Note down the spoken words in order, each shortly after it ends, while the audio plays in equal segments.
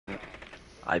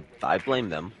I blame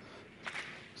them.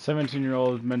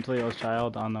 17-year-old mentally ill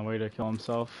child on the way to kill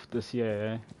himself. The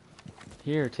CIA.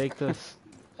 Here, take this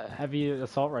heavy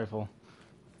assault rifle.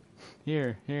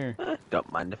 Here.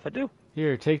 Don't mind if I do.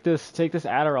 Here, take this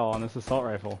Adderall on this assault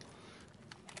rifle.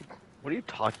 What are you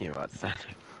talking about, Steiner?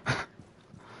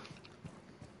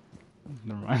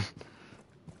 Never mind.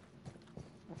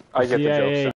 I get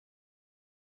the joke.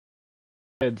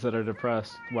 Kids that are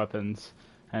depressed, weapons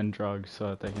and drugs so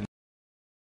that they can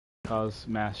cause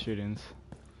mass shootings.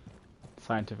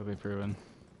 Scientifically proven.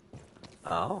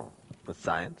 Oh, with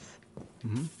science?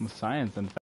 With science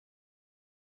and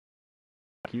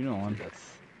you know one.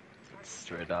 That's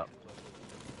straight up.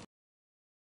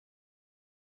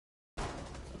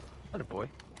 Had a boy.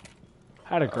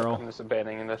 Had a girl. I'm just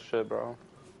abandoning this shit, bro.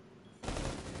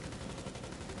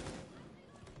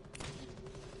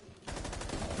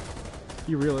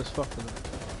 You real as fuck with it.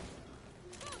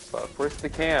 But where's the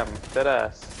cam? Dead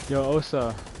ass. Yo,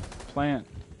 Osa. Plant.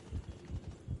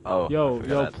 Oh. Yo,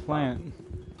 plant.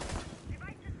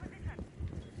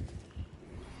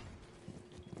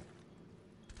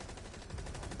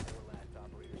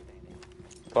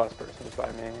 Last person's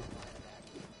by me.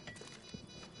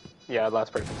 Yeah,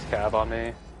 last person's cab on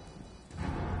me.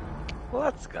 Well,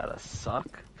 that's gotta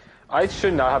suck. I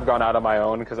should not have gone out on my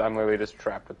own because I'm literally just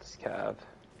trapped with this cab.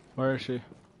 Where is she?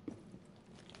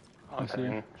 I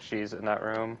see. She's in that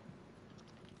room.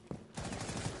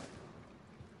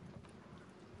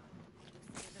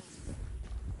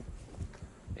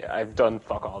 Yeah, I've done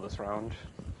fuck all this round.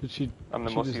 Did she? I'm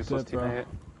the most useless teammate.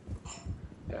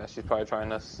 Yeah, she's probably trying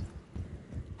to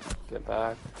get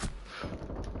back.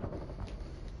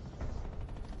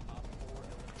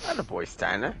 Had a boy,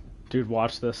 Steiner. Dude,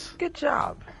 watch this. Good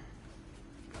job.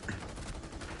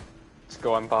 Let's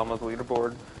go on bomb with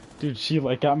leaderboard. Dude, she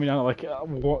got me down like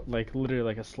literally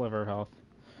like a sliver of health.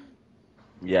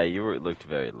 Yeah, you looked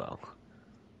very low.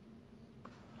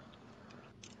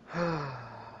 Do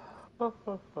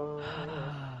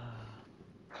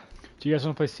you guys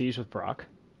want to play Siege with Brock?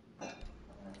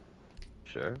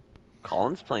 Sure.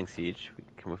 Colin's playing Siege.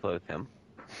 Can we play with him?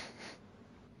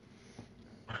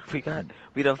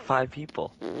 We'd have 5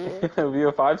 people. It'll be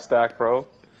a 5-stack, bro.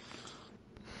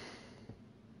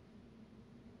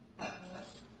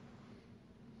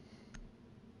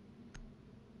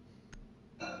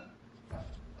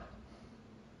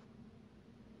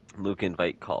 Luke,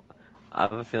 invite Col. I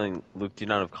have a feeling Luke do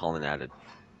not have Colin added.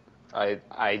 I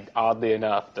oddly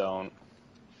enough don't.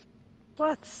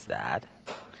 What's sad?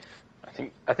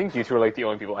 I think you two are like the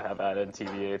only people I have added in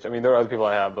TVH. I mean, there are other people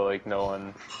I have, but like no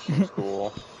one from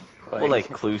school. Well, like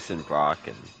Cluse and Brock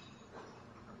and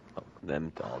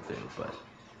them all do, but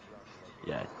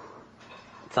yeah,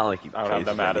 it's not like you. I don't have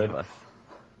them with any added. of us.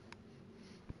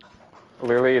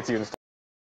 Literally, it's you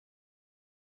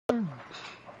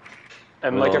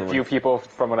and like a few people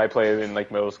from when I played in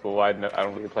like middle school. I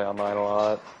don't really play online a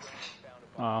lot.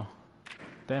 Oh,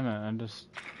 damn it! I'm just.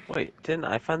 Wait, didn't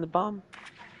I find the bomb?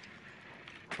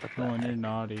 Oh, and you're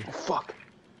naughty. Oh, fuck!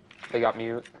 They got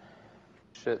mute.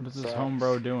 Shit. What's this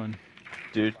homebro doing?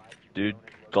 Dude,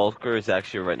 Dulker is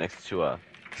actually right next to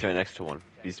one.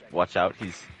 Watch out.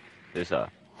 There's a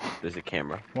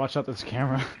camera. Watch out this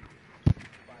camera.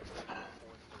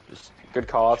 Just good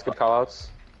callouts. Good callouts.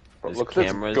 Look at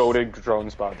this goated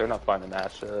drone spot. They're not finding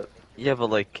that shit. Yeah,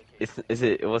 but like,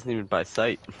 it wasn't even by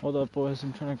sight. Hold up, boys.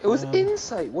 I'm trying to. It was in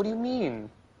sight. What do you mean?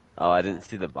 Oh, I didn't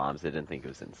see the bombs. I didn't think it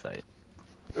was in sight.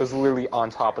 It was literally on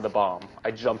top of the bomb.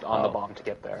 I jumped on the bomb to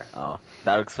get there. Oh,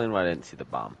 that would explain why I didn't see the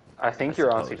bomb. I think you're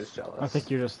honestly just jealous. I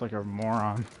think you're just like a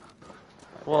moron.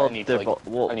 Well,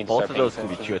 both of those can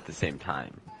be true at the same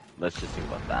time. Let's just think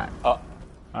about that. Oh.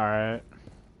 Alright.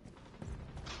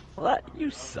 Well,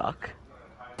 you suck.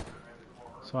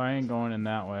 So I ain't going in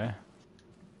that way.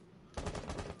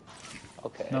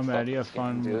 Okay. No, Matt, you have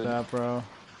fun with that, bro.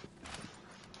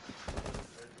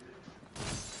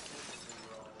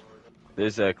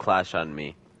 There's a clash on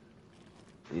me.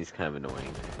 He's kind of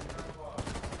annoying.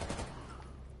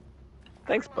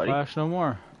 Thanks, buddy. Clash no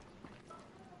more.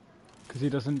 Because he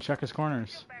doesn't check his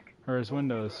corners. Or his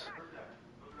windows.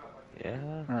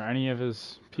 Yeah. Or any of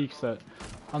his peaks that...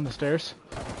 On the stairs.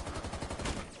 I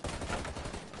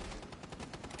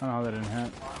don't know how that didn't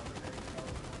hit.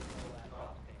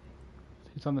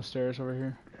 He's on the stairs over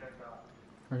here.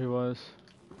 Where he was.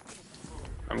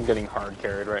 I'm getting hard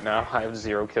carried right now. I have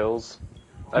 0 kills.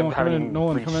 Nolan, come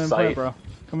in and plant, bro.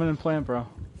 Come in and plant, bro.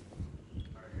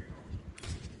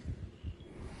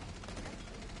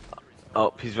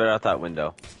 Oh, he's right out that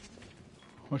window.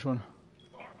 Which one?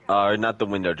 Not the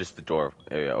window, just the door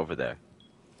area over there.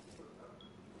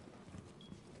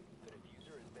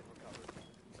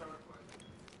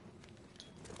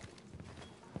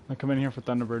 I come in here for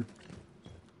Thunderbird.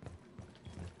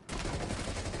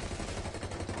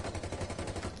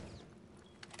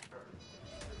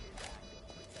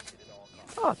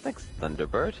 Oh, thanks,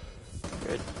 Thunderbird.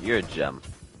 You're a gem.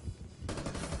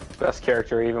 Best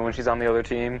character even when she's on the other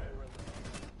team.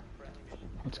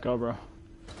 Let's go, bro.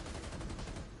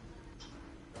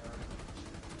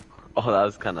 Oh, that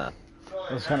was kind of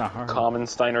That was kind of hard. Common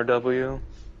Steiner W.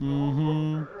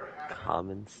 Mm-hmm.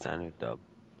 common standard dub.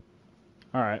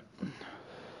 All right.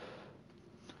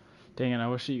 Dang it! I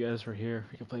wish you guys were here.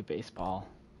 We could play baseball.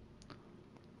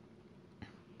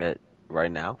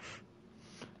 Right now?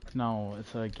 No,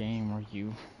 it's a game where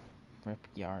you rip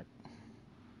yard.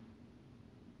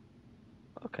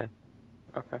 Okay.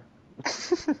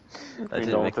 That We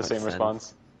didn't go make with the much same sense.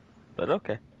 response. But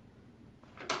okay.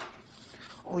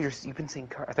 Oh, you've been saying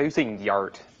car. I thought you were saying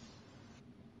yart.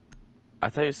 I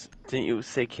thought didn't you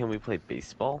say can we play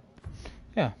baseball?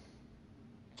 Yeah.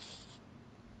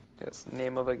 Yes,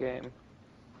 name of a game.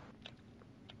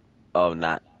 Oh,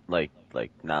 not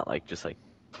not like just like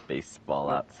baseball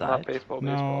No, outside. Not baseball.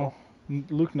 No.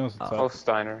 Luke knows what's Oh, up.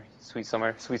 Steiner, sweet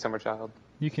summer child.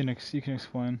 You can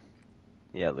explain.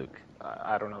 Yeah, Luke.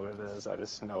 I don't know what it is. I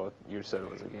just know you said it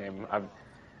was a game.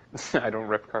 I don't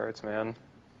rip cards, man.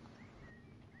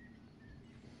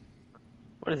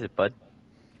 What is it, bud?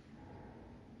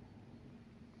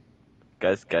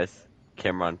 Guys,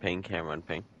 camera on ping.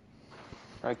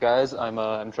 All right, guys, I'm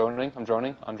droning. I'm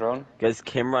on drone. Guys,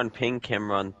 camera on ping,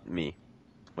 camera on me.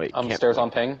 Wait, Stairs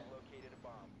on ping.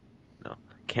 No.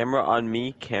 Camera on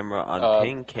me, camera on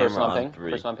ping, camera on ping.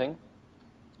 3. Person on ping.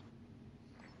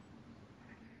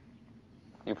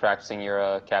 You practicing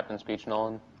your captain speech,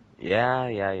 Nolan? Yeah, I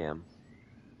am.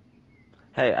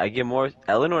 Hey, I get more.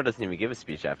 Eleanor doesn't even give a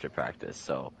speech after practice,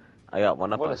 so I got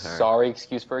one up What on a her. sorry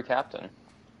excuse for a captain.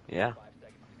 Yeah,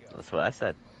 that's what I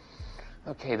said.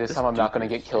 Okay, this Just time I'm not do going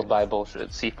to your get killed by bullshit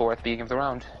C4 at the beginning of the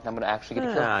round. I'm going to actually get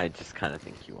a kill. I just kind of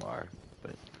think you are,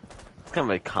 but it's kind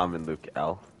of a common Luke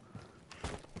L.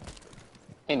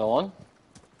 Hey, Nolan.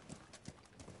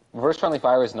 Reverse friendly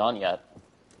fire isn't on yet.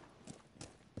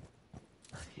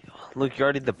 Luke, you're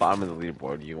already at the bottom of the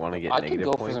leaderboard. You want to get I negative could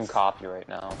go points? for some coffee right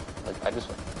now.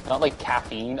 Not like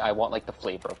caffeine, I want like the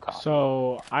flavor of coffee.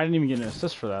 So I didn't even get an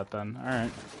assist for that then. All right.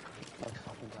 Oh,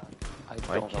 fucking God. I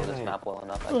Why don't know can't this I- map well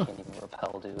enough. I can't even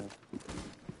repel, dude.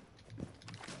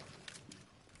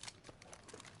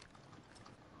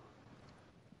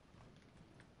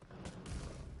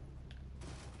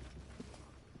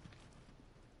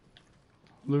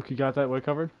 Luke, you got that way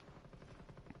covered?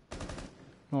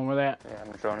 Come on, where they at? Yeah,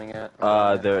 I'm droning it.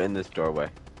 They're in this doorway.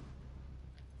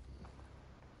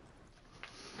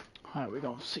 All right, we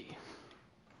gonna see.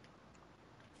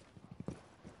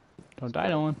 Don't die,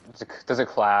 Nolan. There's a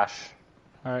clash.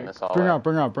 All right, That's all bring I-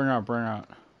 out.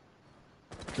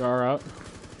 Jar out.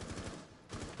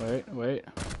 Wait.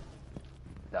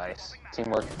 Nice.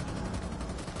 Teamwork.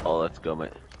 Oh, let's go,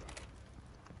 mate.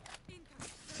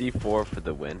 C4 for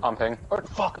the win. I'm ping. Or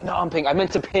fuck, no, I'm ping. I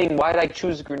meant to ping. Why did I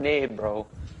choose a grenade, bro?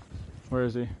 Where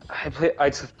is he? I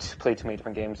played too many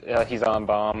different games. He's on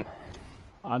bomb.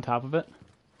 On top of it?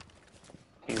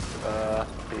 He's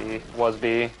was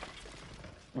B.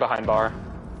 Behind bar.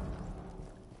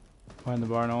 Behind the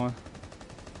bar, Nolan.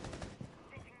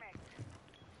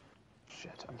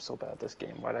 Shit, I'm so bad at this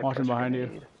game. Why did I Watching press behind you.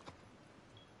 grenade?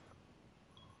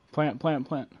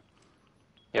 Plant.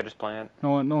 Yeah, just plant.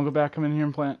 Nolan, go back. Come in here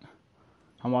and plant.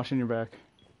 I'm watching your back.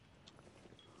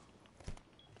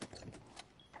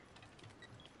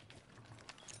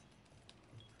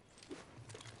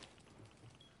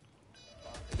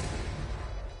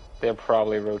 They're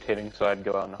probably rotating, so I'd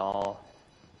go out in the hall.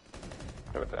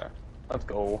 Over there. Let's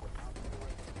go.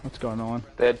 What's going on?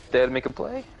 They had to make a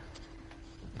play.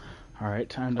 All right,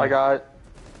 time to.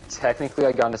 Technically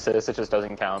I got an assist, it just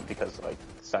doesn't count because, like,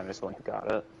 Steiner's the one who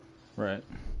got it. Right.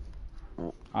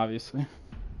 Obviously.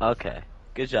 Okay,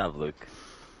 good job, Luke.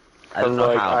 I don't know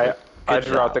like, how. I Good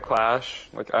drew out job. the clash.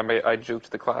 Like, I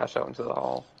juked the clash out into the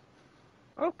hall.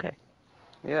 Okay,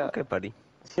 Yeah. okay, buddy.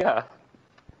 Yeah.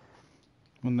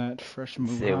 When that fresh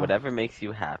move. Say whatever makes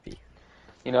you happy.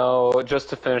 You know, just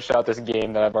to finish out this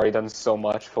game that I've already done so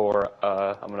much for,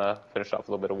 I'm gonna finish off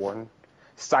a little bit of Warden.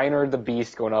 Steiner the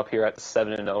Beast going up here at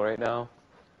 7-0 right now.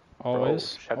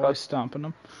 Always check out- stomping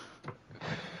them.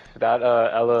 That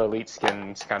Ella Elite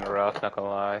skin's kind of rough, not gonna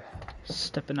lie.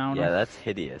 Stepping out. Yeah, that's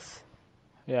hideous.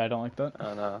 Yeah, I don't like that. I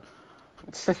don't know.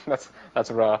 that's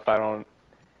rough. I don't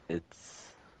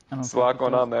There's a lot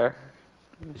going on there.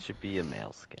 It should be a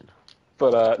male skin.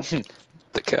 But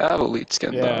the Cav Elite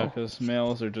skin Yeah, though. because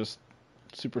males are just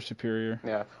super superior.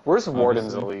 Yeah. Where's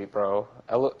Warden's Obviously. elite, bro?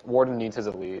 Warden needs his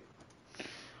elite.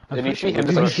 I'm It pretty needs to be sure him dude,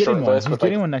 just like he's getting one. shirtless He's with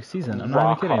getting like one next season. I'm not even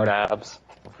rock kidding. hard abs.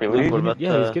 No, Really?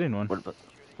 yeah, he's getting one. What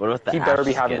about the He Ash better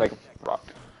be skin? having like rock.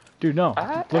 Dude, no.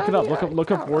 Look it up. Yeah,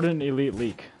 Look up yeah. Warden Elite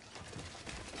leak.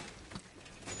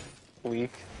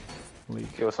 Leak.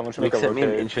 Leak. Yo, someone should Luke make a sent me an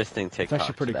rotate. interesting It's TikTok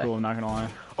actually pretty today. cool. I'm not gonna lie.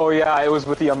 Oh yeah, it was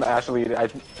with the Ashley. No,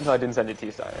 I didn't send it to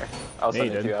you, Steiner. I'll Yeah, send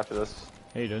you it to did. you after this.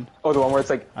 Hey, dude. Oh, the one where it's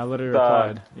like I literally the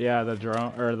replied. Yeah, the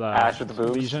drone or the Ash with the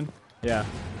boobs. lesion. Yeah.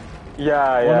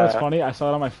 Yeah, Well, no, it's yeah. funny. I saw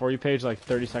it on my For You page like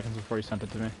 30 seconds before you sent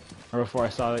it to me, or before I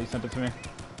saw that you sent it to me.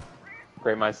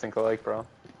 Great minds think alike, bro.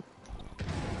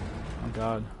 Oh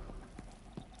God.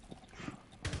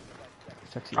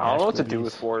 Sexy I don't know Ash what to do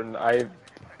boobies. with Warden. I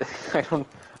don't know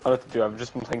what to do. I've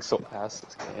just been playing so fast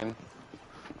this game.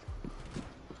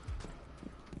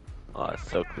 Oh, it's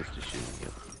so close to shooting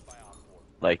you.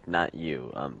 Like, not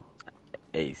you.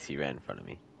 Ace, he ran in front of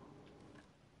me.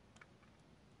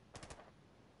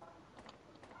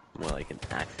 More like an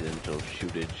accidental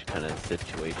shootage kind of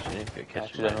situation, if you're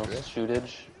catching my Accidental drift.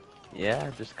 shootage.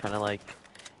 Yeah, just kind of like,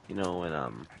 when,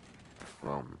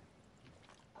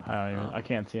 I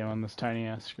can't see him on this tiny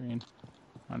ass screen.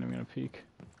 I'm not even gonna peek.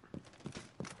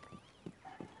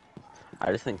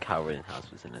 I just think Kyle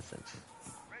Rittenhouse was innocent.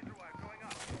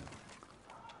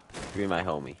 Free my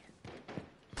homie.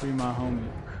 Free my homie.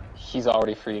 He's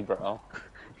already freed, bro.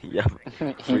 Yep.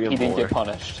 he Free him didn't more. get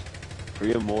punished.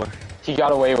 Free him more. He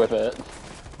got away with it.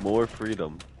 More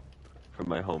freedom for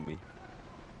my homie.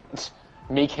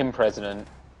 Make him president.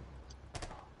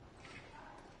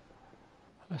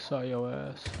 I saw your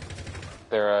ass.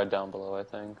 They're down below, I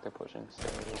think. They're pushing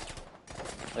stairs.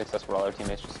 At least that's where all our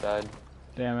teammates just died.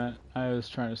 Damn it! I was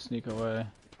trying to sneak away.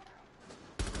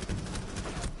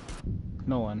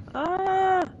 Nolan.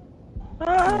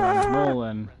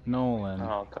 Nolan. Nolan.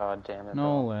 Oh god damn it. Bro.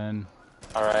 Nolan.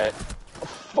 Alright. Oh,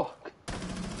 fuck.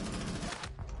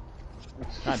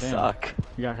 God damn. Suck.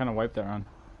 You got kind of wiped that round.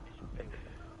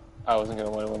 I wasn't gonna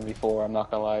win one before, I'm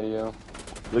not gonna lie to you.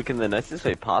 Look, in the nicest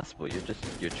way possible,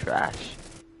 you're trash.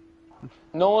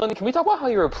 Nolan, can we talk about how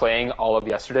you were playing all of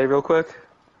yesterday real quick?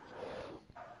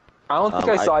 I don't think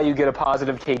I saw you get a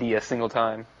positive KD a single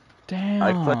time. Damn.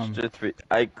 I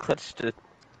clutched a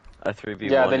 3v1.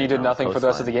 Yeah, then you did nothing for the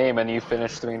rest of the game and you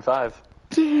finished 3-5.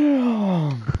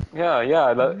 Damn.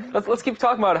 Yeah. Let's keep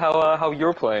talking about how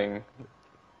you're playing.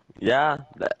 Yeah,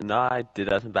 no, I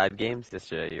did have some bad games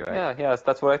yesterday, you're right. Yeah,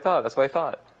 that's what I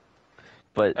thought.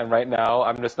 But And right now,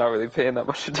 I'm just not really paying that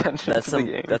much attention to the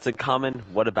game. that's a common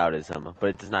whataboutism, but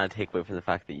it does not take away from the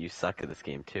fact that you suck at this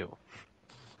game too.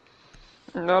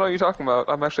 No, what are you talking about?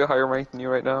 I'm actually higher ranked than you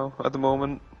right now, at the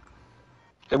moment.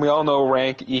 And we all know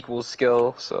rank equals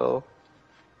skill, so...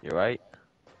 You're right.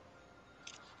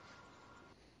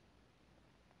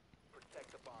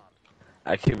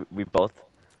 Actually,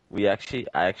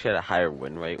 I actually had a higher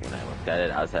win rate when I looked at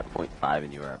it. I was at 0.5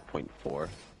 and you were at 0.4.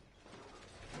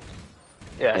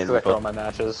 Yeah, And because I throw my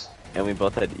matches. And we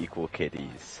both had equal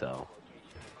KDs, so...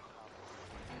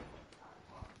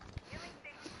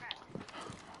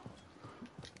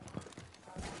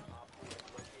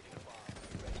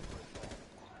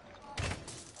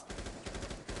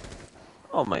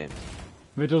 Oh man.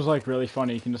 Vigil's like really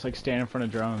funny. You can just like stand in front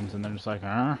of drones and they're just like,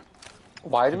 huh?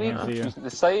 Why do we... Yeah. See ya. The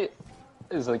site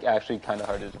is like actually kind of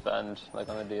hard to defend, like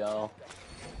on the DL.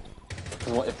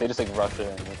 Because if they just like rush in,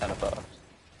 we're kind of fucked.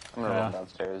 I'm gonna run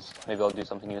downstairs. Maybe I'll do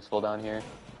something useful down here.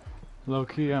 Low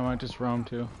key, I might just roam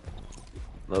too.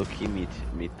 Low key, me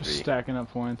Just 3. stacking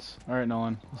up points. Alright,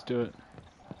 Nolan, let's do it.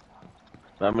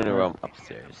 But I'm gonna roam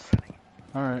upstairs.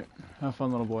 Alright, have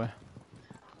fun, little boy.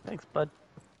 Thanks, bud.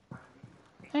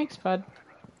 Thanks, bud.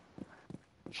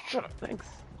 Shut up. Thanks.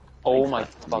 Oh Thanks, my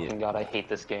bud. fucking god, I hate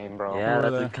this game, bro. Yeah, Who are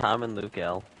that's a they? common Luke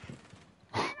L.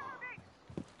 Did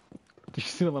you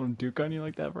see the little Duke on you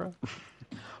like that, bro?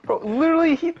 Bro,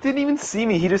 literally, he didn't even see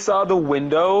me. He just saw the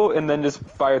window and then just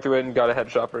fired through it and got a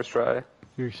headshot first try.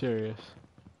 You're serious.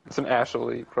 It's an Ash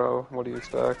elite, bro. What do you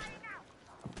expect?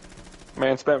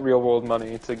 Man spent real world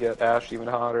money to get Ash even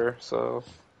hotter, so...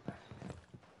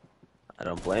 I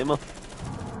don't blame him.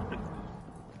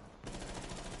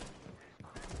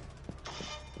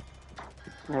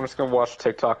 I'm just gonna watch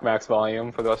TikTok max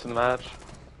volume for the rest of the match.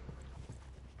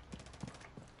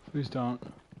 Please don't.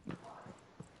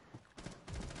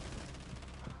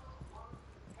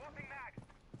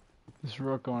 This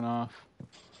rook going off.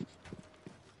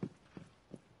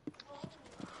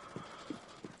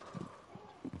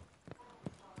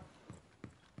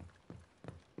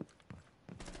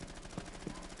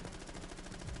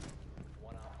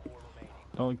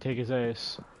 Don't take his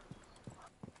ace.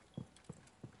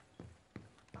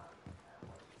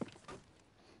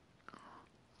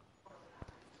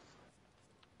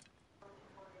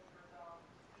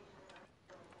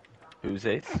 Who's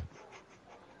ace?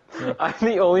 I'm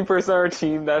the only person on our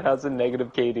team that has a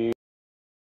negative KD.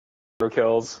 0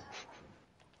 kills.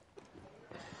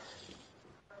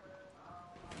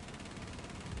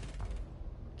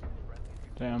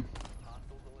 Damn.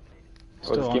 Oh, this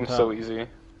Still on game's top. so easy.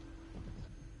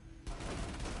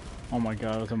 Oh my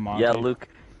god, it was a Monty. Yeah, Luke.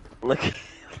 Look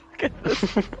at this.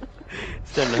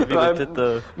 Stan, have you looked at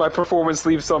the My performance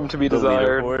leaves some to be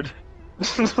desired. leaderboard?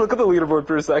 Look at the leaderboard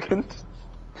for a second.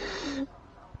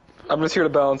 I'm just here to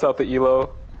balance out the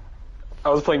elo. I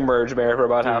was playing Merge Mare for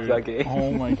about half Dude, that game.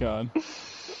 Oh my god.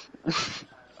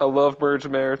 I love Merge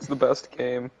Mare. It's the best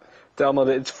game. Download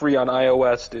it. It's free on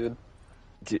iOS, dude.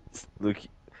 Dude, Luke.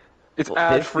 It's Well,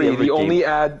 ad basically free. every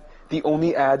The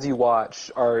only ads you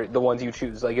watch are the ones you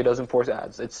choose. Like, it doesn't force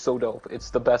ads. It's so dope.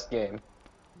 It's the best game.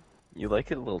 You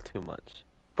like it a little too much.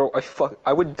 Bro,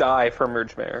 I would die for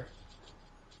Merge Mare.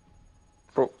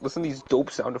 Bro, listen to these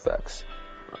dope sound effects.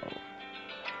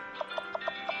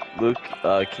 Luke,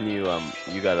 can you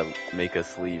gotta make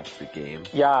us leave the game.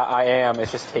 Yeah, I am.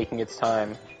 It's just taking its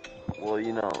time. Well,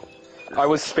 you know. I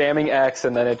was spamming X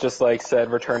and then it just like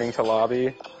said returning to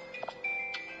lobby.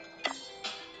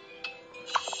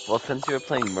 Well, since you were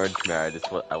playing Merge Mare,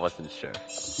 I wasn't sure.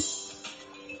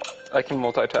 I can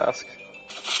multitask.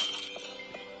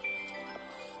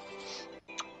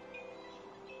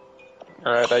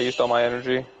 Alright, I used all my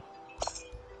energy.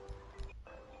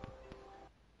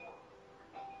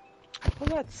 Well,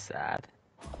 that's sad.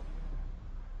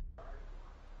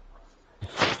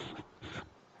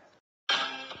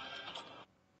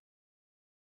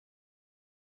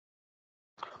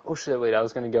 Oh shit, wait, I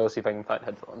was gonna go see if I can find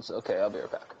headphones. Okay, I'll be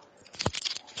right back.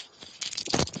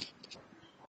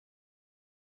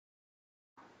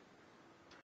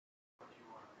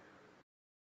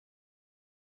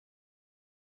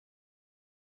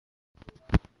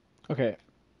 Okay,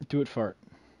 do it fart.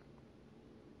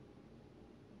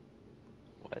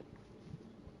 What?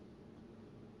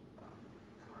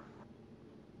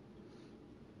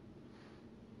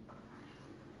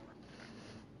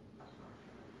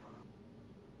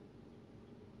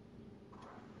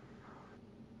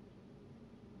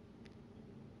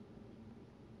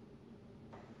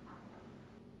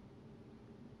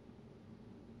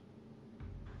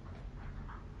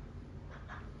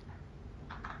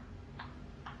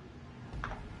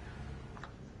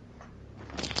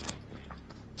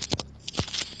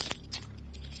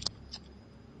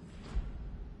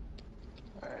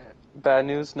 Alright. Bad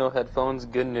news, no headphones.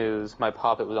 Good news, my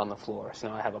poppet was on the floor, so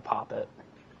now I have a poppet.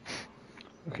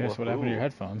 Okay, so what happened to your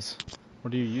headphones?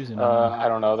 What are you using? I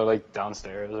don't know, they're like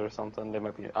downstairs or something. They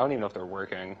might be, I don't even know if they're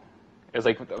working. It was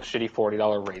like shitty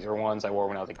 $40 Razer ones I wore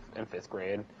when I was like in 5th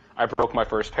grade. I broke my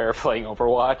first pair playing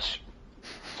Overwatch.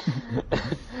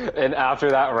 And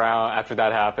after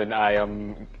that happened, I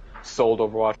sold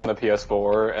Overwatch on the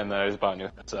PS4, and then I just bought a new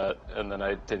headset, and then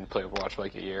I didn't play Overwatch for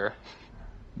like a year.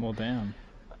 Well, damn.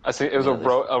 I see it was a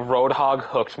roadhog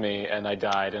hooked me, and I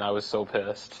died, and I was so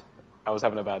pissed. I was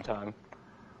having a bad time.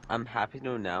 I'm happy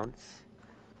to announce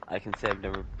I can say I've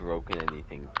never broken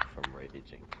anything from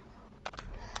raging.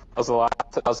 That was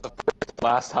the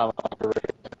last time I ever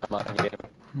raged in a game.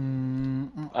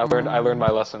 I learned my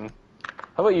lesson.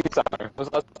 How about you, Steiner? What's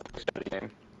the last time you played a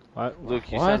game? What?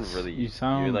 Luke, you What?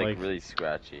 sound you're like really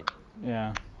scratchy.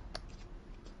 Yeah.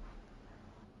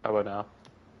 How about now?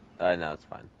 Now it's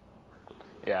fine.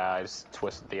 Yeah, I just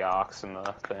twisted the aux in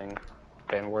the thing.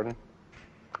 Van Warden.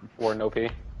 Warden OP.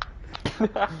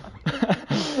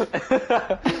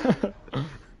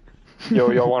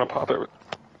 Yo, wanna pop it?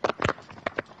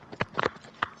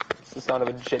 It's the sound of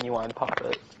a genuine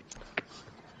poppet.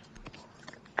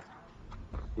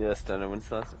 Yeah, Stunner, when's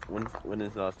the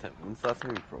last time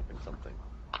you've broken something?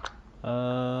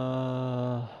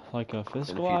 Like a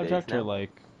physical few days object or now?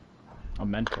 like a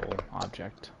mental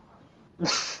object?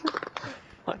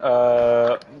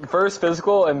 First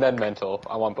physical and then mental.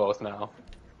 I want both now.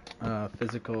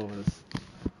 Physical was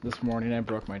this morning I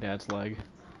broke my dad's leg,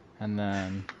 and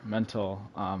then mental,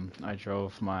 I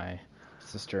drove my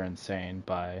sister insane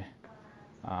by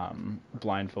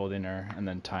blindfolding her and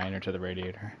then tying her to the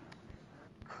radiator.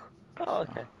 Oh,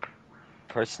 okay.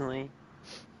 Personally,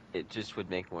 it just would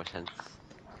make more sense.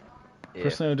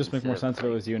 Personally, it would just make more instead of, sense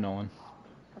if it was you, Nolan.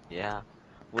 Yeah.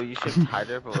 Well, you should tie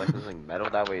her, but like something metal.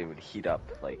 That way it would heat up.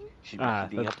 Like she'd be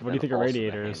heating up. What do you think a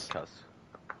radiator is?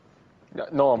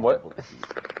 Nolan, what?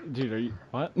 Dude, are you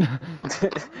what?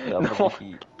 Double the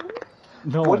heat.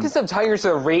 Nolan. What does tie her to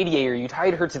the radiator? You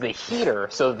tied her to the heater,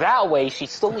 so that way she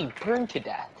slowly burned to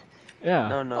death.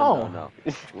 Yeah. No. All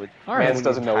right. Mance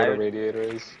doesn't know what a radiator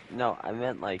is. No, I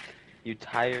meant like you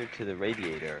tie her to the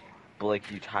radiator, but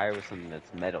like you tire with something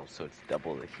that's metal, so it's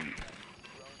double the heat.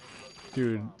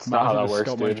 Dude, It's not how Mazda that just works,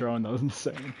 scoped my dude. drone. That was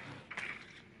insane.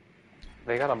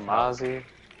 They got a Mozzie.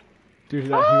 Dude, he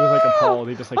was like appalled.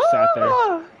 He just like sat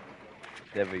there.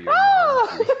 Never your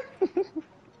mom.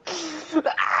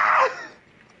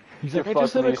 He's You're like, I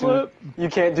just fucked, hit a Legion. clip. You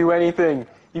can't do anything.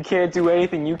 You can't do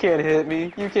anything. You can't hit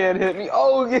me. You can't hit me.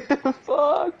 Oh, get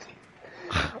fucked.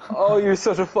 Oh, you're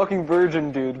such a fucking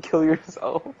virgin, dude. Kill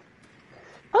yourself.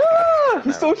 Ah!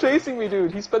 He's still chasing me,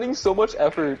 dude. He's spending so much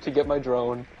effort to get my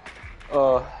drone.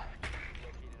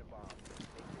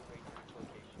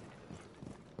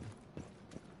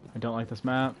 I don't like this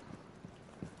map.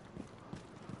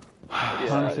 Yeah,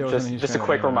 Honestly, I wasn't a huge just a fan of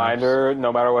quick the other maps. reminder,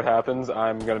 no matter what happens,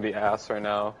 I'm gonna be ass right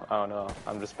now. I don't know.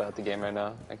 I'm just bad at the game right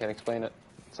now. I can't explain it.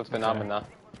 It's a phenomena.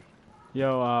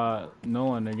 Yo,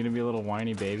 Nolan, are you gonna be a little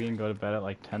whiny baby and go to bed at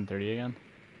like 10:30 again?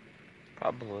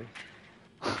 Probably.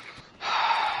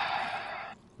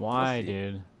 Why, We'll see.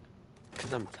 dude?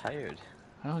 Because I'm tired.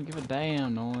 I don't give a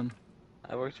damn, Nolan.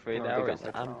 I worked for 8 I don't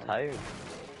think hours. I'm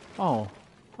I'm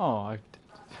tired.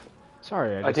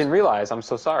 Sorry, I didn't realize. I'm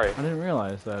so sorry. I didn't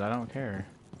realize that. I don't care.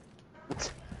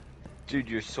 Dude,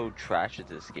 you're so trash at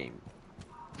this game.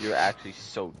 You're actually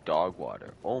so dog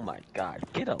water. Oh my god,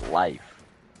 get a life.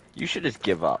 You should just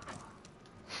give up.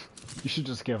 You should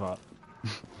just give up.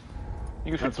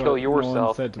 You should That's kill what Nolan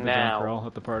yourself said to the now. drunk girl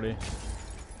at the party.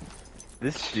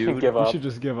 This dude. Give You up. should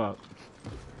just give up.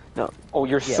 No. Oh,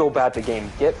 you're Yeah. so bad at the game.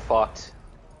 Get fucked,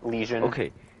 Legion.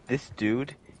 Okay, this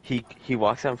dude. He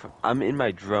walks out. I'm in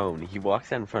my drone. He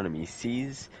walks out in front of me.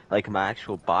 Sees like my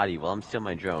actual body while I'm still in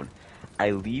my drone.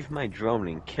 I leave my drone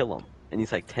and kill him, and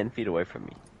he's like 10 feet away from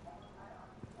me.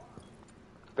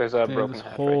 There's a Dude, broken this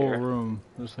hatch right whole here. room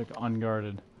is like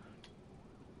unguarded.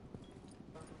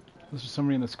 There's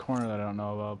somebody in this corner that I don't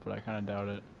know about, but I kind of doubt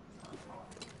it.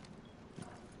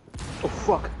 Oh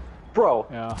fuck, bro.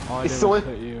 Yeah, all I Is did someone-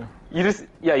 was hit you. You just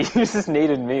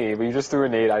naded me, but you just threw a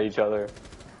nade at each other.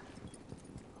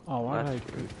 Oh, why What?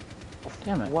 did I?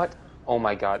 Damn it. What? Oh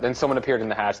my god. Then someone appeared in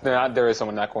the hatch. There is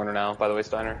someone in that corner now, by the way,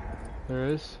 Steiner. There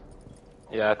is?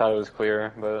 Yeah, I thought it was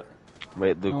clear, but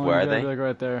Wait, Luke, Oh, where you are gotta they? be, like,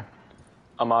 right there.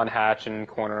 I'm on hatch in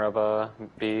corner of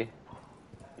B.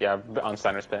 Yeah, on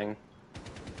Steiner's ping.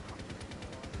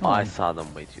 Oh, I saw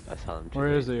them way too. I saw them too. Where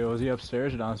late. is he? Was he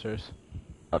upstairs or downstairs?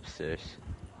 Upstairs.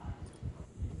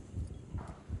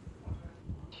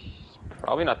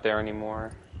 Probably not there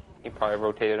anymore. He probably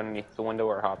rotated underneath the window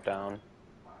or hopped down.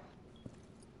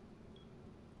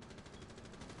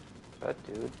 That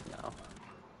dude? No.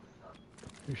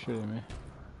 You're shitting me.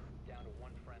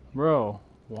 Bro,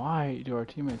 why do our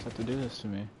teammates have to do this to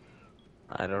me?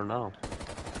 I don't know.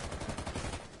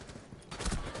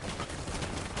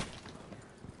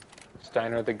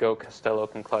 Steiner the GOAT Costello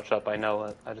can clutch up, I know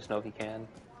it. I just know he can.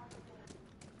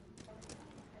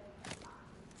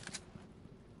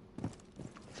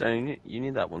 So you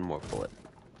need that one more bullet.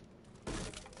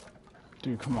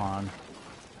 Dude, come on.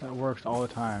 That works all the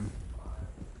time.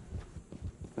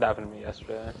 That happened to me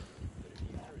yesterday.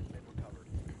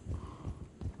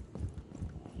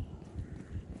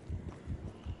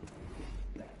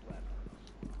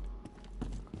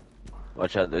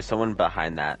 Watch out, there's someone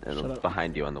behind that, Shut and up.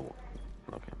 behind you on the wall.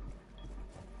 Okay.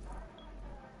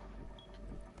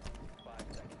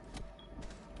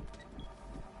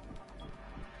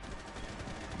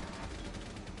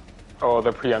 Oh,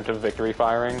 the preemptive victory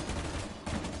firing.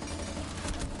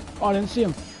 Oh, I didn't see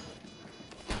him.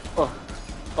 Oh,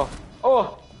 oh,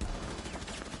 oh!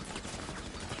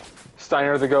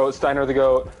 Steiner the GOAT, Steiner the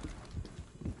GOAT.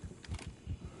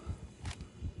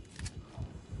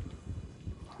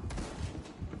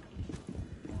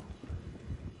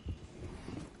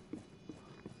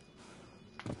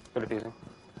 Good defusing.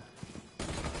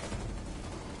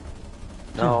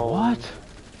 No. What?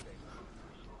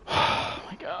 Oh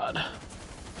my god.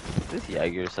 This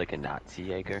Jaeger's like a Nazi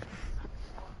Jaeger.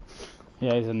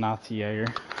 Yeah, he's a Nazi Jaeger.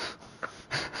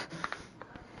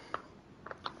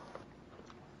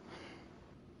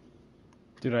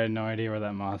 Dude, I had no idea where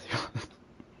that Mozzie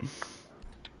was.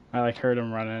 I like heard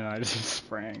him running and I just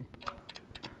sprang.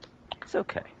 It's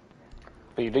okay.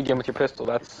 But you did get him with your pistol.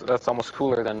 That's almost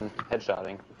cooler than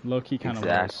headshotting. Low key kind of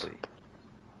Exactly.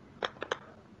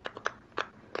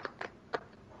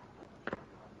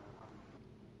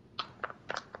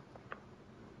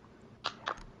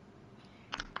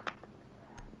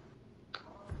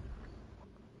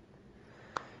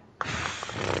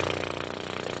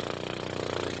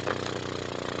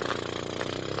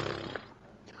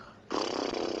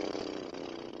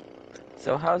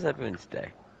 So how's everyone's day?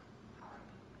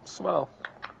 Swell.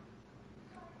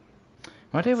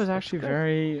 My day was actually good.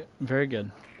 very, very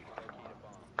good.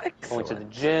 I went to the Excellent.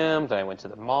 gym, then I went to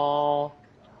the mall.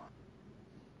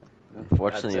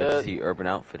 Unfortunately, you have to That's it. see Urban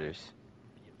Outfitters.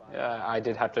 Yeah, I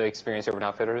did have to experience Urban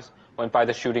Outfitters. Went by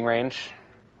the shooting range.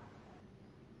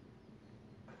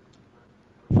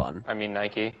 Fun. I mean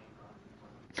Nike.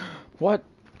 What?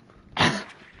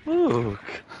 Luke,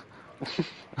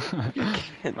 you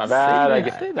can't My say bad.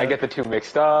 that. I get the two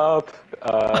mixed up.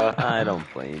 I don't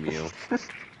blame you.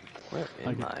 Where I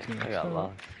am get I? the two I mixed got up.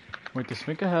 lost. Wait, does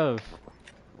Minka have...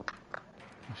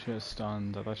 Oh, she has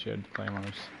stuns. I thought she had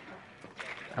claymores.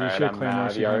 Alright, She had I'm claymores,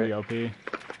 mad. she's gonna be OP.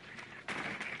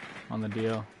 On the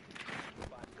deal.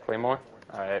 Claymore?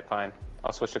 Alright, fine.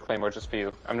 I'll switch to Claymore just for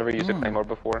you. I've never used a Claymore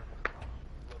before.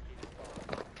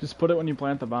 Just put it when you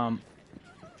plant the bomb.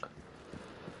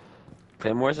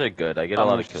 Claymores are good. I get a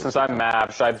lot of kills. Since I'm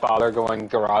mad, should I bother going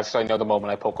garage so I know the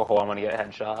moment I poke a hole I'm gonna get a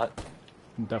headshot?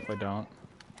 Definitely don't.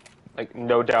 Like,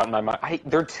 no doubt in my mind.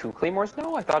 There are two Claymores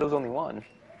now? I thought it was only one.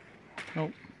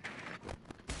 Nope.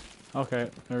 Okay,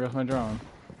 there goes my drone.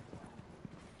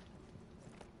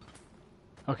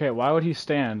 Okay, why would he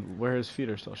stand where his feet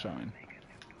are still showing?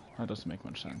 That doesn't make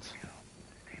much sense.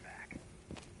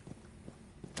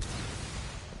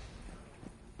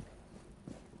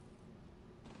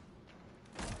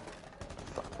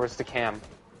 Fuck, where's the cam?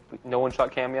 No one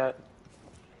shot cam yet?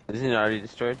 Isn't it already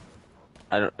destroyed?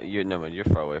 I don't. You're no man. You're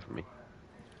far away from me.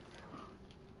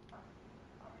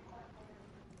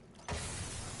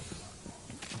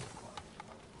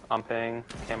 On ping.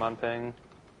 Cam on ping.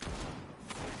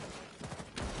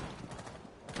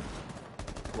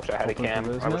 Wish I had a Open for cam.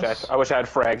 business. I wish I had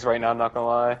frags right now, I'm not gonna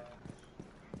lie.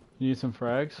 You need some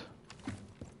frags?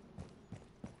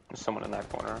 There's someone in that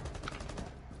corner.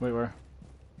 Wait, where?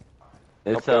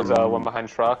 It's There's one behind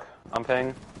truck. On ping.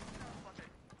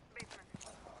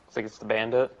 Looks like it's the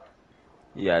bandit.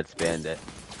 Yeah, it's Bandit.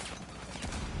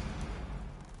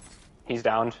 He's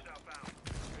downed.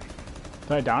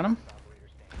 Did I down him?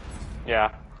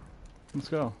 Yeah. Let's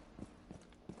go.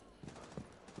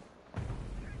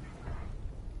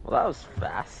 Well, that was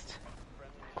fast.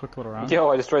 Quick little round. Yo,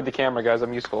 I destroyed the camera, guys.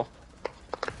 I'm useful.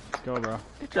 Let's go, bro.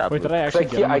 Good job. Wait, Luke. did I actually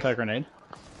Like, get him with that grenade?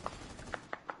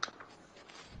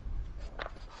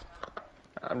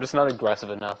 I'm just not aggressive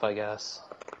enough, I guess.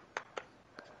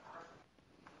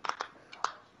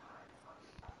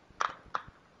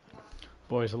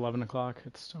 Boys, 11 o'clock.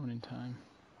 It's stoning time.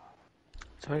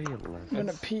 It's already 11. I'm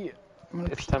gonna pee.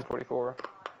 It's 10:44. Do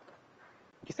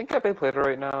you think I play better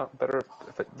right now? Do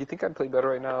you think I'd play better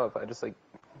right now if I just like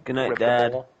Good night, ripped the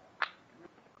Dad. ball?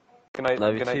 Good night.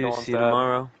 Love you Good night, too. Nolan's See you dad.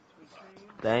 tomorrow.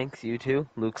 Thanks. You too.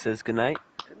 Luke says good night.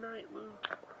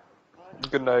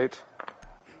 Good night.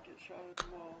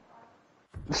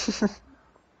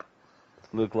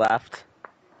 Luke laughed.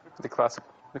 The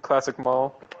classic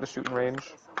mall, the shooting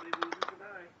range.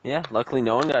 Yeah. Luckily,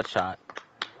 no one got shot.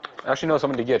 Actually, no,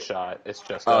 someone did get shot. It's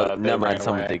just Oh, they never mind. ran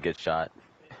Someone away. did get shot.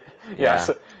 Yeah,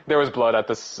 so there was blood at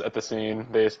the scene.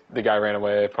 The guy ran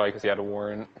away probably because he had a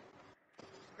warrant.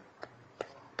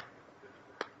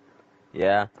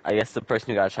 Yeah. I guess the person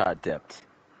who got shot dipped.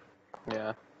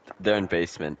 Yeah. They're in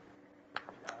basement.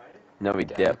 No, he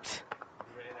Damn. dipped.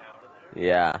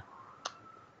 Yeah.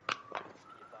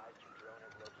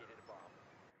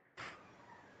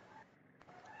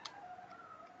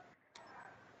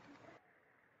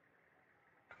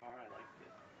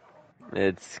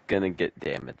 It's gonna get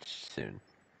damaged soon.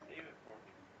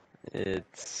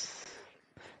 It's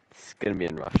gonna be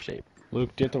in rough shape.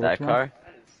 Luke, do you have to work That tomorrow?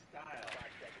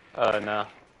 car? No.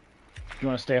 You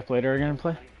want to stay up later again and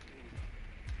play?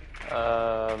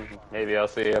 Maybe I'll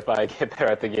see if I get better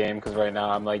at the game because right now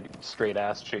I'm like straight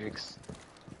ass cheeks.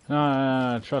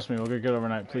 No, trust me, we'll get good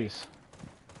overnight, please.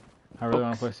 I really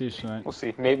want to play Siege tonight. We'll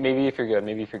see. Maybe if you're good.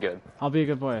 Maybe if you're good. I'll be a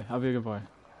good boy. I'll be a good boy.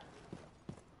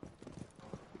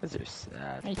 Those are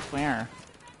sad. I swear.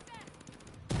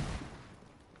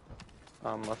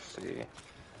 Let's see.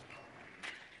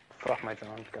 Fuck, my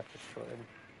drone got destroyed.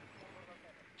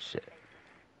 Shit.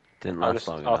 Didn't last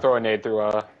long I'll enough. throw a nade through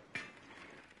the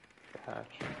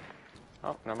hatch.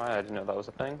 Oh, never mind. I didn't know that was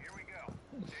a thing.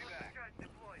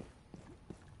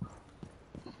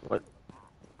 What?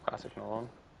 Classic Nolan.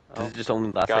 Does it just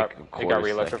only last Got, like a it quarter got second?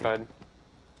 re-electrified.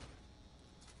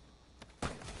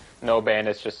 No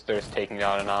bandits, they're just taking it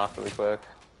on and off really quick.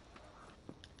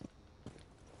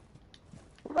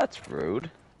 Well, that's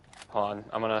rude. Hold on,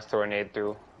 I'm gonna throw a nade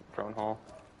through drone hole.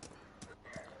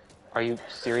 Are you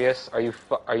serious? Are you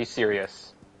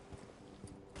serious?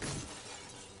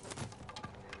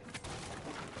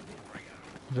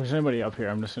 If there's anybody up here,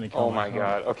 I'm just gonna kill Oh my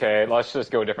god. Okay, let's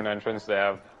just go a different entrance. They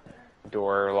have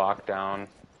door locked down.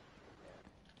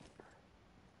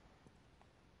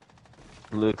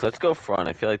 Luke, let's go front.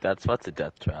 I feel like that spot's a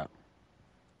death trap.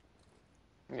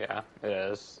 Yeah, it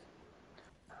is.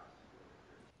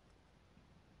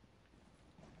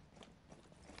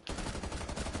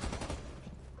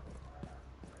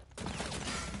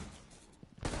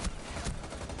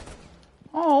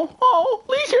 Oh,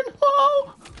 Legion,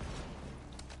 oh!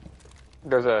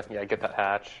 There's a get that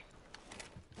hatch.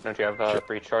 Don't you have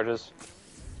breach charges?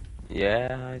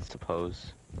 Yeah, I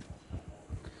suppose.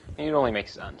 It only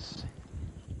makes sense.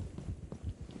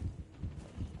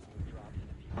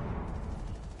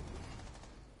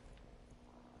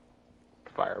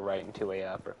 Fire right into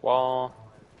a brick wall.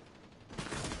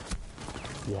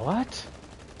 What?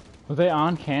 Were they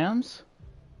on cams?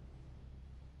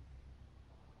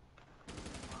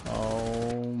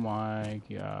 Oh my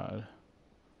god.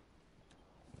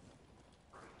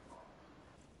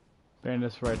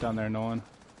 Bandit's right down there, Nolan.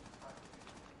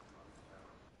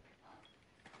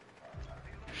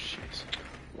 Shit.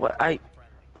 What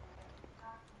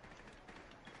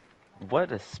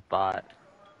a spot.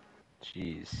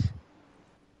 Jeez.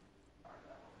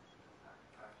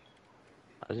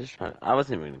 I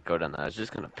wasn't even gonna go down there. I was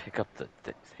just gonna pick up the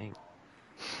thing.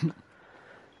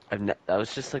 That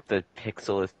was just like the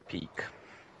pixelist peak.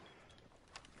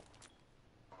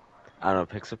 I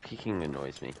don't know, pixel peeking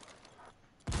annoys me.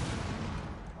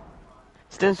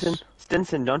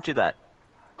 Stinson, don't do that.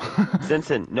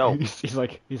 Stinson, no. he's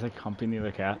like humping the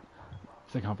other cat.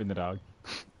 He's like humping the dog.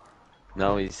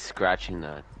 No, he's scratching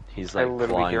the. He's I like literally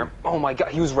clawing. hear him. Oh my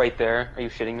god, he was right there. Are you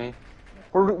shitting me?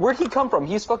 Where'd he come from?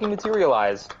 He's fucking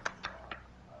materialized.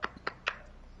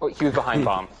 Oh, he was behind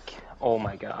bomb. Oh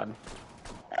my god.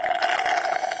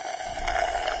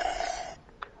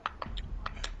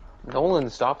 Nolan,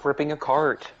 stop ripping a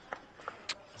cart.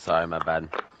 Sorry, my bad.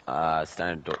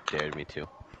 Steiner dared me to.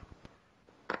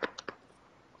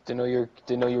 Didn't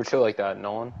know you were chill like that,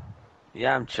 Nolan.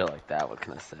 Yeah, I'm chill like that. What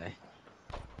can I say?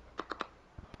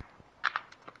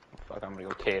 Fuck, I'm gonna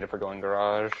go cater for going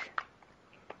garage.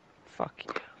 Fuck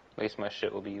you. At least my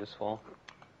shit will be useful.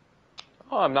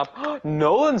 Oh, I'm not.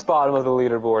 Nolan's bottom of the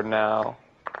leaderboard now.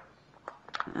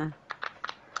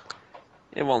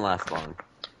 It won't last long.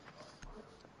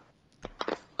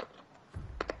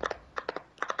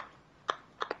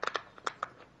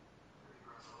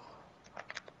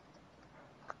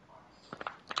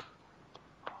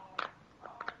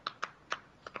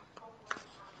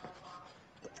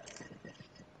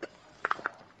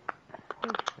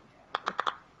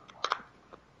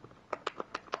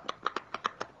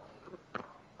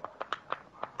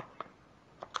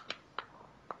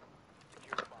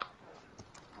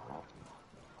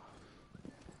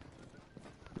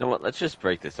 You know what? Let's just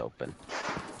break this open.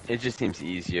 It just seems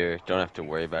easier. Don't have to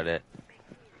worry about it.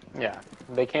 Yeah,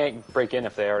 they can't break in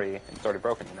if it's already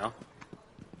broken, you know?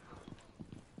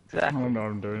 I Exactly. don't know what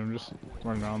I'm doing. I'm just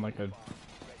running around like a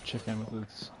chicken with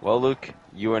its. Well, Luke,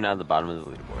 you are now the bottom of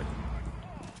the leaderboard.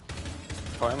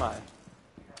 Who am I?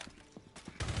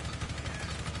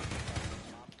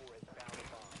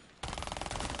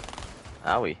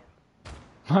 Owie.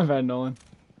 My bad, Nolan.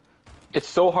 It's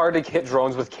so hard to hit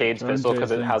drones with Cade's Drone pistol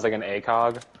because it chasing. has like an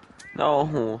ACOG.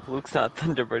 No, Luke's not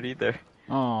Thunderbird either.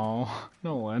 Oh,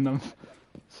 Nolan. I'm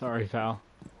sorry, pal.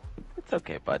 It's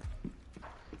okay, bud.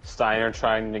 Steiner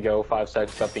trying to go 5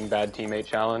 seconds up being bad teammate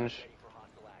challenge.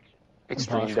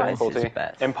 Extreme Impossible. difficulty. Tries his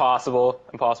best.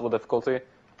 Impossible difficulty.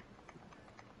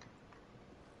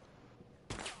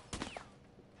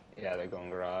 Yeah, they're going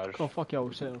garage. Go fuck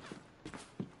yourself.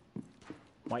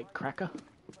 White cracker.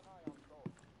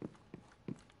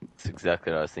 That's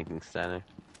exactly what I was thinking, Steiner.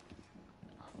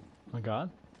 My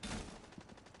god.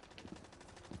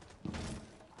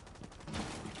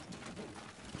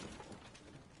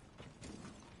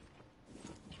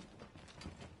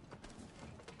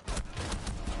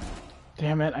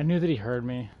 Damn it, I knew that he heard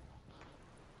me.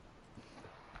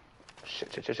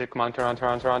 Shit, come on, turn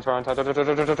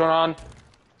on.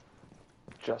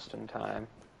 Just in time.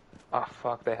 Ah,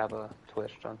 fuck, they have a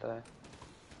Twitch, don't they?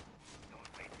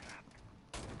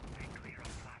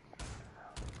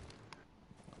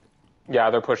 Yeah,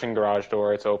 they're pushing garage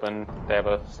door, it's open. They have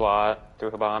a slot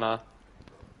through Habana.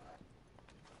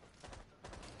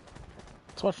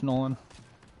 Let's watch Nolan.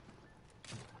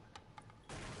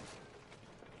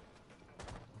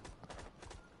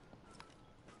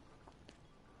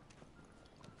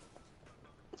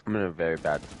 I'm in a very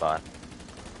bad spot.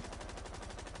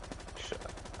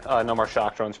 No more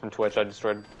shock drones from Twitch, I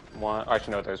destroyed one.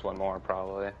 Actually, no, there's one more,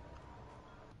 probably.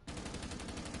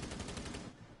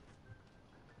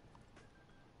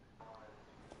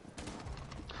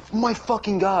 Oh my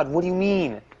fucking god, what do you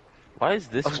mean? Why is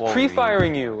this I was wall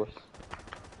pre-firing you!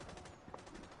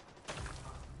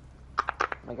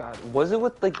 my god. Was it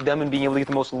with like them and being able to get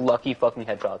the most lucky fucking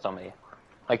headshots on me?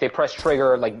 Like they press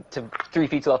trigger like to 3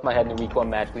 feet to the left of my head and the weak one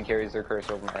magically carries their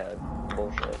cursor over my head.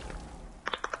 Bullshit.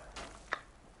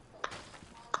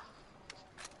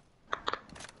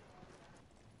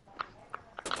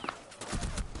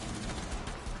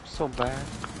 So bad.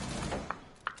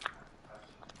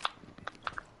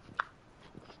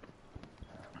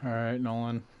 Alright,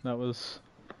 Nolan. That was...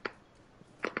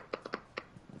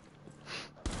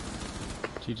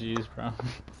 GG's, bro.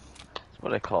 That's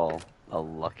what I call a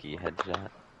lucky headshot.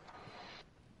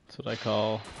 That's what I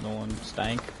call Nolan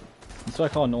stank. That's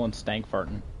what I call Nolan stank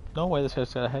farting. No way this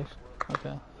guy's got a hex.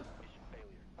 Okay.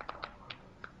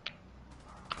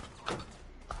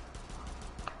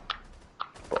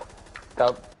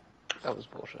 That was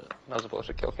bullshit. That was a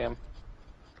bullshit kill cam.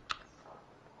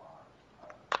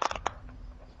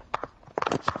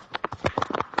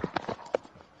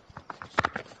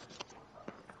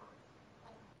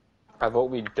 I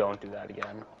vote we don't do that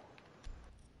again.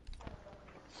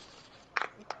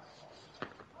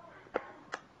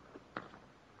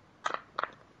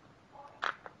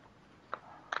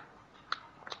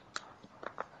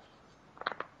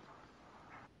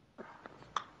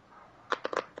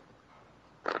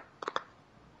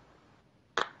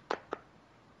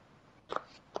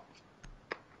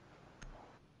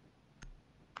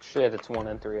 Shit, it's 1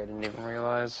 and 3. I didn't even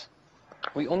realize.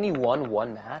 We only won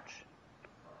 1 match?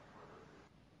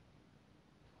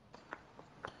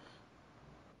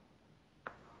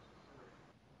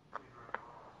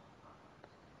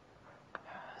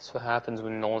 That's what happens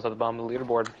when no one's at the bottom of the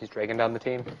leaderboard. He's dragging down the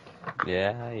team.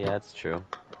 Yeah, it's true.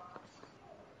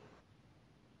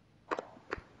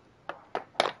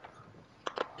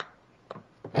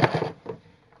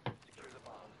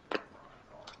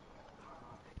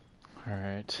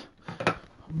 Alright.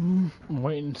 I'm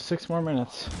waiting 6 more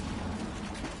minutes.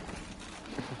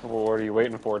 Well, what are you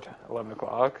waiting for? 11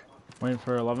 o'clock? Waiting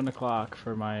for 11 o'clock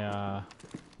for my,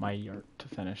 my yurt to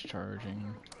finish charging.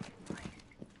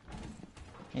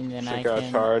 And then Check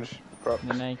out charge. Bro.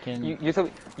 Then I can... You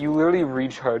literally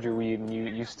recharge your weed and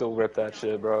you still rip that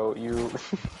shit, bro. You...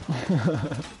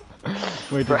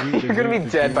 Wait, bro, you're gonna be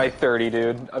dead by 30,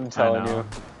 dude. I'm telling you.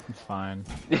 It's fine.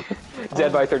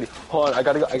 Dead by 30. Hold on, I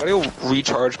gotta go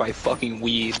recharge my fucking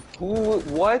weed. Who?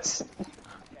 What?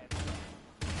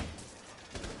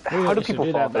 How do people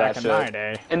fall for that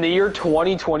shit? In the year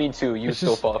 2022, you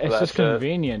still fall for that shit. It's just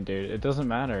convenient, dude. It doesn't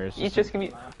matter. It's just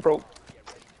convenient, bro.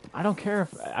 I don't care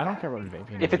about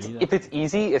vaping. If it's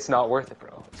easy, it's not worth it,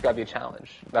 bro. It's gotta be a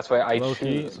challenge. That's why I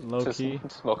choose to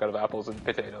smoke out of apples and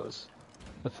potatoes.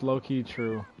 That's low key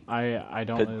true. I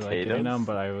don't really like getting them,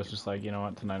 but I was just like, you know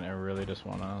what, tonight I really just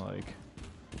wanna like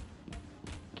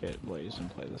get blazed and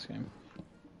play this game.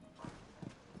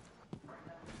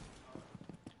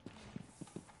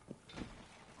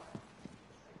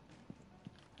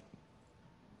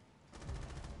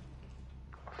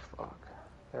 Fuck.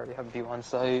 They already have view on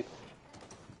site.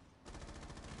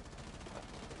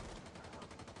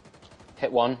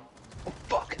 Hit one. Oh,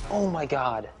 fuck. Oh my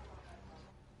god.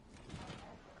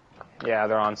 Yeah,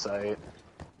 they're on site.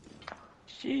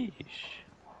 Sheesh.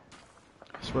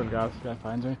 I swear to God, if this guy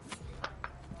finds me.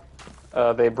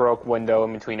 They broke window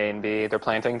in between A and B. They're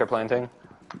planting.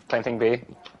 Planting B.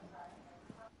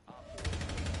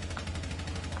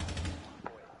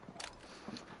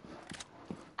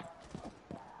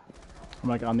 I'm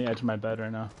like on the edge of my bed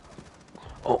right now.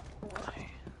 Oh.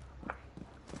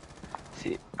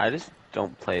 See, I just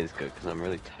don't play as good because I'm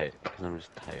really tired. Because I'm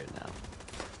just tired now.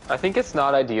 I think it's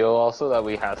not ideal also that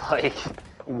we had like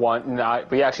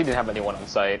we actually didn't have anyone on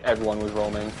site. Everyone was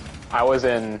roaming. I was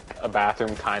in a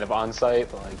bathroom kind of on site,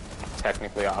 but like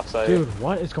technically off site. Dude,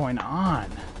 what is going on?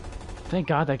 Thank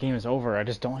God that game is over. I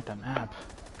just don't like that map.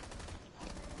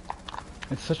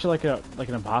 It's such like an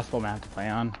impossible map to play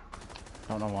on.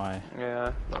 I don't know why.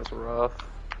 Yeah, that was rough.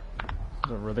 It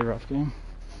was a really rough game.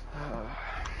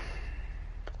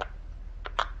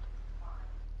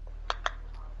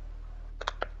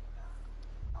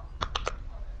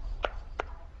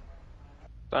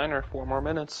 Steiner, 4 more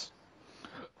minutes.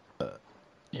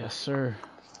 Yes, sir.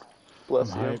 Bless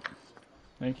you. Hype.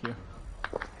 Thank you.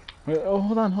 Wait, oh,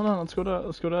 hold on. Let's go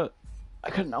to. I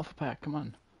got an alpha pack. Come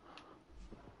on.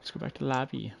 Let's go back to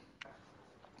lobby.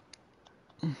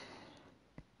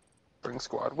 Bring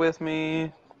squad with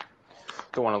me.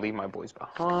 Don't want to leave my boys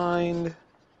behind.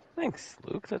 Thanks,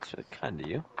 Luke. That's really kind of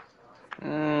you.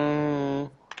 I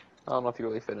don't know if you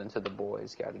really fit into the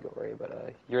boys category,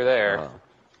 but you're there.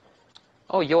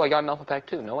 Oh, yo, I got an alpha pack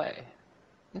too. No way.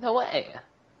 No way.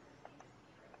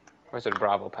 Or is it a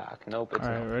Bravo pack? Nope, it's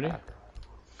Alright, an ready? pack.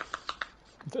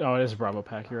 Oh, it is a Bravo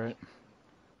pack, you're right.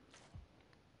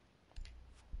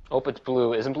 Oh, it's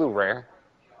blue. Isn't blue rare?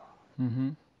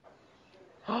 Mm-hmm.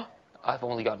 I've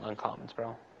only gotten uncommons,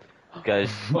 bro.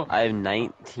 Guys, Oh. I have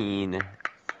 19.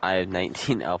 I have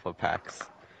 19 alpha packs.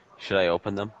 Should I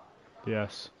open them?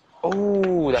 Yes.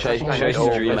 Oh, that's actually kind of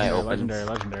dope. stream my legendary, opens?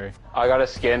 legendary. I got a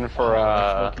skin for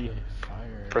Loki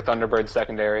fire. for Thunderbird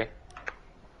secondary.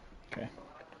 Okay.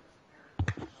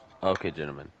 Okay,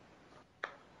 gentlemen.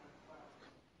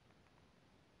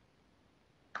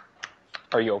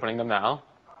 Are you opening them now?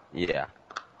 Yeah.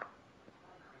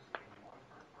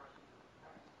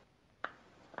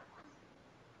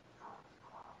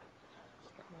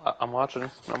 I'm watching.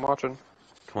 I'm watching.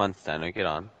 Come on, Steiner, get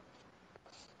on.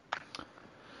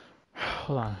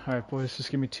 Hold on. Alright, boys,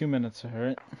 just give me 2 minutes,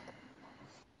 alright?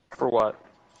 For what?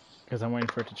 Because I'm waiting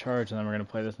for it to charge, and then we're going to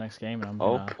play this next game, and I'm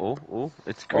Oh, gonna... oh,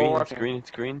 it's green, it's watching. green,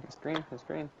 it's green. It's green. It's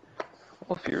green.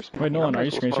 Oh, fierce. Wait, Nolan, are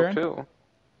you screen sharing? Too.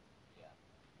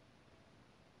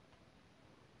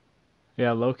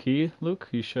 Yeah, low-key, Luke?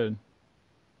 You should.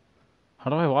 How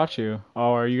do I watch you?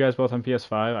 Oh, are you guys both on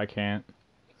PS5? I can't.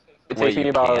 It Wait, takes me you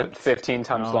about can't? 15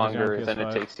 times No, he's on longer than it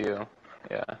PS5. takes you.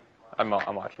 Yeah. I'm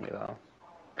watching you though.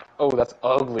 Oh, that's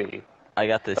ugly. I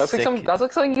got this That's like sick. that's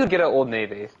like something you'd get at Old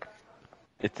Navy.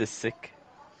 It's a sick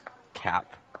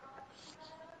cap.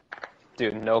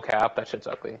 Dude, no cap, that shit's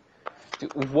ugly.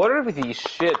 Dude, what are these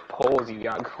shit poles you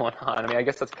got going on? I mean, I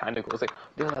guess that's kind of cool. It's like,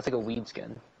 dude, that's like a weed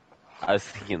skin. I was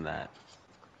thinking that.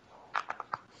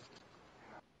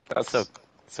 That's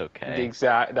It's okay. the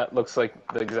exact. That looks like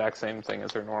the exact same thing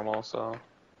as her normal. So.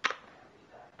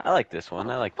 I like this one.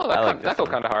 I like. Oh, I like that this go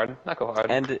one. kind of hard. That go hard.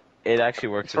 And it actually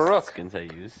works It's a with rook. skins I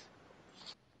use.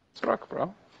 It's Rook,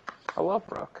 bro. I love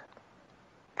Rook.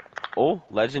 Oh,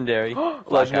 legendary. Black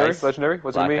Legendary, ice. legendary.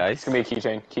 What's it Black gonna be? ice. It's gonna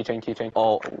be a keychain, keychain.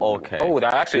 Oh, okay. Oh,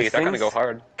 that actually, This that gonna thing's go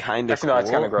hard. Kind of Actually, cool. no,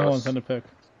 it's kind of gross. Nolan, send a pic.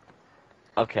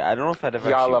 Okay, I don't know if I'd ever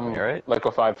Got actually wear it.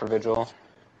 liquefied for Vigil.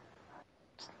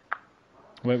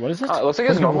 Wait, what is it? It looks like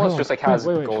it's Wait, normal. hold It's just on. like has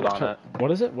Wait, gold on it. What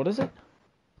is it? What is it?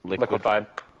 Liquefied.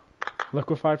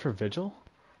 Liquefied for Vigil?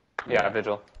 Yeah,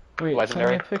 Vigil. Wait, Legendary.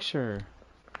 send me a picture.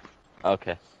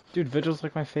 Okay. Dude, Vigil's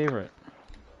like my favorite.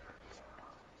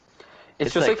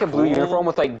 It's just like a blue cool. uniform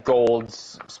with like gold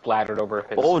splattered over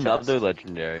his Oh, chest. another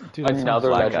legendary. Dude, that Another sounds-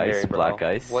 Black legendary, ice, bro. black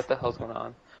ice. What the hell's going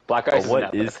on? Black ice Oh, is what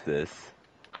epic. is this?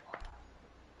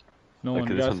 Nolan,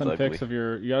 Okay, you this gotta one's send ugly. pics of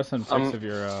your. You gotta send pics of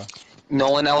your.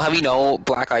 Nolan, I'll have you know,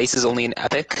 Black Ice is only an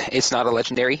epic. It's not a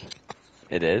legendary.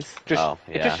 It is? Just, oh,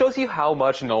 It yeah. just shows you how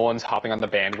much no one's hopping on the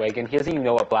bandwagon. He doesn't even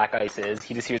know what Black Ice is.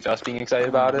 He just hears us being excited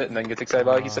about it and then gets excited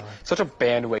about it. He's such a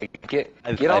bandwagon. Get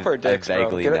off our dicks, I bro.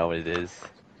 vaguely Get know what it is.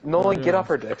 Nolan, get off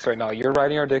our dicks right now. You're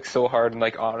riding our dicks so hard, and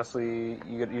like honestly,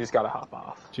 you just gotta hop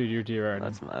off. Dude, you're deriding.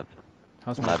 That's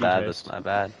How's my tea bad. taste? That's my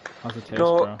bad. How's it taste,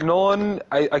 No, bro? Nolan,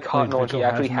 I caught Wait, Nolan. Vigil He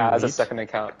actually has an has a elite? second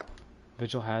account.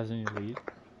 Vigil has an elite.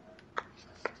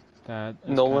 That is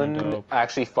Nolan kinda dope.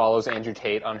 actually follows Andrew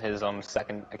Tate on his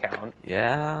second account.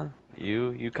 Yeah.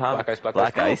 You come. Black ice, black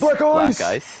Black ice. ice. Black ice! Black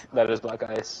ice. That is Black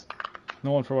Ice.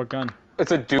 Nolan, for what gun?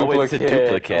 It's a Oh, duplicate. it's a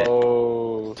duplicate.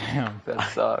 Oh, Damn. that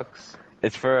sucks.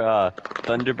 It's for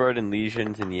Thunderbird and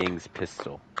Legions and Ying's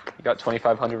pistol. You got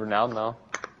 2,500 renown though.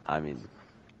 I mean,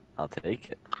 I'll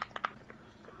take it.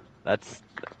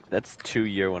 That's 2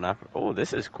 year one after. Oh,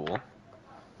 this is cool.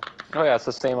 Oh yeah, it's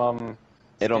the same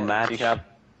It'll skin. match. So you can have,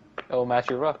 it'll match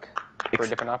your Rook for a Ex-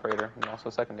 different operator and also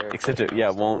secondary. Except it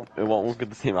won't work with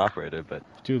the same operator, but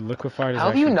Dude, liquefied is How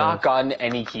have you actually not dope. gotten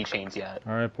any keychains yet?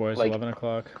 Alright, boys, like- 11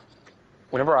 o'clock.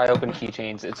 Whenever I open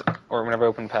keychains, or whenever I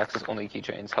open packs, it's only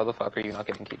keychains. How the fuck are you not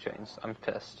getting keychains? I'm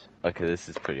pissed. okay, this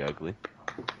is pretty ugly.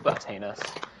 That's heinous.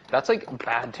 That's like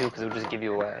bad too, because it would just give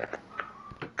you away.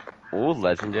 Oh,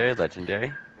 legendary.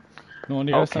 Nolan,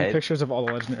 you gotta send Okay. pictures of all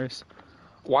the legendaries.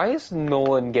 Why is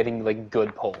Nolan getting like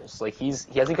good pulls? Like he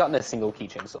hasn't gotten a single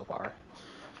keychain so far.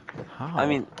 How? I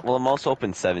mean, well, I'm also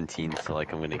open 17, so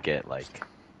like I'm gonna get like.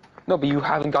 No, but you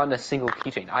haven't gotten a single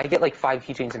keychain. I get like 5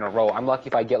 keychains in a row. I'm lucky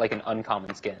if I get like an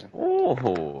uncommon skin.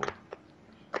 Oh,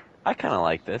 I kind of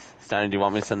like this. Steiner, do you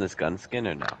want me to send this gun skin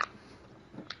or no?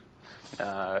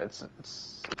 It's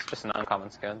just an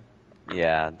uncommon skin.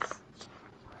 Yeah. It's...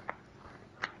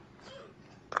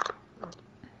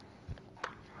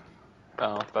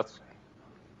 Oh, that's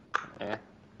yeah.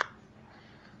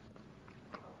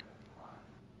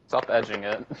 Stop edging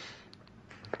it.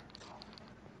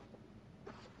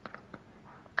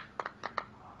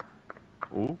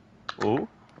 Ooh.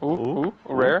 Ooh,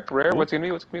 rare. What's it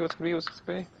gonna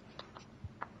be?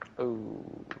 Oh.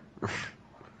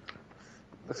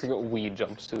 Let's get weed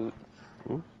jumpsuit.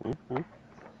 Ooh.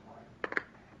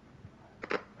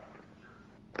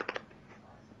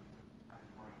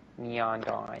 Neon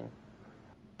Dawn.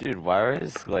 Dude, why are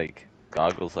his, like,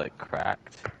 goggles, like,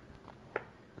 cracked?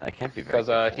 That can't be very Because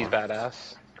good for he's him.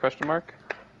 badass. Question mark?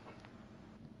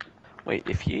 Wait,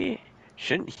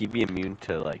 shouldn't he be immune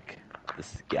to, like,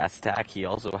 this gas attack? He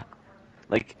also,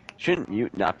 like, shouldn't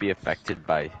Mute not be affected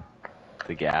by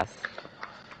the gas?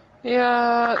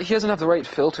 Yeah, he doesn't have the right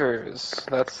filters.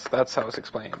 That's how it's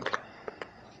explained.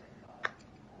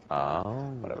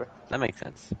 Oh, Whatever. that makes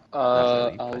sense. Not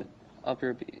really, but... I'll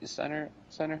be Steiner.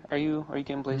 Are you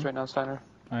getting Blaze right now, Steiner?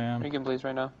 I am. Are you getting Blaze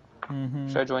right now? Mm-hmm.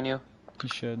 Should I join you? You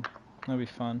should. That'll be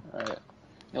fun. All right.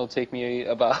 It'll take me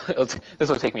about. This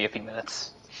will take me a few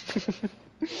minutes.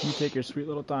 You take your sweet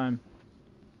little time.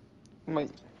 My,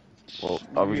 Well,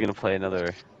 are we gonna play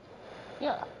another...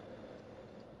 yeah.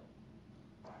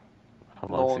 How long's it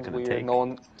Nolan's gonna weird.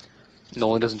 take?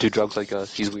 Nolan doesn't do drugs like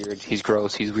us. He's weird. He's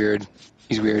gross. He's weird.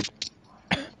 He's weird.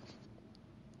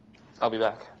 I'll be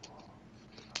back.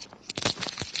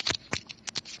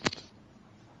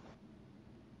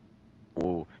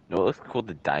 Ooh, no, it looks cool,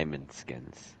 the diamond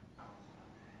skins.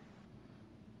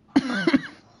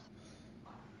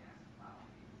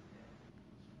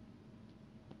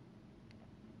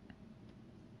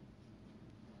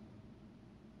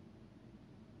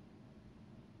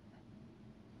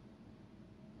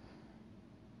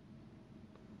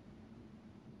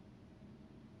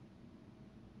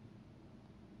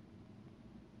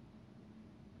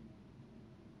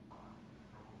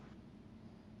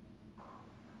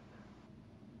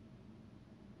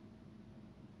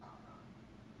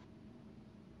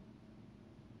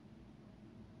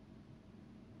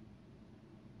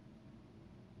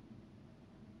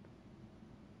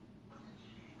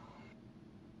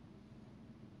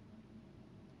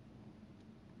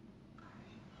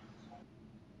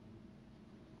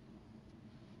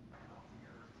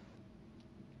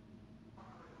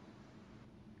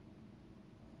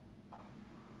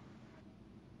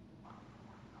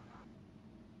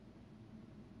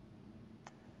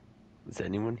 Is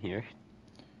anyone here?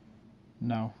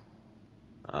 No.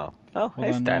 Oh, Hold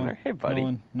hey on, Steiner, hey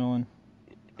buddy. Nolan.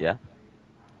 Yeah?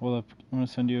 Hold up. I'm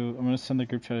gonna send the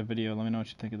group chat a video. Let me know what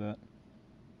you think of that.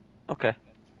 Okay.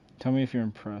 Tell me if you're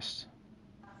impressed.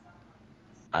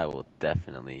 I will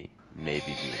definitely, maybe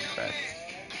be impressed.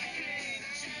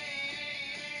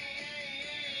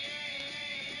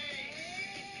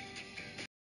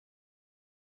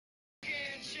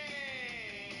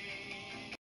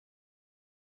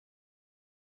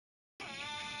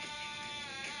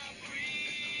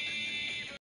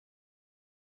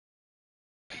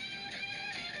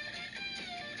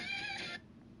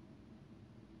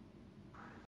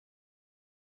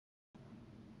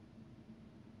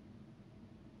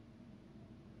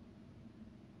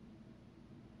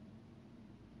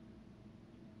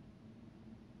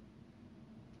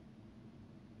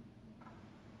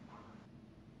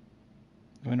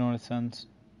 Let me know when it sends.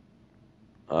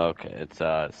 Okay, it's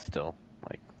still,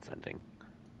 like, sending.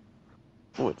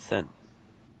 Oh, it's sent.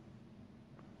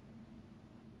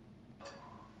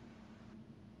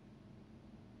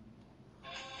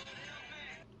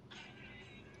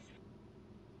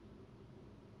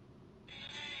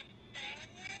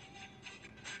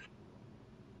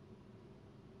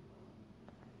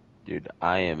 Dude,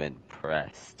 I am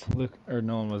impressed. Look, or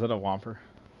Nolan, was that a Whomper?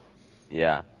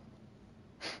 Yeah.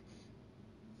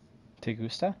 Te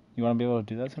gusta? You want to be able to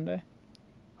do that someday?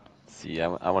 See, I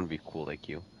want to be cool like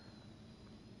you.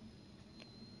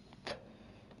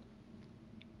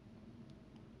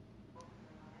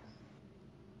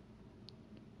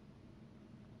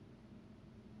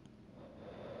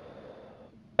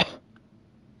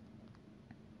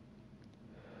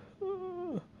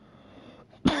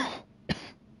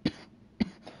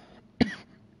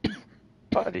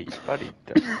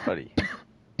 Buddy.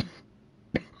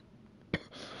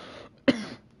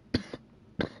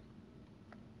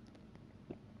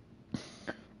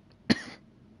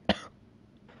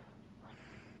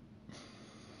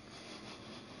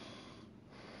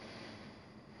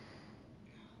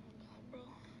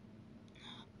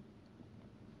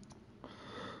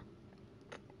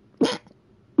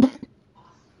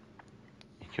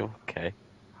 You okay?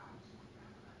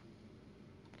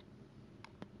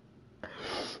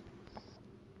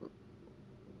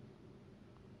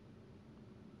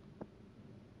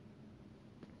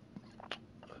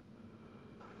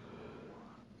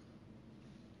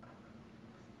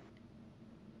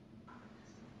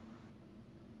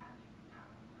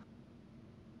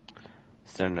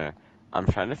 Steiner, I'm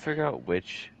trying to figure out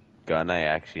which gun I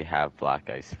actually have black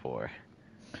ice for.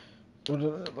 What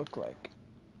did it look like?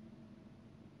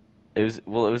 It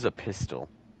was a pistol.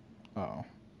 Oh.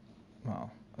 Well,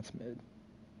 that's mid.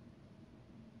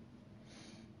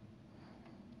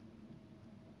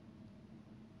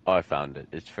 Oh, I found it.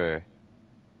 It's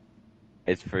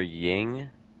for Ying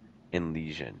and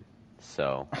Lesion.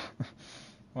 So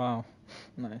Wow.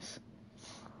 Nice.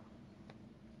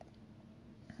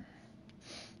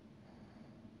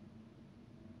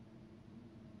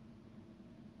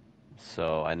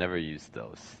 I never used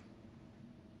those.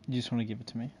 You just want to give it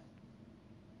to me?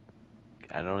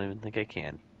 I don't even think I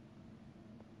can.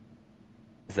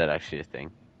 Is that actually a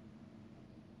thing?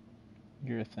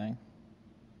 You're a thing.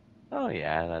 Oh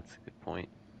yeah, that's a good point.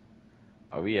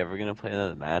 Are we ever gonna play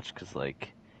another match? Cause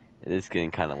like, it is getting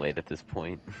kind of late at this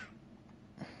point.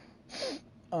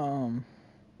 Um.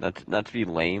 Not to be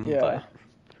lame, Yeah. but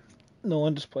No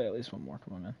one just play at least one more.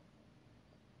 Come on, man.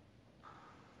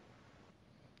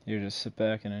 You just sit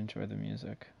back and enjoy the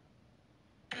music.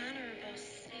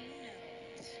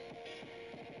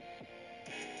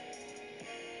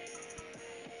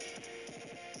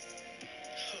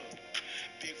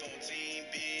 Big 14,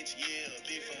 bitch, yeah.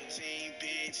 Big 14,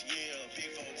 bitch, yeah.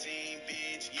 Big 14,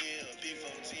 bitch, yeah. Big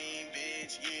 14,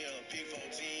 bitch, yeah. Big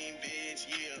 14, bitch,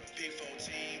 yeah. Big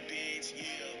 14, bitch,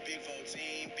 yeah. Big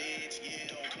 14, bitch, yeah.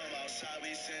 Don't come outside,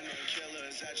 we send them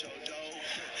killers at your door.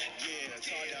 Yeah,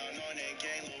 talk down on that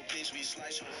gang, little bitch, we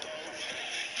slice your throat.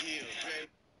 Yeah, ready.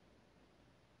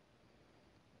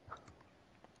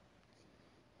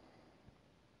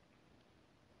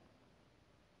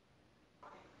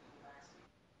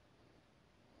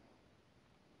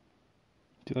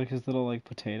 Do you like his little like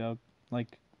potato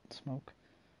like smoke?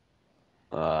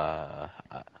 uh,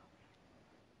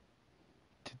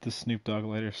 Dude, the Snoop Dogg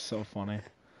lighter's so funny.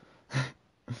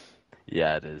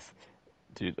 yeah, it is.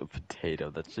 Dude, a potato.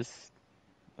 That's just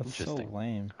That's so interesting.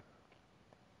 lame.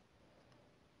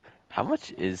 How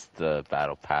much is the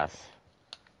battle pass?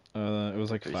 It was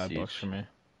like For $5 Siege? for me.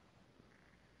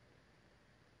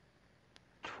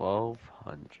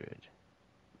 1,200.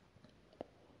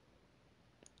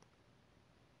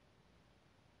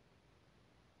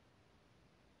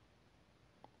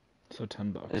 So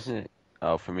 $10. Isn't it?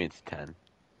 Oh, for me it's 10.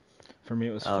 For me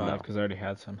it was I don't 5 know. because I already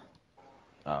had some.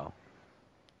 Oh.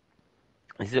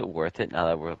 Is it worth it now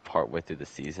that we're partway through the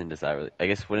season? Does that really? I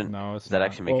guess wouldn't. No, Does it's that not.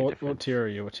 actually make a Well, what difference? tier are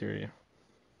you? What tier are you?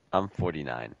 I'm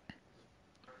 49.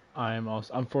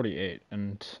 I'm 48,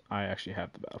 and I actually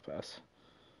have the battle pass.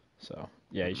 So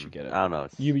yeah, you should get it. I don't know.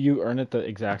 It's, You earn it the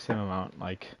exact same amount,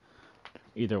 like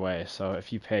either way. So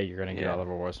if you pay, you're gonna get yeah. all the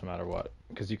rewards no matter what,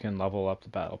 because you can level up the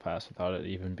battle pass without it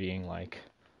even being like,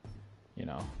 you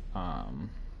know,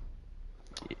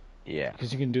 Yeah.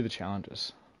 because you can do the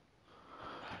challenges.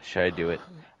 Should I do it?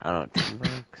 I don't know.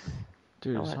 $10. Dude,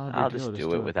 You know it's what? not a I'll big deal. just Just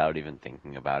do it do it. without even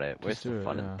thinking about it. Where's Just the do it.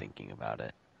 fun in Yeah. thinking about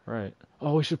it? Right.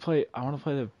 Oh, we should play. I want to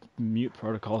play the mute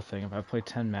protocol thing. If I play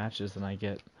 10 matches, then I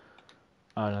get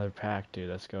another pack, dude.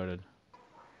 That's goated.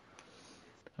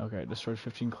 Okay, destroyed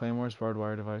 15 claymores, barbed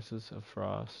wire devices of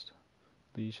frost,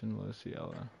 legion,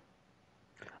 Luciella.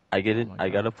 I get Oh it. my I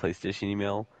got a god. PlayStation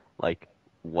email like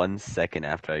 1 second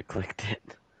after I clicked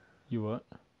it. You what?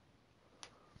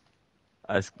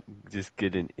 I just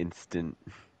get an instant.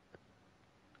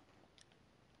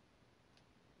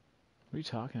 What are you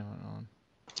talking about, Alan?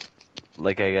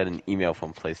 Like I got an email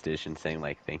from PlayStation saying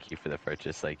like thank you for the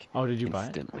purchase like Oh, did you buy it? I'm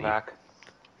instantly. back.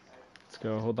 Let's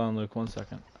go. Hold on, Luke. 1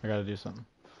 second. I gotta do something.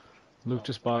 Luke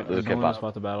just bought. Luke, I Nolan just bought.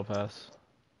 bought the battle pass.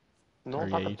 No, Or yeah,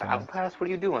 about the you told battle me. pass? What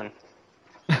are you doing?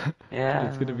 Dude,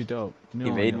 it's gonna Yeah. be dope.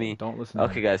 He made me. Don't listen to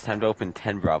Okay, him. guys, time to open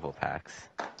 10 Bravo packs.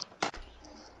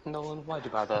 Nolan, why'd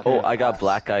you buy the Oh, Okay. I got pass?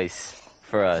 Black Ice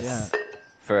for us. Yeah.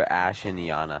 For Ash and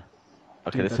Iana.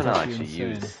 Okay, Dude, this that's one I'll actually actually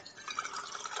insane. use.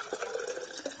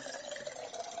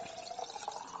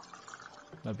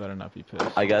 I better not be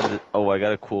pissed. I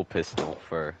got a cool pistol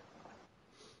for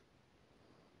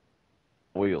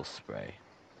oil spray.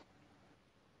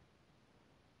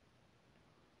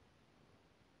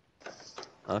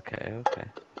 Okay.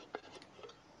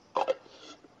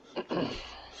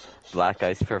 Black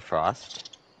Ice for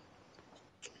Frost.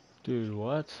 Dude,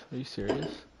 what? Are you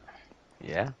serious?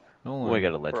 Yeah. Oh, I Nolan. got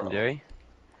a Bro. legendary.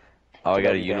 Oh, I You got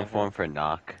gotta a be damn uniform him. for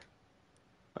Knock.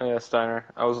 Oh, yeah, Steiner.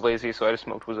 I was lazy, so I just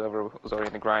smoked whoever was already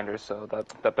in the grinder, so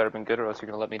that better been good, or else you're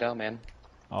gonna let me down, man.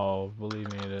 Oh,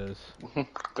 believe me, it is.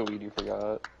 The weed you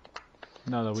forgot.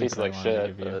 No, the weed Tastes that I like wanted to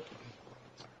shit, give you. but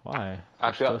Why? It's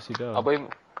actually, dosey do. I'll blame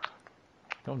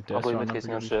Don't I'll diss or blame I'll the never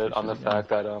tasting of give you shit free on shit the again. fact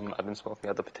that I've been smoking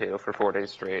out the potato for 4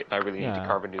 days straight. I really need to Yeah.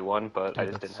 carve a new one, but I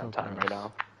Dude, just that's didn't so have time gross. right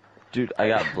now. Dude, I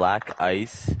got Black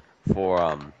Ice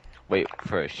for wait,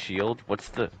 for a shield? What's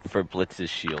the for Blitz's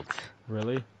shield?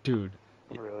 Really? Dude,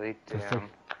 Really? that's like Damn.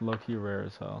 low-key rare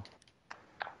as hell.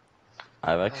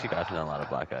 I've actually gotten a lot of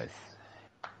Black Ice.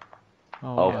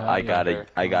 Oh, Oh, wow, Yeah, I have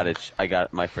for you? got sure. I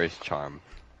got my first charm.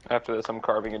 After this, I'm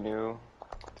carving a new.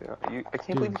 Dude, I can't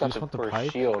Dude, believe you you got just the want the first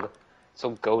pipe? shield.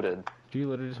 So goaded. Do you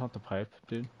literally just want the pipe,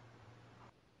 dude?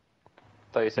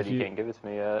 Thought you said If you you- can't give it to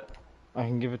me yet. I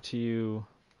can give it to you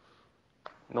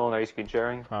No, are you screen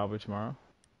sharing? probably tomorrow.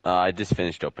 I just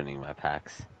finished opening my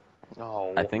packs.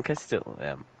 No. I think I still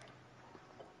am.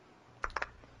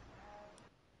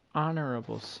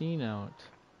 Honorable C note.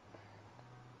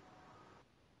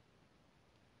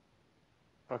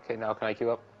 Okay, now can I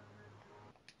queue up?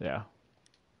 Yeah.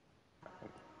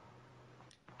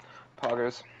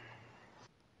 Poggers.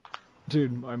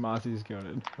 Dude, my Mozzie's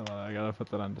goated. Hold on, I gotta put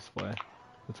that on display.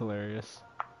 It's hilarious.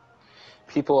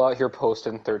 People out here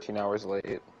posting 13 hours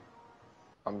late.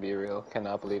 I'm be real.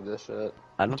 Cannot believe this shit.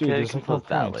 I don't Dude, care if you there's can like no post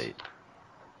that point. late.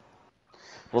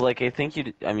 Well, like, I think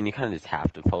you kind of just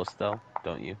have to post, though,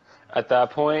 don't you? At that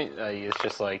point, it's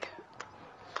just like,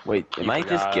 Wait, am You I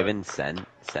just forgot. given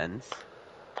sends?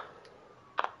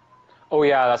 oh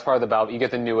yeah, that's part of the battle. You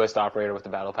get the newest operator with the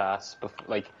battle pass.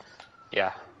 Like,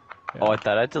 yeah. Yeah. Oh, I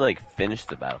thought I had to, like, finish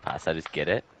the battle pass. I just get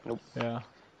it? Yeah.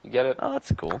 You get it? Oh,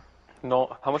 that's cool.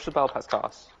 No, how much did battle pass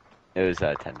cost? It was,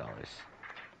 $10.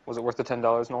 Was it worth the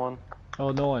 $10, Nolan?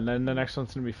 Oh, no, and then the next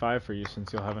one's gonna be 5 for you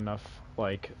since you'll have enough,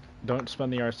 like, don't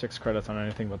spend the R6 credits on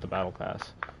anything but the battle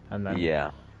pass. And then,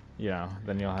 Yeah.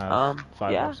 then you'll have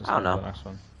 5 yeah, hours to I don't spend on know. the next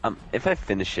one. If I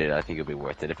finish it, I think it'll be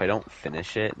worth it. If I don't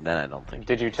finish it, then I don't think.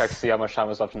 Did you check to see how much time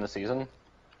was left in the season?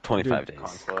 25 Dude, days.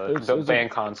 Consulate. Ban We're gonna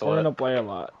consulate. play a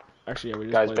lot. Actually, yeah, we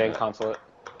just Guys, played ban that. consulate.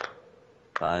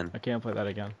 Fine. I can't play that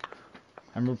again.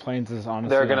 Emerald Plains is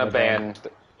honestly They're gonna not that bad.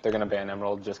 ban. They're gonna ban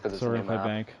Emerald just because it's So a we're new gonna play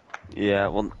map. Bank. Yeah,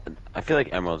 well, I feel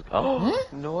like Emerald's. Oh,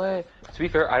 No way. To be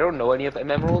fair, I don't know any of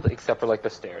Emerald except for like the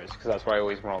stairs, because that's where I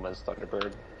always roam as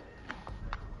Thunderbird.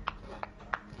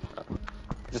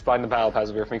 Just buying the battle pass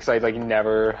over for me, because I like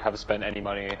never have spent any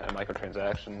money on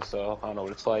microtransactions, so I don't know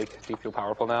what it's like. Do you feel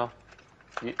powerful now?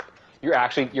 Your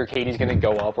KD's gonna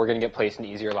go up. We're gonna get placed in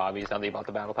easier lobbies now that you bought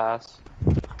the battle pass.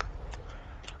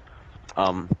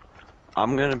 I'm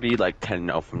gonna be like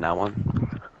 10-0 from now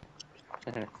on.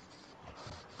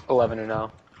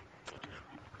 11-0.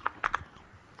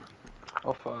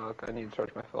 Oh fuck! I need to charge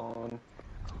my phone.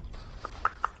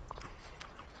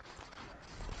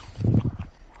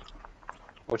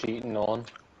 What you eating, Nolan?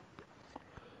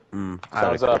 I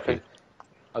had a Sounds up. cookie.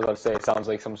 I was about to say, it sounds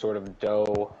like some sort of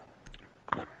dough.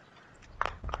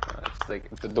 It's like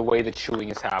the way the chewing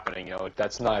is happening,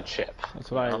 that's not a chip.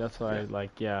 That's what you know? that's what I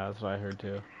like. Yeah, that's what I heard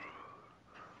too.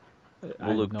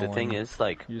 Well, Luke, the thing is,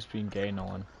 like, you're just being gay,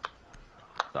 Nolan.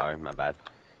 sorry, my bad.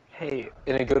 Hey,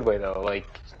 in a good way though,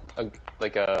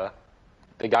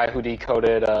 the guy who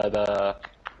decoded the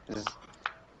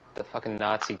fucking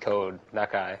Nazi code,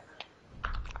 that guy.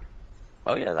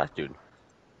 Oh yeah, that dude.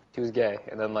 He was gay,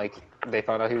 and then like they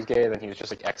found out he was gay, and then he was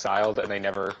just like exiled, and they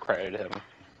never credited him.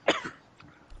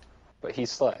 But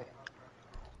he's slay.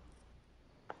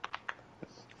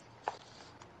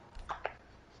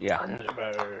 Yeah.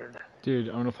 Thunderbird. Dude,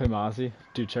 I'm gonna play Mozzie.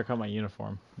 Dude, check out my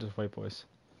uniform. Just white boys.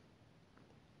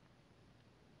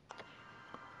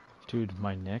 Dude,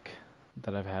 my nick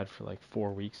that I've had for like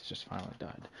 4 weeks just finally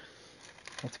died.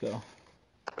 Let's go.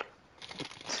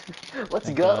 Let's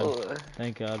Thank go. God.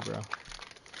 Thank God, bro.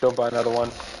 Don't buy another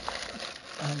one.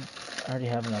 I already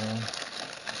have another one.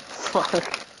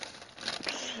 Fuck.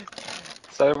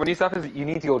 So when you stop, you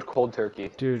need to go cold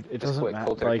turkey. Dude, it Just doesn't quit matter.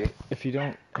 cold turkey. Like, if you're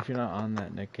not on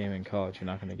that Nick game in college, you're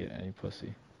not gonna get any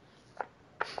pussy.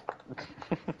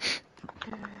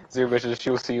 Zero bitches,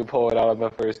 she'll see you pull it out on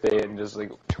the first date and just like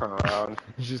turn around.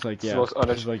 She's like, It's yeah. the most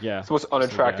She's like, yeah. It's the most She's like,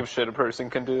 unattractive yeah. shit a person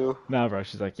can do. Nah, bro.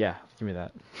 She's like, yeah. Give me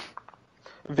that.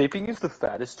 Vaping is the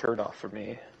fattest turn off for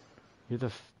me. You're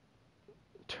the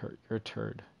turd. You're a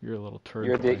turd. You're a little turd.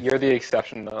 You're boy. the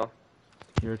exception though.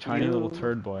 You're a tiny little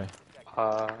turd boy.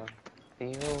 The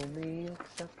only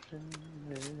exception.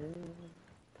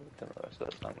 Don't know the rest of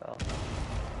that song though.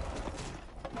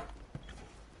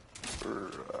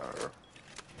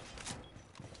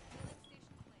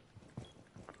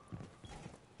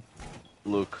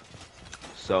 Luke.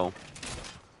 So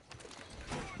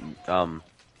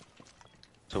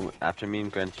after me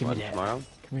and Grant's Give me lunch that. tomorrow,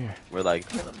 Come here. we're like,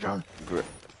 Come here, little drone.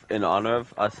 in honor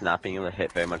of us not being able to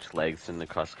hit very much legs in the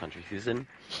cross country season,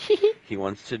 he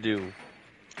wants to do,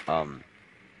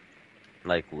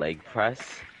 like leg press,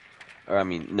 or I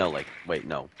mean, no,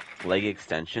 leg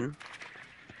extension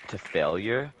to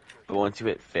failure. But once you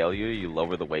hit failure, you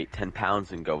lower the weight 10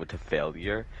 pounds and go to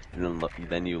failure, and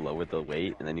then you lower the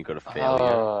weight and then you go to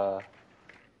failure.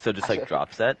 So just like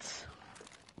drop sets.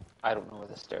 I don't know where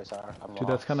the stairs are. I'm Dude,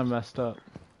 that's kind of messed up.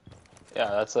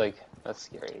 Yeah, that's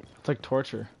scary. It's like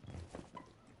torture.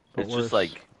 But It's worse. just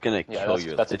like gonna Yeah, kill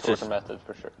you. that's a It's torture just, method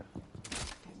for sure.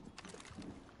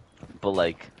 but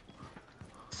like,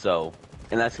 so,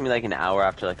 and that's gonna be like an hour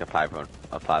after like a 5 mile,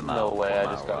 No way, 4 I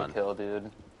mile just got run. killed,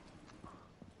 dude.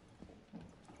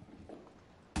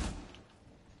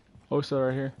 Oh, still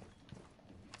right here.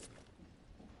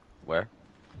 Where?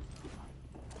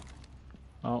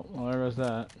 Oh, well, there goes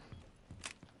that.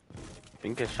 I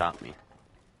think it shot me.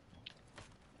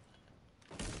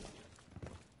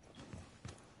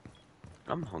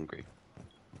 I'm hungry.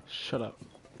 Shut up.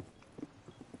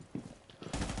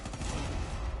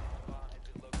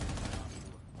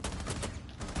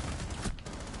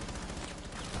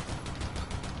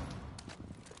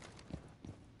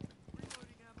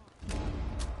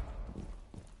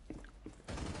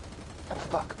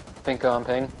 Fuck. Pink on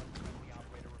ping.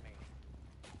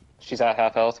 She's at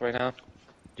half health right now.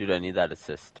 Dude, I need that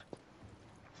assist.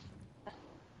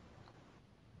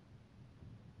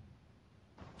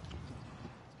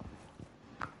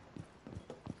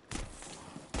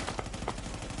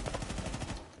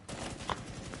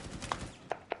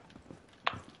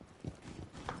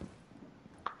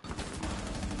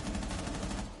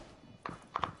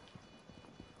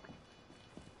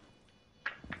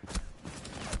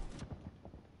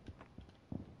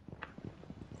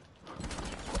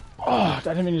 Oh, I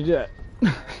didn't mean to do that.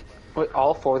 Wait,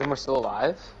 all 4 of them are still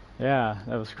alive? Yeah,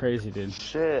 that was crazy, dude.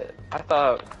 Shit. I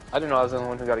didn't know I was the only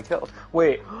one who got killed.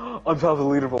 Wait, I'm top of the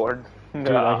leaderboard. Dude,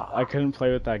 I couldn't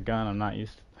play with that gun. I'm not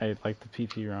used to, I like the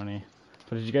PP Roni.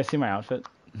 But did you guys see my outfit?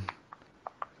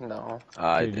 No.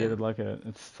 I Dude, you did. would like it.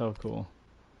 It's so cool.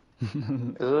 Is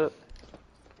it?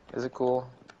 Is it cool?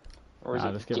 Or is Nah,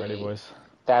 it just get ready, gay? boys.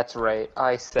 That's right.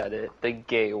 I said it. The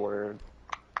gay word.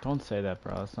 Don't say that,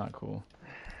 bro. That's not cool.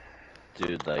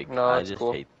 Dude, like, No, I it's just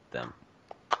cool. hate them.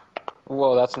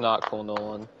 Whoa, that's not cool,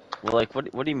 Nolan. Well, like, what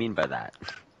do you mean by that?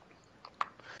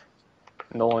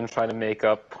 Nolan trying to make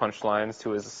up punchlines to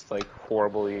his, like,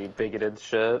 horribly bigoted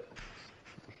shit.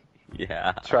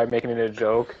 Yeah. Try making it a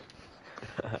joke.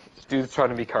 This dude's trying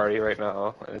to be Cardi right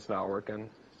now, and it's not working.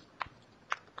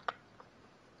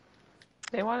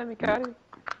 They want to be Cardi.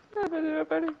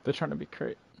 They're trying to be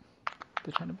great.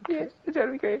 They're trying to be Yeah, great. they're trying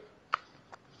to be great.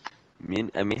 Me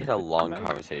and me had a long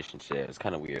conversation today. It was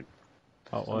kind of weird.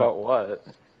 Oh, what? About what?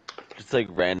 Just like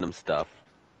random stuff.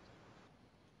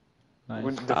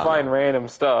 Nice. Define random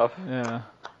stuff. Yeah.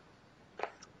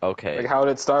 Okay. Like, how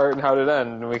did it start and how did it end?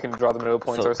 And we can draw the middle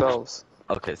points So- ourselves.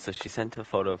 Okay, so she sent a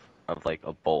photo of like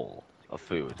a bowl of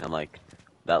food. I'm like,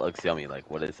 that looks yummy. Like,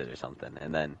 what is it or something?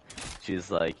 And then she's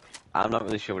like, I'm not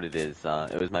really sure what it is.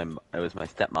 It was my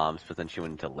stepmom's, but then she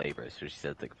went into labor, so she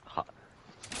said like,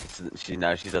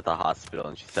 she's at the hospital,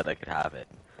 and she said I could have it.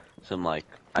 So I'm like,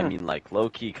 I mean, like low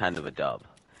key, kind of a dub.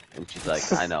 And she's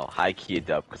like, I know, high key a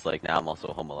dub, because like now I'm also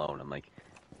home alone. I'm like,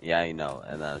 yeah, you know.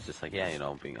 And I was just like, yeah, you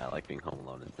know, I like being home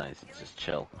alone. It's nice. It's just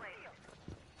chill.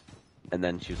 And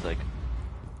then she was like,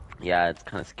 yeah, it's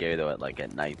kind of scary though at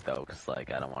night though, cause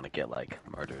like I don't want to get like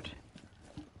murdered.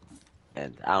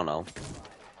 And I don't know.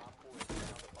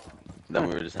 Then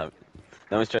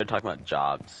then we started talking about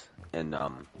jobs, and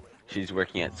she's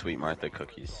working at Sweet Martha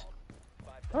Cookies.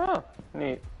 Oh,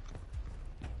 neat.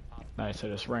 Nice, I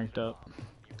just ranked up.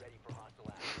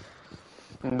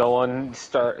 Nolan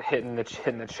start hitting the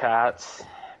chats.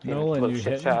 being Nolan, little you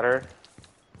shit hitting? chatter.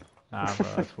 Nah, bro,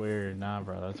 that's weird. Nah,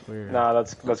 bro, that's weird. Nah,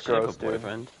 that's Does she have gross, a dude.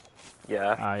 boyfriend?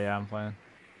 Yeah. Ah, yeah, I'm playing.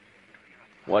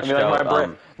 Watch I mean, like,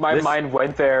 out. my this- mind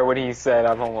went there when he said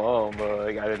I'm home alone, but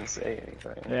like I didn't say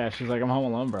anything. Yeah, she's like, I'm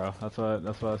home alone, bro. That's what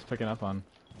I was picking up on.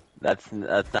 That's not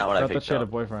what I I thought picked she had a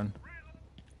up. boyfriend.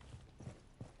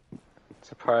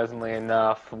 Surprisingly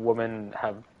enough, women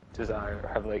have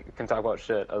can talk about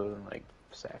shit other than like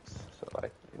sex. So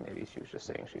maybe she was just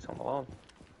saying she's home alone.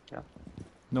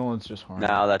 Nolan's just horny.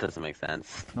 No, that doesn't make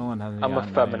sense. Nolan hasn't I'm a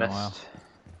gotten laid in a while. feminist.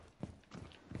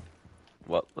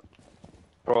 What?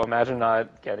 Bro, imagine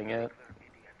not getting it.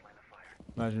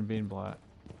 Imagine being black.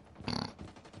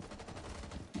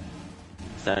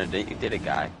 Senator, didn't you date a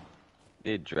guy?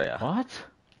 You did Drea. What?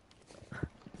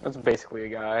 That's basically a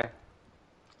guy.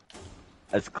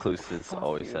 As Clusis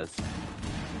always you. says.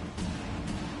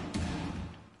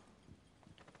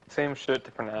 Same shit,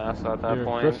 different ass at that Here,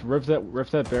 point. rip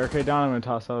that barricade down. I'm gonna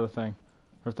toss out a thing.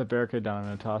 Rip that barricade down. I'm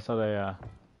gonna toss out a.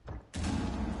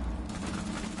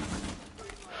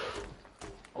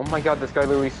 Oh my god, this guy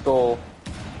literally stole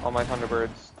all my Thunderbirds.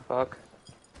 The fuck?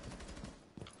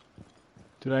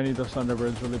 Dude, I need those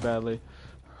Thunderbirds really badly.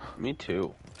 Me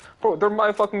too. Bro, they're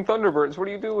my fucking Thunderbirds. What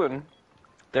are you doing?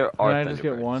 There Can are I just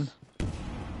get Thunderbirds. one?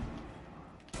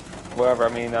 Whatever, I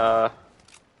mean,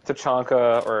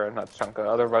 Tachanka, or not Tachanka,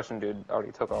 other Russian dude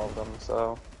already took all of them,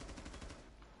 so.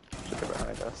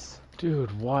 behind us.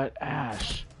 Dude, what?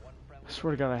 Ash. I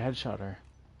swear to God, I headshot her.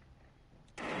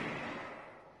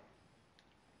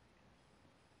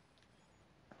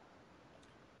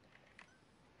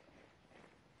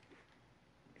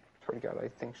 Swear to God, I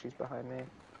think she's behind me.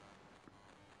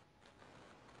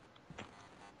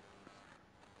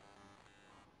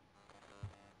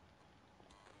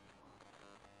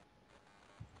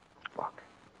 Fuck.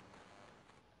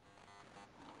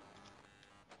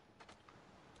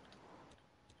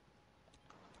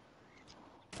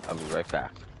 I'll be right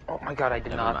back. Oh my God, I did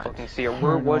Never not mind. fucking see her.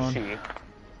 Where was on. she?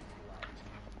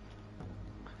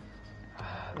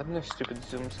 Them their stupid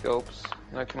zoom scopes.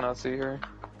 I cannot see her.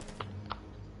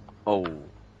 Oh,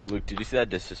 Luke, did you see that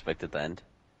disrespect at the end?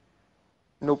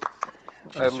 Nope.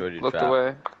 She I destroyed your looked trap.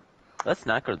 away. Let's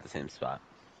not go to the same spot.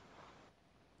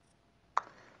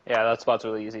 Yeah, that spot's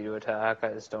really easy to attack. I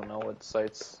just don't know what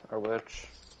sites are which.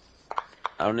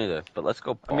 I don't either, but let's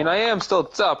go. I mean, I am still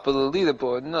top of the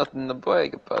leaderboard. Nothing to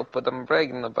brag about, but I'm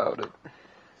bragging about it.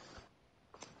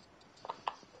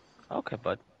 Okay,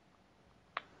 bud.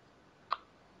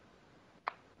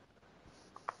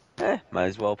 Might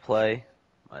as well play.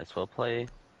 Might as well play.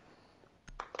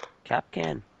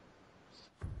 Capcan.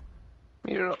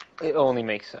 You know, it only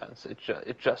makes sense. It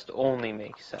just only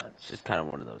makes It's sense. just kind of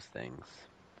one of those things.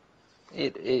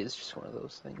 It is just one of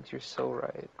those things. You're so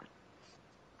right.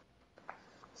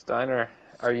 Steiner,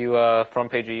 are you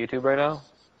front page of YouTube right now?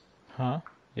 Huh?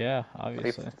 Yeah, Are you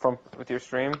obviously. from with your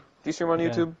stream? Do you stream on Yeah.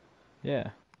 YouTube? Yeah.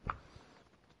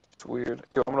 It's weird.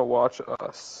 Yo, I'm gonna watch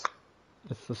us.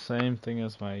 It's the same thing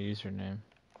as my username.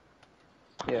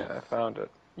 Yeah, I found it.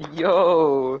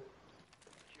 Yo!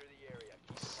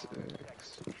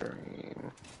 Six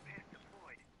stream.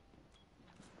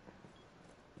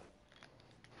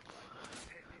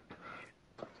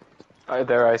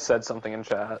 I said something in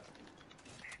chat.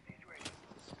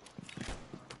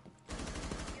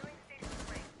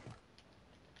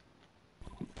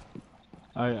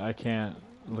 I can't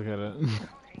look at it.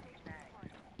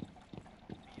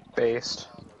 Based.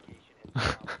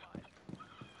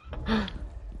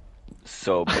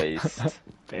 So based.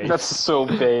 Base. That's so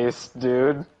based,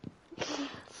 dude.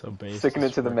 So base. Sticking it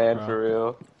is to the work, man bro. for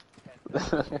real.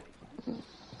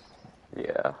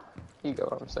 Yeah. You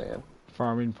get what I'm saying.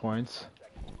 Farming points.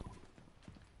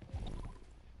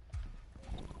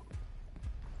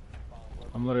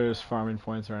 I'm literally just farming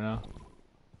points right now.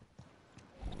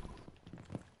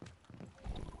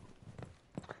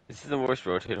 This is the worst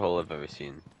rotate hole I've ever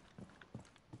seen.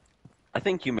 I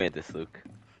think you made this, Luke.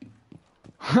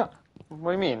 What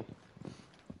do you mean?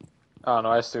 I don't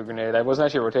know, I just threw a grenade. I wasn't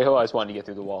actually a rotate hole, I just wanted to get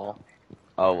through the wall.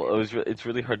 Oh, well, it's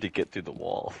really hard to get through the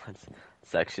wall.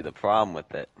 That's actually the problem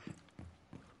with it.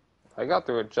 I got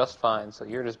through it just fine, so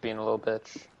you're just being a little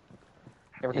bitch. You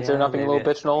ever consider Yeah, not being a maybe.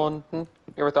 little bitch, Nolan? You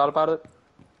ever thought about it?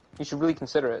 You should really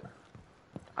consider it.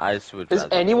 I just would Is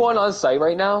rather anyone be- on site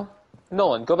right now?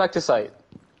 Nolan, go back to site.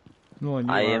 Nolan,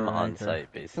 you I are am an on anchor.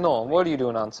 site, basically. Nolan, what are you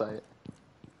doing on site?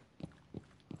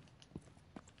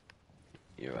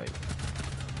 You're right.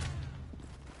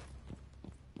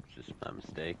 It's just my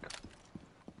mistake.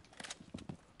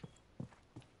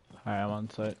 Alright, I'm on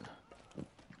site.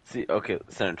 See, okay,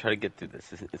 Senator, try to get through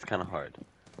this. It's kind of hard.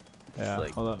 It's Yeah,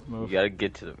 like, hold up, you move. gotta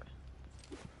get to the...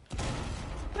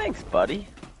 Thanks, buddy.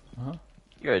 Uh-huh.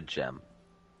 You're a gem.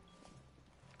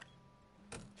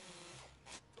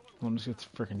 One just gets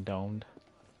freaking domed.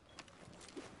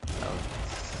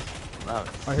 Wow,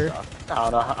 Right here. I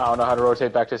don't know how to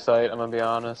rotate back to site, I'm gonna be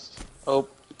honest. Oh,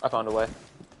 I found a way.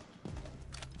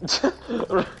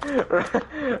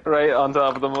 Right on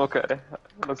top of them, okay.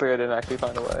 Looks like I didn't actually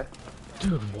find a way.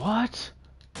 Dude, what?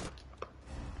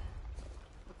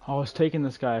 I was taking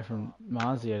this guy from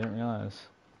Mozzie, I didn't realize.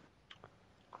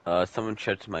 Someone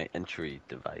checked my entry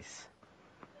device.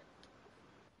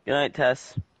 Good night,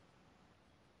 Tess.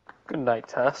 Good night,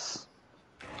 Tess.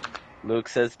 Luke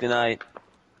says good night.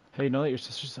 Hey, you know that your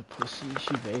sister's a pussy?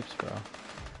 She vapes, bro.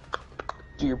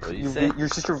 Do your, What do you say? your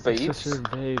sister Your vapes? sister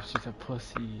vapes, she's a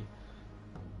pussy.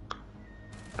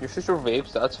 Your sister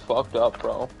vapes? That's fucked up,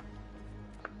 bro.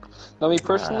 Now, me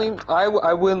personally,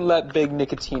 I wouldn't let big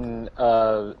nicotine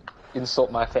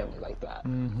insult my family like that.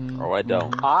 Mm-hmm. Or I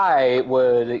don't. I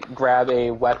would grab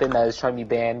a weapon that is trying to be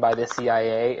banned by the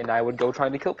CIA, and I would go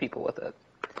trying to kill people with it.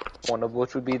 One of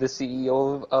which would be the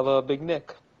CEO of Big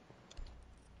Nick.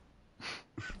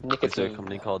 Is there a Nicotine.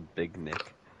 company called Big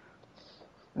Nick?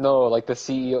 No, like the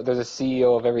CEO. There's a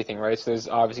CEO of everything, right? So there's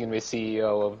obviously gonna be a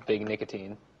CEO of Big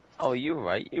Nicotine. Oh, you're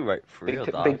right. You're right. For real,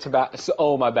 dog. Big Tobacco.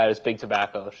 Oh my bad, it's Big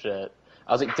Tobacco. Shit.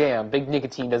 I was like, damn, Big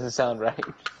Nicotine doesn't sound right.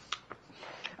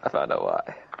 I found out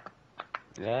why.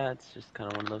 Yeah, it's just kind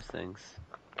of one of those things.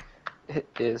 It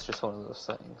is just one of those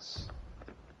things.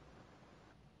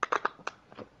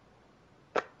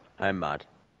 I'm Mod.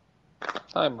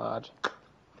 Hi, Mod.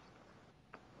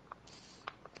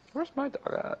 Where's my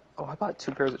dog at? Oh, I bought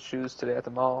 2 pairs of shoes today at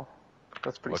the mall.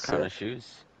 That's pretty What sick. kind of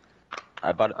shoes?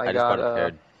 I just got, bought a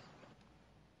pair.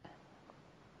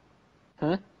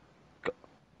 Hmm?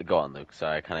 Go on, Luke.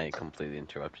 Sorry, I kind of completely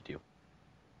interrupted you.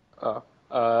 Oh.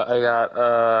 I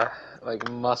got, like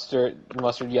mustard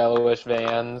yellowish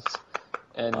Vans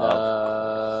and,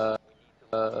 some,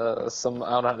 I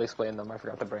don't know how to explain them. I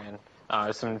forgot the brand.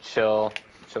 Some chill,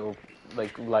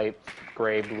 like light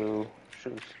gray blue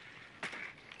shoes.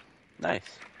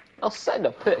 Nice. I'll send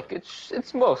a pic.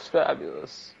 It's most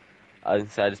fabulous. I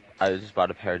just bought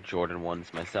a pair of Jordan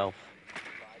 1s myself.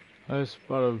 I just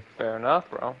bought a. Fair enough,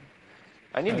 bro.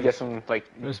 I need I to get just- some like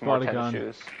I just more bought a tennis gun.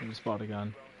 shoes. I just bought a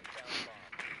gun.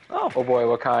 Oh boy,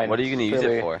 what kind? What are you gonna use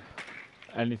it for?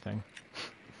 Anything.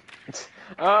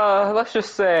 Let's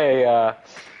just say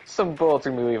some bullets are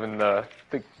gonna be leaving the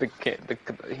you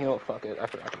know, fuck it, I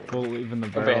forgot. We'll even the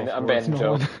barrel. Abandoned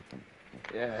for joke.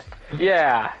 Yeah.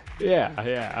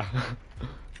 Yeah.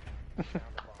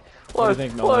 What do you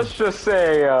think, Nolan? Let's just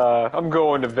say I'm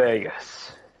going to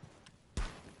Vegas.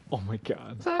 Oh my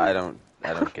god. I don't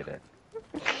get it.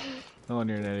 Nolan,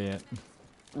 you're an idiot.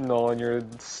 Nolan, you're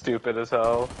stupid as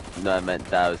hell. No, I meant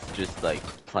that was just like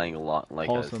playing along like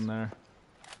Pulse a, in there.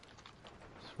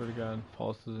 Swear to God,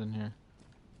 Pulse is in here.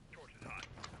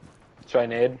 Should I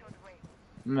nade?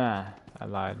 Nah, I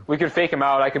lied. We could fake him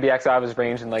out. I could be X out of his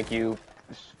range and like you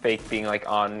fake being like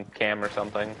on cam or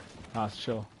something. Ah, it's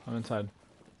chill. I'm inside.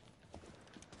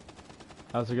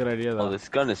 That was a good idea, though. Oh, this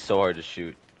gun is so hard to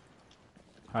shoot.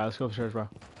 Alright, let's go upstairs, bro.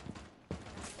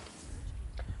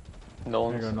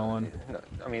 Nolan's, There you go, Nolan.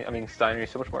 I mean, Steiner, you're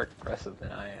so much more aggressive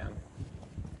than I am.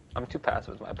 I'm too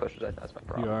passive with my pushes. That's my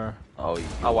problem. You are. Oh, you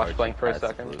I'll watch are blank for a passive,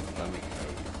 second. Luke. Let me tell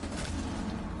you.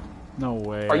 No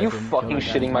way. Are I you didn't kill fucking the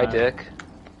guy shitting my back. dick?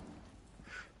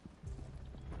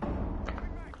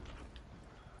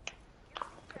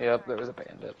 Yep, there was a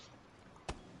bandit.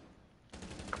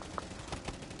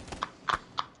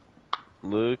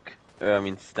 Luke, or I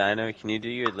mean Steiner, can you do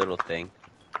your little thing?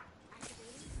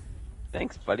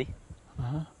 Thanks, buddy.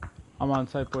 I'm on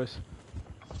site, boys.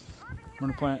 I'm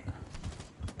gonna plant.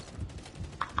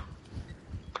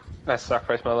 I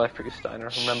sacrificed my life for you, Steiner.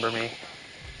 Remember me.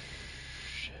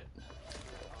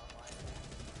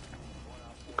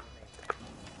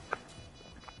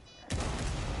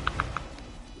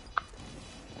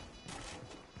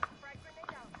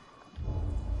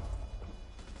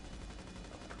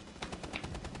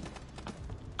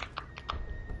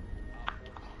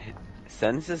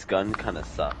 Sen's gun kind of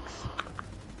sucks.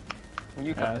 You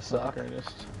Yeah, kind of it's not suck. the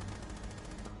greatest.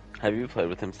 Have you played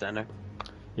with him, Steiner?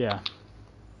 Yeah.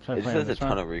 Should I It play just has a this ton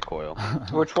one? of recoil.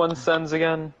 Which one sends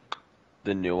again?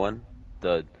 The new one,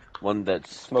 the one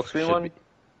that's Smokescreen should one? be-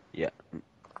 yeah,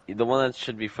 the one that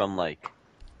should be from like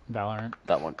Valorant.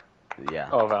 that one. Yeah.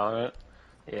 Oh, Valorant.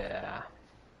 Yeah.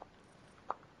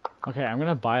 Okay, I'm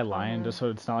gonna buy Lion just so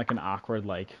it's not like an awkward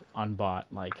like unbought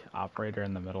like operator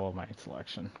in the middle of my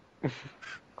selection.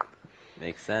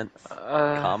 Makes sense.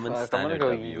 Common I'm Steiner gonna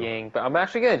go W. Ying, but I'm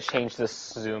actually gonna change this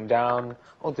zoom down.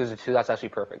 Oh, there's a 2. That's actually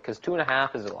perfect because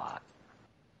 2.5 is a lot.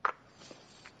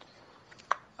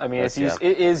 I mean, That's-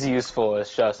 it is useful.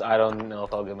 It's just I don't know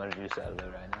if I'll get much use out of it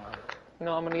right now.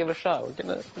 No, I'm gonna give it a shot.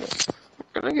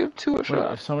 We're gonna give 2 a Wait,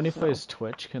 shot. if somebody plays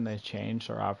Twitch, can they change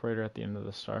their operator at the end of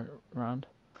the start round?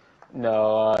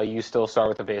 No, you still start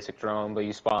with a basic drone, but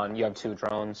you have 2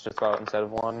 drones to throw out instead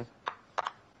of 1.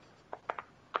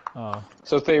 Oh,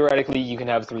 So theoretically, you can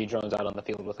have 3 drones out on the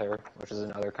field with her, which is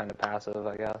another kind of passive,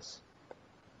 I guess.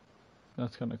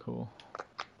 that's kind of cool.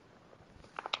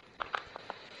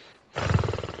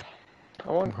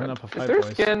 I wonder, putting up a is fight, there a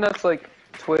boys. skin that's like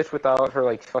Twitch without her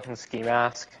like fucking ski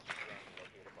mask?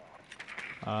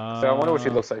 So I wonder what she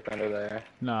looks like under there.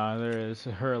 Nah, there is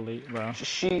her elite, bro.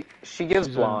 She gives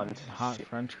She's blonde. a hot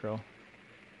French girl.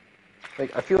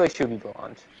 Like I feel like she would be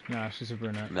blonde. Nah, she's a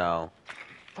brunette. No.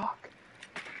 Fuck.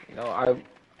 You know,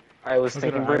 I was Look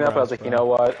at thinking her brunette, but I was eyebrows, like, bro. you know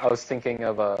what? I was thinking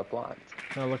of blonde.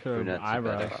 Oh, look at her Brunettes are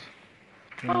better. eyebrows.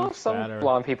 Oh, Brunette's some better.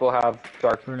 blonde people have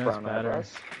dark Brunette's brown better.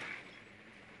 eyebrows.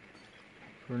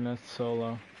 Brunette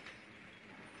solo.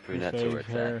 Brunettes are where Fave it's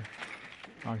hair. at.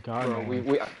 Oh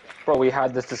god, Bro, we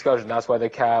had this discussion. That's why the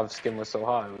Cavs skin was so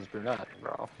hot. It was brunette,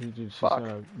 bro. Dude, she's Fuck. got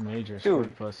a major Dude.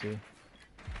 squirt pussy.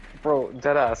 Bro,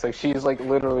 deadass. Like she's like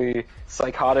literally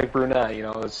psychotic brunette. You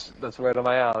know, that's right up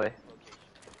my alley.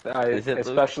 Is it, Luke?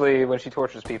 Especially when she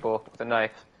tortures people with a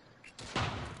knife.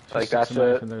 Like Sticks that a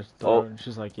knife shit. in their Oh, throat, and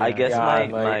she's like, I yeah, guess Yeah, my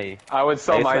and, like, my I would I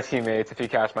sell guess my my teammates if you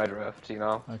catch my drift, you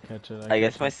know? I catch it, I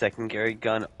guess catch my it. secondary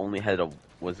gun only had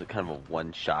was a kind of a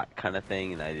one shot kind of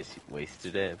thing, and I just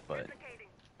wasted it. But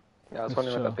Yeah, I was It's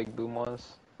wondering what chill. that big boom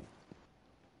was.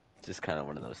 it's just kind of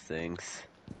one of those things.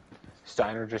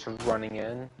 Steiner just running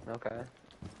in. Okay.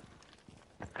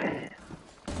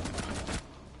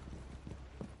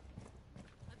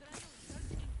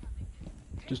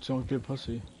 Just don't get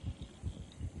pussy.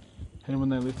 Hit 'em when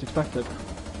they least expect it.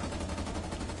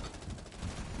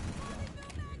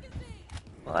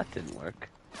 Well, that didn't work.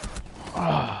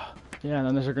 Ah, yeah, and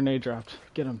then there's a grenade dropped.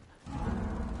 Get him.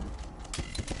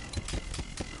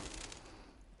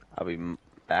 I'll be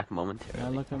back Now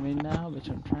momentarily. look at me now, bitch,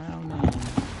 I'm drowning.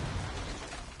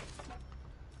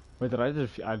 Wait, I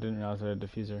didn't realize I had a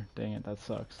diffuser. Dang it, that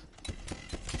sucks.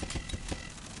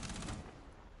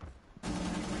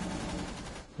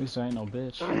 At least I ain't no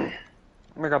bitch.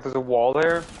 Oh my god, there's a wall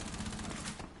there.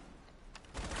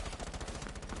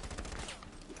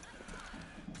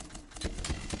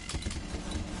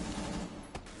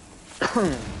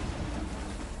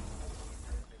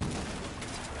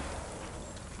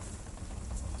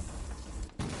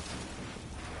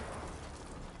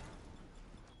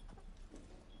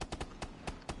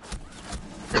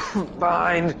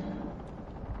 Behind.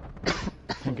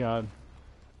 Thank God.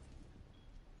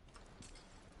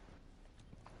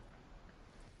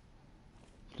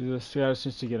 Dude, this guy just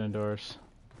needs to get indoors.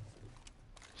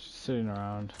 Just sitting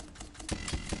around.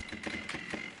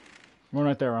 One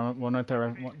right there, one right there,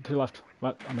 one to the left,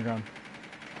 on the ground.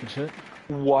 Good shit.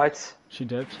 What? She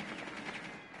dipped.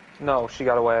 No, she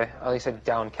got away. At least I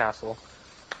downed castle.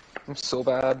 I'm so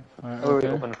bad. Alright, I already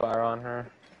okay. opened fire on her.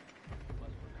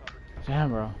 Damn,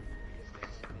 bro.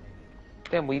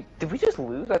 Damn, did we just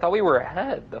lose? I thought we were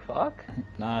ahead. The fuck?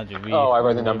 Nah, dude. Oh, I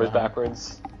read the way numbers behind.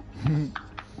 backwards.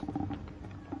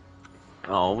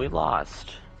 Oh, we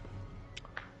lost.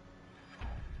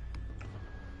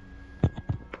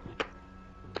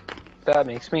 That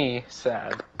makes me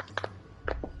sad.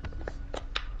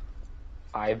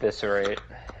 I eviscerate.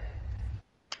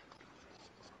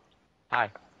 Hi.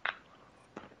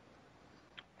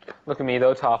 Look at me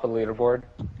though, top of the leaderboard.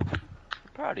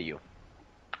 Proud of you.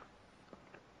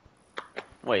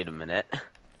 Wait a minute.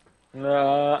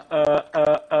 I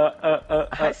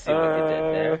see what you did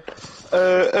there.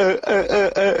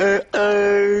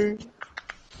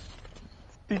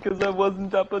 Because I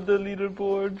wasn't top of the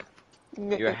leaderboard.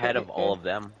 You're ahead of all of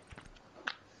them.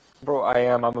 Bro, I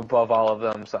am. I'm above all of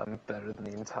them, so I'm better than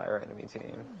the entire enemy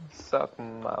team. Suck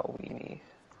my weenie.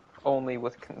 Only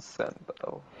with consent,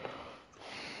 though.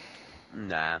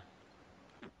 Nah.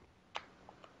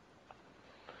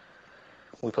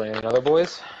 We playing another,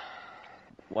 boys?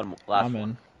 Last I'm one.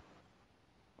 in.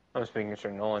 I'm just making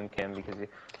sure Nolan can because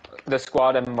the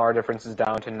squad MMR difference is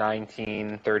down to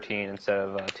 1913 instead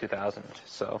of 2000.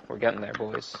 So we're getting there,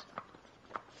 boys.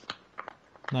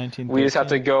 19. We just have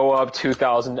to go up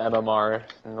 2000 MMR,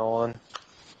 Nolan.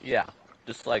 Yeah.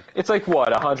 Just like It's like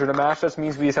what, 100 a match? That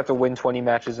means we just have to win 20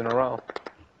 matches in a row.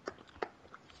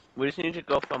 we just need to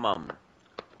go from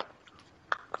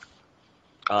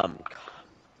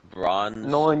bronze.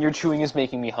 Nolan, your chewing is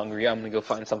making me hungry. I'm gonna go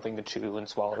find something to chew and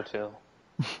swallow too.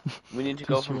 We need to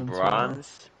go from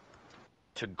bronze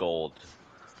to gold.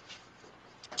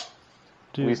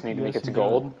 Dude, We just need to you make guys it to can do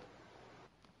gold.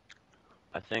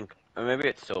 I think, or maybe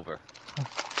it's silver.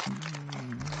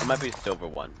 It might be silver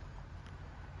one.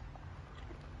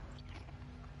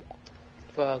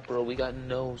 Fuck, bro, we got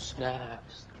no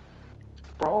snaps.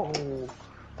 Bro,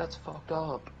 that's fucked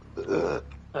up. Ugh,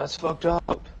 that's fucked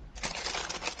up.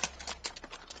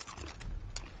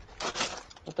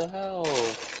 What the hell?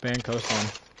 Ban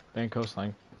coastline. Ban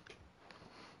coastline.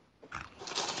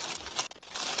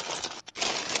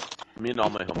 Me and all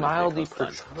my homies Mildly hate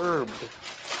coastline. perturbed.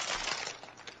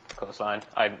 Coastline.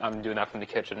 I'm doing that from the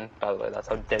kitchen, by the way. That's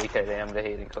how dedicated I am to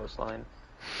hating coastline.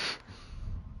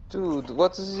 Dude,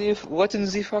 what in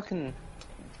the fucking...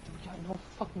 We got no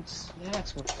fucking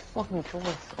snacks. I'm gonna fucking kill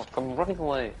myself. I'm running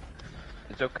away.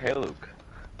 It's okay, Luke.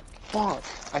 Fuck.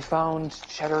 I found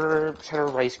cheddar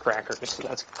rice crackers, so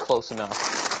that's close enough.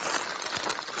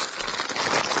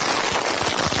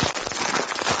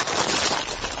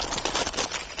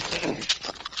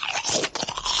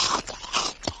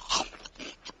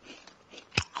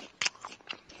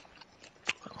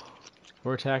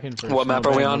 We're attacking first. What map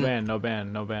are we on? No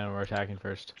ban. We're attacking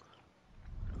first.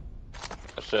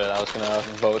 Shit, I was gonna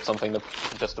vote something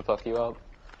just to fuck you up.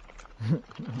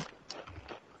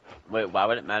 Wait, why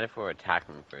would it matter if we're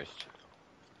attacking first?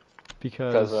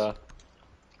 Because I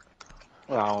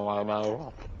don't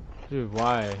know. Dude,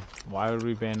 why? Why would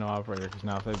we ban no operator? Because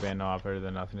now if they ban no operator,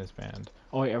 then nothing is banned.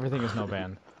 Oh wait, everything is no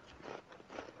ban.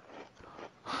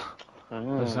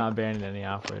 It's not banning any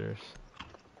operators.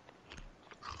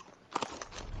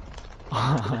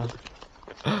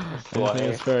 Anything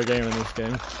is fair game in this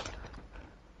game.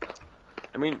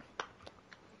 I mean,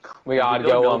 We gotta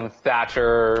go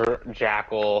Thatcher,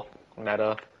 Jackal,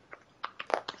 meta.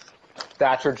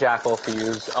 Thatcher, Jackal,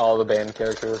 Fuse, all the banned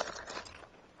characters.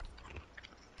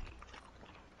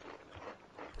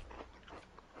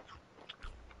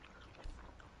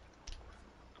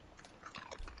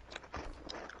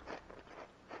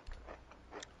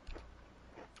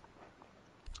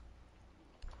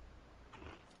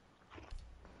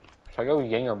 Should I go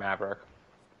Ying or Maverick?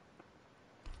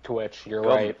 Twitch, you're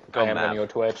right. I am gonna go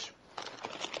Twitch.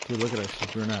 Dude, look at her,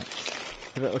 she's brunette.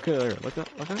 Look at her, look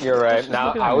at You're right.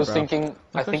 Now, I was bro. thinking,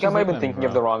 I think I might have been thinking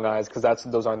of the wrong eyes, because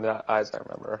those aren't the eyes I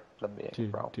remember them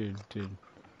being, bro. Dude.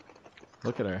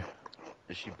 Look at her.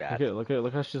 Is she bad?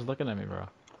 Look how she's looking at me, bro.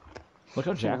 Look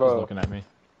how Jack is looking at me.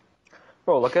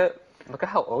 Bro, look at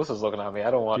how O's is looking at me.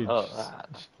 I don't want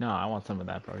that. No, I want some of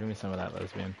that, bro. Give me some of that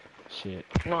lesbian shit.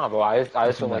 No, bro, I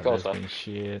just don't like O's.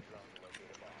 Shit.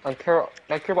 I care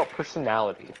about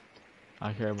personality.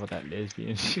 I care about that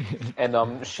lesbian shit.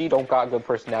 And she don't got good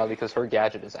personality because her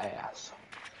gadget is ass.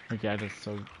 Her gadget's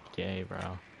so gay,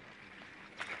 bro.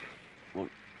 Well,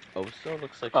 Oso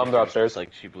looks like they're upstairs.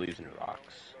 Like she believes in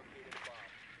rocks.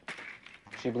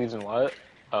 She believes in what?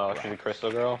 Oh, she's a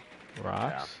crystal girl.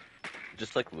 Rocks? Yeah.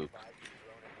 Just like Luke.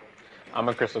 I'm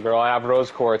a crystal girl. I have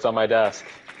rose quartz on my desk.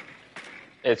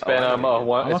 It's been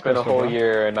it's been a whole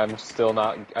year, and I still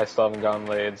haven't gotten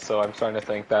laid, so I'm starting to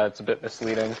think that it's a bit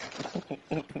misleading.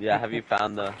 Yeah, have you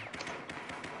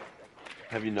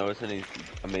noticed any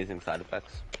amazing side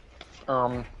effects?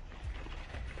 Well,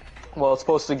 it's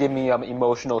supposed to give me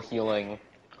emotional healing.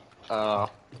 Do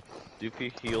you feel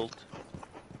healed?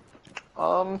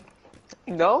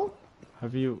 No.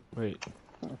 Wait.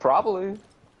 Probably. No,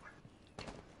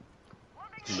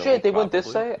 Shit, they went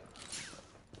this way?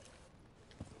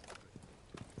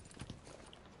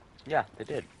 Yeah, they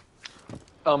did.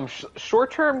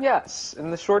 Short term, yes.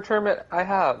 In the short term, I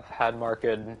have had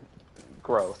market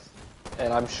growth.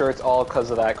 And I'm sure it's all because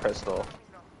of that crystal.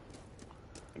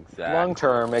 Exactly. Long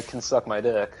term, it can suck my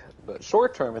dick. But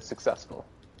short term, it's successful.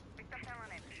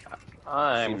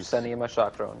 I'm sending in my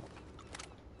shock drone.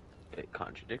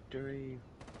 Contradictory.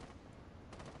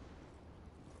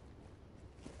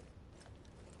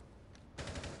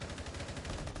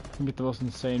 You can get the most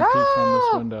insane peek from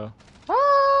this window.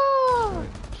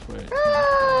 Wait.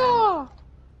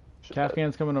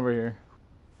 Kafkan's coming over here.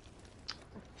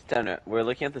 Steinar, we're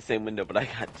looking at the same window, but I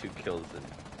got 2 kills in.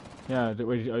 Yeah,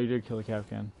 wait, you did kill a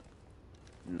Kafkan.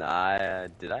 Nah,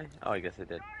 did I? Oh, I guess I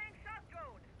did.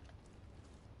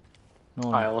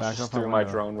 No, I almost just threw my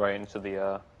drone right into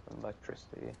the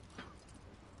electricity.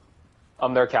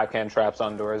 There are Kafkan traps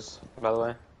on doors, by the way.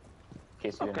 In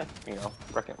case you didn't,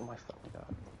 reckon my phone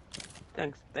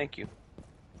got. Thank you.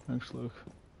 Thanks, Luke.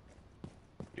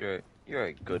 You're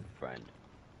a good friend.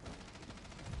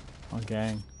 Oh,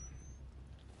 gang.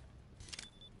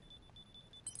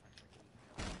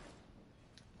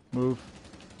 Move.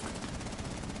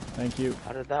 Thank you.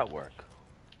 How did that work?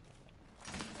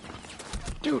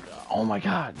 Dude, oh my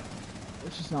god.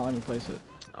 Let's just not let me place it.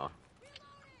 Oh.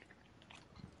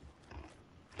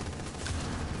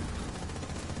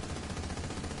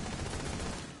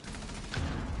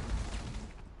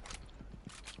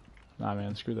 Nah,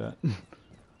 man, screw that.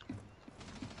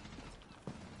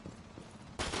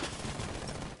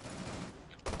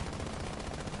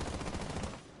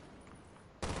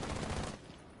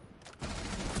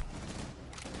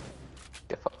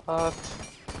 Fucked.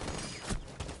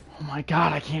 Oh my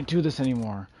god, I can't do this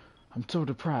anymore. I'm so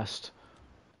depressed.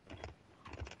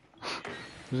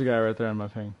 There's a guy right there on my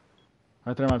ping.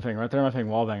 Right there on my ping.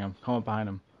 Wallbang him. Come up behind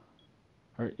him.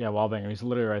 Yeah, wallbang him. He's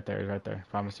literally right there. He's right there.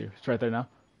 Promise you. He's right there now.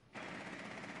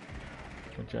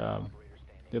 Good job.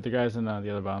 The other guy's in the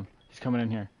other bomb. He's coming in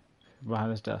here.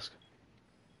 Behind this desk.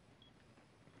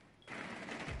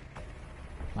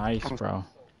 Nice, bro.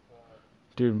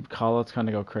 Dude, call-outs kind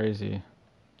of go crazy.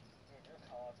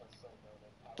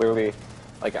 Literally,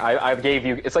 like, I gave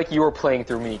you... It's like you were playing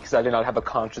through me, because I did not have a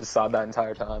conscious thought that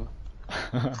entire time.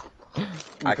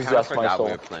 I kind of forgot we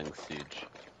were playing Siege.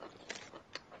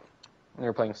 You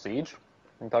were playing Siege?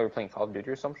 You thought you were playing Call of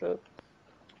Duty or some shit?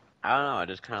 I don't know, I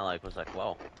just kind of was like,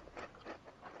 whoa.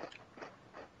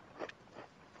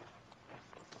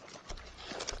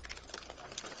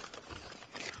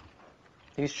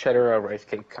 These cheddar rice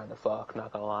cake kind of fuck,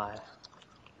 not gonna lie.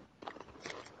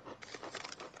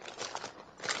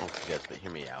 Don't forget FPS, but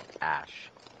hear me out. Ash.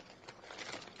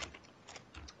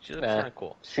 She looks Nah, kind of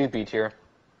cool. she'd be tier.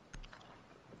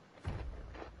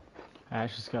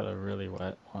 Ash has got a really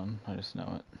wet one. I just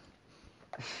know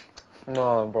it.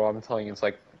 No, bro, I'm telling you, it's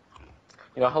like,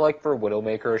 you know how like for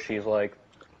Widowmaker, she's like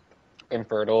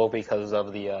infertile because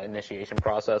of the initiation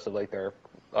process of like their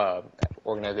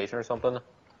organization or something.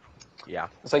 Yeah.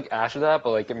 It's like Ash is that,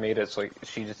 but like it made it so like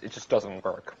it just doesn't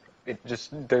work. It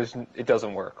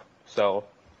doesn't work. So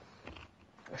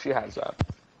she has that.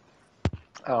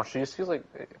 Oh, she just feels like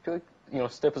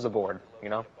stiff as a board. You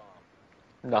know,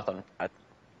 nothing.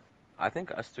 I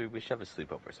think us three, we should have a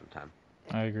sleepover sometime.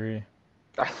 I agree.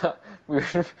 I thought we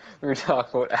were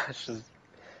talking about Ash's.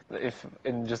 I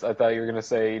thought you were gonna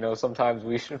say, sometimes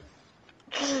we should.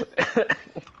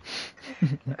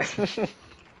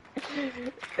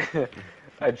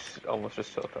 I almost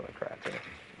just choked on a crack here.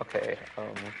 Okay.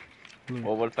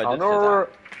 Well, what if I I don't did know for where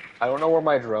that? I don't know where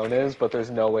my drone is, but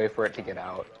there's no way for it to get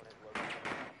out.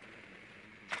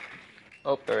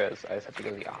 Oh, there is. I just have to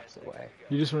go the opposite way.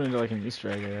 You just went into like an Easter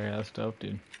egg area. That's dope,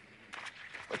 dude.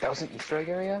 Wait, that was an Easter egg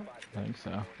area? I think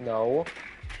so. No.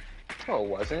 No, it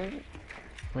wasn't.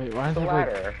 Wait, why did The I play?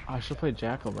 ladder. Oh, I should play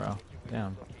Jackal, bro.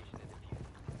 Damn.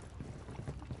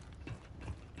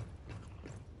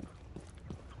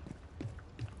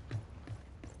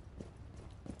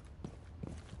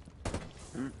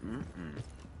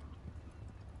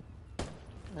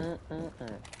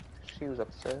 She was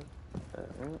upset.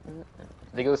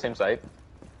 They go to the same site?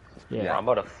 Yeah. I'm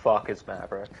about to fuck his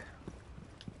Maverick.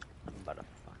 I'm about to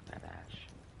fuck that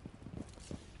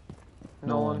Ash.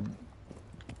 No one.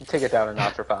 Take it down a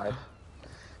notch or 5.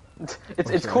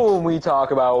 It's cool when you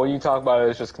talk about it.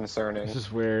 It's just concerning. It's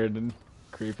just weird and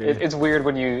creepy. It's weird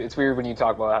when you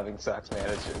talk about having sex, man.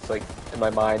 It's like in my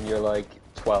mind you're like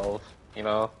 12, you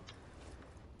know.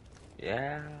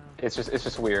 Yeah. It's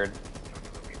just weird.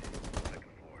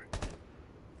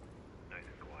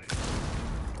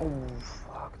 Oh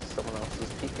fuck! Someone else is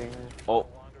peeking. Oh,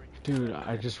 Dude,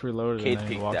 I just reloaded Kate and then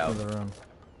peeked walked out. into the room.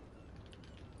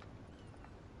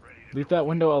 Leave that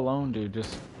window alone, dude.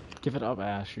 Just give it up,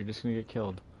 Ash. You're just gonna get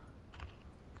killed.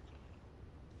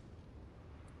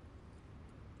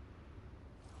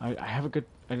 I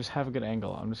just have a good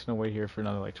angle. I'm just gonna wait here for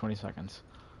another like 20 seconds.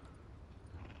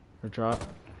 Or draw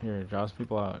draws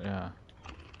people out, yeah.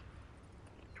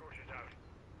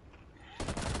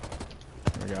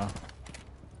 There we go.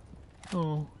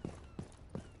 Oh.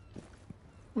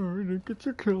 I didn't get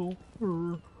your kill.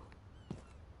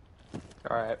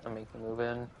 Alright, I'm making a move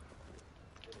in.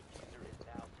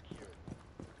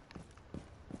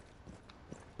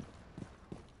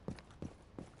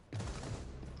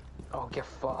 Oh, get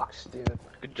fucked, dude.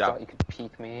 Good job. Thought you could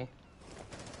peek me.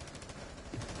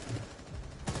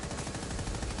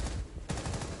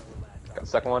 Got the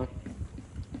second one.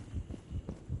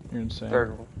 You're insane.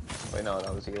 Third one. Wait, no,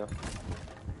 that was you.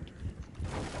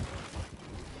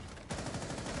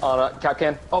 Oh, no, cap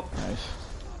can. Oh, Nice.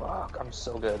 fuck, I'm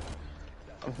so good.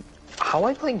 How am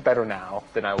I playing better now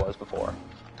than I was before?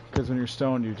 Because when you're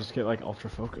stoned, you just get like ultra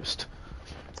focused.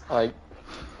 Like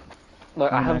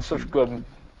I have such good.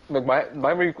 Like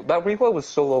that recoil was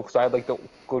so low because I had like the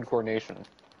good coordination.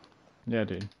 Yeah,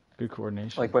 dude. Good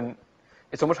coordination. Like when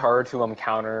it's so much harder to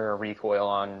counter a recoil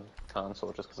on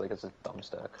console just because like it's a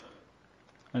thumbstick.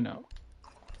 I know.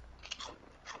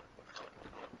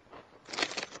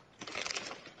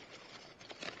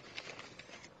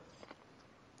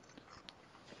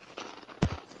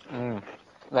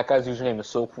 That guy's username is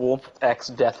so cool. X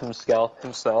Death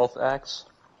himself X.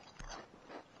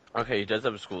 Okay, he does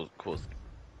have a cool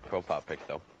profile pic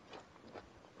though.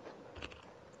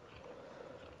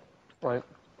 Right.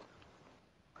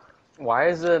 Why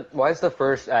is the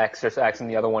first X just X and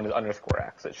the other one is underscore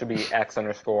X? It should be X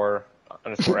underscore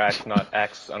X, not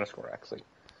X underscore X. Like,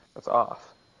 that's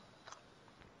off.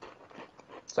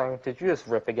 Sorry, did you just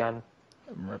rip again?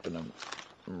 I'm ripping them.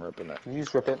 I'm ripping it. Did you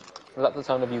just rip it? Was that the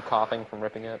sound of you coughing from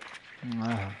ripping it?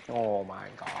 Ah, Oh my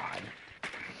god.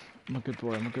 I'm a good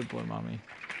boy. I'm a good boy, mommy.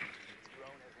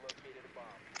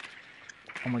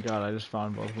 Oh my god, I just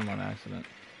found both of them on accident.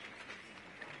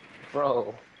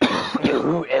 Bro. You know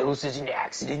who else is an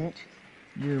accident?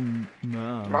 Your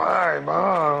mom. My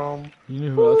mom. You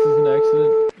know who else is an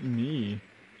accident? Me.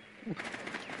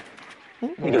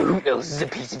 You know who else is a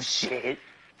piece of shit?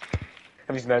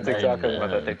 Have you seen that TikTok? I've about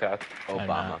that TikTok.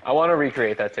 Obama. I want to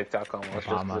recreate that TikTok almost just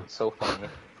 'cause Obama. it's so funny.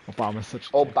 Obama's such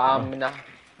a Obama.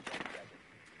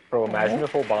 Bro, imagine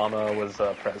if Obama was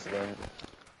president.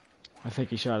 I think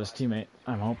he shot his teammate.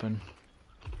 I'm hoping.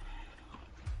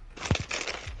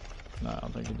 No, I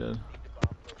don't think he did.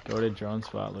 Go to drone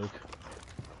spot, Luke.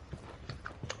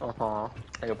 Uh-huh.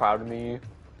 Are you proud of me?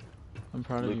 I'm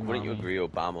proud of Luke, you, wouldn't you mommy. agree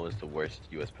Obama was the worst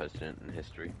U.S. president in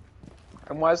history?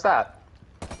 And why is that?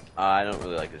 I don't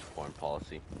really like his foreign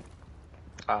policy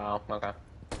Oh, okay.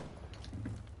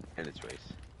 and its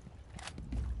race.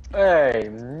 Hey,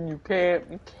 you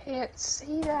can't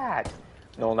say that.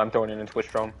 No, I'm throwing it in Twitch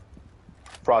drone.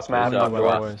 Frost What's map We know on up, about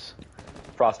our door. Frost? boys.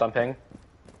 Frost on ping.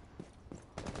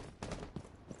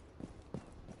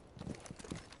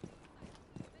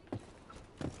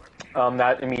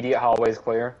 That immediate hallway is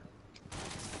clear.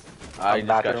 I just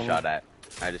bathroom. got shot at.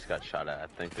 I just got shot at. I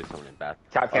think there's someone in bath.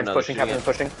 Captain's no, pushing, they're Captain's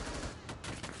shooting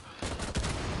pushing.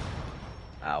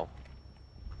 Ow.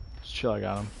 Just chill, I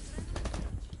got him.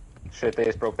 Shit, they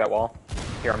just broke that wall.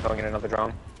 Here, I'm throwing in another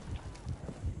drone.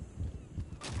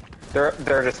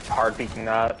 They're just hard peeking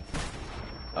that.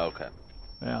 Okay.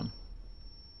 Damn.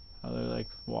 How they like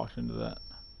walked into that.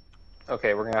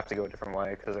 Okay, we're gonna have to go a different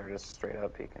way because they're just straight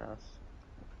up peeking us.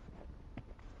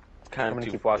 Kind I'm of gonna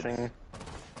too. keep watching.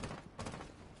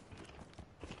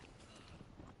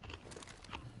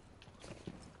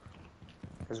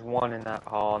 There's one in that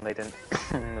hall and they didn't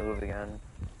move again.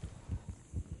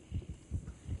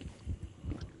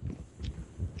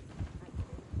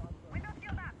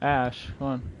 Ash, come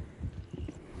on.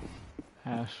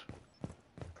 Ash.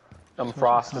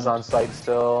 Frost is on site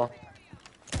still.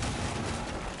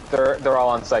 They're all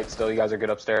on site still. You guys are good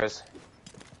upstairs.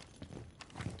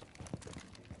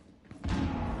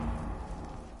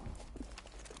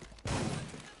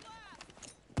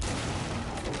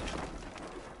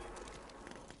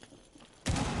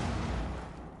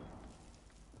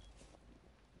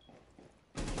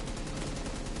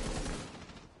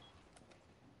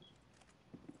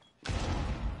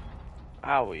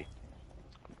 Owie.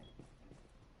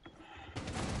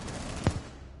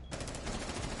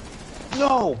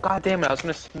 No! God damn it! I was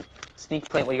gonna sneak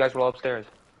plant while you guys were all upstairs.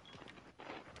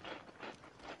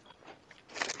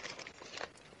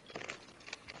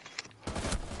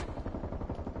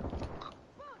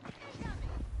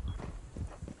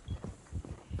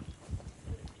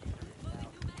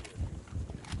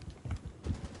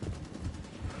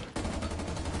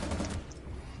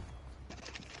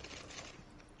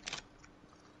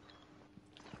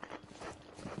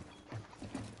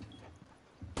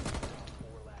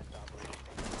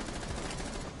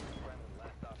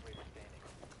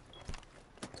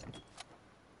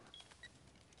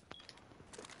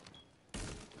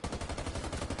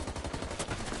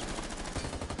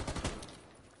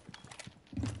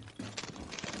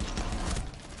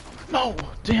 No!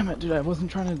 Damn it, dude, I wasn't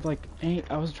trying to like aim,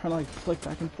 I was trying to like flick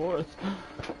back and forth.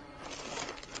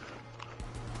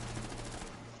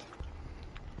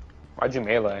 Why'd you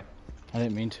melee? I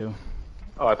didn't mean to.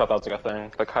 Oh, I thought that was like a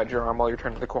thing. Like hide your arm while you're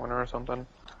turning the corner or something.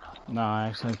 No, I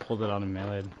accidentally pulled it out and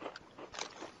meleeed.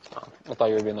 Oh, I thought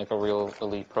you were being like a real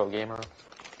elite pro gamer.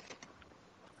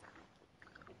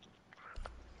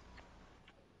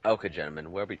 Okay,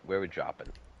 gentlemen, where we dropping?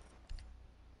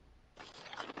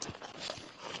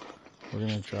 We're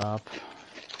gonna drop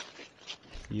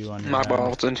you on your My head.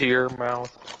 balls into your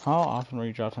mouth. How often were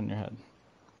you dropped on your head?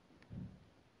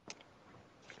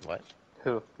 What?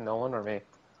 Who? No one or me?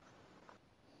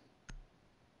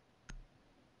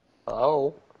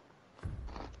 Hello?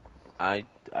 I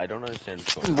don't understand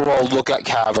what's going on. Bro, look at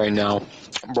Cav right now.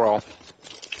 Bro.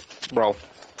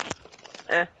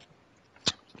 Eh.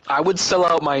 I would sell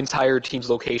out my entire team's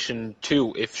location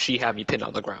too if she had me pinned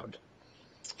on the ground.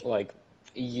 Like,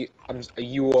 you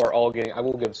are all getting. I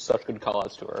will give such good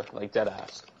callouts to her, like dead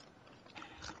ass.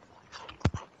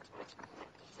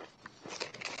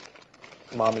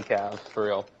 Mommy Cav, for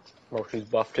real. Bro, she's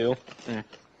buff too.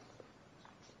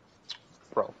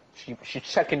 Bro, she's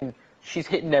checking. She's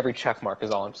hitting every check mark.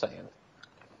 Is all I'm saying.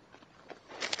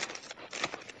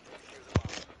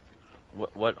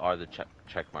 What are the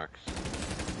check marks?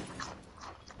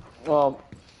 Well,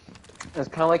 it's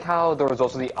kind of like how the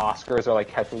results of the Oscars are like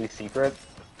kept really secret.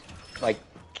 Like,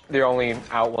 they're only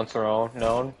out once they're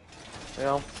known. You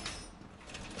know,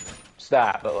 it's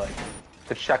that. But like,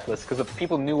 the checklist, because if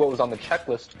people knew what was on the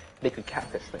checklist, they could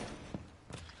catfish me.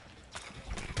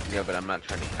 Yeah, but I'm not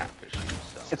trying to catfish you,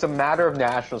 so. It's a matter of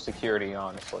national security,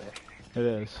 honestly. It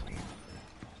is.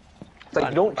 It's like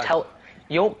Fine, you don't fine. tell,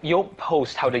 you don't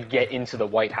post how to get into the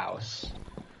White House.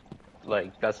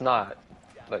 Like that's not,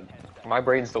 like my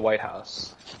brain's the White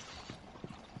House.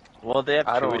 Well, they have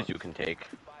I tours don't- you can take.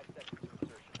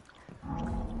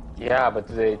 Yeah, but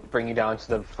do they bring you down to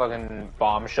the fucking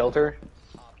bomb shelter?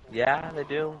 Yeah, they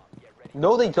do.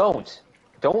 No, they don't.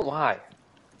 Don't lie.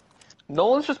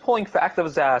 Nolan's just pulling fact of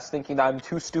his ass, thinking that I'm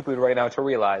too stupid right now to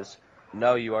realize.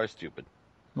 No, you are stupid.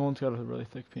 No one's got a really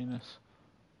thick penis.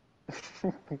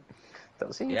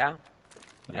 Does he? Yeah.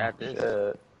 Yeah, it is.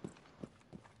 Shit.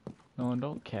 No,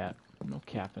 don't cap. No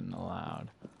capping allowed.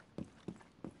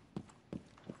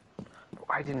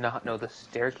 I did not know the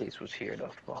staircase was here. The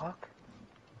fuck?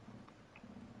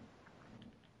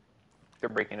 They're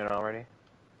breaking it already.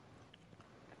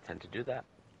 I tend to do that.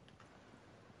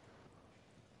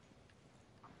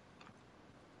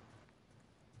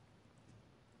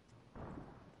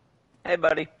 Hey,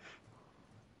 buddy.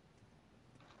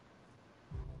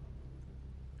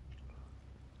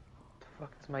 What the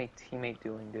fuck is my teammate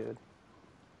doing, dude?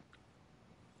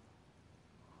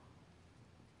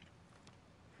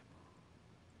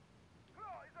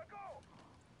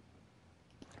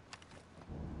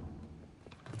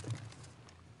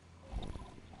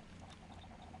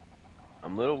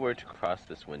 I'm a little worried to cross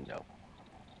this window.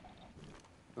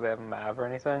 Do they have a map or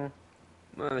anything?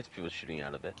 Well, there's people shooting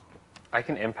out of it. I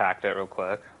can impact it real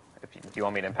quick. If you, do you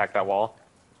want me to impact that wall?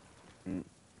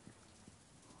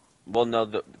 Well, no,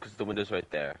 because the window's right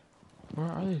there. Where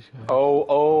are these guys?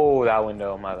 Oh, that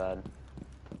window. My bad.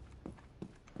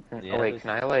 Yeah, Oh wait, there's-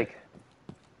 can I like?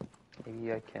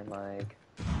 Maybe I can like.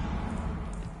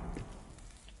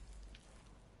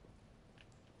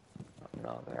 Oh,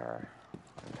 no, they're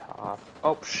on top.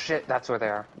 Oh shit, that's where they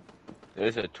are.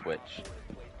 There's a Twitch.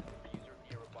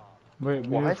 Wait, maybe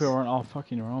What? if we weren't all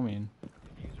fucking roaming.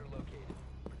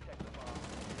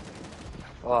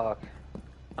 Fuck.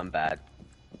 I'm bad.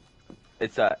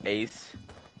 It's Ace.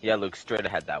 Yeah, look straight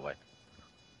ahead that way.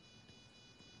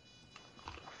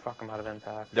 Fuck, I'm out of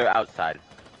impact. They're outside.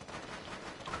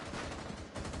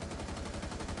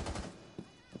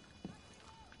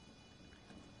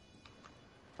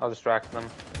 I'll distract them.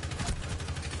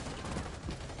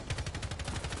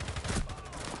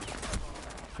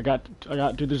 I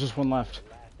got, dude, there's just one left.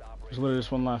 There's literally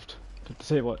just one left.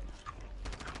 Disable it.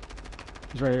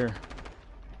 He's right here.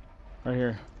 Right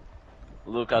here.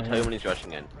 Luke, I'll tell you when he's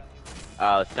rushing in.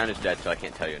 Steiner's dead, so I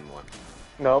can't tell you anymore.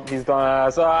 Nope, he's done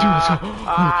ass. Ah,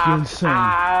 Luke, you're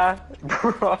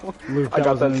insane. Bro. Luke, I that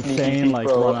got was that an sneaky insane, peek, like,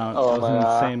 bro. run out. Oh, that was an my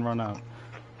God. insane run out.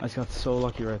 I just got so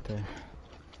lucky right there.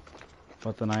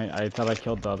 But then I thought I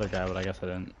killed the other guy, but I guess I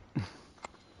didn't.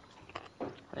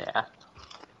 Yeah.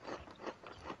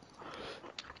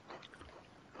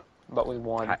 But we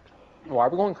won. Why are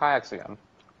we going kayaks again?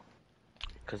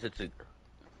 Because it's a...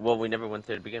 Well, we never went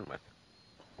there to begin with.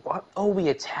 What? Oh, we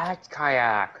attacked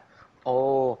kayak.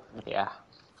 Oh, yeah.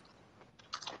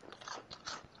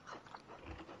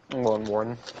 I'm going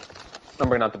Warden. I'm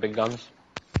bringing out the big guns.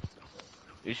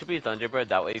 You should be Thunderbird,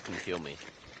 that way you can heal me.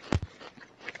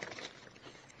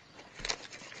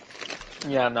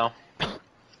 Yeah, no.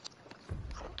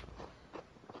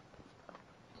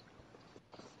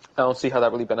 I don't see how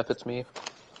that really benefits me.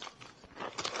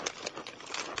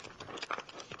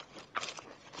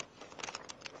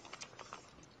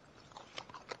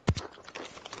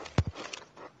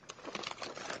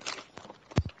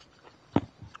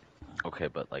 Okay,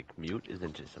 but like, mute is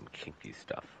into some kinky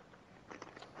stuff.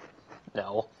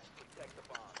 No.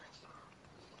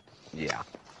 Yeah.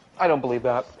 I don't believe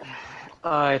that.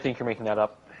 I think you're making that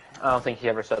up. I don't think he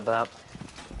ever said that.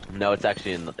 No, it's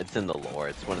actually it's in the lore.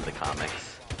 It's one of the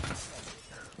comics.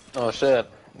 Oh shit.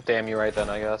 Damn, you're right then,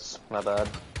 I guess. My bad.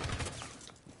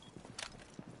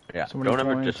 Yeah, So many don't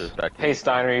ever points. disrespect Hey me.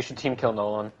 Steiner, you should team kill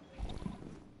Nolan.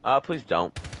 Please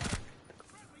don't.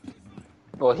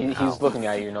 Well, he's Ow. looking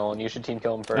at you, Nolan. You should team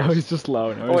kill him first. No, he's just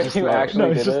low. No, Oh, he's just you low. actually No,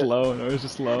 he's did just it? low. No, he's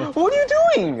just low. What are you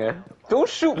doing? Don't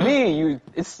shoot me.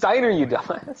 It's Steiner, you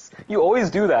dumbass. You always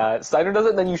do that. Steiner does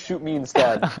it, then you shoot me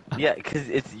instead. Yeah, because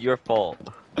it's your fault.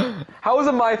 How is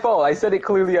it my fault? I said it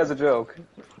clearly as a joke.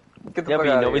 Get the Yeah, fuck but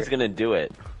you out know of he's here. gonna do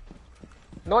it.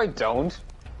 No, I don't.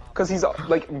 Because he's,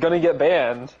 like, gonna get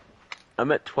banned.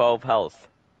 I'm at 12 health.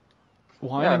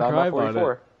 Why Yeah, didn't now I'm cry at about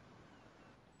 44. it?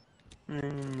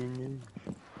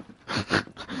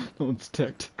 No one's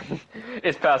ticked.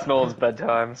 It's past Nolan's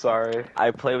bedtime, sorry.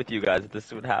 I play with you guys. This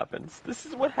is what happens. This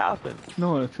is what happens.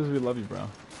 No, it's because we love you, bro.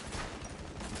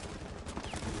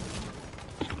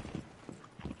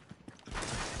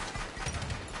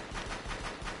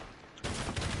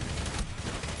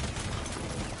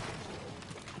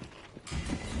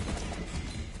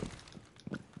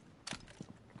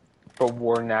 But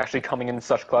Warden actually coming in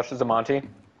such clutch as a Monty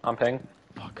on ping.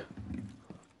 Fuck.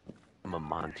 I'm a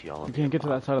Monty all You of can't get to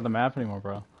that side of the map anymore,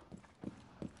 bro.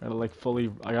 I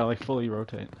gotta fully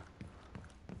rotate.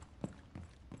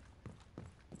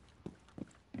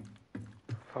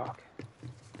 Fuck.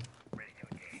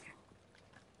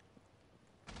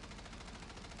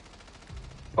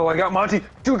 Oh, I got Monty.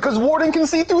 Dude, because Warden can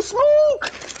see through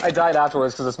smoke! I died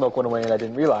afterwards because the smoke went away and I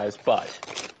didn't realize, but...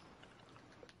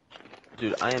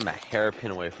 Dude, I am a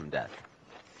hairpin away from death.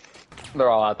 They're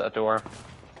all out that door.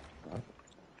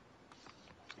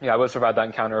 Yeah, I would survive that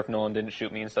encounter if Nolan didn't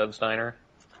shoot me instead of Steiner.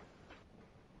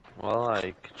 Well,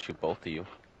 I could shoot both of you.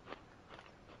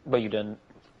 But you didn't.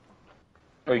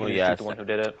 Or you Well, can just yeah, shoot the one who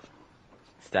did it.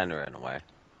 Steiner ran away.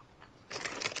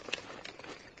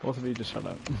 Both of you just shut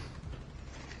up.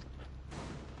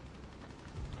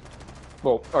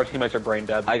 Well, our teammates are brain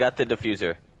dead. I got the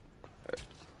diffuser.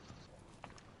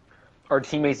 Our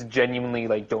teammates genuinely,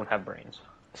 like, don't have brains.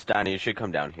 Steiner, you should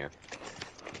come down here.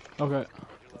 Okay.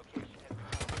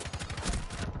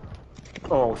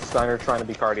 Oh, Steiner trying to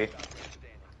be Cardi.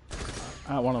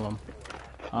 One of them.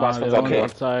 Last The one's other one's okay.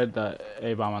 outside, the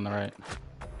A-bomb on the right.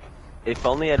 If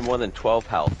only I had more than 12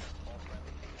 health.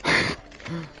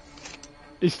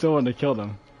 He still wouldn't have killed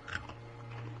him.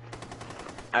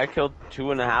 I killed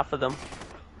 2.5 of them.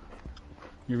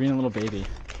 You're being a little baby.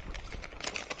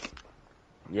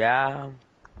 Yeah.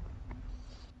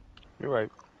 You're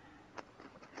right.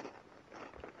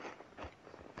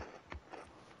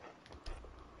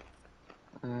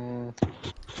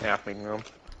 Yeah, meeting room.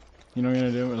 You know what I'm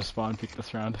gonna do? I'm gonna spawn peek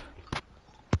this round.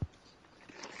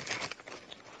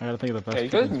 I gotta think of the best. Yeah, you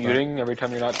guys peeking spot. muting every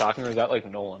time you're not talking, or is that like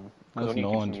Nolan? 'Cause That's when he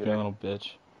keeps Nolan, just being a muting. little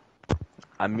bitch.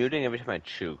 I'm muting every time I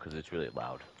chew because it's really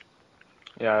loud.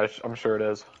 Yeah, I'm sure it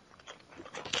is.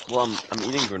 Well, I'm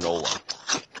eating granola.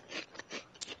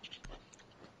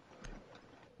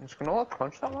 Is granola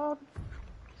crunch that loud?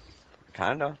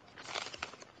 Kinda.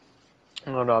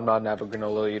 No, I'm not an avid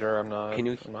granola eater. I'm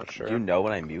not sure. Do you know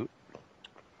when I mute?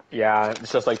 Yeah,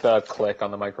 it's just like the click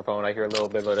on the microphone. I hear a little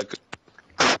bit of it.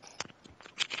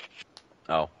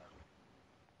 Oh.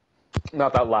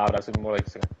 Not that loud. I was more like,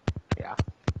 yeah.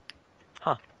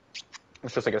 Huh.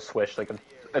 It's just like a swish.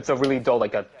 It's a really dull,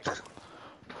 like a.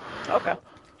 Okay.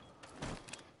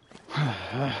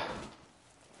 Hi,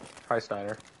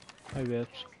 Steiner. Hi, bitch.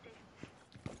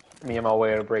 Me on my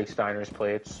way to break Steiner's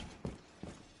plates.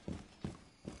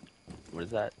 What is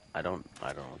that? I don't know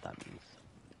what that means.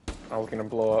 I'm gonna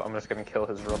blow up. I'm just gonna kill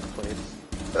his roof plates.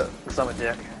 Cause I'm a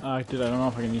dick. Dude, I don't know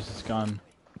if I can use this gun.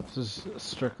 This is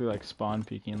strictly like spawn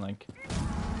peeking, like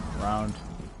round.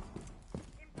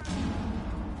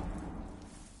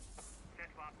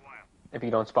 If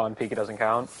you don't spawn peek, it doesn't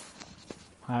count.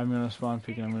 I'm gonna spawn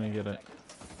peek and I'm gonna get it.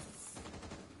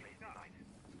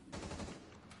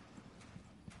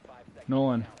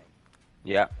 Nolan,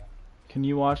 Yeah. can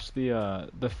you watch the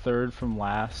third from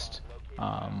last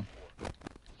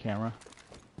camera?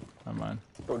 Never mind.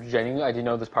 Oh, genuinely, I didn't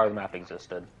know this part of the map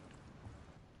existed.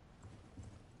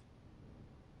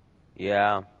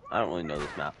 Yeah. I don't really know this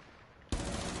map.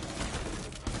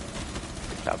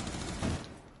 Good job.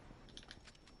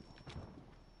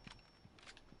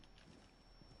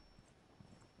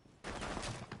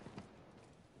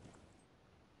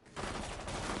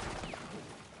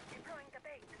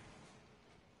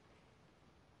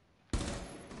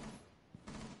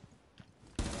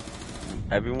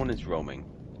 Everyone is roaming.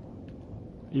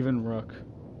 Even Rook.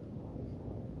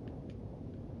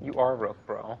 You are rook,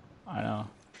 bro. I know.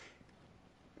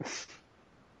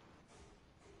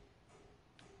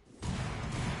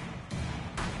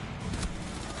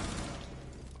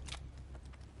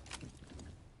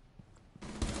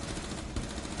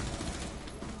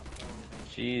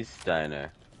 Jeez,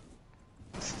 Steiner.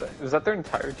 Is that their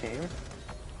entire team?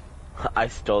 I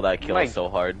stole that kill My- so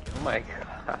hard. Oh my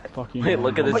god. Fuck you. Wait,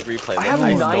 look at Nolan. this replay. I have Look,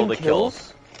 I stole 9 the kill.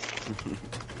 kills?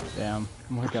 Damn.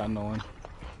 Oh my god, Nolan.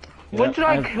 When Yeah, did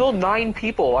I kill 9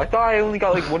 people? I thought I only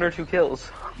got like 1 or 2 kills.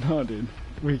 No, dude.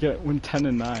 We win 10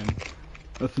 and 9.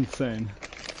 That's insane.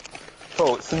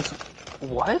 Oh, since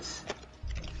what?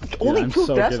 Dude, Only I'm 2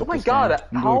 so deaths? good Oh at my this god!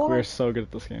 game. How? Luke, we're so good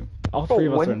at this game. All Bro, three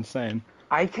of us when- are insane.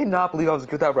 I cannot believe I was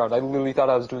good that round. I literally thought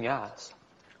I was doing ass.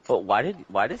 But why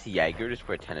does Jaeger just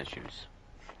wear tennis shoes?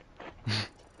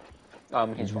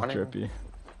 He's He's running. drippy.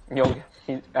 You know,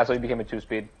 that's why he became a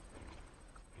 2-speed.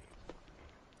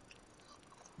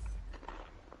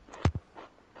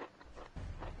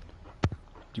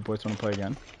 Do you boys want to play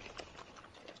again?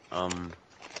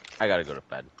 I gotta go to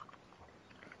bed.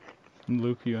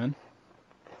 Luke, you in?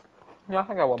 Yeah,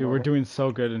 I got one Dude, more. we're doing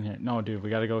so good in here. No, dude, we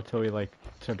gotta go till we, like,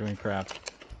 start doing crap.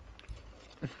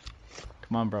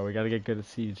 Come on, bro, we gotta get good at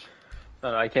Siege.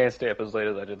 No, I can't stay up as late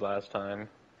as I did last time.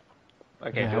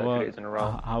 I can't do that 2 days in a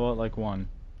row. How about, like, 1?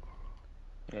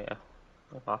 Yeah.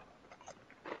 Uh-huh.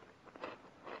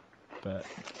 But,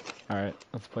 alright,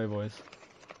 let's play, boys.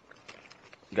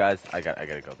 Guys, I gotta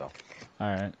go though.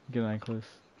 Alright, good night, Clues.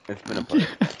 It's been a pleasure.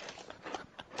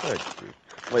 Good grief.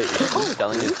 Wait, is Bruce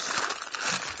telling his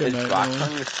Good is night, Brock Nolan.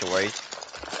 telling his story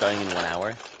starting in 1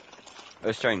 hour?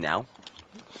 Or starting now?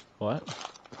 What?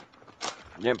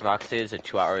 Didn't Brock say it's a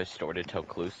 2-hour store to tell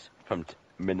Cluse from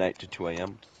midnight to 2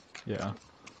 a.m.? Yeah.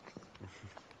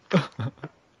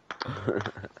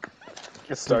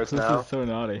 It starts This now. is so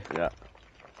naughty. Yeah.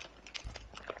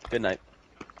 Good night.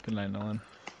 Good night, Nolan.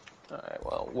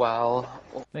 Alright, well,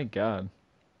 Thank God.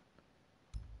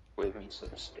 wave me some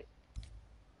steak.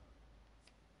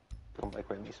 Go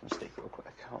microwave me some steak real quick.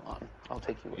 Hold on. I'll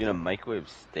take you with You gonna me. microwave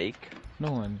steak?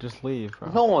 Nolan, just leave,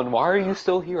 bro. Nolan, why are you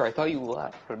still here? I thought you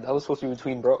left. That was supposed to be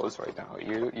between bros right now.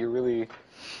 You're really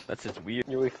That's just weird.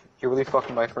 you're really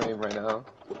fucking my frame right now.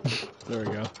 There we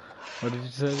go. What did you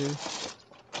say, dude?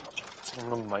 I'm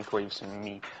gonna microwave some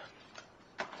meat.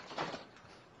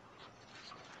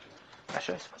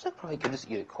 Actually, I suppose I probably could just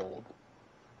eat it cold.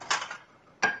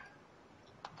 Gonna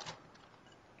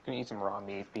eat some raw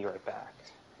meat. Be right back.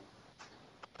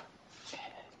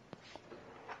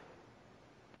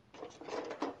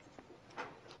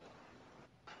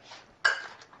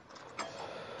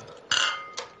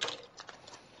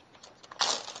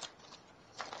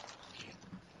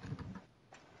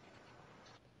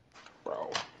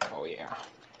 Bro, oh yeah.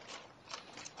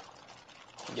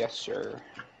 Yes, sir.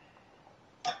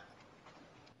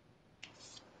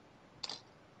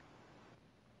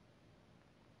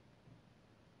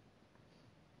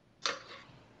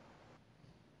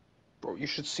 Bro, you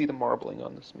should see the marbling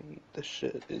on this meat. This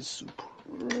shit is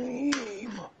supreme.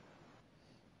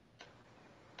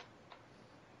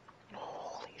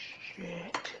 Holy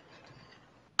shit.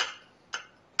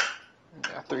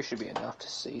 Yeah, 3 should be enough to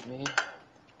save me.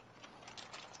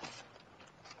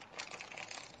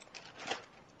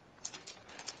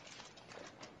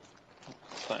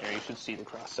 Steiner, you should see the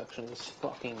cross section of this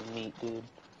fucking meat, dude.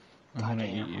 I'm gonna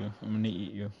Goddamn. eat you. I'm gonna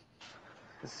eat you.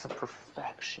 This is a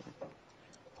perfection.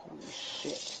 Holy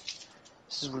shit.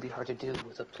 This is really hard to do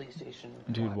with a PlayStation.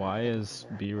 Dude, 5 why and is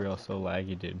B-Real so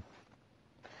laggy, dude?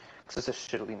 This is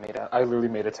shittily made out. I literally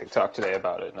made a TikTok today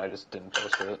about it, and I just didn't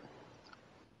post it.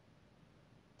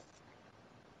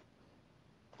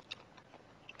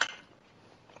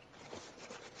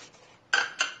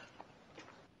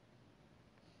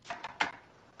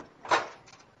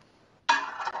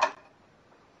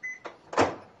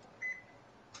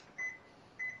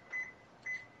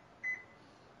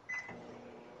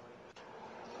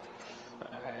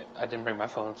 I didn't bring my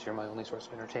phone, so you're my only source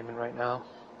of entertainment right now.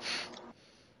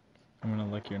 I'm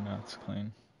gonna lick your nuts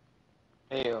clean.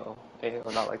 Ayo,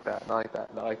 ayo, not like that, not like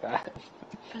that, not like that.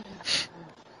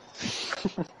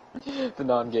 The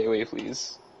non-gay way,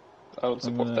 please. I don't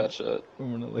support that shit.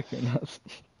 I'm gonna lick your nuts.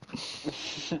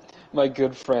 My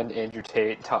good friend Andrew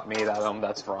Tate taught me that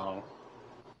that's wrong.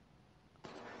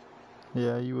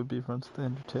 Yeah, you would be friends with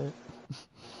Andrew Tate.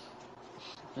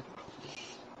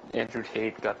 Andrew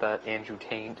Tate got that Andrew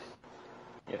Taint.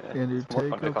 Yeah, Andrew it's more Tate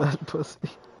fun to got call. that pussy.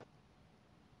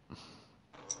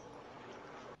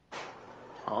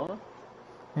 Huh?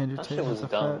 Andrew That Tate shit was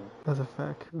dumb. has a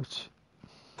fat cooch.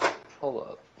 Hold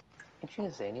up. Ain't you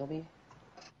Nathaniel B?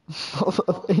 Hold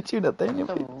up, ain't you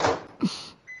Nathaniel?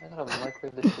 I gotta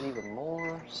microwave this shit even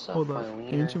more. Suck Hold my up,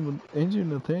 wiener. ain't you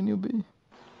Nathaniel B?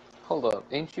 Hold up.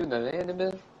 Ain't you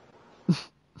Nathaniel B?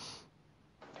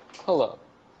 Hold up.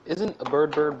 Isn't a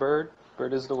bird, bird, bird?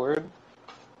 Bird is the word?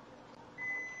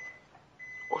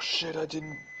 Oh shit, I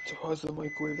didn't pause the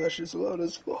microwave. That shit's loud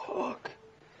as fuck.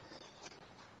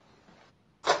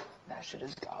 That shit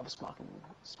is gobsmacking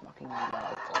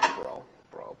loud. Oh,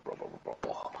 bro.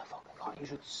 Oh my fucking god, you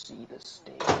should see this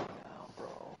steak right now,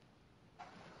 bro.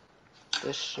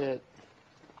 This shit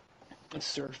is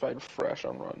certified fresh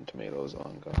on Rotten Tomatoes,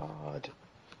 on God.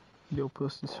 Yo,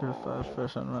 pussy certified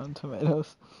fresh on Rotten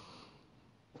Tomatoes.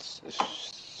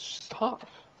 Stop.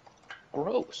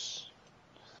 Gross.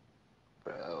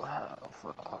 Bro, oh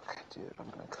fuck, dude, I'm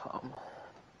gonna come.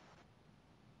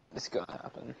 It's gonna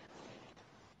happen.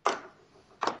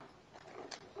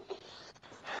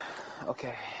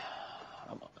 Okay,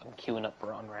 I'm queuing up for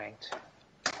unranked.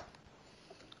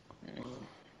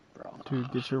 Bro.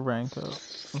 Dude, get your rank up.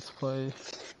 Let's play.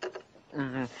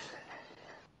 Mm-hmm.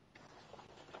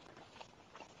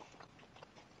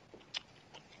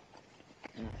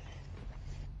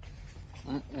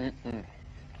 Mm-mm-mm.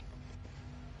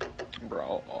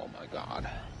 Bro, oh my god.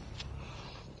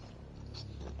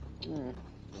 Mm.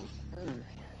 Mm.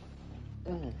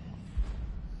 Mm.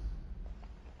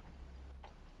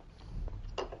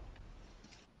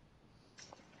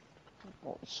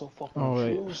 Oh, it's so fucking Oh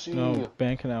wait, juicy. no,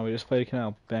 ban canal. We just played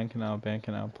canal. Ban canal,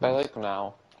 I please. like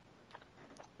now.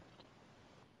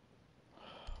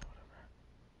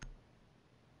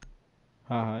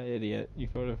 Haha, idiot. You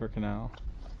voted for canal.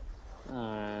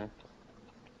 Mm.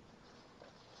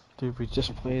 Dude, we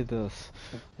just played this.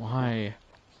 Why?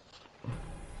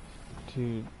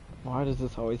 Dude, why does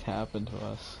this always happen to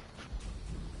us?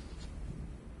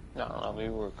 No, we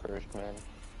were cursed, man.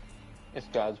 It's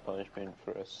God's punishment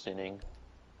for us sinning.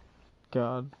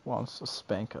 God wants to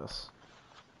spank us.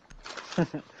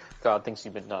 God thinks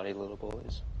you've been naughty little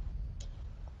boys.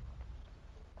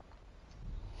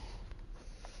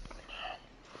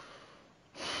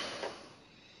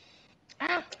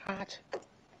 Ah, hot.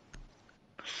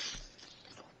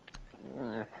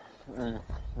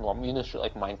 Well, I'm eating this shit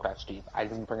like Minecraft, Steve. I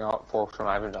didn't bring out forks or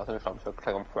knives or nothing, so I'm so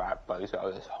like I'm fat, but he's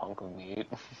got this hunk of meat.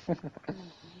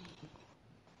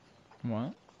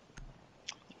 What?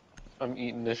 I'm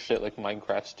eating this shit like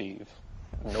Minecraft, Steve.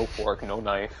 No fork, no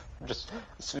knife. Just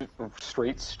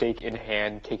straight steak in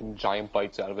hand, taking giant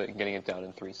bites out of it and getting it down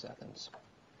in 3 seconds.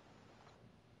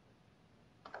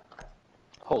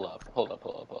 Hold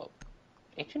up.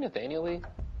 Ain't you Nathaniel Lee?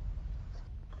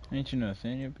 Ain't you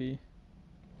Nathaniel B?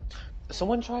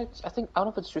 Someone tried, I don't know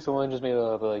if it's true, someone just made it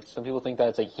up, but like, some people think that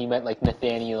it's like, he meant like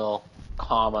Nathaniel,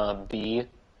 comma, B,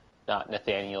 not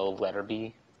Nathaniel, letter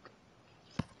B.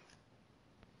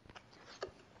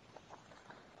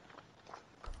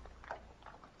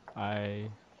 I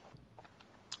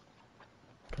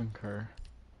concur.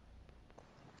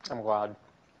 I'm glad.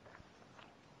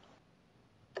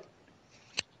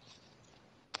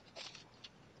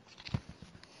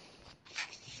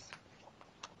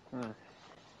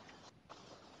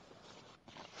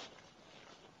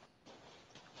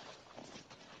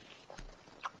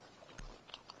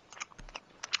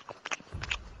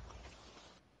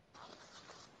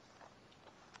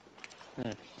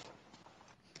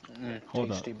 Hold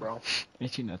Tasty, up. bro.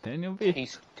 Ain't you Nathaniel B?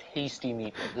 Tasty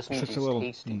meat. This meat Such is a little,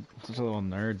 tasty. such a little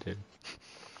nerd,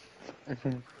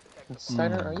 dude.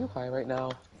 Steiner, are you high right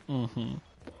now? Mm-hmm.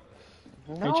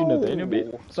 No. Ain't you Nathaniel B?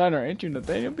 Steiner, ain't you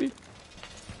Nathaniel B?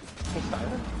 Hey,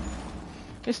 Steiner.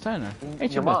 Hey Steiner,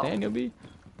 ain't you Your mom. Nathaniel B?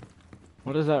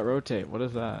 What does that rotate? What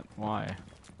is that? Why?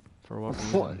 For what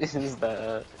reason? What is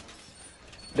that?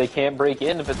 They can't break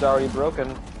in if it's already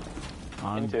broken.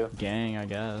 On Into. gang, I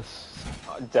guess.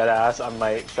 Deadass, I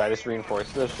might try to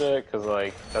reinforce this shit, cause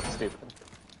like, that's stupid.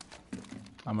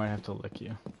 I might have to lick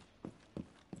you.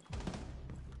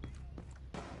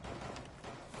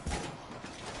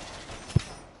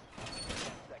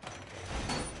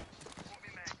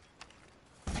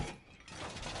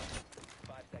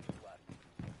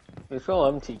 You feel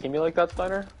empty? Can you like that,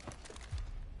 Steiner?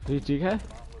 DK?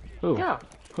 Who? Yeah.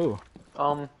 Who?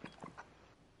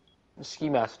 Ski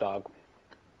mask dog.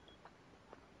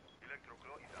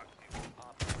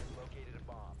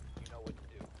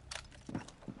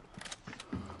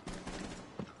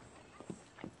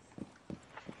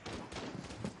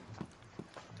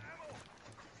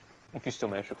 If you still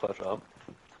manage to clutch up.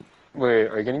 Wait,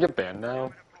 are you gonna get banned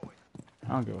now? I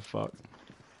don't give a fuck.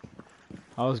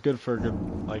 I was good for a good,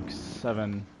 like,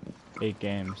 7, 8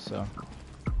 games, so.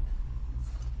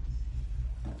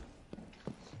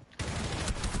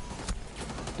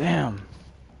 Damn!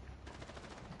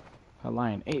 That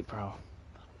lion ate, bro.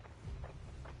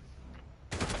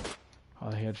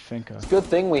 Oh, he had Finka. It's a good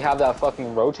thing we have that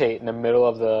fucking rotate in the middle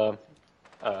of the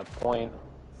point.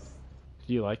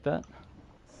 Do you like that?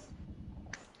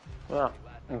 Yeah,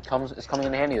 it's coming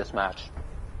in handy this match.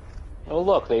 Oh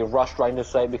look, they rushed right into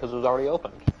sight because it was already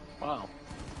opened. Wow.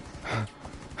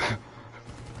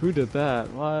 Who did that?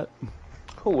 What?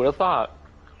 Who would have thought?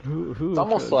 Who It's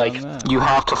almost could've like done that? you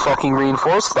have to fucking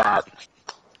reinforce that.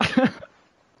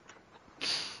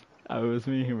 Oh, it was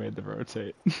me who made the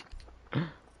rotate. I'm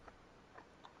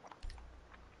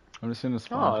just gonna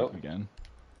spawn pick again.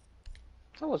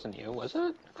 That wasn't you, was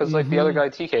it? Because like the other guy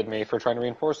TK'd me for trying to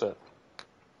reinforce it.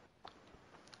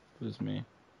 It was me.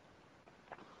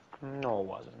 No, it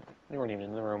wasn't. You weren't even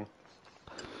in the room.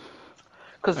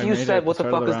 Because I you made it said, at what the the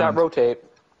start of fuck the is that round. rotate?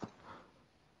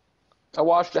 I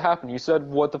watched it happen. You said,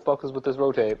 what the fuck is with this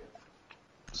rotate?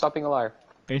 Stop being a liar.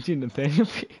 Ain't you Nathaniel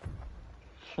B?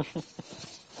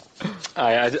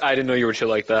 I didn't know you were chill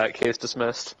like that. Case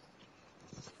dismissed.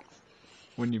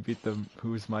 When you beat the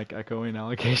who's Mike echoing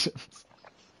allegations.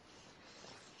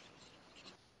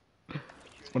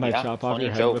 When I chop off funny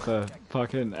your head joke. with a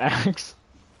fucking axe.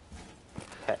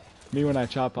 Hey. Me when I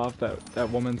chop off that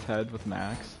woman's head with an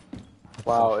axe.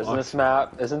 Wow, isn't this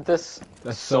map, isn't this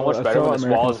That's so much better when this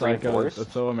wall is reinforced?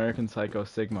 That's so American Psycho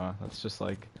Sigma. That's just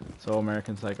like so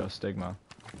American Psycho Stigma.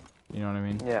 You know what I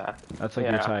mean? Yeah. That's like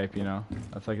your type, you know?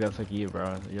 That's like you,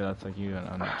 bro. Yeah, that's like you in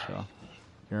a nutshell.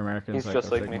 You're American He's Psycho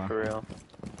just like Sigma. me for real.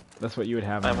 That's what you would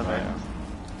have in I'm your a bio. man.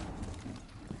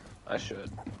 I should.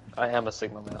 I am a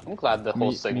Sigma man. I'm glad the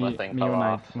whole Sigma thing fell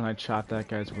off. When I chopped that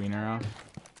guy's wiener off.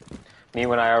 Me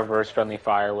when I reverse friendly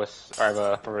fire was, or I have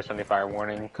a reverse friendly fire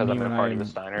warning because I'm in a party with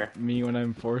Steiner. Me when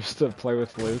I'm forced to play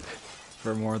with Luke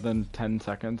for more than 10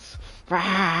 seconds.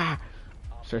 Start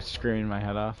screaming my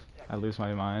head off. I lose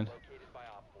my mind.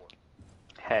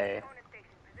 Hey.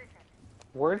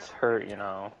 Words hurt, you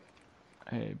know.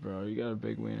 Hey, bro, you got a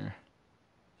big wiener.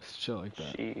 Just chill like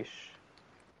that. Sheesh.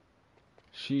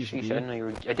 Sheesh, Sheesh, B.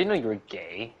 I didn't know you were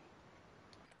gay.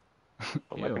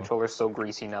 But my Ew. controller's so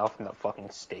greasy now from that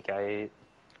fucking steak I ate.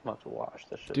 I'm about to wash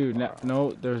this shit. Dude, tomorrow.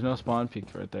 no, there's no spawn peak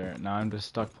right there. Now I'm just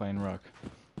stuck playing Rook.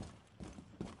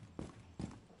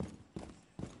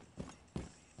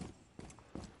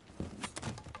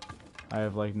 I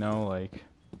have no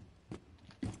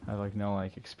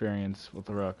experience with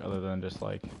the Rook other than just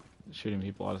like shooting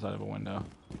people outside of a window.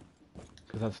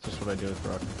 Cause that's just what I do with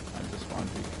Rook. I just spawn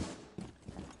peek.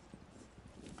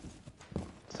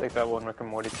 It's like that one Rick and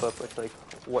Morty clip with like,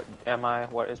 what am I?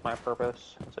 What is my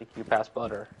purpose? It's like, you pass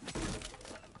butter.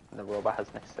 And the robot has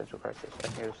an existential crisis.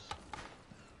 And here's...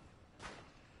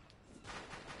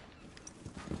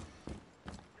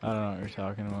 I don't know what you're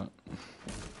talking about.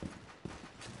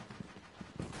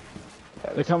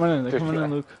 Yeah, They're coming in. They're there's coming two-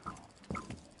 in, Luke.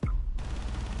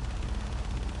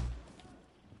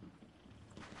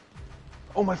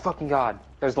 Oh my fucking god.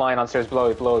 There's Lion on stairs below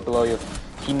you, below you.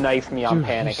 He knifed me on Dude,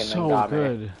 panic he's and then got so me.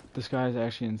 good. This guy is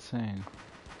actually insane.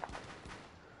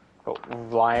 Oh,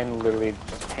 Lion literally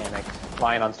just panicked.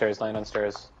 Lion on stairs, Lion on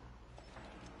stairs.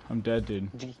 I'm dead, dude.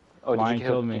 Oh, Lion did you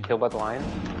killed me. get killed by the lion?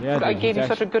 Yeah, Dude, I dude, gave he's you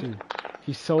such a good... dude,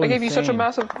 he's so I gave you such a insane.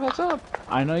 massive heads up.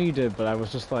 I know you did, but I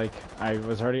was just like, I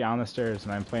was already on the stairs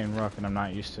and I'm playing Rook and I'm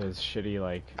not used to his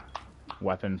shitty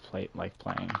weapon plate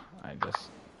playing.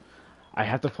 I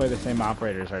have to play the same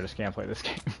operators or I just can't play this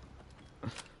game.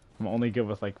 I'm only good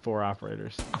with 4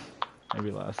 operators, maybe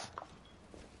less.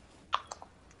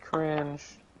 Cringe.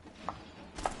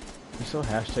 You're so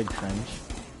hashtag cringe.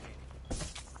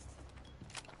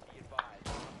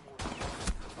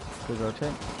 Good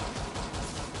rotate.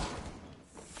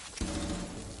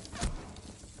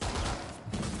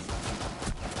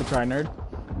 Good try, nerd.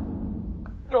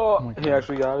 Oh, my he God.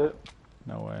 actually got it.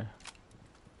 No way.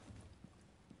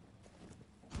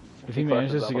 If he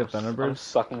manages to get I'm Thunderbirds,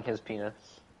 sucking his penis.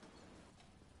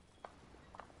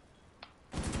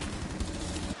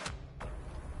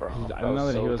 Bro, I didn't know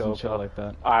that he so wasn't dope, chill though. like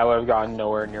that. I would have gotten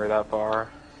nowhere near that far.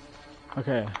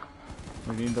 Okay.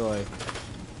 We need to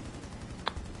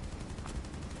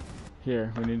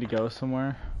Here, we need to go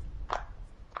somewhere.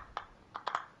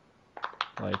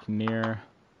 Near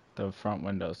the front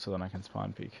windows so then I can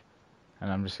spawn peek.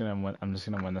 And I'm just gonna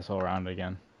win this whole round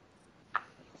again.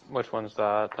 Which one's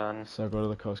that then? So go to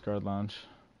the Coast Guard Lounge.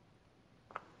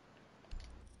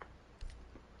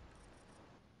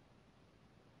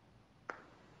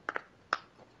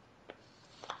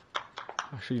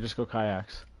 Actually, you just go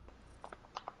kayaks.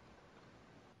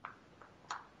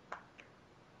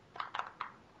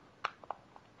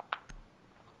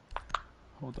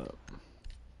 Hold up.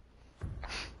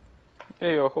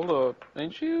 Hey yo, hold up.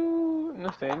 Ain't you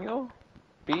Nathaniel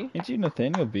B? Ain't you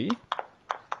Nathaniel B?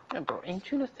 Yeah, bro,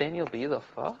 ain't you Nathaniel B? The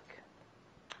fuck?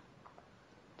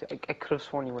 I could have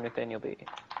sworn you were Nathaniel B.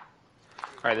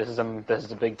 Alright, this is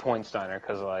a big point, Steiner,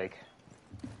 because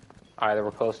either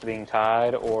we're close to being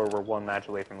tied or we're one match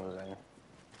away from losing.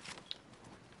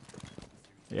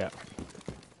 Yeah.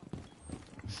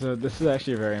 So this is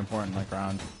actually a very important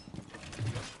round.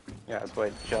 Yeah, that's what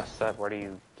I just said. What are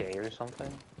you, gay or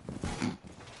something?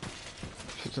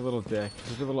 Such a little dick.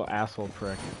 Such a little asshole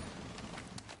prick.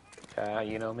 Yeah,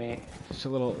 you know me. Such a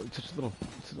little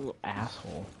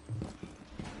asshole.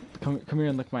 Come here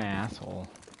and lick my asshole,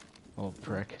 little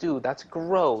prick. Dude, that's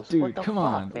gross. Dude, what the come fuck,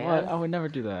 on. man? What? I would never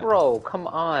do that. Bro, come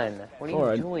on. What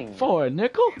are you doing? For a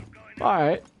nickel?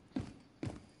 Alright.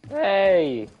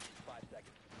 Hey!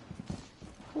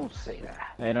 Don't say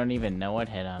that. They don't even know what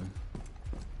hit them.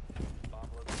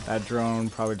 That drone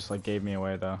probably just gave me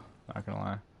away though. Not gonna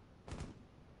lie.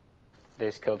 They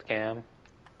just killed Cam.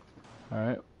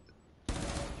 Alright.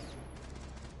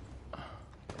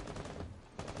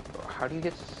 Bro, how do you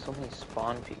get so many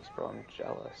spawn peaks, bro? I'm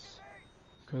jealous.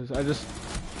 Cause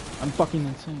I'm fucking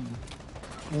insane.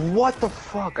 What the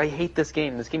fuck? I hate this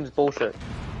game. This game is bullshit.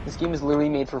 This game is literally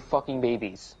made for fucking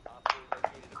babies.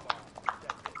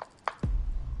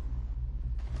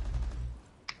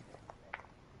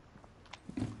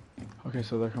 Okay,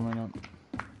 so they're coming up.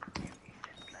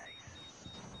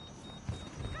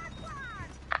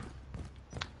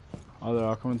 Oh, they're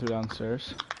all coming through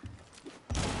downstairs.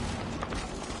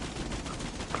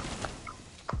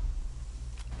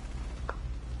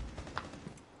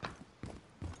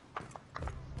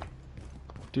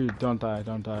 Dude, don't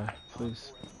die,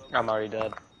 please. I'm already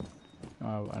dead.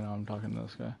 Oh, I know, I'm talking to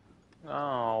this guy.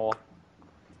 Oh.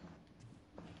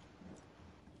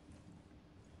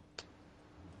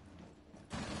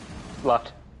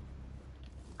 Left.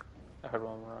 I heard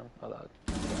one run. Oh, that.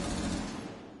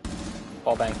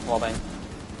 Wall bang, wall bang.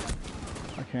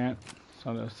 I can't. It's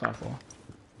not a softball.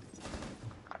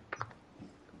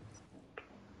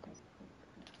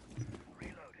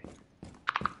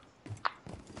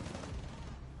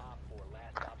 Op 4,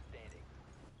 last stop standing.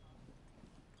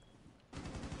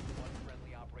 One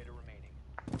friendly operator remaining.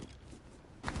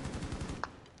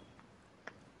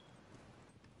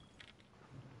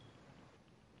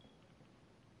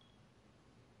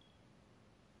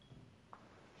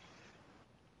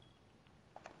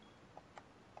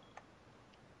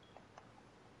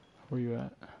 Where you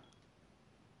at?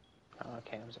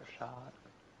 Cams are shot.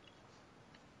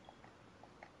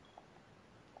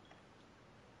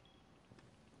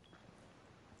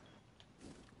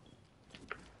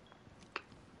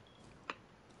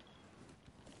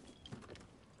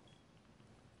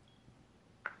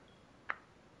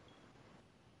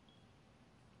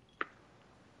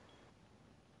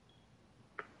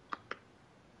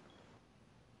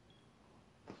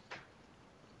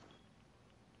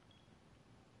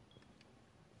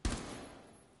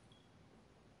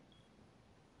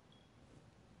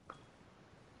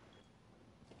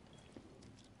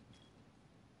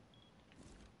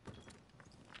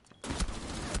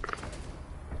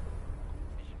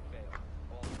 Mission failed.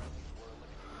 All friendlies were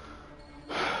eliminated.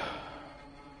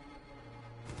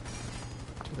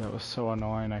 Dude, that was so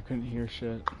annoying. I couldn't hear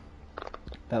shit.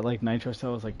 That like nitro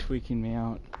cell was like tweaking me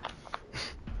out.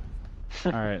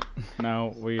 Alright,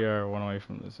 now we are one away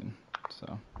from losing.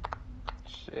 So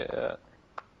Shit. At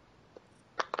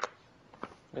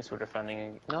least we're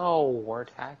defending. No, we're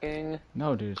attacking.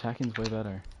 no, dude, attacking's way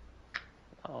better.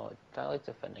 Oh, I like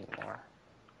defending more.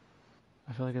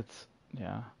 I feel like it's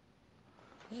yeah.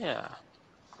 Yeah.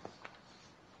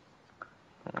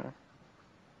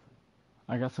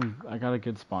 I got a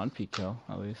good spawn peek kill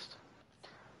at least.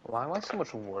 Why am I so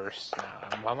much worse now?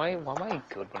 Why am I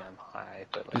good when I'm high,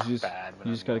 but like You just bad when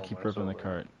you I'm just gotta low keep when it's ripping the over?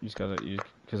 cart. You just gotta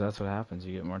because that's what happens.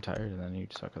 You get more tired and then you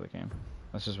suck at the game.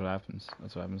 That's just what happens.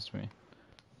 That's what happens to me.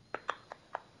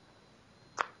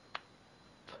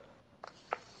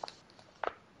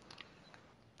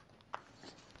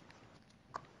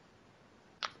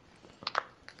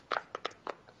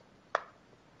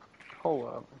 Hold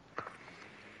up.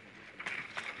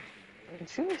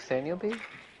 Did you Nathaniel B?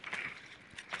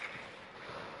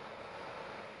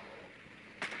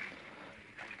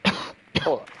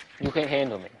 Hold up. You can't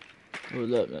handle me.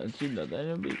 What's up, man? You know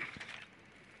that be.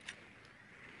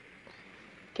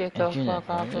 Get Ain't the you fuck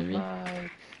off Nathaniel of B?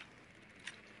 my...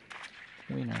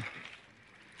 Wiener.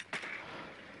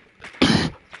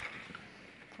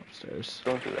 Upstairs.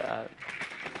 Don't do that.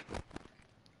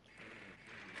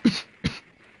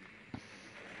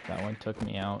 That one took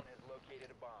me out. Has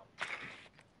located a bomb.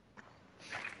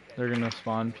 They're gonna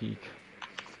spawn peek.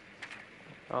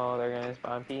 Oh, they're gonna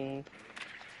spawn B.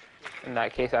 In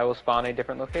that case, I will spawn a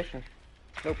different location.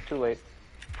 Nope, too late.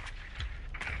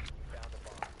 Found a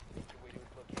bomb. Make your way to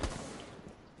its location.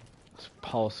 This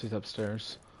policy's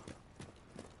upstairs.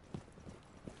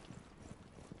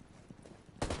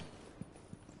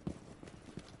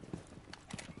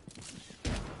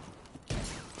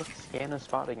 What's Scanner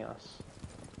spotting us?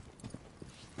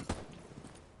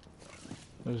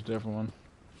 There's a different one.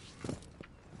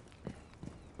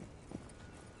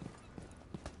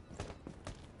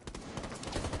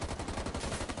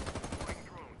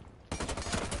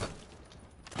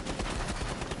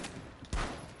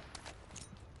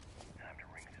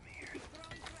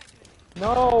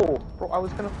 No! Bro, I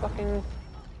was gonna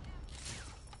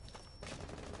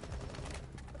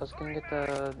get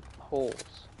the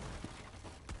holes.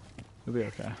 You'll be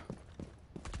okay.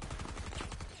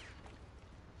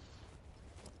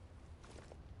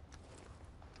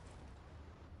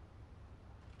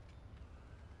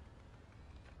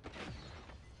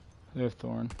 They have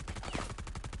Thorn.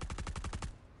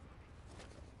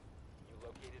 You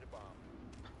located a bomb.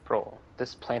 Bro,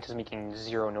 this plant is making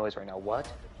zero noise right now.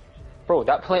 What? Bro,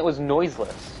 that plant was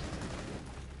noiseless.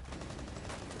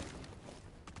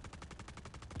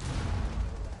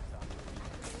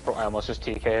 Bro, I almost just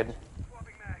TK'd.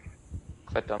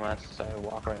 That dumbass decided to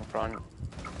walk right in front.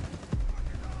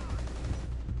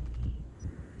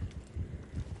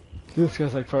 This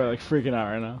guy's like probably like freaking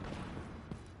out right now.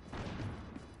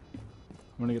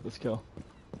 I'm gonna get this kill.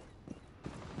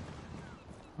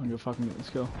 I'm gonna fucking get this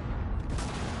kill.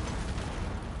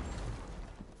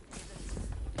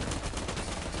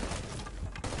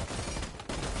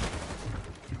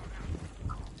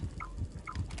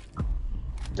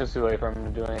 Just too late for him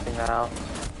to do anything now.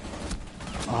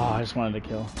 Oh, I just wanted to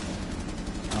kill.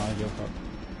 Oh, I give up.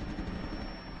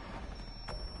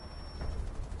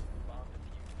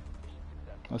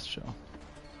 Let's chill.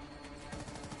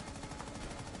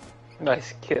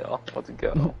 Nice kill. Let's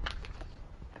go.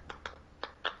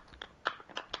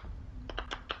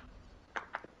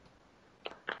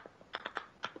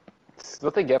 This is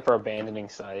what they get for abandoning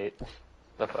site.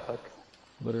 The fuck.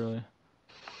 Literally.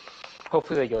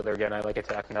 Hopefully they go there again. I like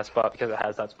attacking that spot because it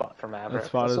has that spot for Maverick. That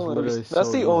spot That's is the only literally reason, that's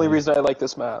so the only easy. reason I like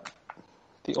this map.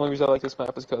 The only reason I like this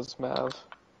map is because Mav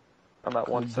on that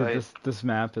one site. This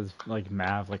map is like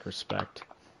Mav, like respect.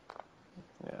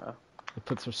 Yeah. It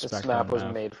puts respect This map on was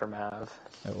Mav. made for Mav.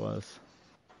 It was.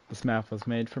 This map was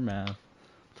made for Mav.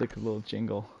 It's like a little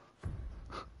jingle.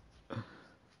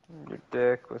 Your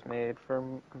dick was made for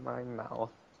my mouth.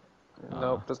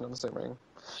 Nope, doesn't have the same ring.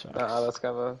 Shucks. Nah, that's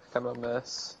kind of a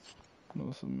miss. That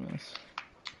was a miss.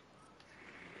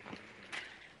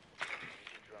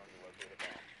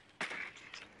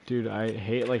 Dude, I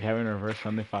hate like having reverse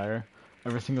friendly fire.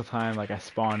 Every single time like I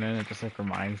spawn in, it just like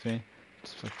reminds me. It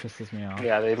just like pisses me off.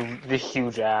 Yeah, the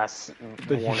huge ass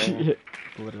warning.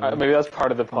 Literally. Maybe that's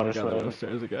part of the Oh my god, punishment. they're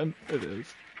upstairs again. It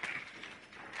is.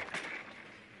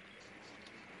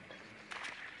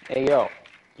 Hey yo,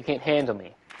 you can't handle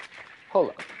me.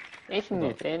 Hold up. Ain't you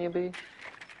Hold up. Nathaniel B?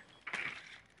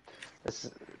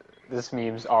 This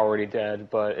meme's already dead,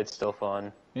 but it's still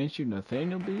fun. Ain't you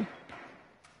Nathaniel B?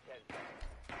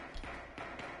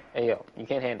 Hey yo, you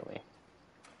can't handle me.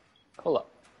 Hold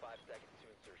up. 5 seconds to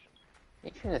insertion.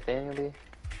 Ain't you Nathaniel B? You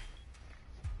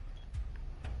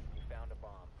found a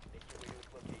bomb. Make your way to its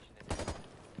location and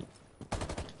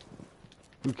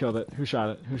Who killed it? Who shot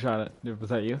it? Who shot it? Dude, was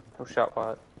that you? Who shot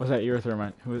what? Was that you or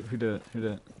Thermite? Who did it? Who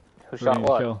did it? Who do I shot need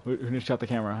to what? kill? Who shot the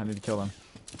camera? I need to kill them.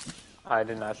 I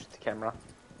did not shoot the camera.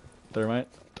 Thermite?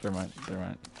 Thermite.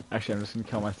 Actually, I'm just gonna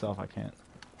kill myself. I can't.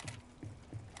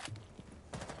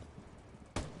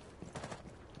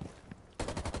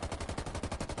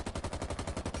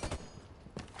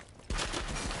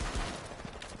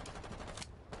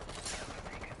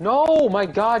 No, my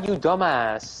god, you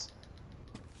dumbass.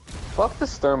 Fuck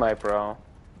this thermite, bro.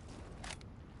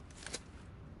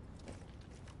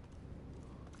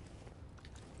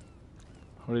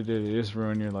 What did he do? Did he just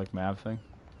ruin your like map thing?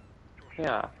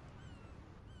 Yeah.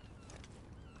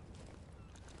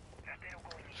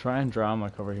 Try and draw him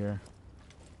like over here.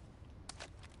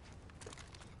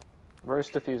 Where's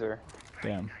diffuser?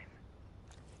 Damn.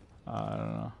 I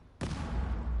don't know.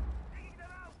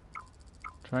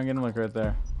 Try and get him like right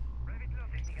there.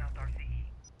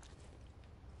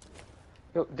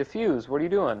 Yo, diffuse, what are you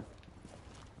doing?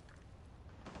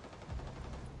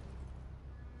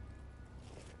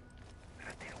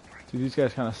 Dude, these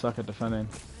guys kind of suck at defending.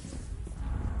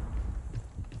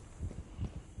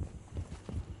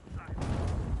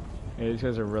 Yeah, these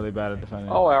guys are really bad at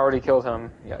defending. Oh, I already killed him.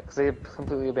 Yeah, because they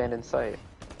completely abandoned site.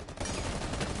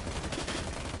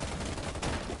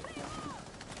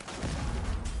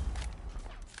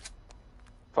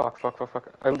 Fuck.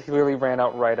 He literally ran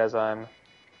out right as I'm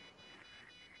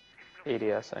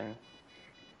ADSing.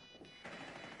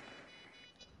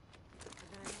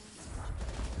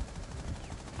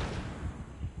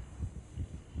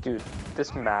 Dude,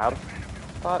 this map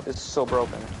spot is so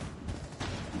broken.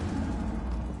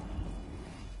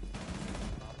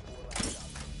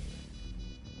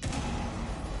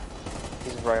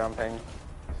 He's right on ping.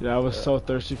 Yeah, I was so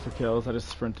thirsty for kills, I just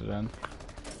sprinted in.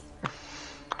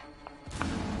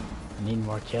 I need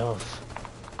more kills.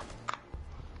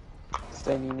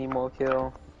 Stan, you need more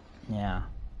kill. Yeah.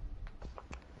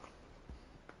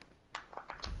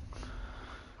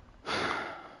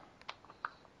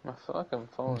 My fucking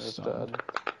phone is stoned.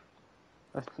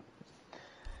 dead.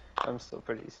 I'm still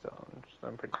pretty stoned.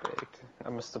 I'm pretty baked.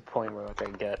 I'm just the point where like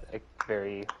I get a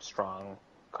very strong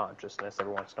consciousness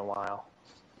every once in a while.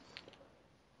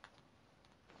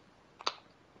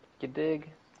 You dig?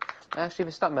 Actually, if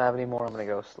it's not Mav anymore, I'm gonna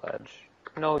go Sledge.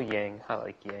 No Ying. I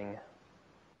like Ying.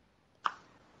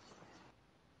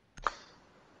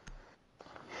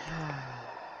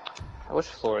 I wish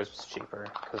Flores was cheaper,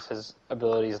 because his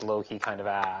ability is low-key kind of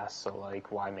ass, so like,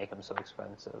 why make him so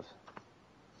expensive?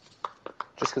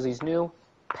 Just because he's new?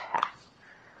 Pah.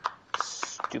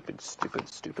 Stupid.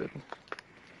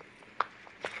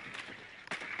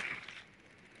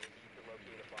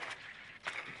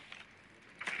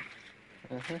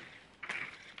 Mm-hmm.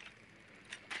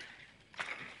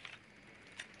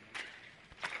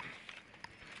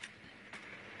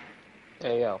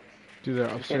 Hey, yo. Dude, they're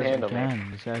upstairs handle me. again.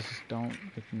 These guys just don't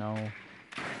know,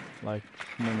 like,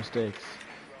 no mistakes.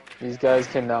 These guys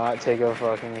cannot take a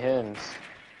fucking hint.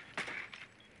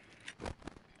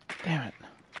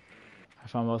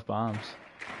 found both bombs.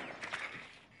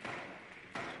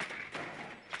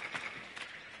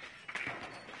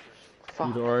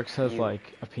 Fuck Dude, Oryx has you.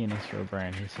 like a penis for a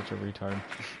brain. He's such a retard.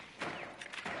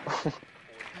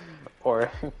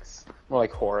 Oryx. More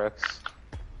like Horrocks.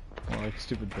 Or like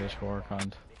stupid bitch horror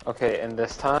cunt. Okay, and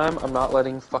this time I'm not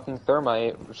letting fucking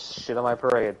Thermite shit on my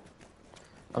parade.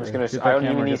 I'm just Okay, gonna. get I that don't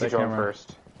camera, even need get to that drone camera.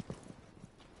 first.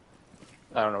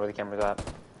 I don't know where the camera's at.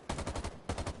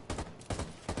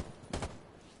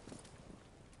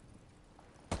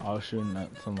 I was shooting at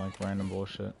some like random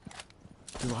bullshit.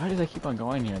 Dude, why do they keep on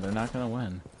going here? They're not gonna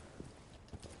win.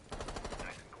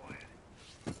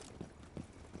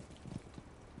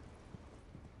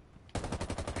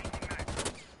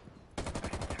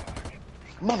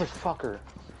 Motherfucker!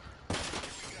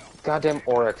 Goddamn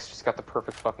Oryx just got the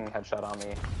perfect fucking headshot on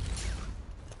me.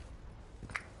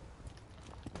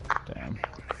 Damn.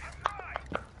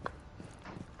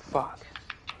 Fuck.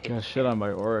 Got shit on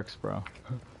by Oryx, bro.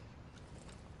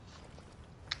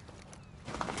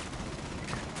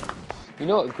 You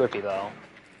know what, Grippy though?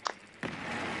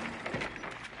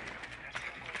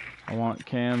 I want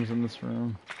cams in this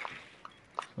room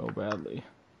so badly.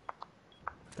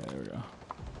 Okay, there we go.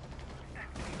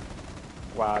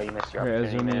 Wow, you missed your Okay,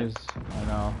 opportunity, man. Azumi's, I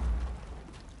know.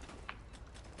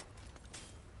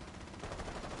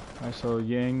 Alright, so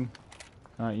Ying,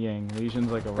 not Ying.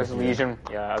 Legion's like over There's here. Legion.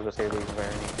 Yeah, I was gonna say Legion's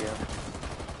underneath you.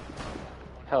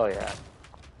 Hell yeah.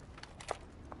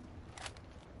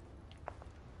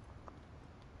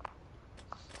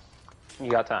 You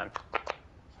got time.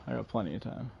 I got plenty of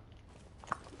time.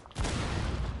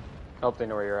 Hope they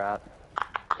know where you're at.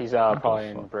 He's probably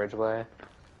in fuck? Bridgeway.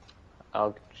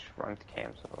 I'll just run to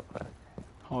cams real quick.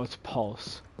 Oh, it's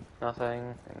Pulse.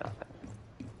 Nothing and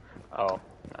nothing. Oh,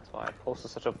 that's why. Pulse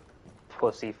is such a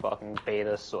pussy fucking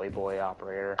beta soy boy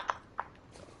operator.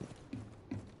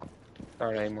 There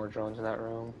aren't any more drones in that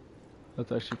room.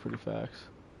 That's actually pretty facts.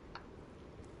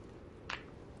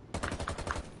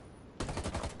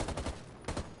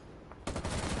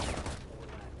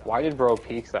 Why did bro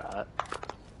peek that?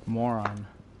 Moron.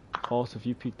 Pulse, if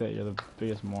you peek that, you're the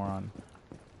biggest moron.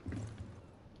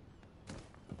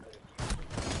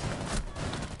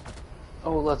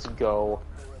 Oh, let's go.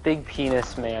 Big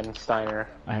penis man, Steiner.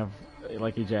 I have,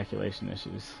 like, ejaculation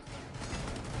issues.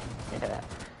 Yeah.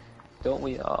 Don't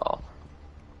we all?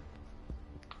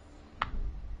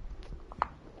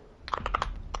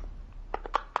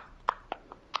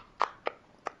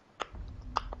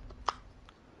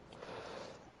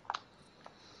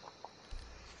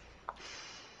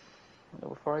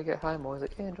 Before I get high, I'm always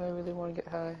like, hey, do I really want to get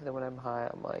high? And then when I'm high,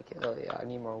 I'm like, hell yeah, I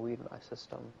need more weed in my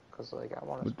system. Because, like, I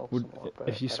want to smoke some more, but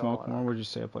if you I don't smoke wanna. more, would you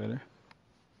stay up later?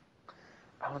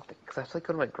 I don't think, because I have to like,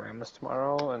 go to my grandma's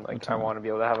tomorrow, and, What like, I time? want to be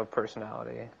able to have a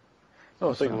personality. No,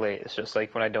 it's, like, time? late. It's just,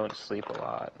 like, when I don't sleep a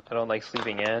lot. I don't like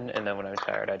sleeping in, and then when I'm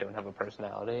tired, I don't have a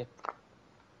personality.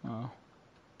 Oh.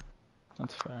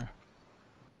 That's fair.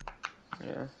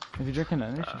 Yeah. If you drink an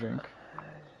energy drink.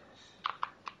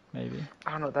 Maybe.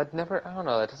 I don't know, that never, I don't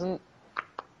know, that doesn't,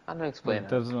 I don't explain It it.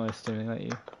 doesn't really stimulate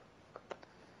you.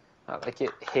 Like,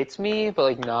 it hits me, but,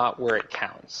 like, not where it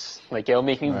counts. Like, it'll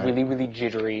make me Right. really, really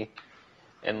jittery,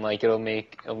 and, like, it'll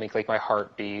make, like, my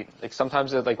heart beat. Like,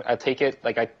 sometimes, it, like, I take it,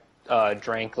 like, I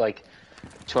drank, like,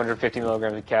 250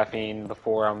 milligrams of caffeine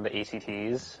before on the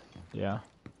ACTs, Yeah.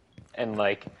 and,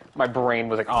 like, my brain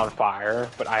was, like, on fire,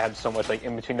 but I had so much, like,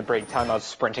 in between the break time, I was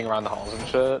sprinting around the halls and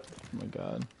shit. Oh my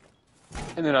god.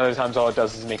 And then other times, all it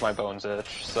does is make my bones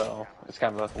itch, so it's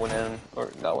kind of a win-in, or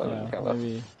not win-in, Yeah, kind of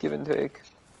maybe. a give and take.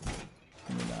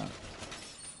 Maybe not.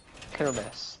 Hit or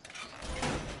miss.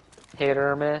 Hit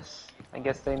or miss. I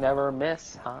guess they never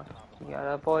miss, huh? You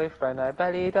got a boyfriend, I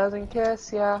bet he doesn't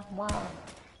kiss ya. Wow.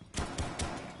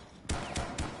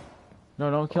 No,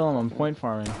 don't kill him. I'm point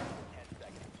farming.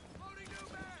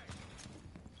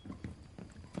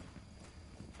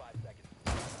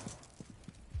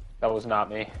 That was not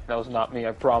me. That was not me.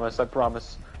 I promise. I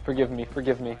promise. Forgive me.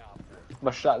 Forgive me.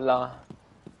 Mashallah.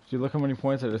 Dude, look how many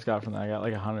points I just got from that. I got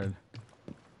like 100.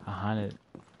 100.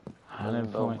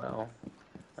 100 Oh, points. wow.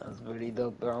 That's pretty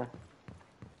dope, bro.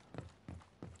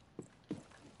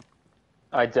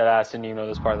 I deadass didn't even know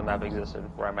this part of the map existed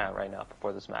where I'm at right now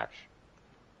before this match.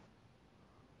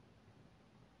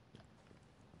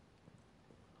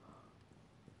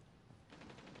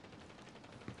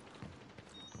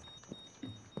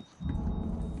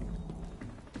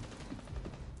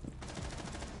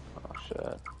 Oh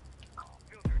shit.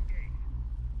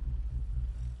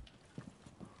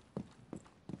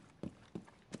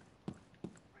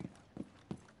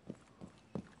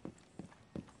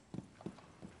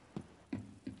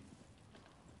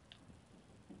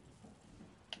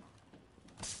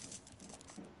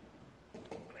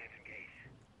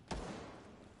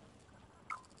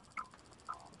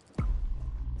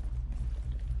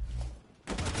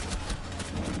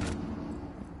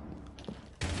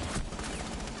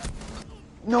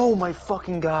 No, my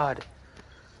fucking god.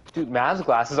 Dude, Mav's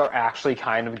glasses are actually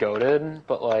kind of goated,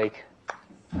 but like,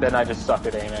 then I just sucked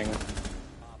at aiming.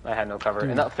 I had no cover. Dude,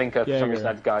 And that Finka, for some reason, Jaeger.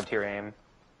 had god tier aim.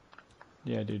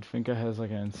 Yeah, dude, Finka has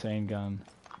like an insane gun.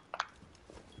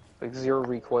 Like 0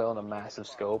 recoil and a massive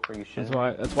scope. Are you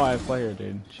shitting? That's why I play her,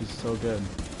 dude. She's so good.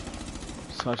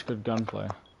 Such good gunplay.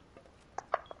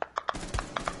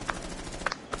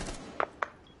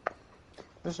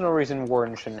 There's no reason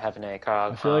Warden shouldn't have an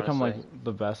ACOG. I feel like I'm honestly. like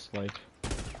the best, like...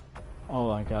 Oh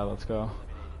my god, let's go.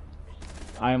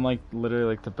 I am like literally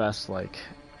like the best like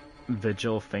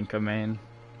Vigil Finka main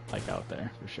like out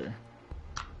there for sure.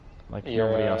 Like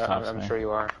nobody else tops me. I'm sure you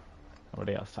are.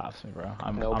 Nobody else tops me, bro.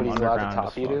 I'm Nobody's allowed to underground top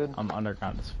as you, fuck. dude? I'm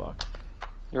underground as fuck.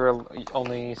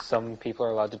 Only some people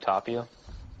are allowed to top you?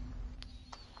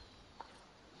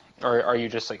 Or are you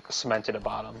just like cemented at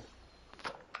bottom?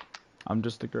 I'm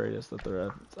just the greatest that there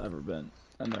has ever been,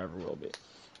 and there ever will be.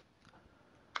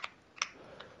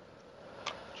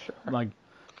 Sure. Like,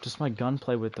 just my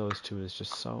gunplay with those two is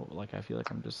just so, like, I feel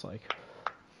like I'm just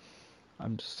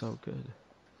so good.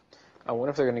 I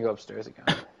wonder if they're gonna go upstairs again.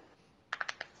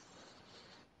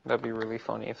 That'd be really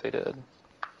funny if they did. In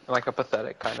like a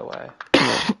pathetic kind of way.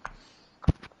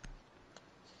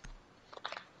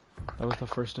 That was the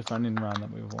first defending round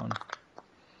that we've won.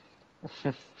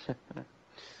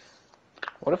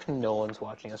 What if no one's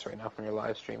watching us right now from your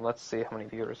live stream? Let's see how many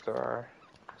viewers there are.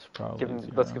 It's probably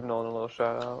Let's give Nolan a little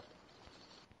shout out.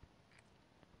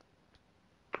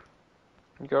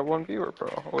 You got one viewer, bro.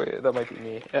 Oh, wait, that might be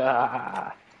me.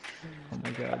 Ah, Oh my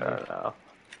I god. don't know.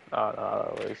 I don't know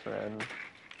how that works, man.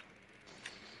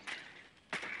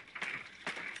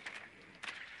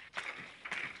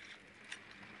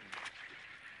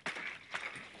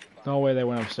 No way they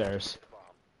went upstairs.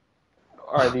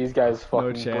 Are these guys No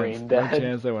fucking chance. brain No dead?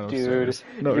 chance they went Dude, upstairs.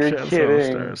 No you're chance they went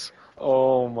kidding. upstairs.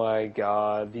 Oh my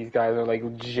god, these guys are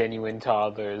like genuine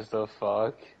toddlers, the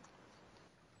fuck?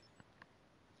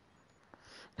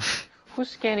 Who's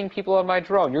scanning people on my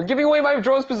drone? You're giving away my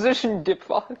drone's position, dip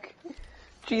fuck!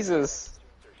 Jesus.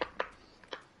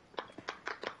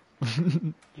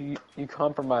 You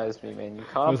compromised me, man. You It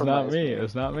was compromised not me. me. It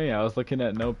was not me. I was looking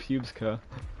at no pubes, cuh.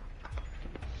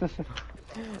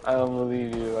 I don't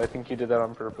believe you. I think you did that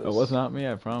on purpose. It was not me,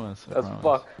 I promise. I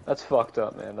promise. That's fucked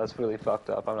up, man. That's really fucked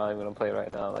up. I'm not even gonna play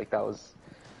right now. Like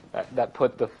that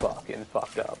put the fuck in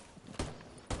fucked up.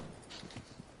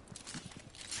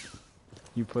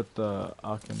 You put the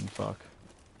uck in fuck.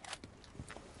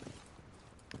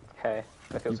 Hey,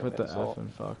 that feels You like put an the insult. F in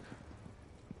fuck.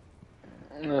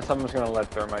 No, someone's gonna let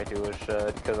Thermite do his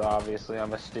shit, because obviously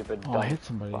I'm a stupid Oh, dumb I hit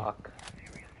somebody. fuck.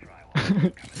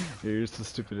 You're just a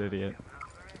stupid idiot.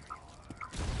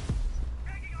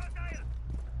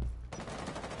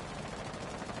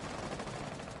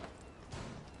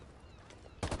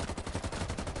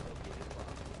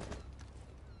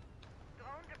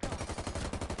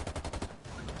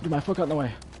 Dude, my foot got in the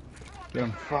way. Get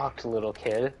him. Fucked, little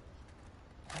kid.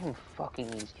 I'm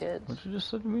fucking these kids. What you just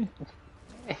said to me?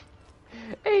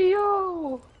 Hey,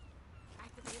 yo!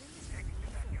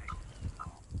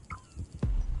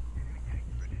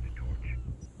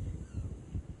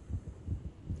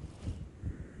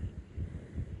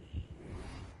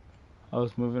 I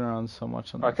was moving around so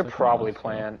much on I that could second probably left, so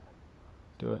plant.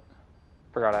 Do it.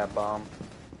 Forgot I had bomb.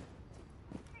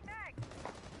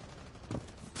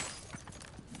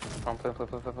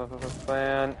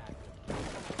 Plant.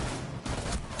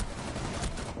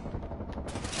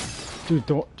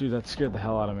 Dude, that scared the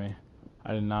hell out of me.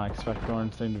 I did not expect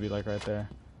Thorn's thing to be like right there.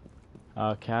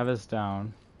 Cav is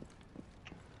down.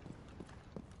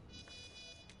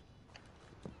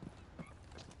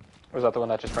 Was that the one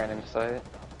that just ran into sight?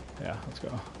 Yeah, let's go.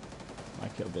 My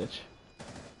kill, bitch.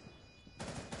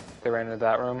 They ran into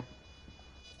that room.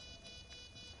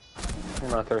 I'm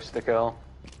gonna thirst the kill.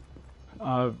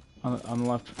 On the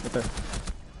left, right there.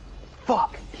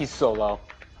 Fuck! He's so low.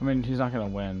 I mean, he's not gonna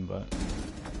win, but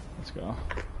let's go.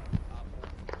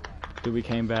 Dude, we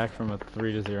came back from a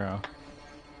 3-0.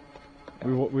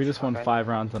 We just won 5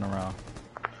 rounds in a row.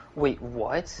 Wait,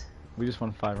 what? We just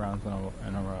won 5 rounds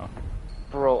in a row.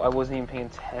 Bro, I wasn't even paying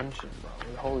attention, bro.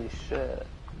 Holy shit.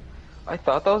 I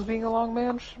thought that was being a long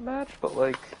match, but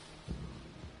like...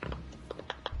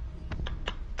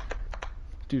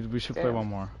 Dude, we should play Damn. one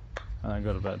more, and then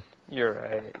go to bed. You're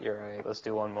right. Let's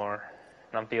do one more.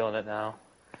 And I'm feeling it now.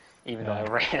 Even though I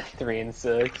ran 3 and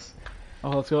 6. Oh,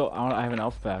 let's go. I have an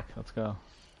elf back. Let's go.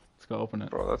 Let's go open it.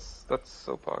 Bro, that's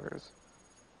so poggers.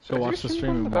 Go watch the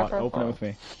stream and open it with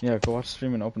me. Yeah, go watch the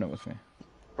stream and open it with me.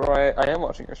 Bro, I am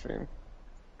watching your stream.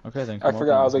 Okay, then I come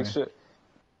forgot, I was open it like, with shit.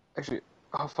 Actually,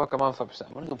 Oh fuck, I'm on 5%.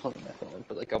 I'm gonna go plug in my phone,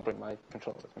 but like I'll bring my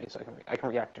controller with me so I can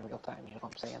react in real time. You know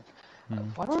what I'm saying?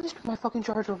 Why don't I just put my fucking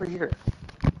charger over here?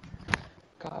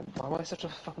 God, why am I such a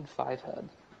fucking five-head?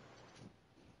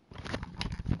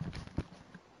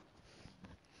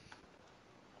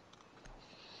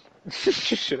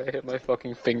 Should I hit my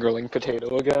fucking fingerling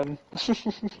potato again?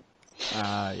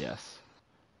 Yes.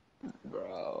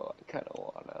 Bro, I kind of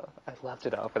wanna. I left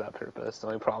it out for that purpose. The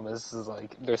only problem is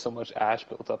like there's so much ash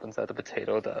built up inside the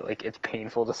potato that like it's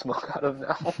painful to smoke out of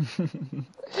now.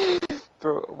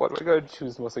 Bro, why do I gotta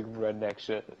choose the most like redneck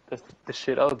shit? The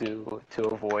shit I'll do to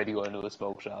avoid going to a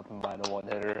smoke shop and buying a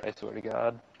one-hitter. I swear to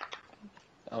God.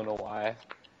 I don't know why.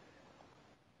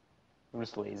 I'm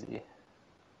just lazy.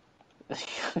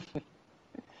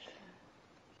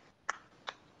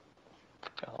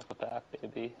 Alpha pack,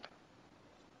 baby.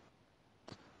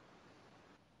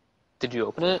 Did you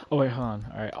open it? Oh wait, hold on.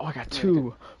 All right. Oh, I got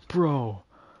two, bro.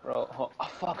 Bro, oh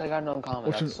fuck, I got an uncommon.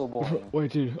 Which That's so boring.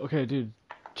 Wait, dude. Okay, dude.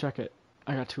 Check it.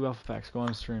 I got two alpha packs. Go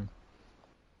on stream.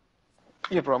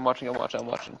 Yeah, bro, I'm watching,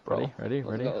 bro. Ready?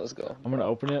 Let's go. I'm gonna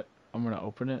open it.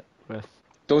 With.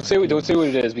 Don't say penis. what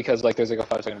it is because like there's like a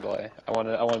 5-second delay. I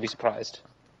wanna be surprised.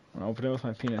 I'm gonna open it with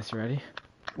my penis. You ready?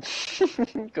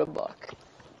 Good luck.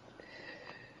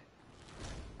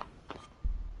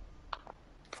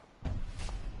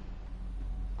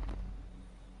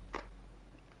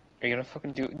 Are you gonna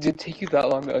fucking do it? Did it take you that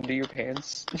long to undo your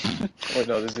pants? Or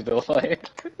no, there's a delay.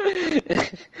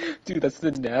 Dude, that's the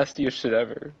nastiest shit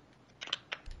ever.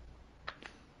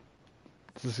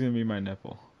 This is gonna be my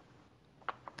nipple.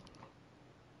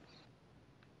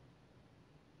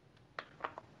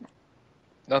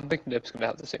 I don't think Nip's gonna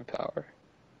have the same power.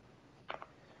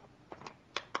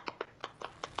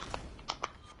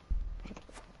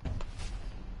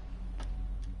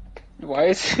 Why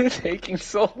is it taking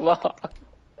so long?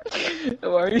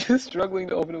 Why are you struggling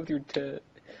to open it with your tit?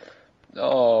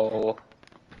 Oh.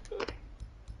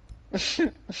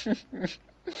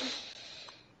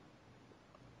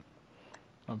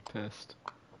 I'm pissed.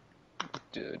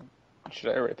 Dude,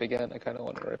 should I rip again? I kind of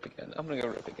want to rip again. I'm gonna go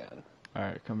rip again. All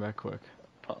right, come back quick.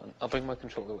 I'll bring my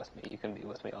controller with me. You can be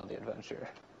with me on the adventure.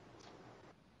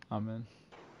 I'm in.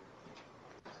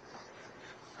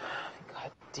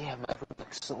 God damn, everything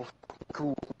looks so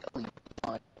cool.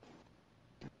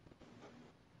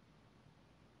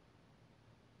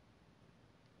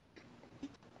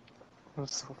 I'm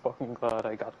so fucking glad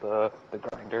I got the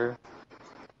grinder.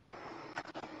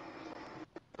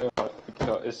 You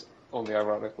know, it's only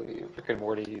ironically Rick and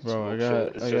Morty Bro,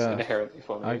 shit is just inherently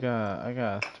funny. I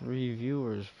got 3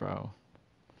 viewers, bro.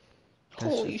 That's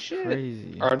Holy just shit!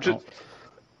 crazy. Aren't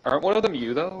one of them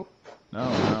you though? No,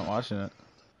 I'm not watching it.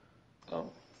 Oh.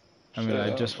 I mean,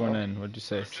 I just went in. What'd you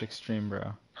say? 6 stream, bro.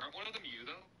 Aren't one of them you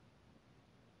though?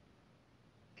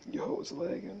 Yo, it's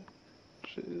lagging.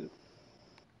 Shit.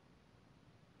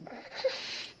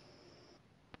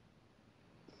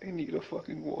 I need a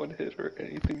fucking one hit or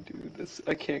anything, dude.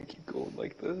 I can't keep going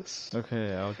like this.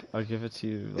 Okay, I'll give it to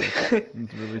you like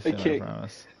really soon, I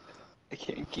promise. I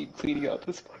can't keep cleaning out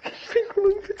this fucking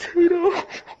fingerling potato.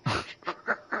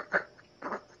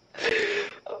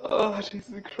 Oh,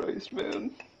 Jesus Christ, man.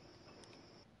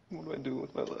 What am I doing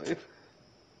with my life?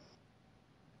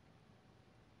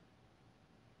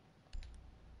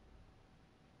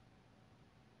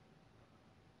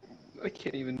 I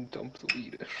can't even dump the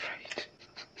weed right.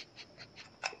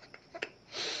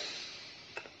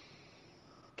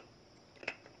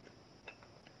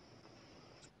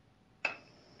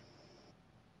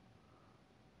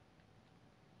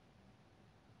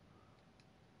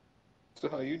 So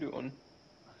how you doing?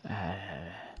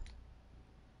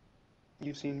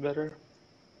 You seen better?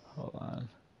 Hold on.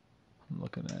 I'm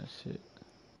looking at shit.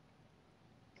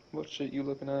 What shit you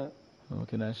looking at? I'm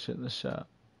looking at shit in the shop.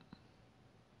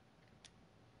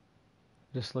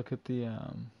 Just look at the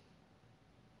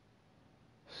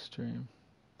stream.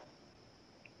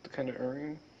 The kind of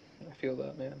earring? I feel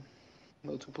that, man. A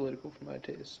little too political for my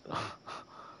taste, but...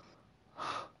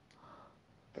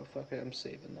 Oh, fuck it, I'm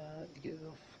saving that. Get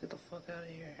the fuck out of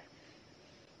here.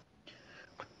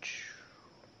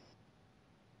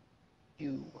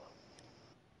 You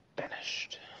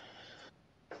banished.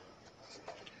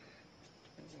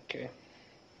 Okay.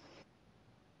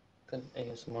 Then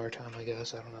ASMR time, I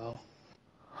guess. I don't know.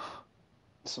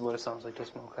 This is what it sounds like to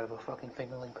smoke out of a fucking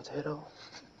fingerling potato.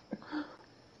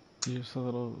 You're just a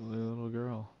little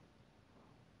girl.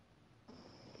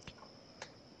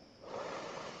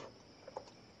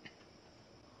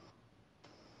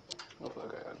 Oh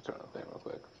fuck, I gotta turn on the thing real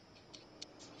quick.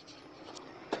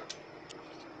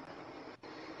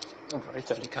 I'm right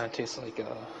that it kinda tastes like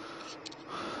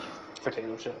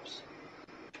Potato chips.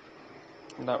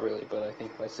 Not really, but I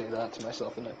think if I say that to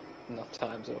myself enough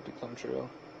times, it'll become true.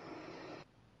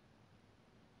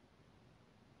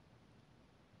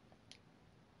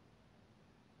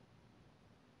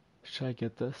 Should I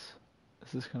get this?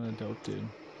 This is kind of dope, dude.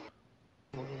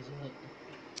 What is it?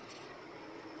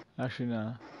 Actually,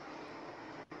 nah.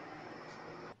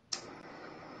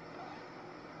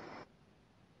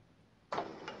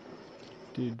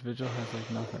 Dude, Vigil has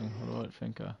like nothing. What about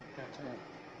Finca?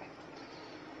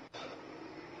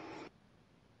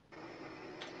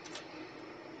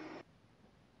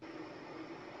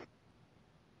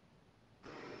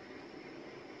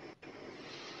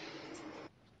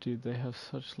 Dude, they have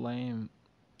such lame...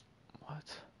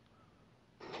 What?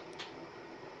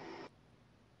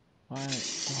 Why?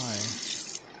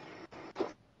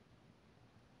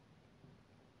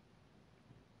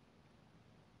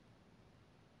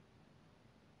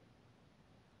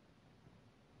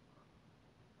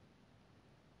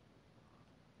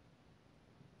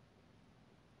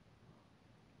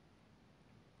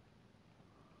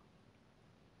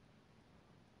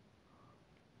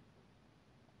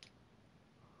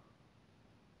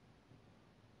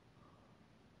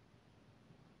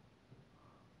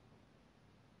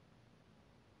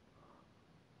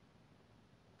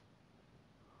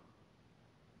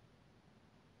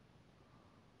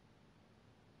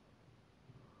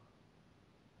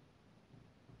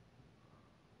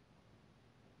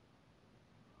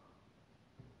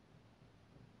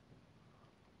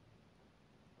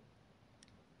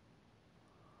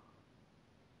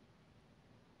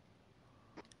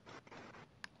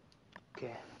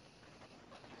 Okay.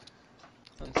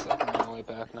 1 second, on my way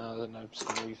back now, then I'm just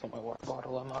gonna refill my water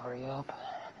bottle. I'm already up.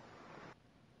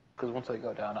 Because once I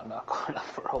go down, I'm not going up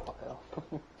for a while.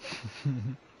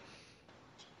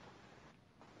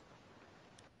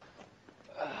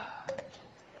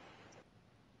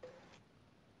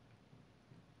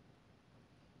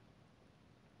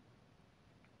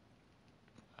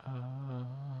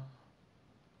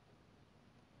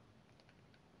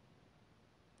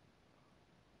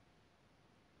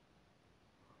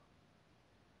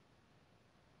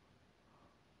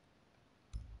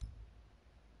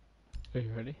 Are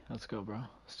you ready? Let's go, bro.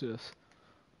 Let's do this.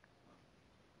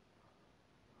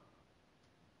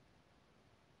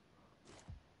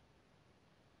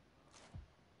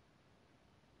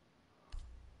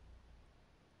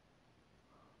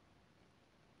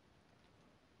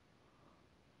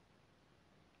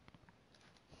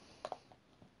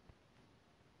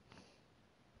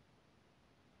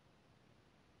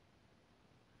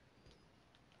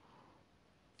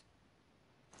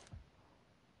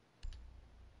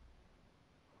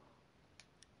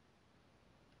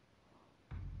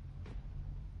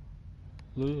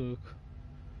 Luke.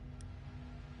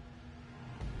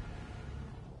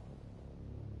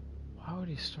 Why would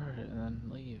he start it and then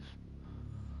leave?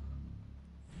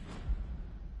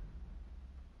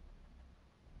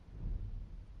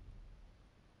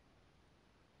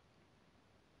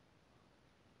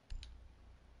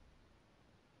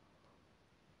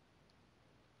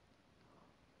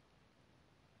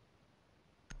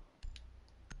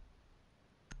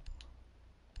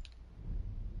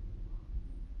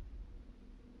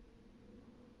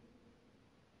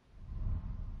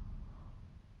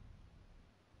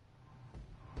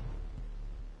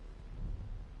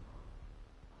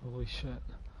 Holy shit.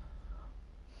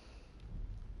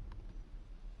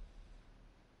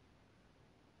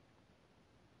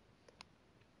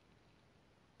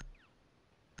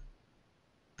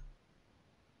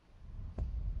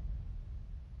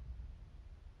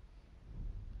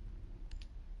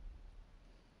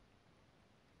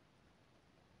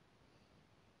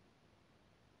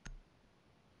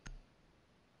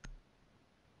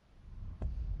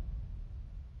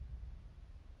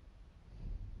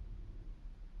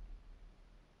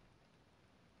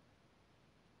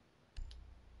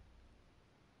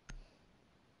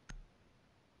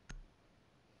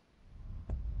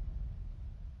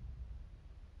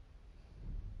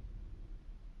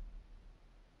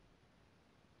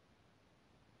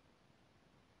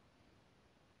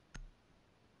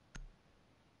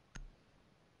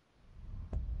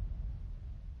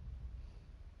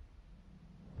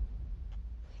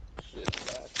 Shit's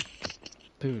back.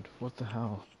 Dude, what the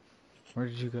hell? Where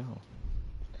did you go?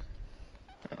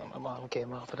 My mom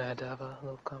came up and I had to have a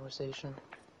little conversation.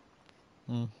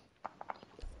 Hmm.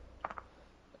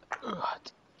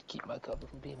 To keep my cover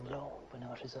from being blown. But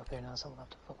now she's up here now, so I'm gonna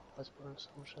have to fucking whisper or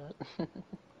some shit.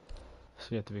 So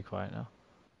you have to be quiet now.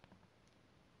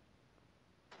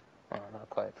 Not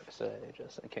quite per se,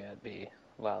 just I can't be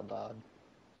loud.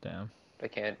 Damn. I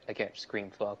can't scream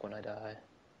fuck when I die.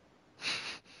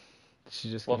 Did she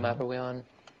just What get map home? are we on? Did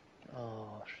she just What get map home? are we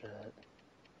on? Oh shit.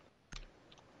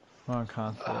 We're on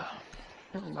console.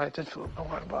 I did fill up my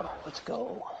water bottle. Let's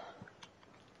go.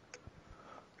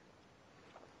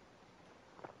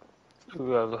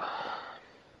 Ooh,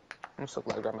 I'm so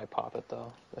glad I grabbed my poppet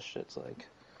though. This shit's like.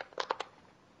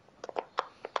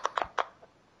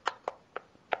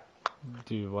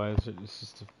 Dude, why is it? It's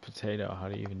just a potato. How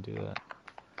do you even do that?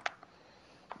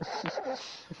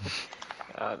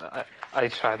 I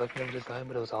tried looking at the design,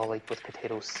 but it was all like with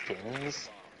potato skins.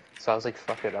 So I was like,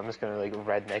 fuck it, I'm just gonna like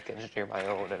redneck engineer my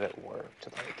own, and it worked.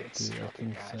 Like, it's Dude, that's fucking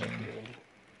magic, insane. dude.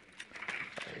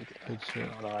 Like, Good shit.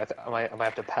 I don't know, I might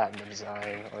have to patent the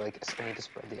design, or like, I need to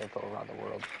spread the info around the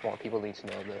world. More people need to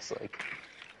know this, like,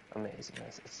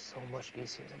 amazingness. It's so much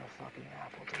easier than a fucking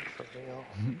apple, dude, for real.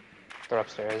 They're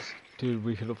upstairs. Dude,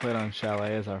 we could have played on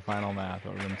Chalet as our final map. It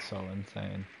would have been so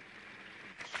insane.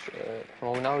 Shit.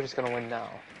 Well, now we're just gonna win now,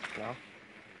 you know?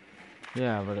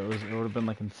 Yeah, but it would have been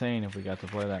like insane if we got to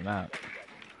play that map.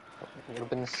 It would have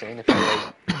been insane if you,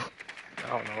 like, I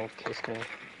don't know, kissed me.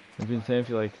 It'd be insane if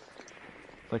you like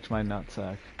flicked my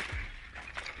nutsack.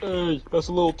 Hey, that's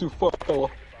a little too far, fella.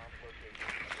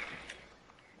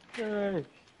 Hey,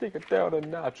 take it down a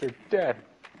notch, you're dead.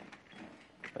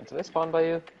 Wait, did I spawn by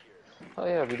you? Oh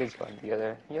yeah, we did spawn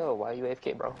together. Yo, why you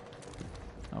AFK, bro?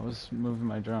 I was moving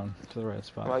my drone to the right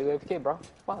spot. Why you AFK, bro?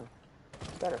 Come on.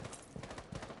 It's better.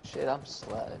 Shit, I'm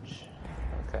Sledge.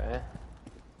 Okay.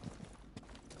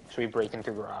 Should we break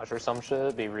into garage or some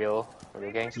shit? Be real You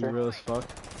gangster? real as fuck.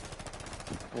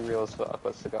 Be real as fuck.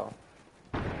 Let's go.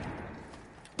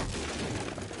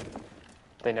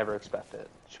 They never expect it.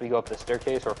 Should we go up the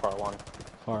staircase or far one?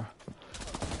 Far.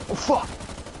 Oh fuck!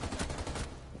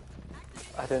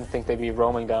 I didn't think they'd be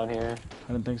roaming down here.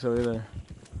 I didn't think so either.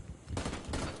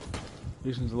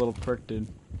 Houston's a little prick, dude.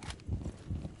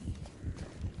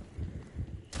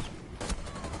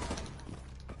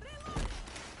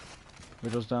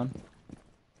 Vigil's down.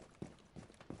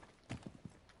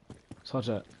 Sledge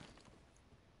that.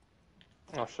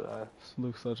 Oh shit,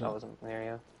 Luke, sledge I that. wasn't near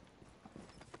you.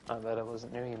 I bet I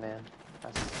wasn't near you, man.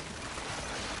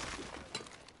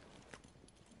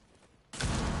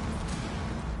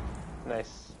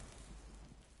 Nice.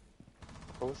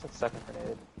 What was that second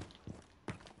grenade?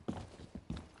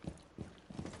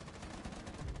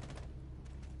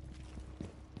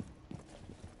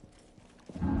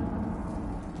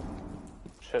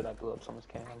 Shit, I blew up someone's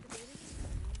cam.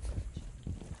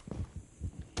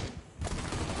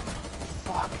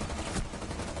 Fuck.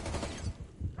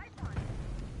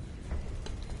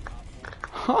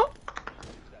 Huh?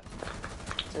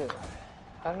 Dude,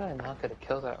 how did I not get a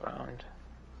kill that round?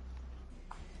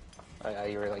 Oh yeah,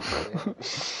 you were like brilliant.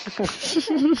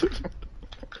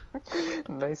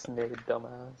 Nice nade,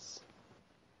 dumbass.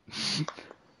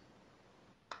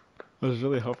 I was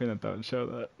really hoping that would show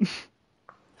that.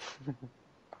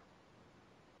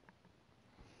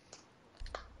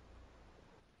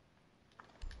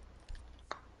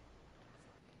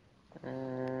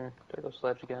 Turtle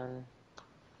sledge again.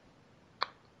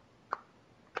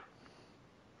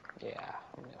 Yeah,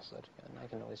 I'm gonna sledge again. I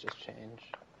can always just change.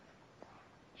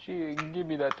 Give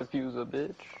me that diffuser,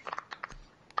 bitch.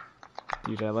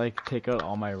 Dude, I like take out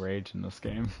all my rage in this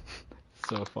game. It's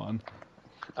so fun.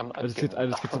 I just get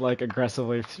to like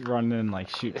aggressively run in and like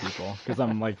shoot people because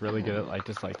I'm like really good at like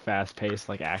just like fast paced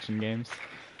like action games.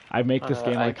 I make this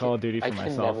game like Call of Duty for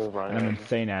myself, and I'm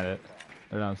insane at it.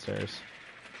 They're downstairs.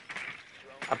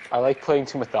 I like playing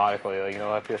too methodically. Like, you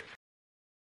know, if it's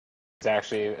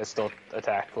actually still a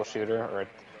tactical shooter, or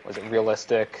was it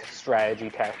realistic strategy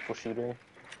tactical shooter?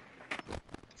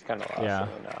 It's kind of lost Yeah.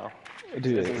 for me now.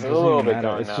 Dude, It's it a doesn't little even bit matter.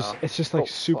 gone It's just now. like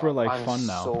Oh, super fuck, like I'm fun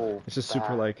now. so It's just super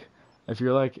bad. like if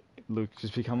you're like Luke,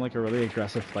 just become like a really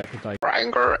aggressive like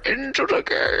Anger into the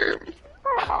game.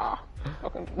 Ah.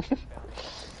 Fucking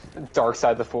dark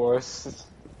side of the force.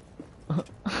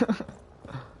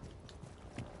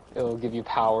 It'll give you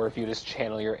power if you just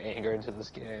channel your anger into this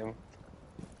game.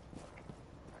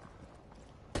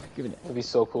 Give it It'd be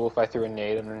so cool if I threw a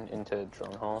nade into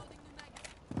drone hole.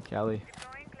 Callie.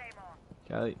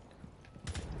 Callie.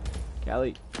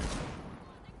 Callie.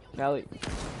 Callie.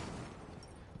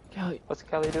 Callie. What's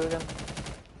Kelly do again?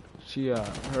 She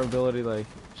her ability like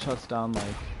shuts down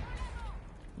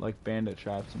like bandit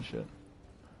traps and shit.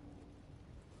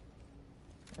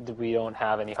 We don't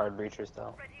have any hard breachers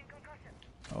though.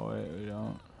 Oh wait, we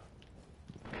don't.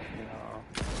 No.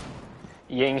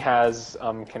 Ying has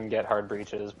can get hard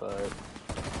breaches, but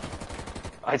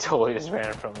I totally just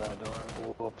ran from that door.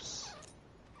 Whoops.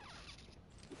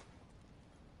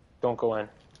 Don't go in.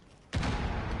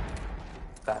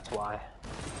 That's why.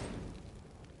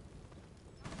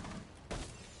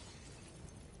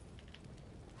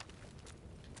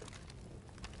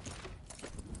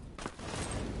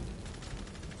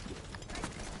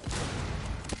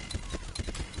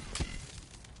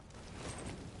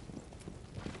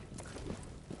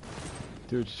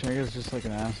 Dude, Chichenko's just like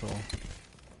an asshole.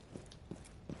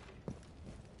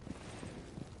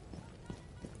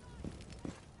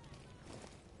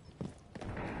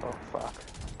 Oh fuck.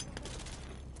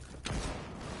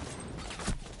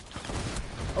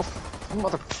 Oh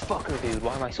motherfucker, dude,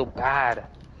 why am I so bad?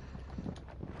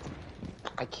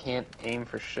 I can't aim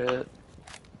for shit.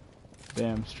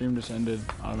 Damn, stream just ended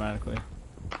automatically.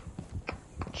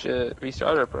 Shit,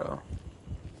 restart it, bro.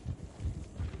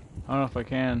 I don't know if I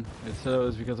can. It said it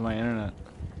was because of my internet.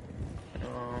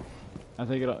 Oh. I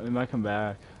think it might come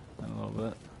back in a little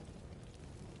bit.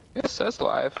 It says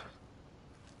live.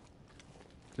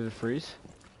 Did it freeze?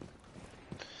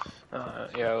 Yeah,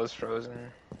 it was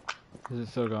frozen. Is it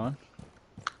still going?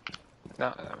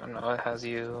 No, it has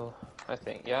you. I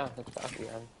think, yeah, it's back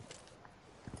again.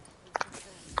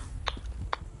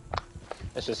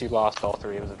 It's just you lost all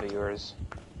 3 of the viewers.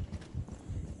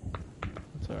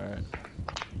 It's alright.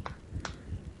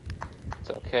 It's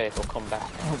okay, they'll come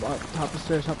back. Oh, top of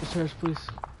stairs, please.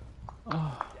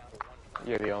 Oh,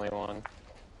 You're the only one.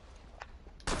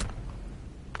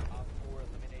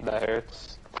 That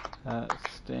hurts. that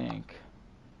stink.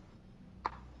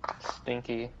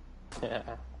 Stinky. Yeah.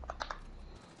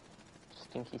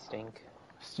 Stinky stink.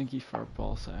 Stinky fart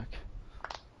ball sack.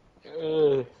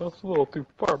 That's a little too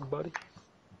far, buddy.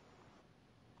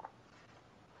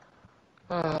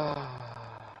 I'm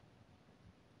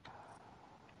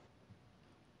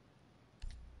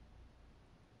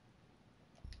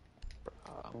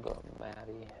going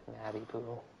Maddie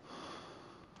poo.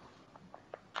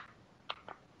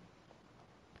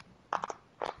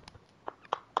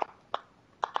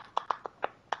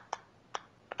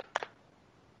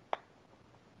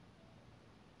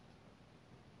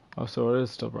 Oh, so it is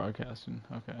still broadcasting.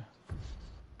 Okay.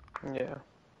 Yeah.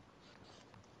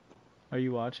 Are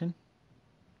you watching?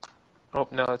 Oh,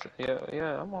 no, it's,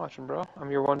 yeah, I'm watching, bro.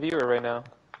 I'm your one viewer right now.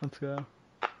 Let's go.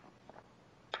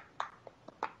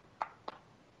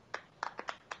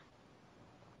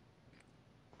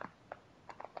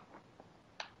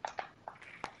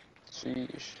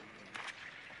 Sheesh.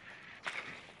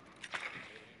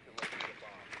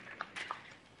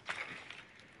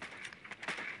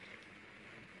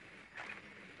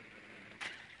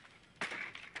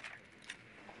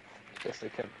 Guess they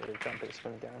couldn't really jump his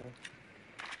swing down.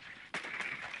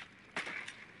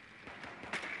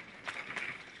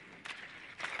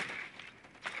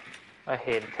 I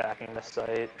hate attacking the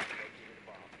site.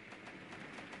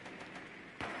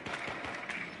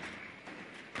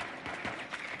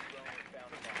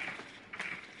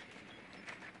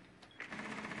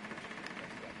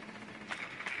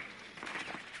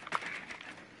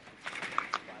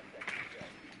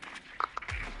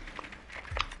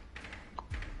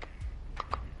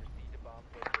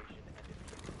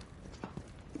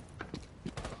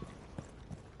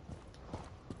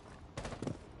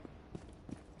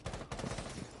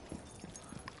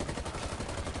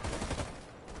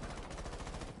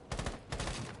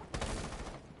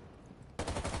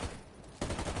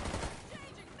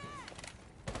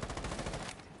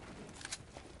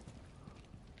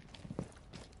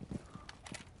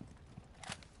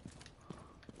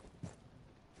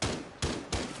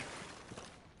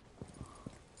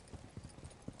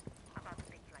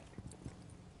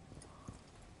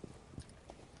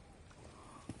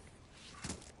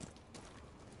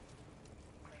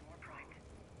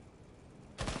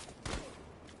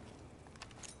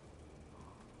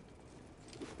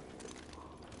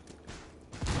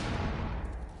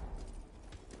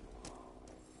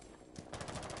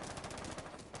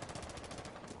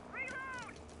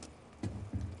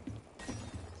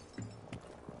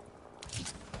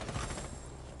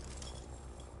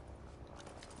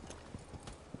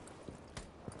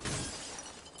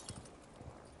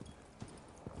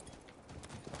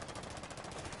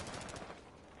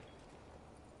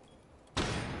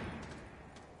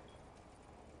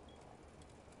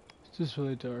 It's just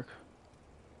really dark.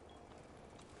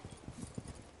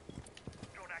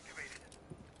 Drone activated.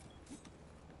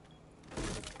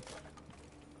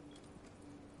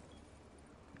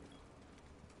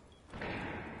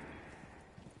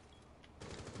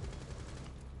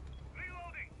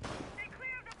 Reloading. Stay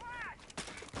clear of the blast.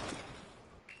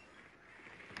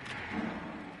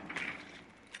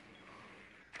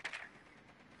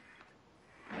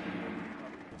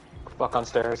 Fuck on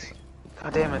stairs.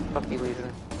 God damn it, fuck you,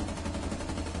 Legion.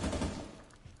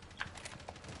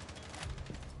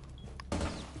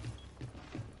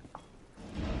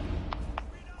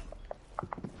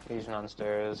 Legion on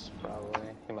stairs, probably.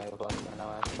 He might have left by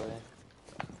now, actually.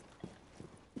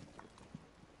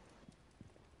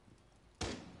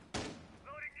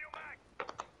 Loading new mag.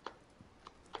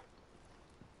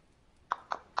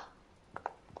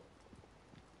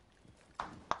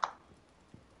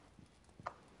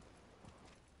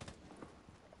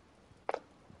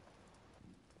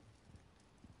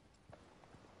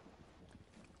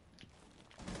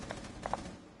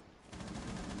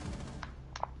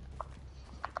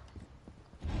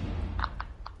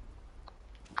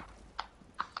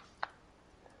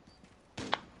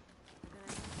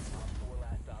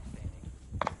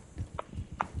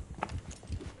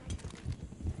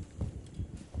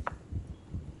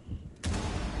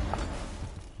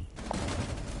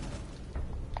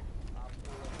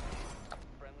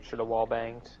 should have wall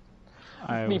banged.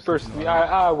 I Me was thinking personally, about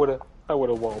it. I would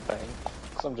have wall banged.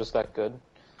 Cause I'm just that good.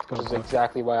 Go Which is for it.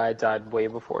 exactly why I died way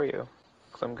before you.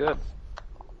 Cause I'm good.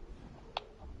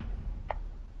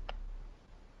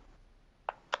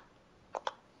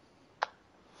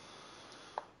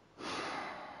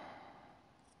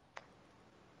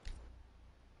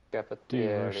 Yeah, but Dude,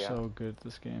 yeah, we're yeah. so good at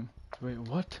this game. Wait,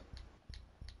 what?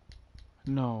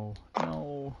 No,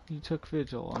 no, you took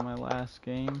Vigil on my last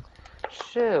game.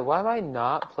 Shit, why am I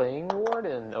not playing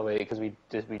Warden? Oh wait, because we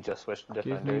just switched to Give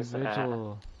me defenders.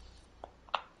 Vigil.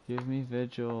 Give me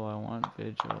Vigil. I want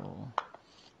Vigil.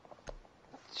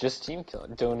 Just team kill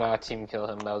him. Do not team kill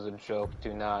him. That was a joke.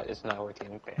 Do not. It's not worth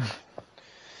getting banned.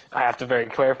 I have to very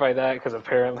clarify that because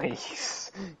apparently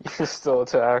you still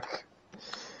attack.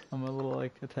 I'm a little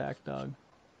like attack dog.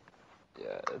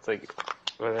 Yeah, it's like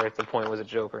whether the point was a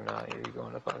joke or not, you're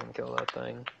going to fucking kill that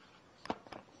thing.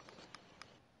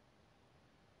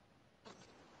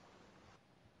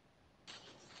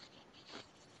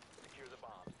 Secure the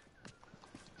bomb.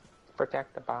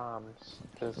 Protect the bombs.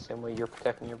 Just the same way you're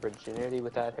protecting your virginity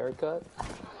with that haircut.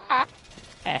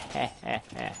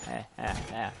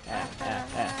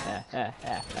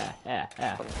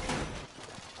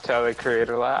 Tell the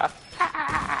creator laugh.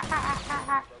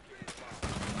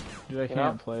 Dude, I You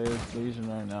can't know? play as Legion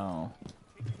right now.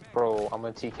 Bro, I'm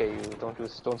gonna TK you.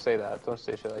 Don't say that. Don't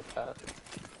say shit like that.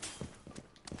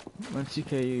 When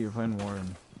TKU, you're playing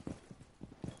Warden.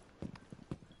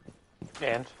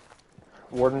 And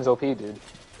Warden's OP, dude.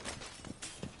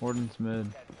 Warden's mid.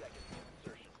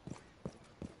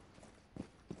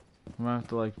 I'm gonna have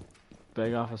to like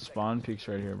beg off of spawn peaks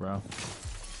right here, bro.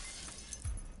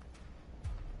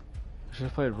 I should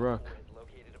have played Rook.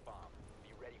 Located a bomb. Be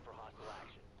ready for hostile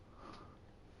action.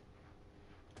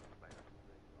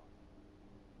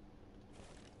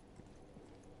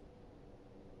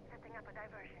 Setting up a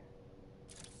diversion.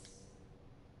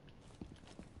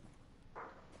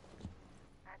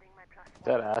 Adding my plus one.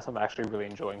 That ass, I'm actually really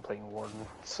enjoying playing Warden.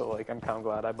 So like, I'm kind of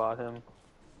glad I bought him.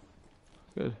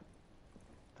 Good.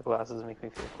 The glasses make me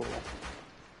feel cool.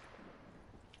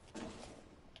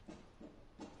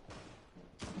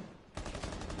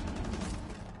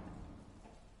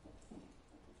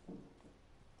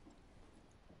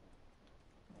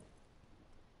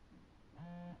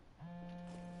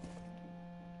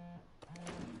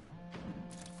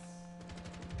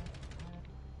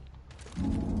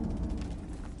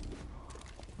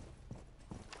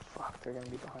 Fuck, they're gonna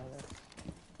be behind us.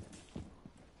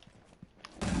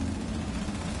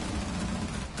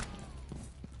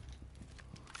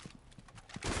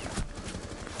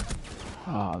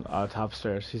 Top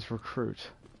stairs. He's recruit.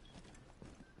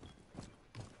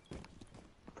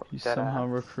 He's Dead somehow ass.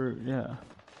 recruit, yeah.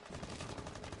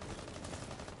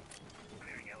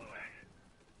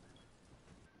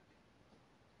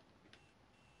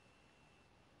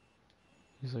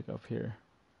 He's like up here.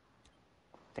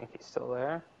 Think he's still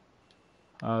there?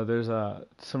 There's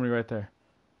somebody right there.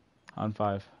 On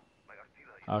 5.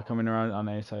 Coming around on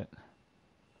A site.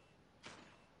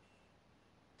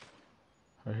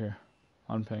 Right here.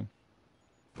 On ping.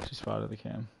 She spotted the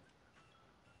cam.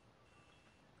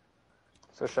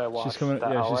 So should I watch She's coming.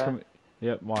 that Yeah, she's hallway? coming.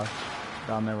 Yep, watch.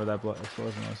 Down there where that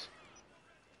explosion was.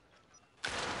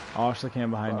 I'll watch the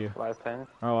cam behind you. Live ping.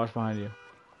 Or I'll watch behind you.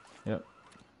 Yep.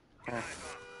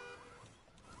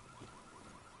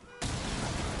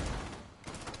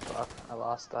 Fuck, I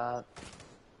lost that.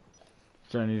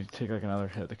 So I need to take like another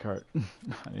hit at the cart.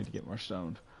 I need to get more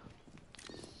stoned.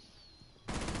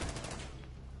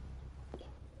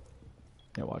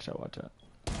 Yeah, watch out, watch out.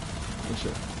 Good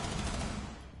shit.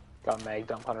 Got Meg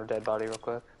dump on her dead body real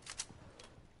quick.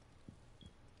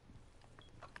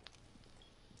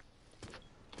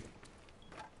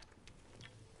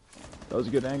 That was a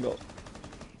good angle.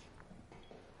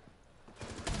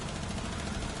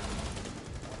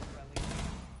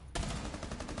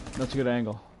 That's a good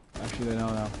angle. Actually, they know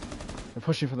now. They're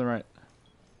pushing from the right.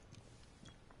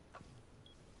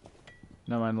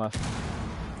 No, mine left.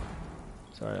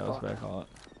 Sorry, that was a bad call out.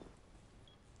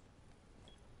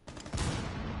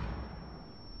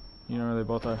 You know where they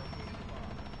both are.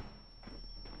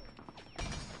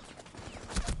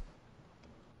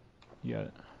 You got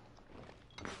it.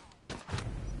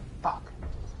 Fuck.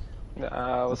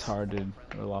 That's hard, dude.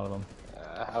 There are a lot of them.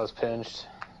 I was pinched.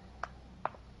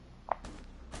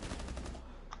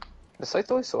 The site's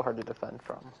always so hard to defend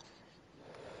from.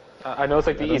 I know it's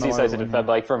like I the don't know easy why site we're to winning. defend,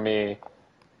 but like for me,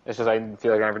 it's just I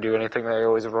feel like I never do anything. I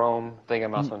always roam. I think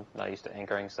I'm also not used to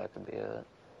anchoring, so that could be it.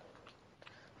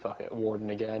 Fuck it,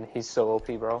 Warden again. He's so OP,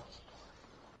 bro.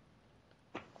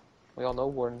 We all know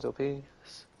Warden's OP.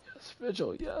 Yes,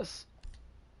 Vigil, yes.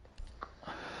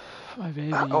 My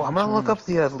baby. Oh, I'm gonna look returned. up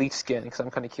the elite skin because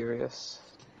I'm kind of curious.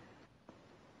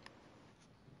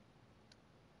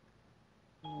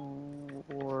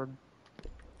 Ward,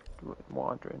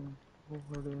 Warden.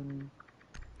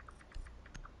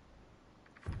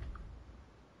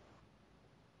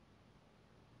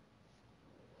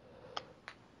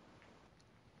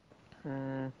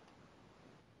 Hmm.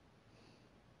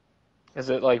 Is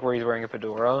it like where he's wearing a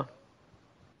fedora?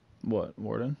 What,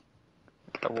 Warden?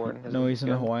 A Warden. His No, elite he's in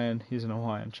skin? a Hawaiian. He's in a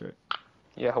Hawaiian shirt.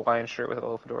 Yeah, Hawaiian shirt with a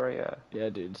little fedora. Yeah. Yeah,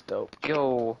 dude, it's dope.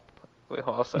 Yo. Wait,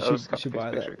 hold on. You I'll just should, you copy should paste buy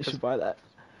the that. picture You should buy that.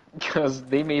 because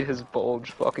they made his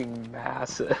bulge fucking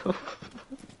massive.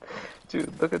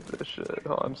 Dude, look at this shit.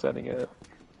 Oh, I'm sending it.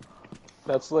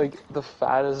 That's like the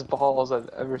fattest balls I've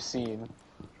ever seen.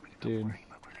 Dude,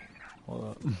 hold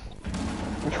up.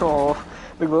 Oh,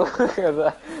 look at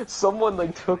that. Someone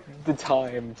like took the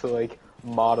time to like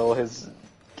model his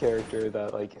character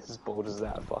that like his bulge is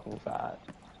that fucking fat.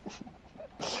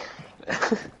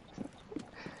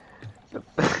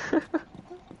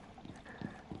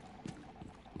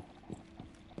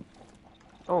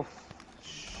 Oh,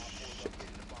 shit.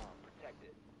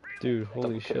 Dude, Double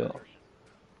holy shit. kill.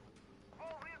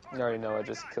 You already know I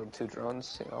just killed 2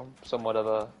 drones, you know, somewhat of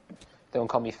a... They don't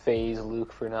call me FaZe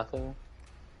Luke for nothing.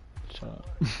 Shut up.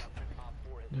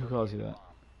 Who calls you that?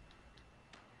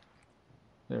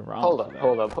 They're wrong. Hold for up, that.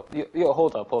 hold up. Yo,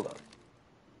 hold up.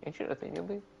 Ain't you Nathaniel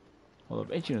B? Hold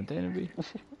up, ain't you Nathaniel B?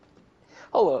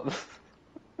 Hold up.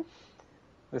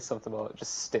 There's something about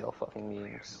just stale fucking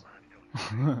memes.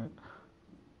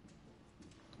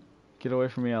 Get away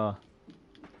from me, Ella.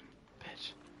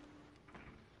 Bitch.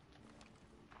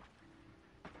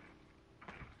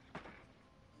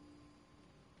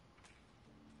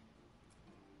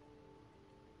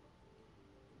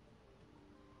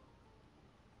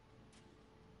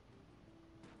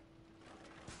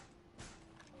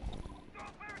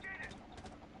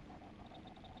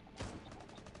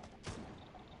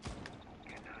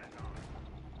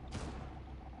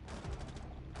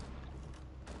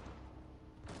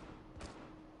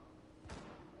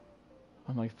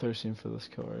 I'm like thirsting for this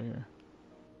kill right here.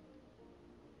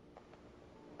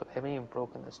 But I haven't even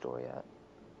broken this door yet.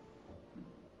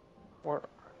 Where are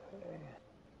they?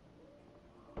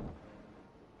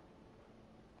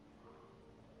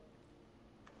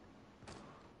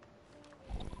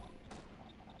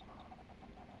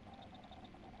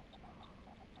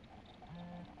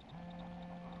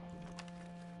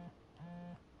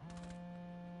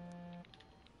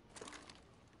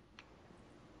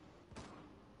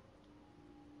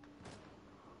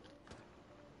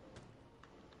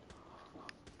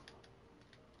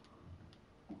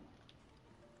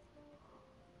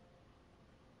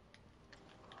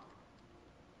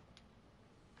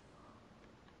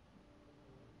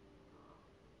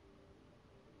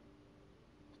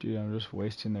 Dude, I'm just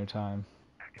wasting their time.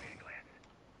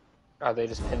 Are they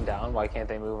just pinned down? Why can't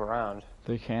they move around?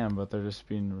 They can, but they're just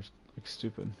being like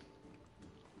stupid.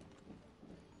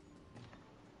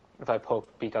 If I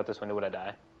peek out this window, would I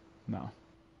die? No.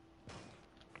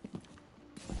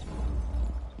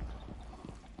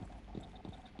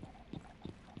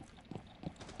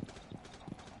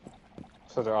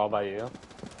 So they're all by you?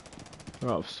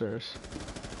 They're upstairs.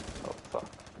 Oh, fuck.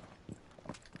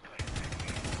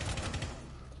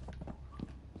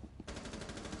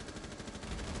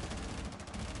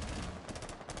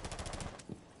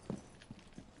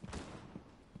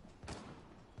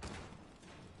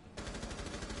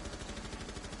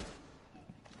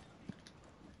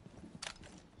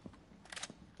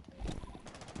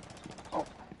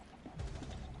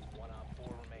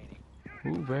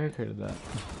 Who barricaded that?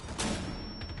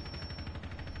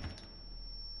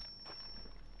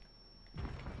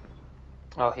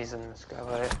 Oh, he's in the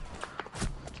skylight.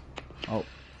 Oh.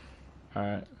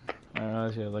 Alright. I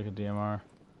realized you had like a DMR.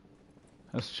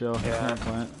 That's chill. Yeah. Can't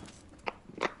plant.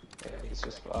 Yeah, he's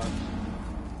just fucked.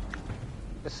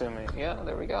 Assuming. Yeah,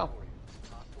 there we go.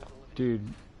 Dude,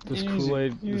 this Easy,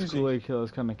 Kool-Aid kill is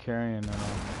kind of carrying.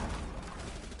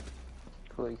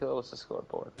 Cool, kill the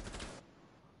scoreboard.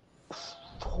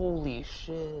 Holy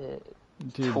shit.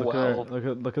 Dude, 12.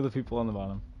 look at the people on the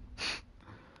bottom.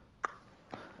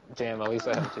 Damn, at least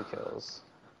I have 2 kills.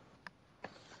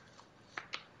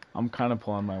 I'm kind of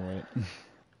pulling my weight.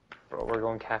 Bro, we're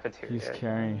going cafeteria. He's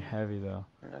carrying heavy though.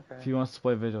 Okay. If he wants to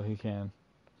play Vigil, he can.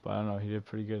 But I don't know. He did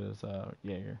pretty good as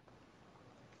Jaeger.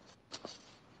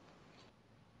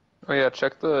 Oh yeah,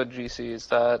 check the GC. Is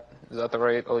that the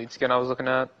right elite skin I was looking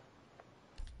at?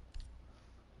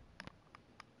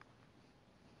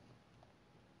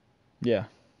 Yeah.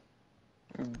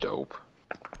 Dope.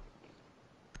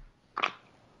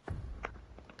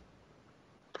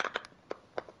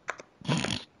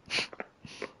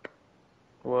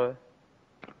 What?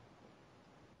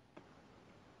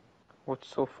 What's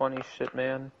so funny, shit,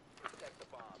 man?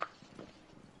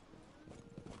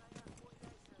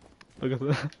 Look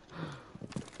at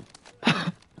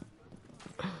that.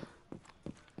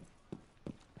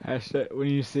 Hashtag, when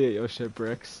you see it, yo shit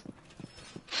bricks.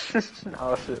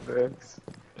 Oh shit, Briggs.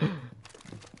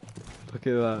 Look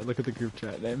at that. Look at the group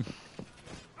chat name.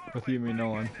 With you, me,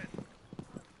 Nolan.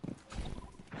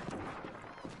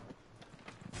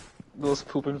 Those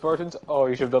pooping fartins? Oh,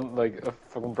 you should have done like a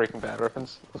fucking Breaking Bad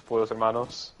reference. Los pollos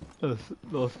hermanos.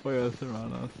 Los pollos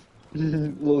hermanos.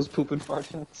 Those pooping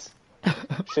fartins.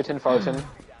 Shittin' fartin'.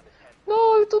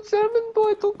 No, little German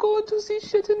boy, don't go to see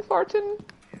shittin' fartin'.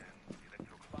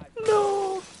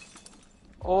 No.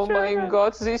 Oh my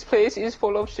god, this place is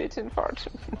full of shittin'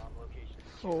 fartin'.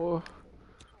 Oh.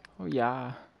 Oh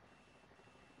yeah.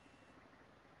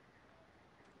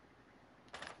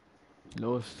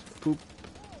 Los poop.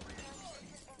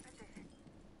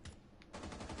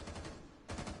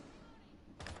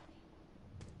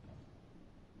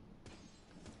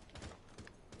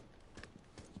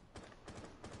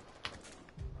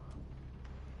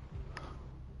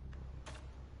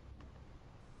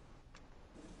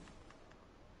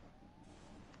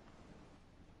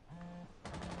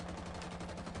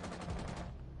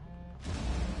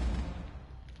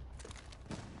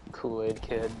 Kool-Aid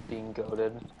kid being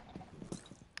goaded.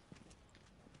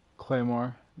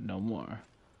 Claymore, no more.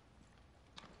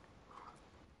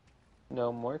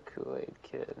 No more Kool-Aid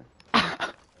kid.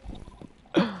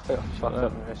 It's like a fucked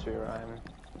up nursery rhyme.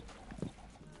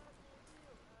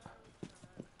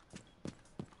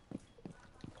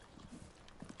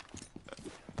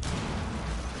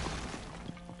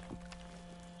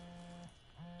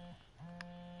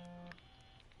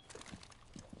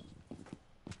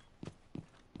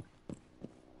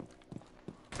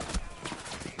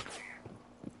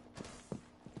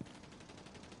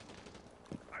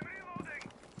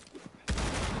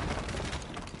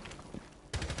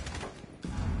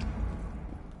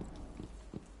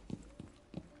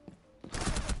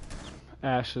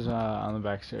 Ash is on the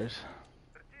back stairs.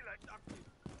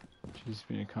 She's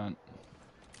being a cunt.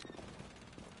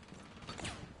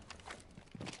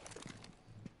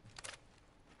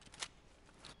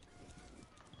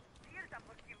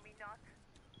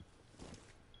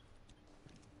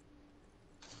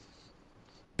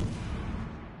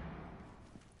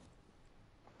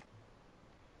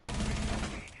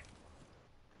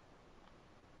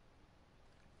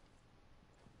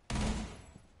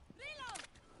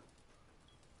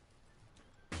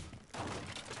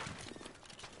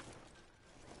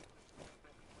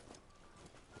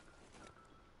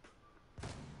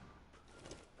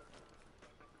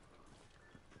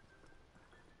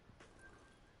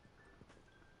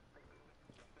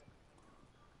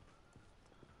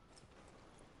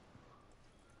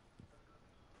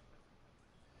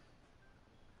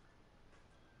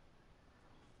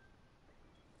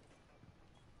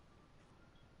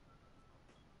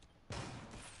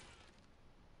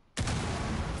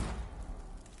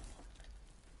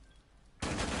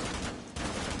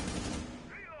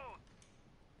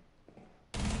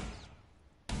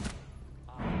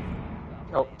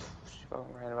 Oh, she fucking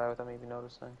ran by without me even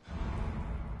noticing.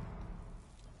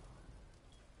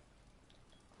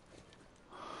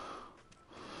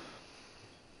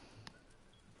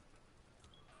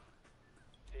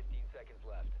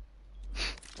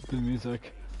 The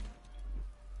music.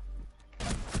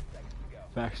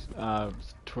 Back,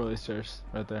 twirly stairs,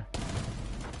 right there.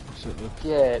 Shit, look.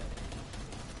 Get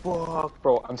fucked.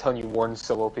 Bro, I'm telling you, Warden's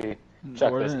so OP.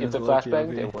 Check Warden this. If is the low-key flashbang,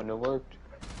 OP. it wouldn't have worked.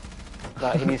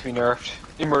 Nah, he needs to be nerfed.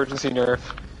 Emergency nerf.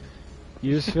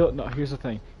 You just feel, no, here's the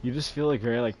thing. You just feel like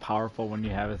very like powerful when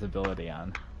you have his ability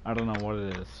on. I don't know what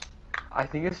it is. I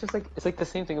think it's just like, it's like the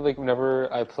same thing like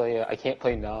whenever I play, I can't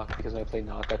play knock because when I play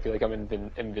knock, I feel like I'm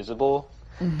invisible.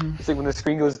 It's like when the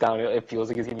screen goes down, it feels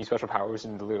like it's giving you special powers,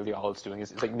 and literally all it's doing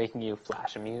is it's like making you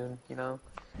flash immune, you know?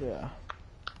 Yeah.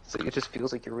 So it just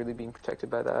feels like you're really being protected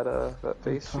by that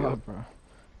face shield. God, bro.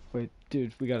 Wait,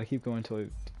 dude, we gotta keep going until we,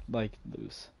 like,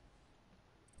 lose.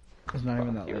 It's not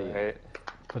even that You're late. right.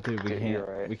 But dude, we Dude, can't, you're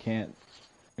right. we can't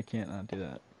not do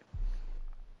that.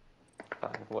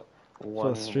 Fine. What? So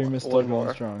One, the stream is still one going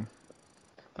more. strong.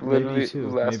 Literally, Maybe two,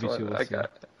 last maybe one. two, we'll I see.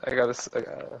 got. I gotta.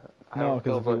 I No, don't know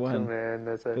because if we about two, win. man.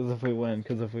 That's it. Because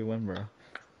if we win, bro.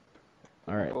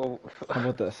 Alright. Oh, How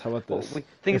about this? How about well, this?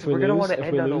 thing is, If we we're gonna want lose, to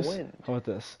if we end on a lose, win. how about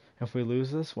this? If we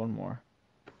lose this, one more.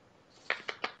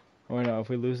 Oh no, if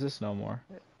we lose this, no more.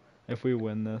 If we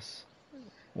win this,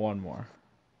 one more.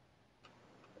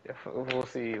 We'll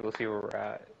see. We'll see where we're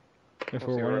at. If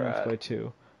We'll see we're where winning, we're let's at. play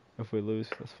two. If we lose,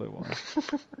 let's play one.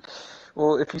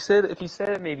 Well, if you said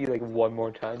it maybe like one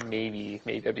more time, maybe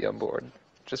I'd be on board.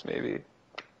 Just maybe.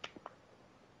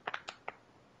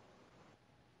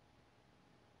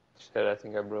 Shit, I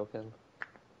think I'm broken.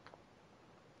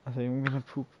 I think I'm gonna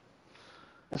poop.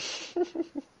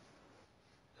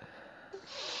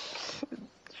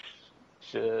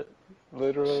 Shit.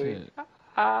 Literally. Shit.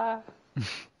 Ah.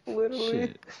 Literally.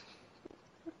 Shit.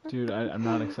 Dude, I'm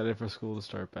not excited for school to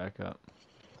start back up.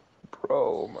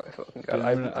 Bro, my fucking god.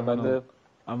 Dude, I'm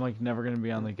I'm like never gonna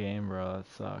be on the game, bro. That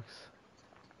sucks.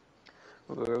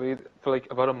 literally for like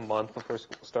about a month before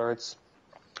school starts.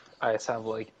 I just have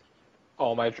like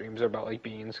all my dreams are about like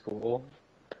being in school,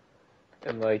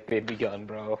 and like they've begun,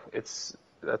 bro.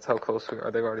 That's how close we are.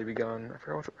 They've already begun. I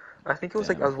forgot I think it was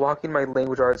like I Damn. was walking my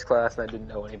language arts class and I didn't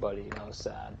know anybody and I was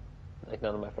sad. Like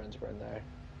none of my friends were in there.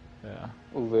 Yeah.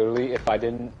 Literally, if I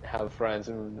didn't have friends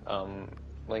in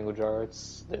language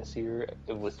arts this year,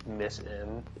 it was Miss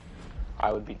M.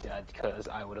 I would be dead because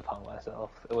I would have hung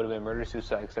myself. It would have been murder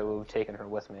suicide because I would have taken her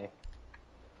with me.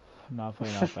 I'm not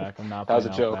playing Outback. I'm not That was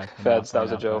playing a joke. Outback. I'm not Feds, that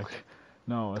playing was a joke. Outback.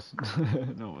 No, it's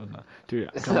no, it's not. Dude,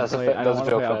 That don't was a play. fa- I that don't was a want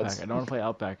to joke, play Outback. Feds. I don't want to play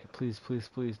Outback. Please, please,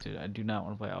 please, dude. I do not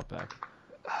want to play Outback.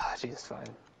 Ah, jeez, fine.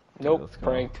 Dude, Nope, let's go.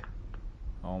 pranked.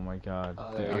 Oh my god.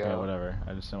 Oh, Dude, there you okay, go. whatever.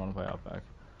 I just don't want to play Outback.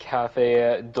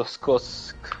 Cafe Dude,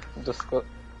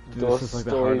 this is like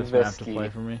the hardest map to play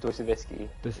for me. Dostoevsky.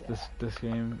 This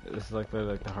game is like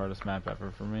the hardest map ever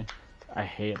for me. I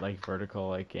hate like vertical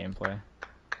like gameplay.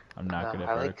 I'm not good at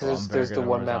I like vertical. I'm because very there's good the at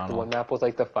one map, horizontal. with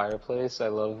like the fireplace. I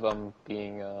love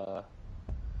being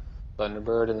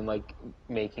Thunderbird and then like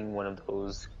making one of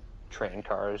those train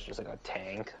cars just like a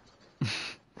tank.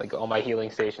 Like all my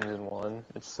healing stations in one.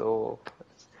 It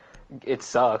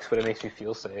sucks, but it makes me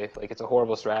feel safe. Like it's a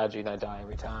horrible strategy and I die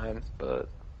every time, but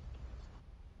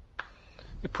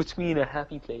it puts me in a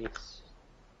happy place.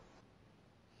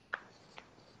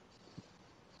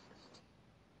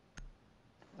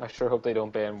 I sure hope they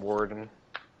don't ban Warden.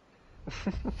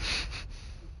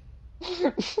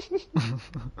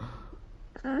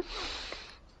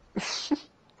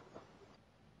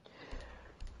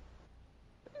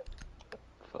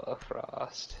 Fuck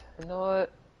Frost. You know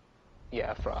what?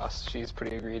 Yeah, Frost. She's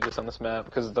pretty egregious on this map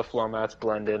because the floor mats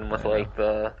blend in with Yeah. like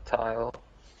the tile.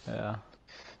 Yeah.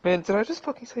 Man, did I just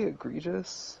fucking say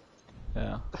egregious?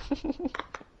 Yeah.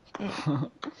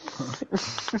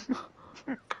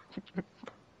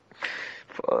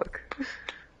 Fuck.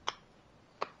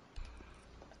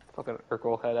 Fucking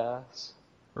Urkel head ass.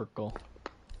 Urkel.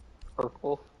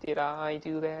 Urkel, did I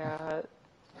do that?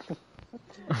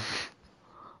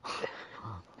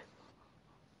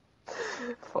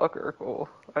 Fuck Urkel.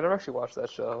 I never actually watched that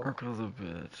show. Urkel's a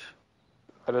bitch.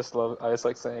 I just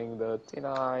like saying the did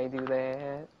I do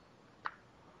that?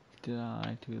 Did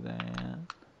I do that?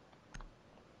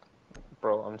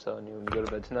 Bro, I'm telling you, when you go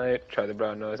to bed tonight, try the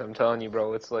brown noise. I'm telling you,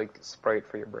 bro, it's like Sprite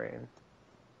for your brain.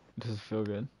 Does it feel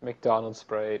good? McDonald's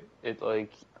Sprite, it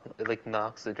like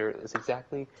knocks the dirt. It's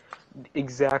exactly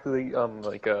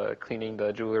like cleaning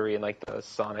the jewelry in like the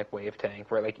Sonic Wave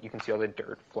tank where like you can see all the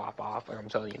dirt flop off. Like I'm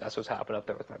telling you, that's what's happened up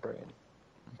there with my brain.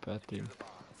 Bet, dude.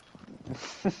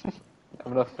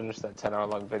 I'm gonna finish that 10-hour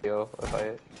long video if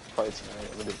I probably tonight.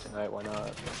 I'm gonna do it tonight. Why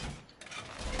not?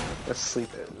 Let's sleep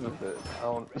it. I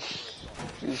don't.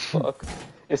 Jeez, fuck.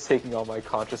 It's taking all my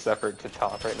conscious effort to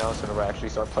talk right now, so whenever I actually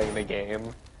start playing the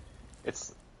game,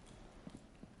 it's.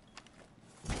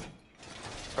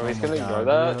 Are we just gonna ignore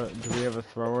that? Do we have a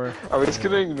thrower? Are we just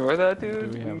gonna ignore that,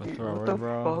 dude? Do we have a thrower, what the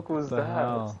bro? fuck was What the that?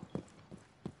 hell?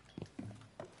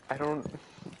 I don't.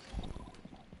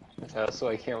 Yeah, so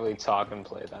I can't really talk and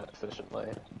play that efficiently.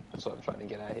 That's what I'm trying to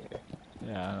get at here.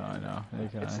 Yeah, I know.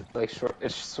 Neither It's can like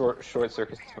short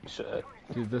circuits my shit.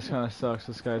 I. Dude, this kind of sucks.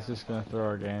 This guy's just gonna throw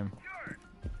our game.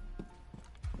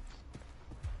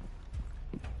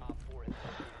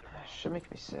 Should make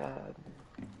me sad.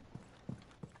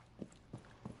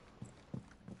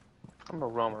 I'm a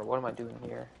roamer. What am I doing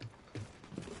here?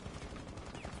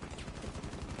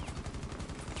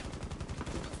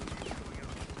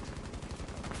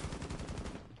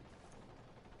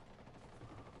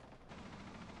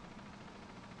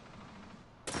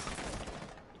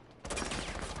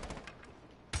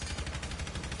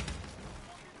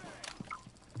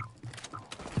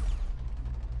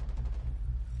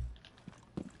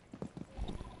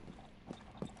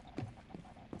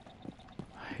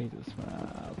 I hate this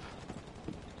map.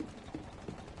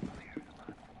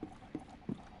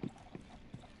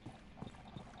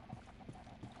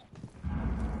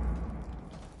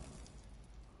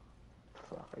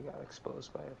 Fuck, I got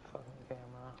exposed by a fucking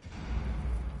camera.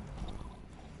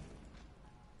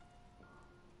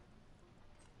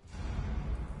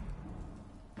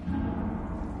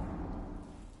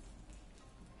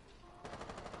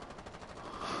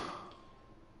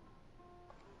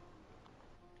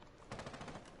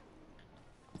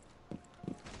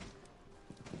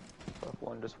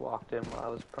 One just walked in while I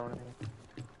was proning.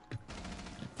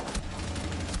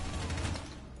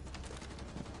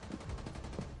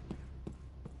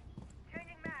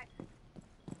 Changing mag.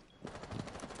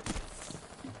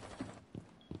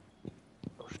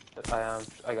 Oh shit,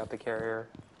 I got the carrier.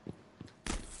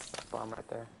 Bomb right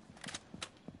there.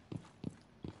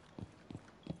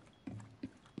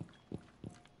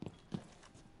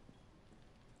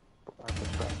 I have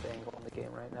the best angle in the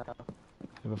game right now.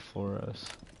 They have a Flores.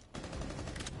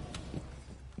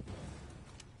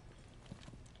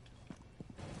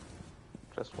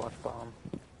 Just watch bomb.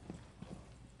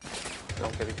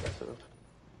 Don't get aggressive.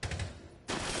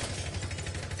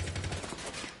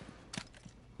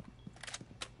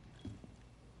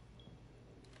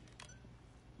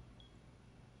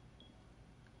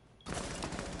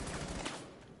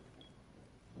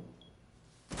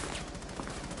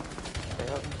 Stay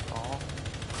out and stall.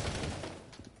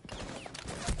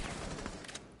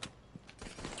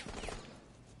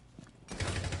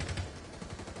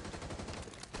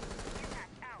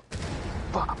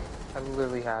 Fuck! I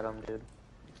literally had him, dude.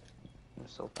 I'm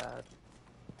so bad.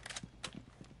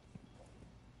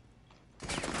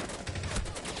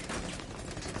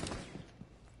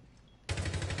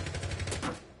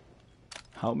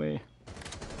 Help me.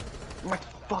 My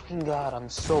fucking god, I'm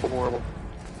so horrible.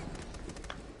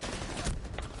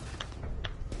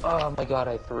 Oh my god,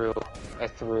 I threw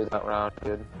that round,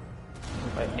 dude.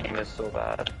 My aim is so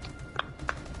bad.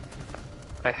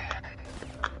 I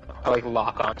like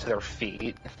lock onto their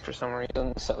feet for some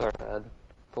reason, so their head.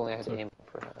 If only I had aim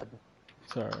for head.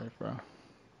 It's alright, bro.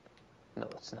 No,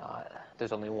 it's not.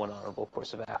 There's only one honorable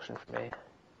course of action for me.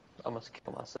 I must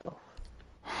kill myself.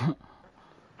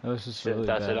 That was just Shit, really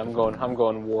that's bad. it. I'm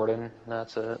going warden.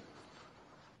 That's it.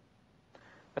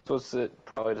 I suppose it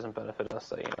probably doesn't benefit us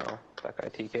that, you know, that guy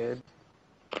TK'd.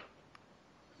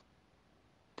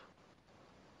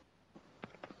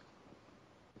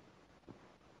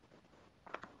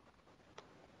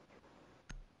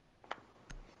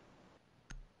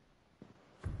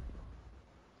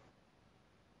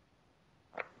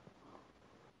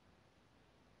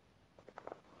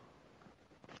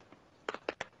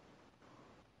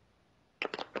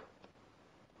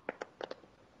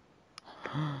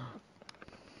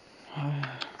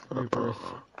 Rebirth.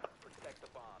 Protect the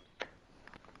bombs.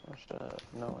 Oh shit,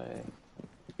 no way.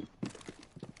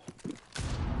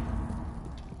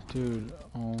 Dude,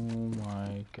 oh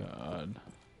my god.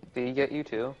 Did he get you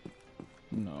too?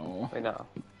 No. Wait, no.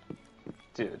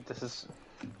 Dude, this is...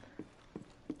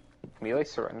 Can you, like,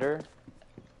 surrender?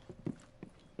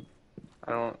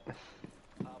 I don't...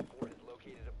 Op 4 has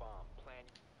located a bomb. Plan.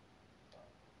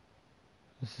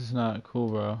 This is not cool,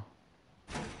 bro.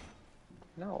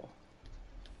 No.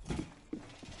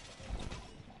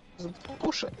 This is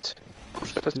bullshit.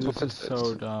 Bullshit. That's Dude, what this is this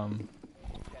so dumb.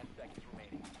 10 seconds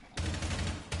remaining.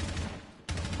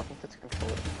 I think that's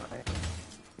controller, right?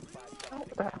 5 Oh, seconds.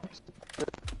 what the hell?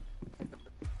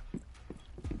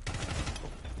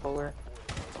 Controller.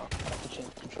 Oh, I have to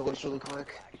change controllers really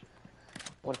quick.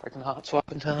 What if I can hot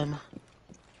swap in time?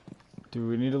 Dude,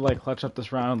 we need to like clutch up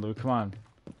this round, Luke. Come on.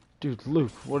 Dude,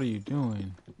 Luke, what are you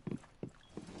doing?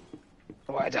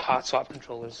 Oh, I had to hot swap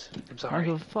controllers. I'm I don't sorry.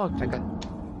 give a fuck, I dude.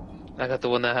 got the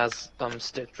one that has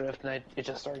stick drift, and it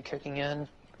just started kicking in.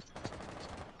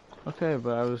 Okay,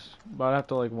 but I was about to have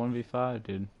to like 1v5,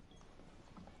 dude.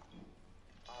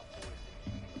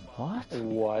 What?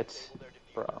 What,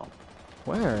 bro?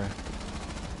 Where?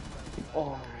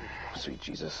 Oh, sweet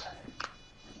Jesus.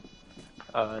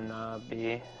 Nah,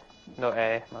 B. No,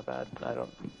 A. My bad. I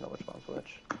don't know which one's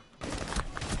which.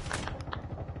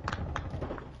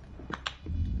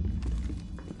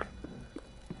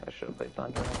 I should have played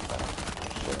Thunder.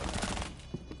 Shit.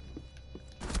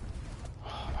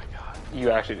 Oh my god. You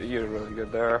did really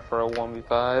good there for a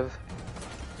 1v5.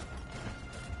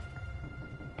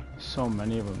 So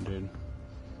many of them, dude.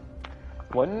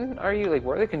 When are you, like,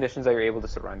 what are the conditions that you're able to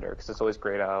surrender? Because it's always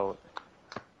grayed out.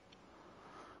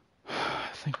 I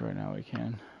think right now we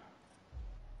can.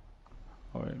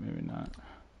 Oh wait, maybe not.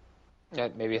 Yeah,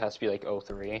 maybe it has to be like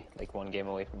 0-3, like one game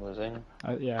away from losing.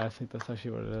 Yeah, I think that's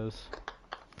actually what it is.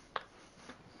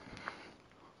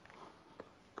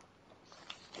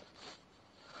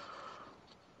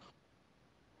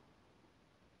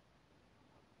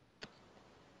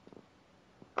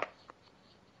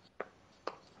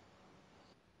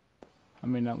 I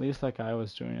mean, at least that guy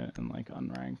was doing it in like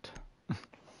unranked.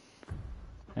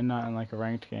 And not in like a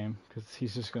ranked game, because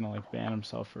he's just gonna like ban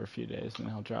himself for a few days and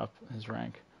he'll drop his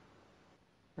rank.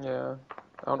 Yeah.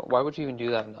 I don't know. Why would you even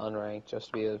do that in unranked?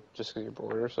 Just because you're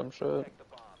bored or some shit? Protect the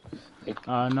bombs.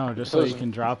 No, just so Those- you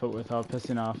can drop it without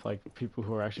pissing off like people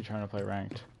who are actually trying to play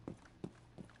ranked.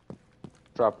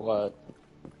 Drop what?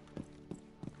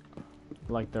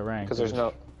 Like the rank. Because there's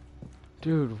no.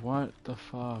 Dude, what the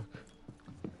fuck?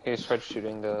 He just tried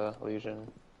shooting the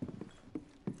Legion.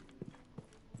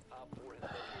 Op 4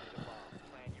 has located a bomb.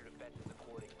 Plan your defenses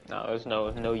accordingly. No, there's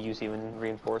no use even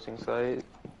reinforcing site.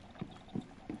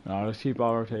 No, just keep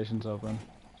all rotations open.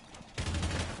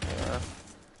 Yeah.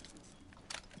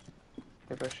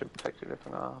 Maybe I should pick a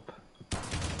different op. 10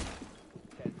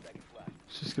 seconds left.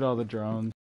 Let's just get all the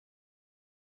drones.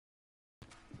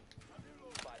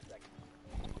 5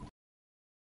 seconds.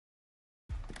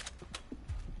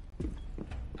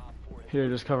 Op 4 has Here,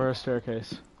 just cover a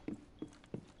staircase.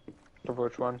 For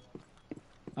which one?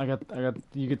 I got,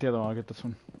 you get the other one, I'll get this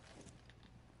one.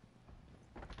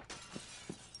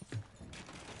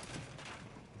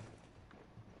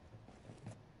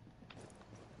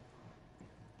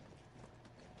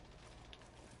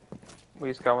 We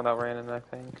just got one that ran in, I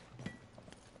think.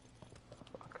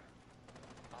 Fuck.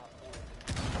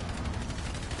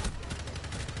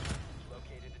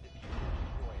 located a diffuser.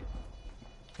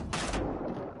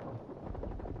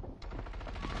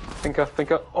 Destroy it.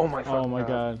 Think up. Oh my Oh my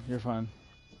god, you're fine.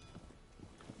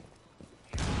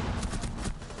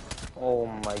 Oh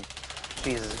my.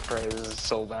 Jesus Christ, this is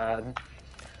so bad.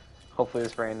 Hopefully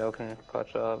this Brando can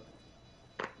clutch up.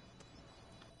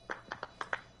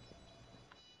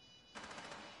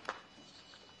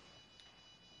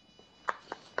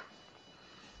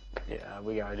 Yeah,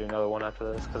 we gotta do another one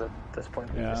after this, because at this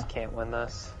point we Yeah. just can't win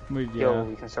this. Yeah. Yo,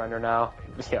 we can surrender now.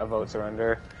 Yeah, vote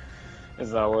surrender.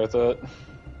 It's not worth it.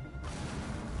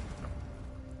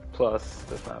 Plus,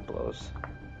 this map blows.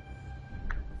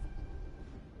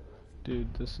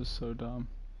 Dude, this is so dumb.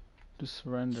 Just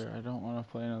surrender. I don't want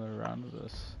to play another round of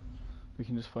this. We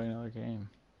can just play another game.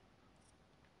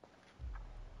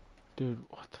 Dude,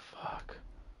 what the fuck?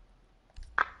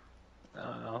 I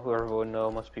don't know, whoever would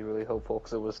know must be really hopeful,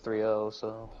 because it was 3-0,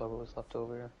 so whoever was left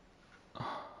over.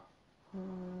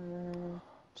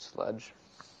 Sledge.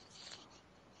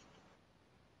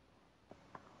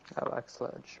 I like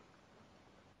Sledge.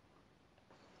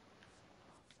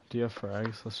 Do you have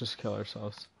frags? Let's just kill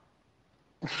ourselves.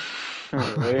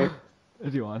 Really? Do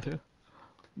you want to?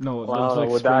 No, Well, I don't know,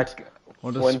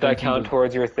 would wouldn't that count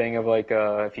towards your thing of like,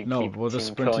 if you No, keep we'll just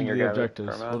team sprint killing into your the guy with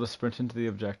objectives. perma? We'll just sprint into the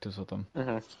objectives with them.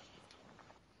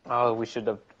 Oh, we should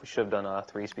have done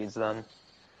 3 speeds then.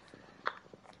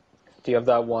 Do you have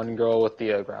that one girl with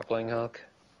the grappling hook?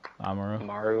 Amaru.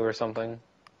 Maru or something?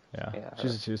 Yeah. Yeah,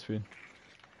 She's a 2-speed.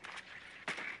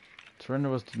 Surrender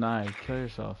was denied. Kill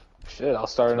yourself. Shit, I'll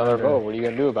start another Surrender. vote. What are you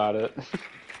gonna do about it?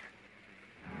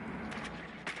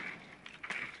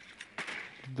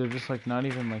 They're just like not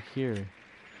even like here.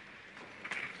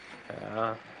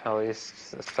 Yeah, at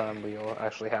least this time we'll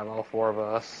actually have all 4 of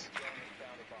us.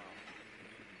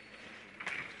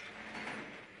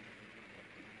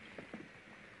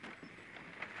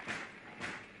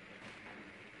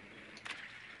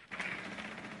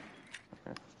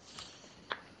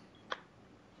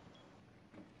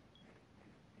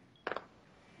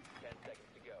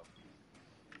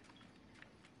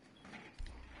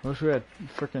 I wish we had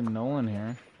frickin' Nolan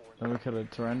here. Then we could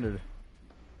have surrendered.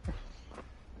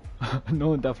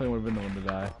 Nolan definitely would have been the one to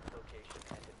die.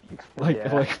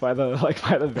 Yeah. Like by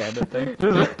the bandit thing.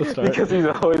 At the start. Because he's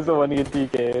always the one to get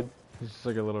DK'd. He's just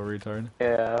like a little retard.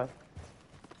 Yeah.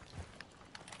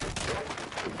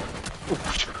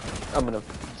 I'm gonna.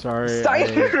 Sorry,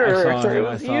 Steiner! I It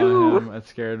was you! him. It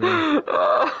scared me.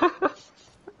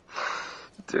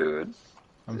 Dude.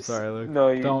 I'm sorry, Luke.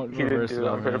 No, Don't he didn't reverse do it it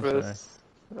on on me, I'm purpose.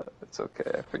 It's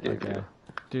okay, I forgive Okay. you.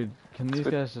 Dude, can these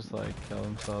guys just like kill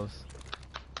themselves?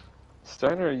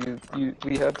 Steiner,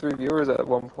 we had 3 viewers at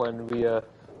one point, and we, I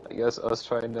guess us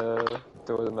trying to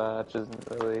throw the match isn't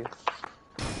really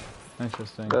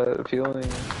Interesting. that appealing.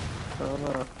 I don't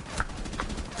know.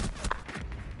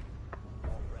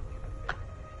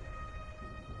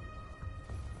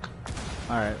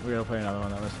 Alright, we gotta play another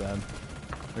one. That was bad.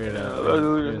 We had,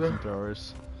 Yeah, we had some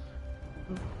throwers.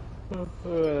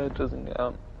 It doesn't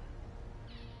count.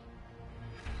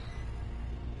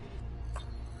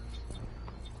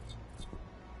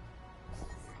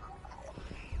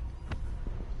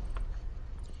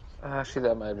 Actually,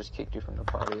 that might have just kicked you from the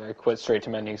party. I quit straight to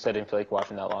menu because I didn't feel like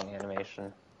watching that long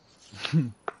animation. Yeah,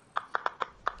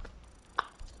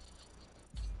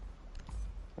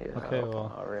 Okay,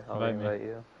 well, I'll invite me. invite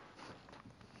you.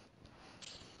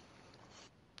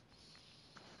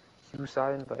 You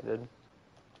saw invited.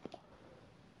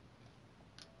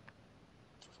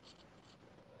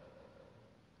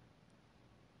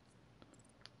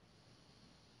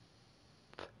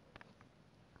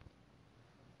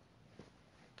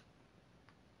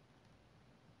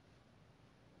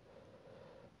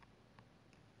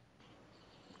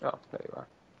 Oh, there you are.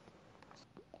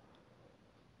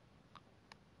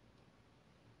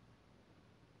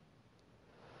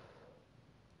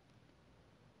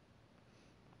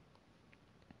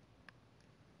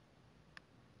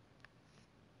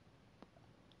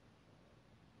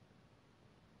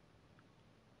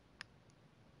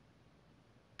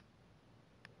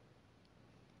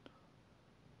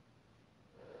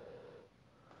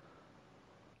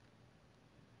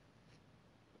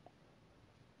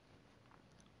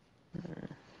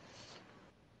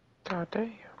 God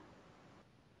damn.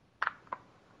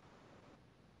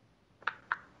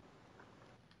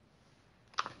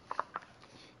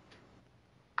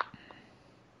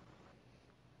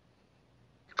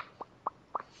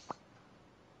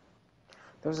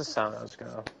 There was a sound I was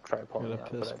gonna try pulling Gotta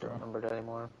up, piss, but I don't bro. remember it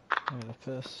anymore. I gotta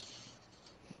piss.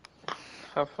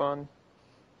 Have fun.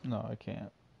 No, I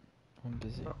can't. I'm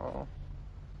busy. Oh.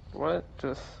 What?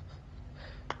 Just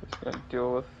gonna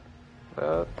deal with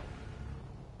that.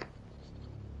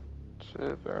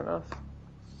 Shit, fair enough.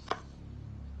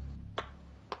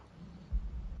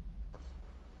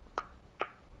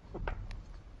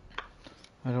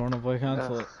 I don't want to play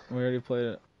console. Ugh. We already played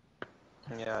it.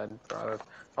 Yeah, I'd rather.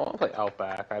 I want to play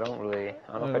Outback. I don't really.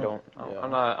 I don't know if I don't. Yeah.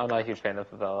 I'm not a huge fan of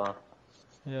Favela.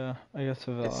 Yeah, I guess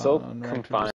Favela It's so on ranked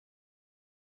confined.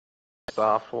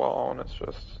 Soft wall, and it's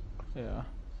just Yeah.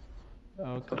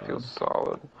 Oh it god. feels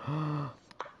solid.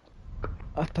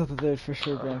 I thought that they'd for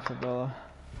sure ban Favela.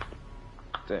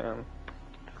 Damn.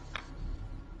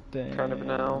 Damn. Kind of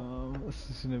now. This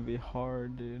is gonna be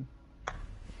hard, dude.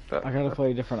 That, I gotta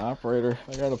play a different operator.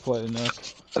 I gotta play Nook.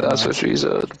 that's what she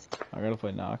said. I gotta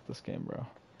play Knock this game, bro.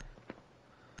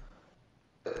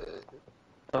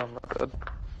 Oh my god.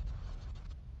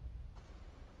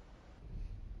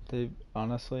 They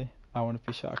honestly, I wouldn't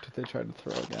be shocked if they tried to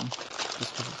throw again,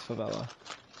 just because it's Favela.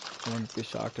 I wouldn't be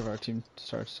shocked if our team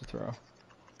starts to throw.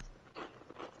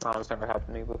 Oh, it's never happened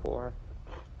to me before.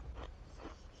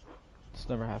 It's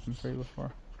never happened for you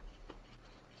before.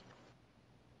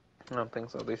 I don't think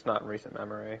so. At least not in recent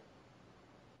memory.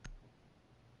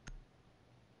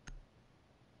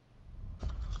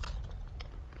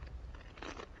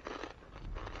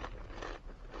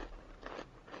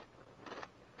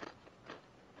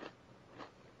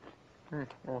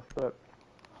 Oh shit.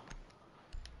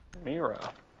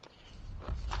 Mira.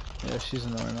 Yeah, she's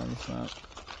annoying on this map.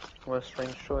 What a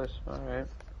strange choice. Alright.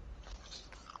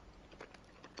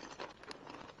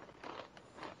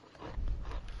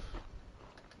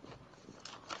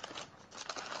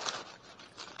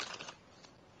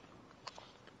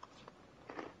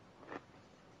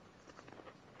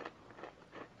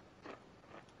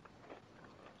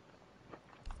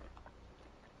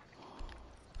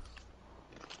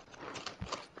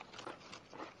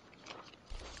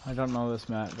 I don't know this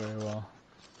map very well.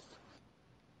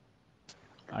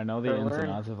 I know the Gotta ins and learn.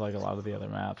 outs of like a lot of the other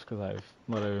maps because I've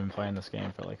literally been playing this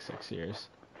game for like 6 years.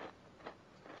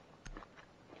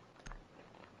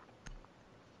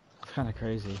 It's kind of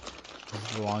crazy. This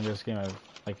is the longest game I've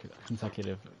like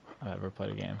consecutive I've ever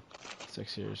played a game.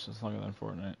 6 years. It's longer than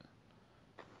Fortnite.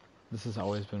 This has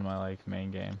always been my like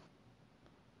main game.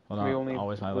 Well, We not only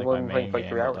always my we've like my only been playing main for like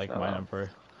game, 3 but hours like now. my Though. number.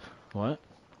 What?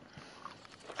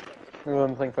 We've only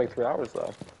been playing for like 3 hours though.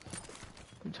 What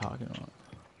are you talking about?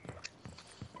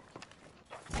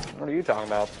 What are you talking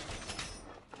about?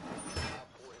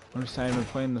 I'm just saying I've been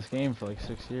playing this game for like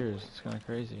 6 years. It's kind of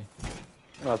crazy.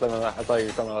 No, I thought you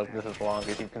were talking about this is the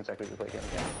longest you've consecutively played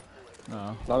a game.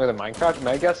 No. Longer than Minecraft? I mean,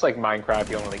 I guess like Minecraft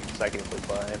you only consecutively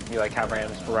play. You like have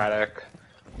random sporadic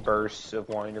bursts of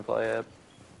wanting to play it.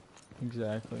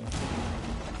 Exactly.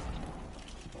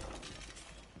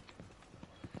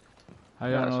 I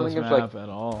Yeah, don't know so I this think it's map like- at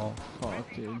all.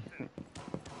 Fuck, dude.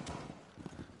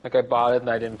 Like I bought it and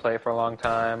I didn't play it for a long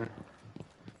time.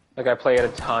 Like I play it a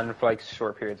ton for like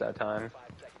short periods at a time.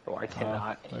 Oh, I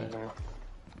cannot wait. aim.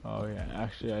 Oh yeah,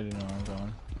 actually I do know where I'm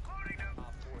going.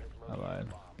 I lied.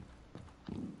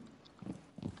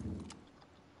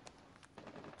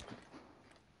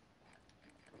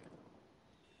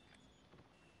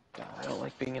 God, I don't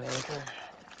like being an anchor.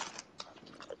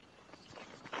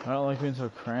 I don't like being so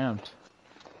cramped.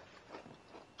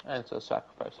 And it's a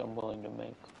sacrifice I'm willing to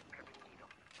make.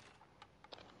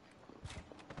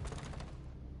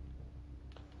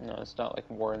 No, it's not like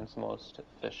Warren's most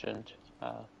efficient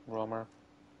roamer.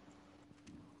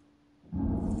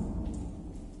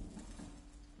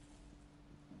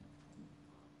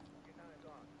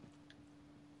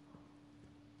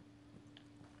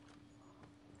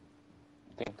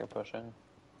 I think they're pushing.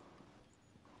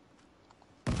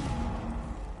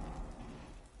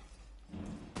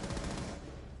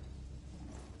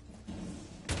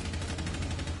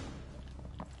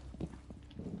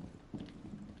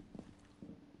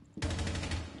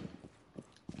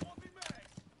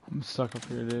 I'm stuck up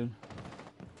here, dude.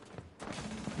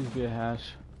 Please be a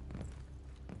hatch.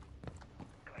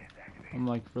 I'm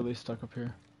like really stuck up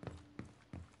here.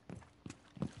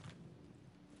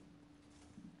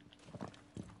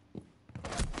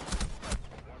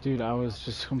 Dude, I was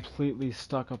just completely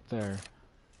stuck up there.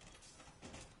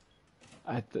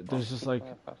 There's just like,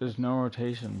 there's no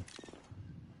rotation.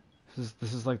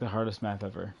 This is like the hardest map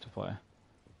ever to play.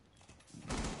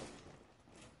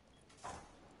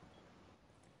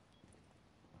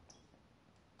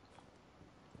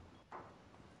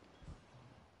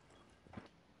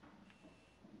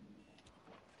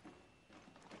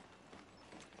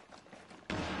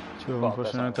 Two of them Well,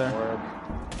 pushing right that's not there. gonna work.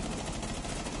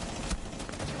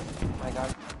 Oh my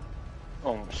god.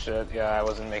 Oh shit, yeah, I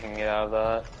wasn't making it out of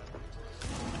that.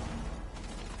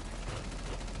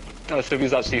 I should have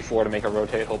used that C4 to make a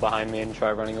rotate hole behind me and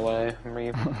try running away and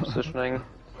repositioning.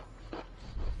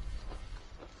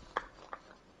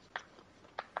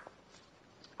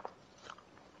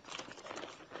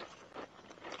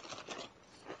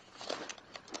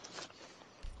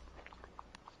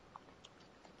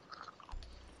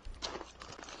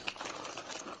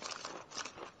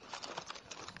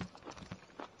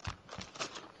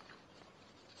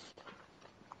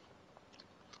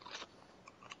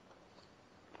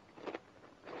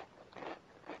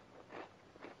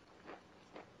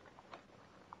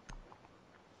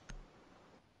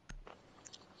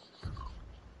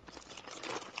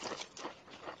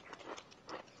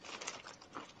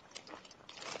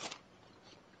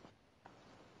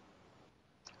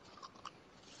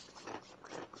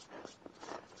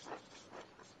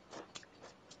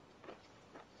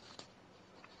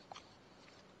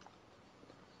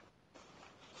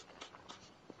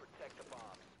 Protect the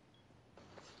bombs.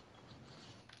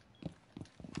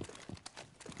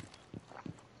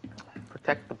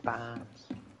 Protect the bombs.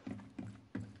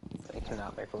 They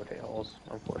cannot make rotate holes,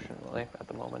 unfortunately, at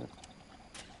the moment.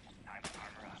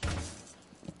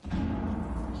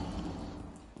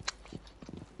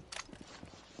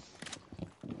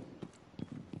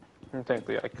 And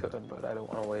technically I could, but I don't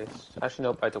want to waste. Actually,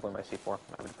 nope, I took away my C4.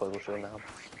 I have a deployable shield now.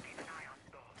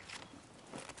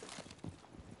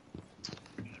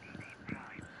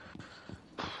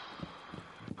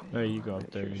 There you go up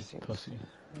there, Here you seems- pussy.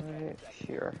 Right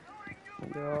here.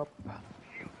 Yup.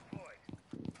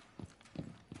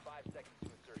 5 seconds to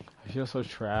insertion. I feel so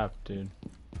trapped, dude.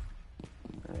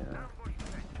 Yeah.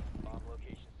 Bomb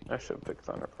location I should pick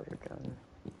Thunder Play again.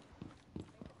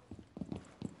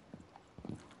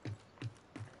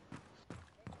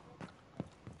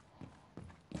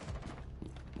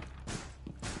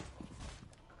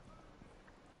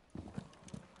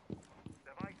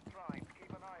 Device primed. Keep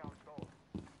an eye on soul.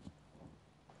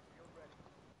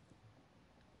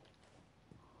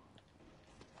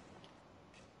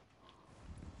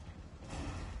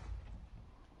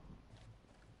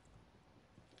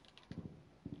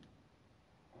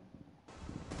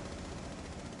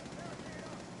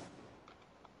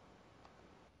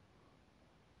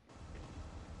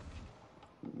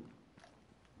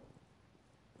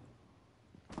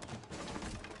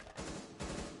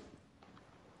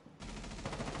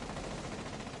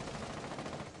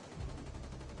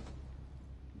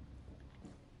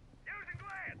 Using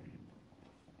glance.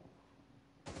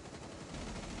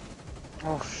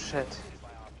 Oh shit.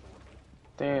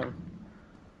 Damn.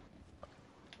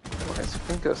 Why is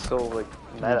Finka so like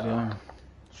meta? Yeah.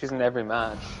 She's in every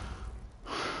match.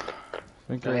 I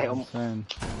think Hey, it's insane.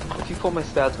 If you pull my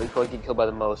stats, but you feel like you get killed by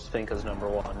the most, Finka's number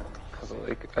one. Because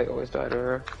like I always die to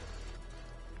her.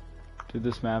 Dude,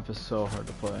 this map is so hard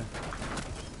to play.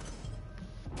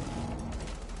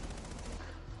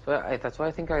 But that's why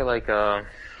I think I like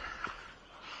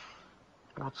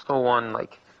what's the one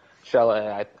like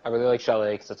Chalet? I really like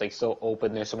Chalet because it's like so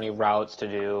open. There's so many routes to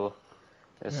do.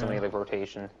 There's so many Yeah. like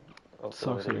rotation. Sucks that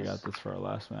we abilities. got this for our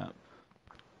last map.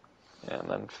 Yeah, and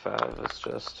then Fav is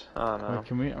just I don't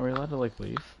know. Wait, are we allowed to like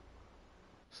leave?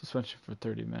 Suspension for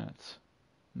 30 minutes.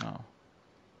 No.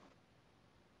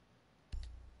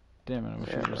 Damn it, I wish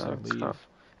we Yeah, could just no, like it's leave. tough.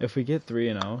 If we get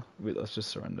 3-0, let's just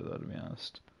surrender though, to be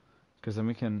honest. Because then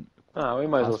we can, Oh, we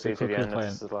might as well Possibly see to the quickly end. play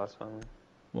This is the last one.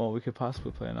 well, we could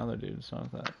possibly play another, dude. It's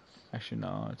not that. Actually,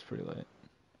 no, it's pretty late.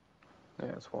 Yeah,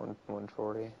 it's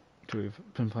 140. Dude,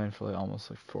 we've been playing for like almost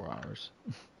like 4 hours.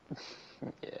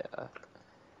 Yeah.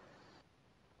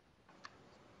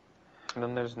 And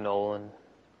then there's Nolan.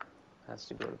 Has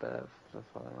to go to bed at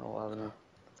 11.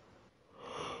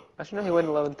 Actually, no, he went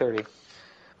 11:30.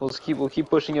 We'll keep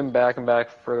pushing him back and back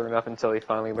further enough until he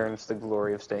finally learns the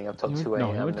glory of staying up till He went- 2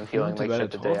 no, he a.m. went- and he feeling went to like bed shit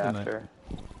at the day 12 tonight. after.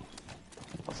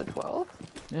 Was it 12?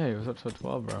 Yeah, he was up to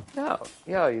 12, bro.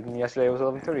 Yeah. Even yesterday it was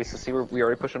 11:30. So see, we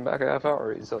already pushing back a half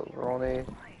hour. So we're only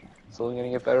slowly gonna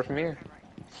get better from here.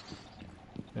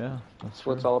 Yeah, that's That's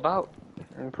true. what it's all about.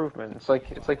 Improvement. It's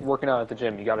like working out at the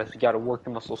gym. You gotta work the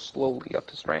muscle slowly up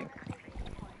to strength.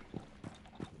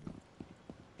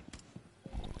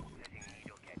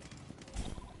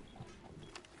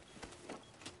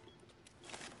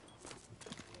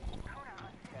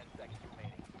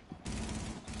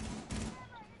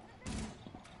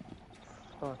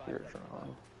 Fuck your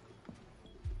drone.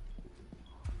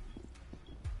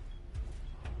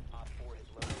 Op 4 has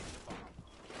located the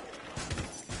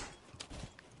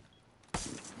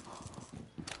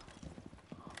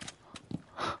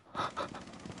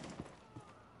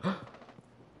bomb.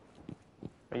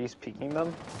 Are you peeking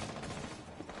them?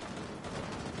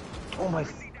 Oh my. A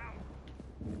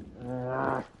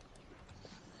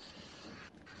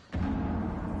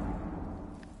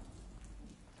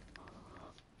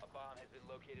bomb has been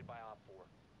located by Op 4.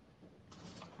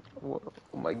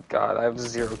 Oh my god, I have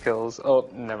 0 kills. Oh,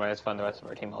 never mind, it's fine. The rest of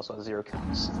our team also has 0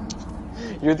 kills.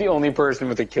 You're the only person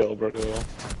with a kill, Bordeaux.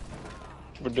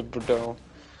 Bordeaux.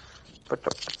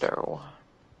 Bordeaux.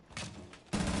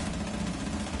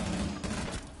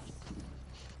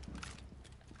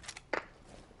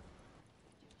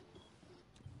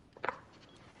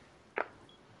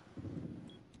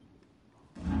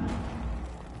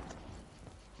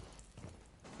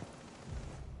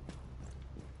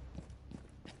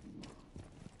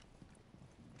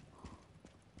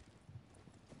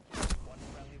 One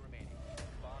friendly remaining.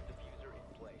 Bomb diffuser in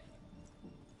place.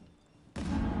 Mission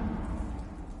failed.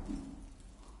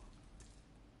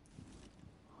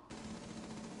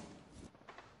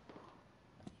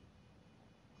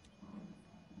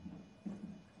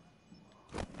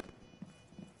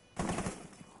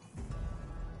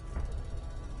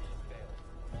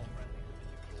 All friendlies have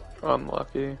been neutralized.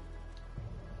 Unlucky.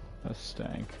 That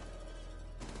stank.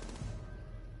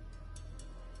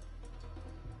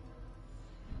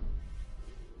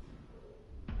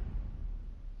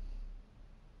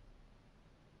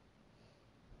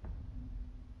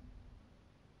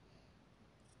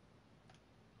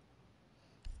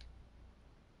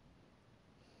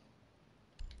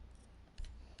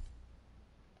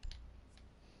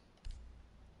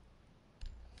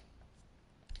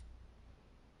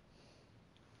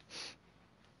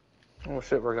 Oh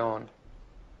shit, we're going.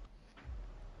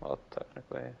 Well,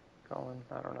 technically, going.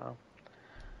 I don't know.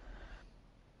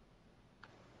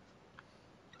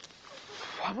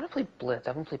 I want to play Blitz.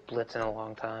 I haven't played Blitz in a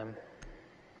long time.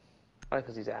 Probably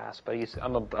because he's ass, but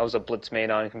I was a Blitz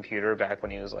main on computer back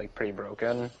when he was like pretty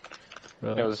broken.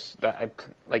 Really? It was that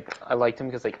I liked him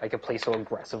because like I could play so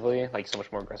aggressively, like so much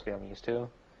more aggressively than I'm used to.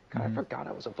 God, I forgot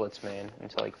I was a Blitz main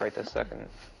until like right this second.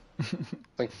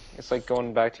 It's like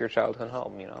going back to your childhood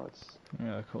home, you know.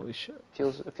 Yeah, like, holy shit.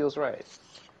 It feels right.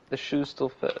 The shoes still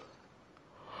fit.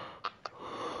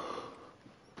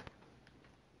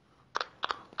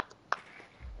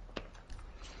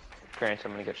 Granted,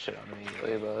 I'm gonna get shit on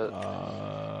immediately, but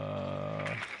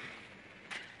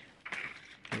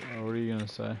What are you gonna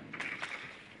say?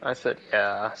 I said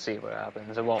yeah. See what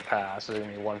happens. It won't pass. There's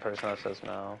gonna be one person that says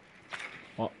no.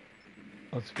 Well,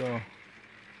 let's go.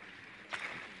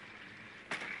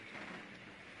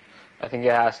 I think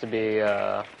it has to be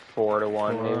 4-1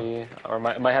 4. maybe, or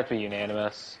it might have to be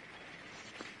unanimous.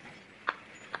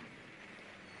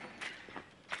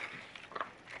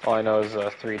 All I know is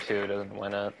 3-2 doesn't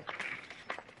win it.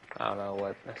 I don't know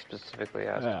what it specifically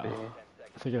has to be.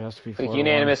 I think it has to be 4 Like to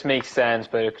unanimous makes sense,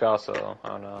 but it could also I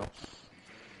don't know.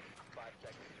 5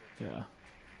 seconds to 1. Yeah.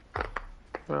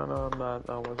 I don't know. I'm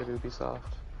not with the Ubisoft.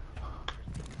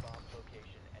 proceed to bomb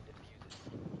location and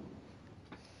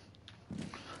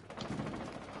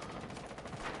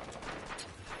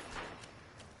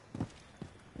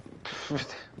defuse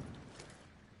it.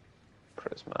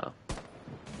 Prisma.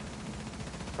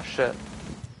 Oh shit.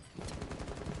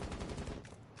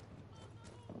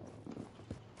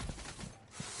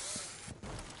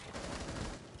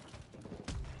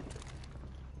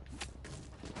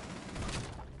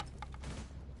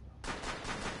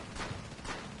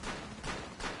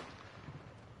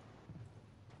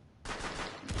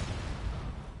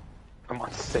 I'm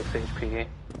on 6 HP.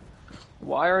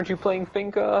 Why aren't you playing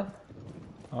Finka?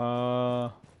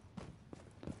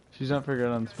 She's not very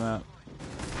good on this map.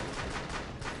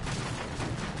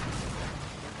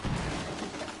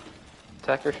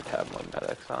 Attacker should have more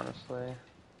medics, honestly.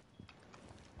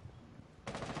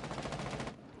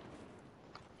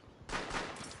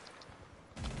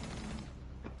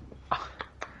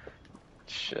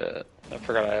 Shit. I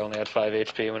forgot I only had 5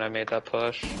 HP when I made that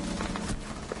push.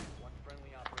 One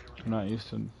friendly operator I'm not used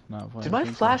to not playing. Did my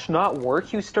FIFA. flash not work?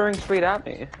 He was staring straight at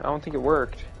me. I don't think it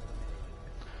worked.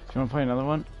 Do you want to play another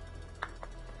one?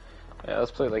 Yeah,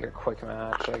 let's play like a quick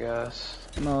match, I guess.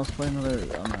 No, let's play another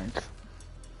unranked.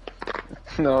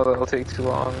 No, that'll take too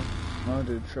long. No,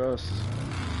 dude, trust.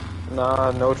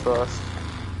 Nah, no trust.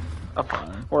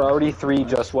 Fine. We're already 3,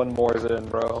 just 1 more is in,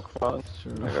 bro. Come on.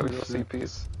 Sure. I gotta go see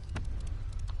peace.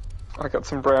 I got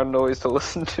some brown noise to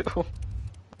listen to. Yeah,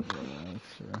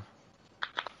 that's true.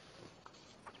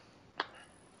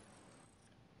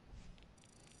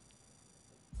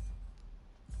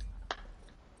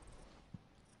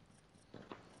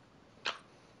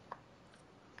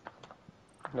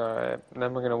 Alright,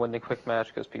 then we're gonna win the quick match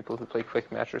because people who play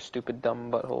quick match are stupid dumb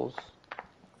buttholes.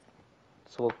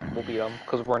 So we'll beat them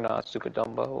because we're not stupid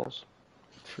dumb buttholes.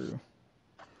 True.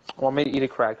 Want me to eat a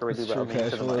cracker really It's true. loudly into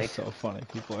the Casual is mic? so funny.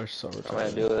 People are so I'm gonna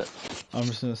retarded. do it. I'm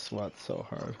just gonna sweat so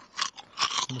hard.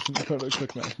 I'm just gonna go to a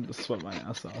quick match and just sweat my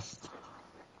ass off.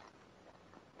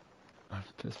 I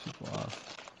piss people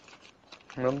off.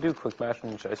 I'm gonna do a quick match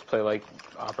and just play like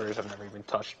operators I've never even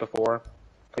touched before.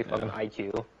 Play fucking Yeah.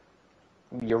 IQ.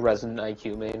 Your resident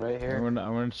IQ main right here. I'm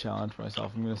gonna challenge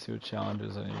myself. I'm gonna see what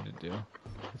challenges I need to do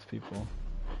with people.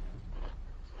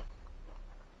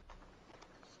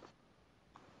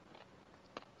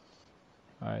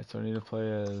 Alright, so I need to play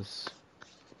as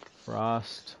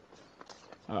Frost.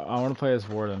 I want to play as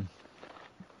Warden.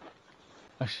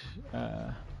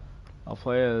 I'll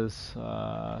play as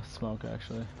Smoke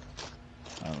actually.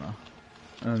 I don't know.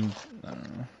 And I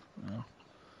don't know. No.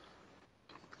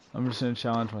 I'm just gonna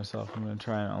challenge myself. I'm gonna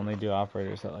try and only do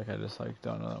operators that I just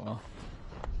don't know that well.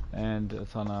 And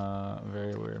it's on a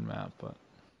very weird map, but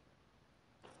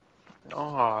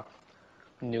Aw,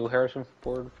 new Harrison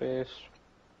Ford face.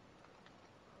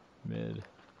 mid.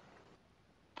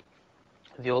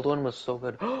 The old one was so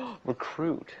good.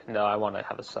 Recruit. No, I want to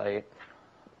have a site.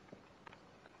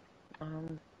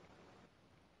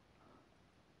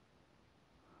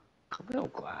 No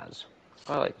Glass.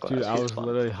 I like Glass. Dude, I He's was fun.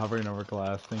 literally hovering over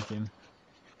glass thinking,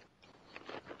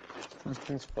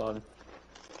 He's fun.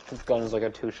 His gun is like a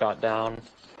 2-shot down.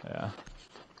 yeah.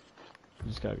 You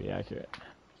just gotta be accurate.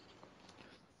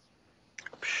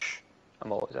 Psh,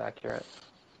 I'm always accurate.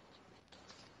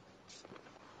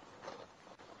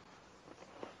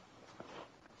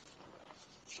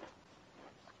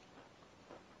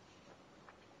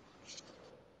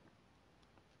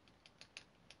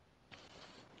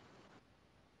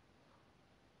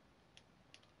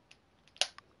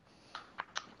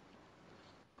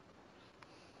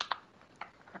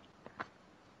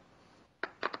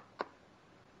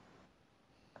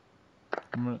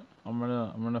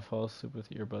 I'm gonna fall asleep with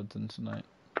earbuds in tonight.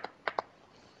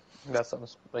 That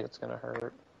sounds like it's gonna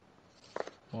hurt.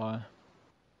 Why?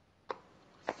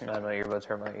 I know earbuds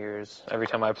hurt my ears. Every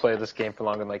time I play this game for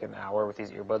longer than like an hour with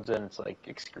these earbuds in, it's like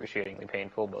excruciatingly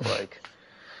painful, but like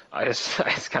I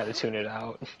just kind of tune it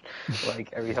out.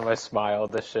 Like every time I smile,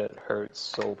 this shit hurts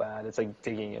so bad. It's like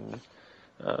digging in.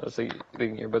 It's like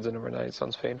digging earbuds in every night.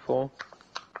 Sounds painful.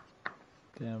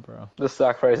 Damn, bro. The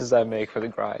sacrifices I make for the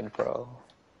grind, bro.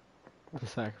 The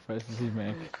sacrifices you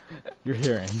make. You're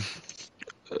hearing.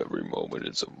 Every moment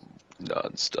is a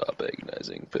non-stop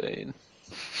agonizing pain.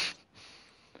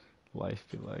 Life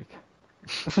be like.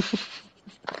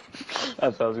 That's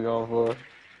what I was going for.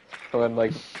 When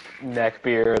like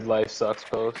neckbeard, life sucks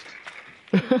post.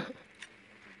 The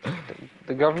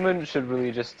government should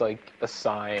really just like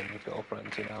assign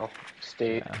girlfriends, you know,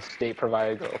 state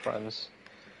provided girlfriends.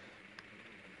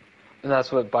 And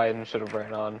that's what Biden should have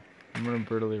ran on. I'm gonna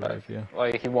brutally rape you.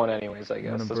 Like he won anyways, I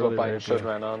guess. That's what Biden should have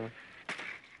ran on.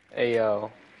 Ayo,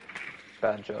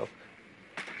 bad joke.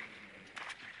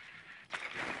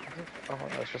 Oh,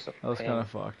 that's just a That was pain. kind of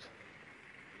fucked.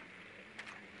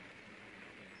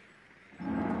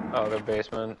 Oh, their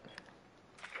basement.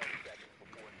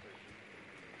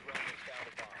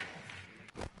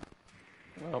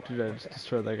 Oh. Dude, I just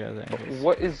destroyed that guy's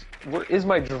ankles. Where is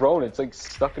my drone? It's like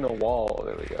stuck in a wall.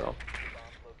 There we go.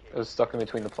 It was stuck in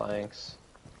between the planks.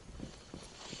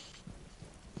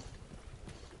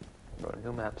 Bro,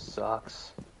 new map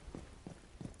sucks.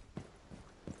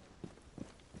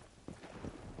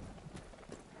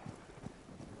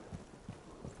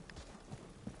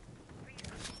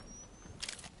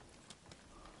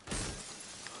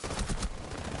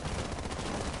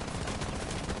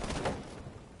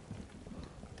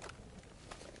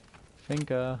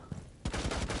 Finka.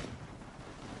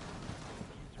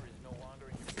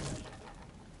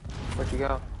 Where'd you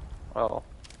go? Oh,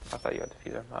 I thought you had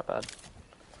diffuser. My bad.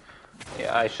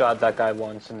 Yeah, I shot that guy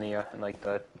once in the in like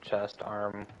the chest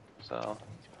arm. So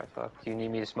he's probably fucked. Do you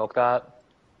need me to smoke that?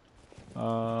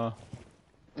 Uh,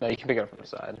 No, you can pick it up from the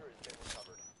side.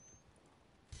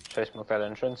 Should I smoke that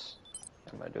entrance?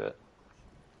 I might do it.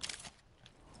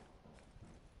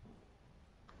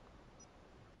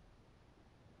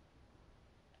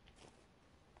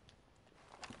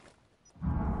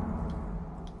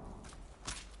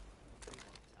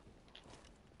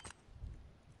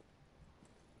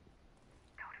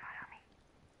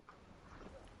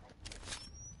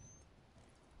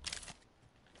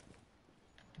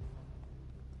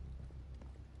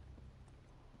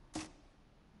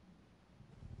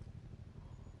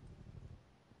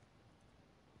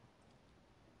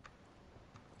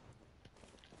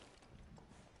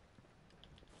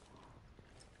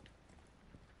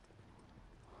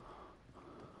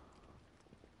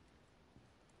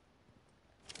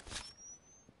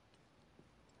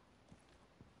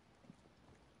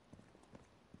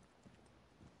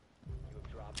 You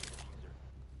have dropped the diffuser.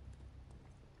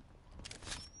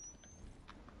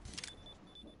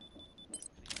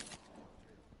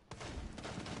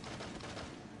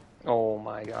 Oh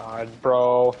my god,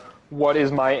 bro. What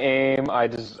is my aim? I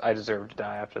deserve to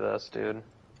die after this, dude.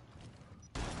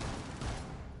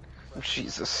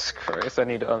 Jesus Christ, I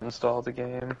need to uninstall the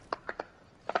game.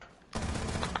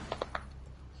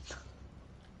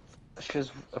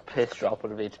 There's a piss drop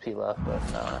out of HP left, but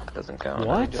nah, it doesn't count.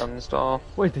 I need to What? uninstall.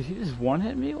 wait, did he just one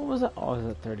hit me? What was that? Oh, was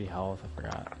that 30 health? I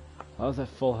forgot. I was at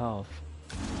full health.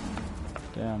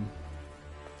 Damn.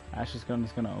 Ash's gun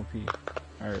is gonna OP.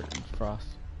 Or Frost.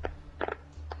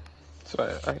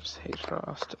 So I just hate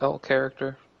Frost. L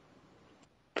character.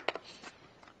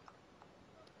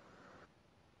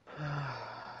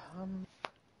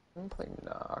 I'm playing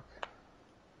Knock.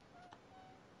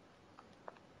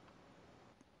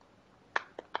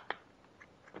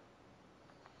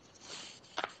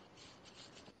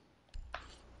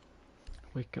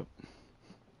 Wake up.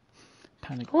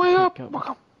 Time to Wake up! wake Wake up! Wake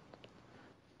up!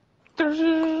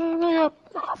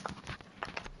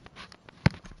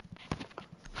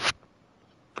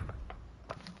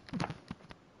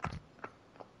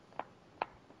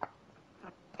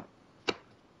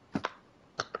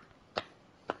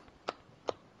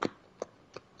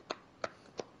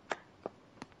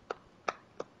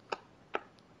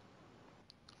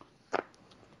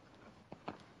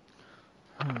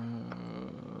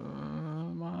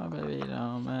 My baby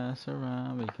don't mess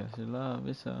around because you love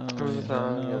me so. Who's the You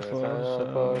song? know Is for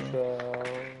for sure. sure.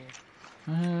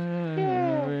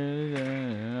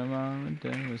 Mom and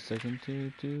dad was second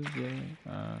to get.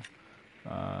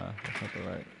 That's not the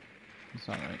right. That's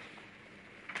not right.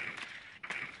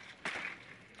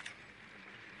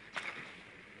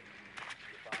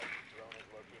 Drone has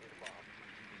located a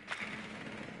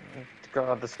bomb.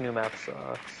 God, this new map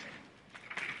sucks.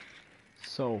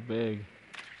 So big.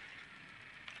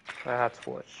 That's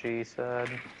what she said.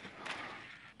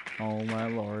 Oh my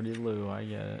lordy Lou, I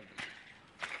get it.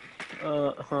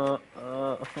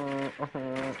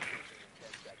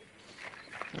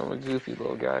 I'm a goofy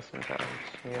little guy sometimes,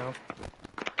 you know?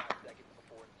 5 seconds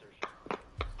before insertion.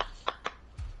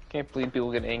 Can't believe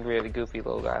people get angry at a goofy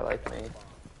little guy like me.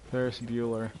 Ferris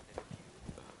Bueller.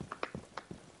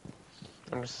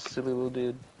 I'm just a silly little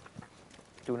dude.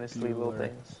 Doing his silly little Bueller.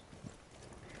 things.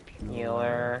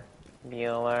 Bueller.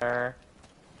 Bueller.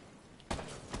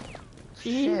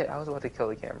 Shit, I was about to kill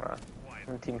the camera. I'm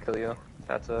gonna team kill you.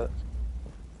 That's it.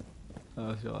 That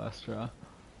was your last straw.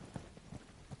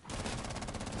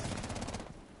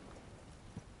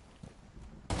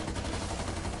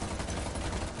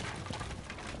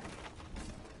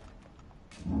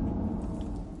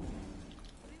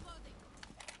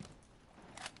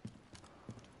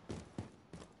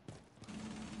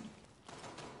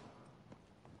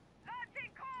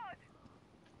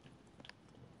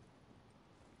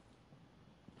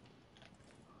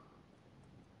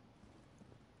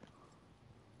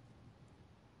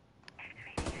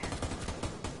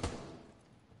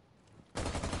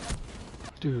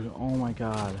 Dude, oh my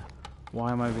god.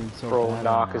 Why am I being so Bro, bad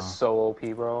Knock right is now? so OP,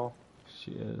 bro.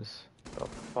 She is. The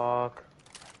fuck?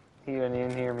 He didn't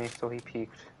even hear me, so he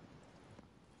peeked.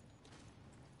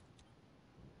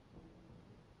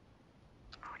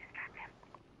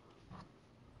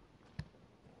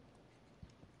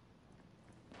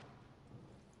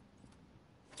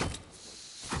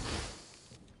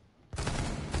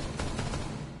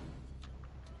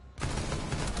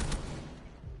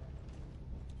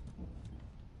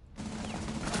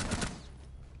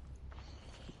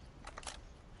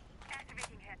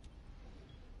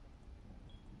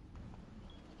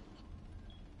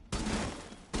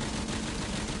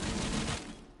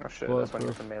 Oh shit, that's when you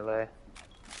hit the melee.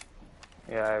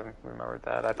 Yeah, I remembered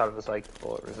that. I thought it was like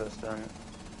bullet resistant.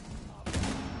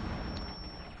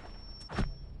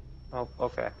 Oh,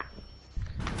 okay.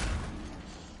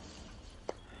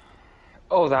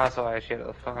 Oh, that's why she had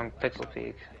a fucking pixel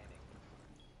peak.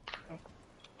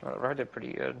 Oh, I did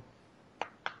pretty good.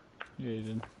 Yeah, you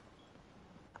did.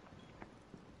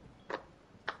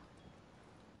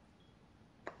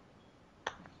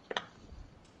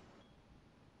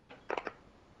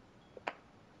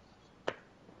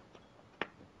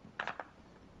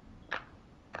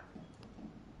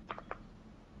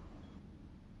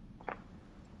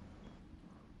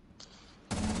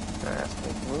 Let's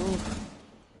make a move.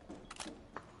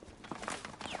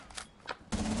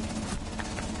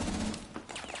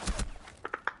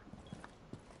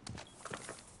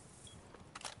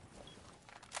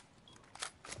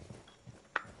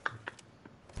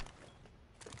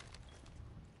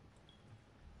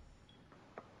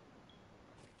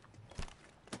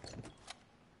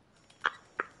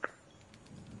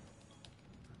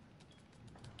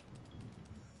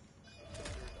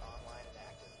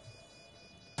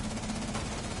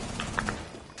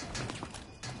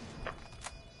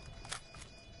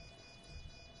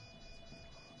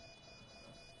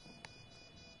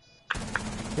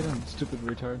 Get him, stupid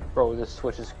retard. Bro, this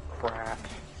switch is crap.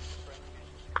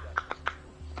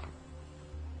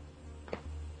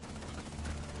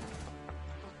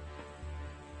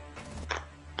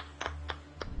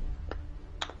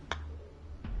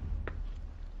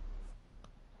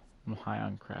 I'm high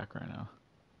on crack right now.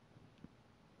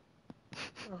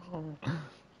 Oh,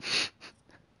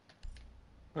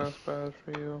 that's bad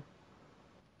for you.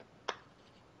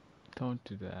 Don't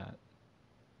do that.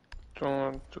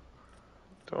 Don't do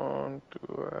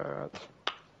that.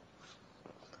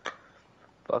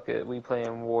 Fuck it, we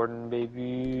playing Warden,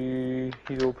 baby.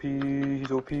 He's OP, he's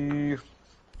OP.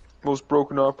 Most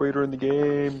broken operator in the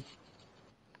game.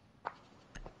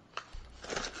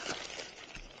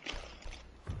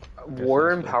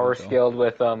 Warden so power good, though. scaled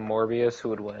with Morbius, who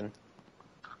would win?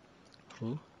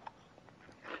 Who?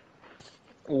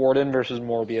 Warden versus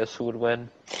Morbius, who would win?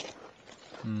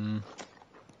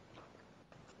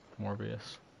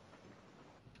 Morbius.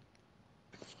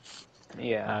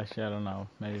 Yeah. Actually, I don't know.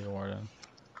 Maybe Warden.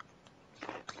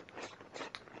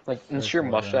 Like, in There's sheer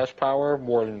Warden. mustache power,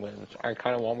 Warden wins. I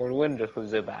kind of want Warden to win just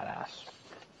because he's a badass.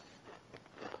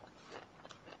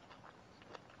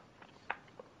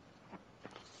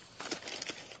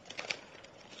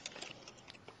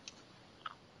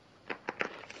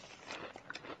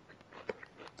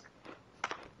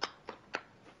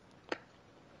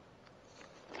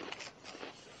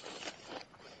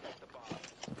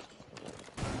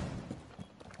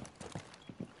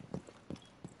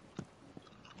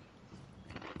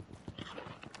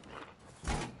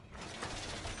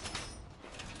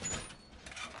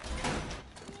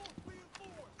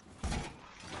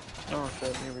 Oh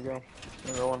shit, here we go.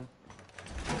 Another one.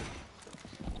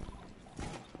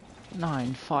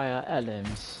 9 fire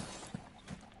LMs.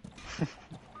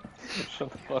 Shut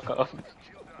the fuck up.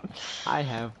 I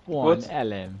have 1 What's-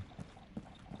 LM.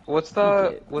 What's You the,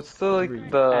 get what's the, like, 3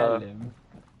 the, LM.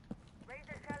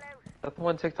 that's the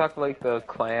one TikTok, like, the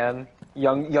clan?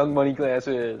 Young Money Clan, that's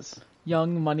what it is.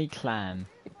 Young Money Clan.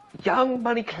 Young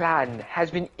Money Clan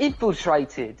has been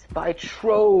infiltrated by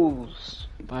trolls.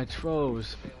 By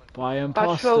trolls. By By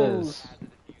imposters. trolls.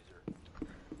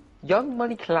 Young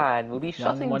Money Clan will be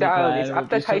shutting Money down Clan its will be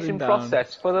application shutting down.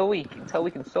 process for the week until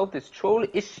we can solve this troll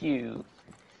issue.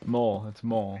 Mole. It's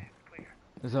mole.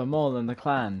 There's a mole in the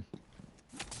clan.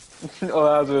 Oh,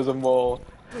 that's there's a mole.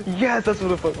 Yes, that's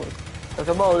what it was. There's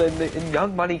a mole in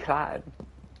Young Money Clan.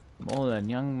 Mole and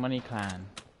Young Money Clan.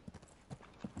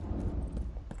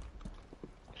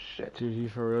 Shit. Dude, he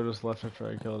for real just left after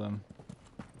I killed him.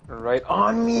 Right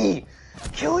on me!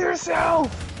 Kill yourself!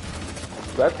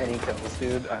 Do I have any kills,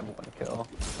 dude? I have 1 kill.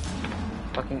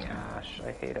 Fucking Ash.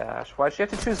 I hate Ash. Why'd she have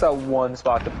to choose that one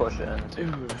spot to push in?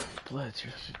 Dude, Blitz,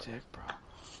 you're such a dick, bro.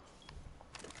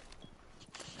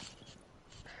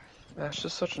 Ash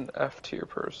is such an F tier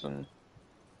person.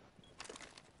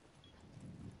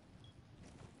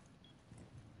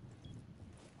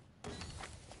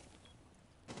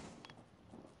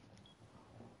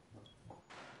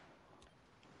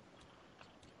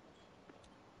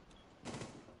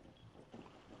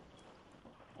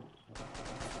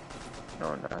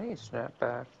 Oh, nice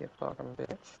snapback, you fucking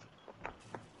bitch.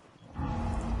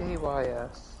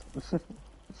 AYS.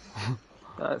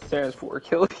 That stands for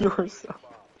kill yourself.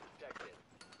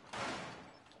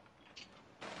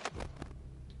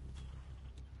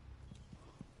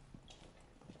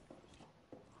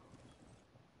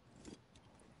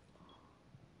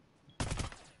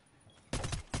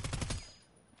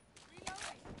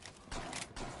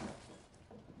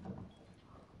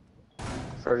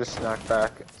 Or just snap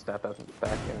back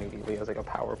immediately as like a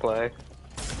power play.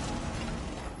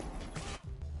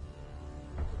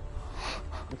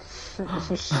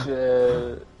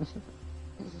 Shit.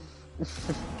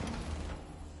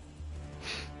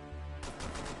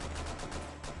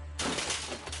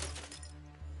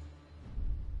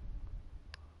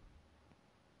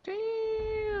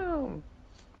 Damn.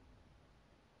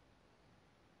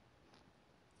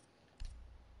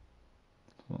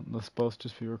 Well, let's both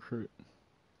just be recruit.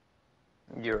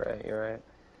 You're right, you're right.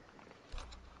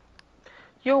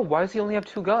 Yo, why does he only have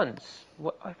 2 guns?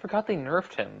 What? I forgot they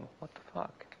nerfed him. What the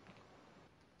fuck?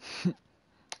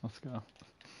 Let's go.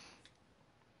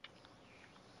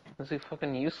 This is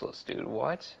fucking useless, dude.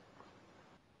 What?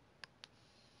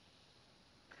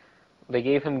 They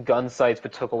gave him gun sights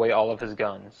but took away all of his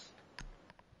guns.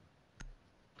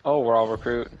 Oh, we're all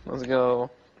recruit. Let's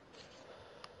go.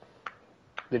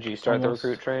 Did you start Almost. the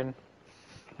recruit train?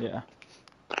 Yeah.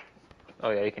 Oh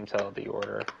yeah, you can tell the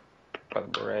order by the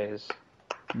berets.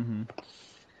 Mhm.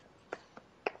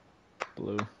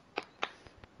 Blue.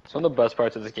 So one of the best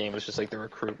parts of this game is just like the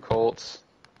recruit cults.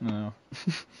 No.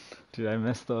 Dude, I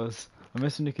miss those. I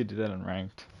miss when you could do that in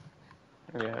ranked.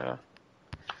 Yeah.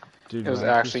 Dude, It was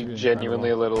ranked used to actually be genuinely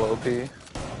a incredible. little OP.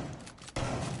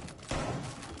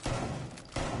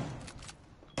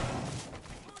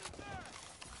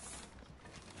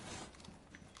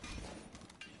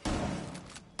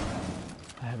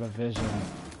 I have a vision.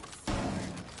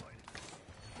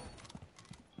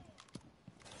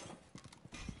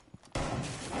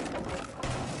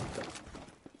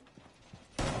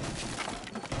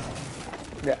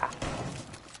 Yeah.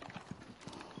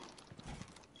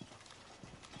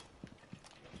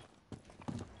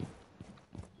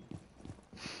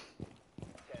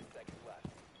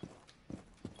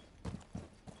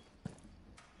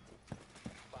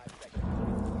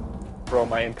 Bro,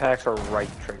 my impacts are right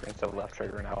trigger instead of left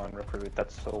trigger now on recruit.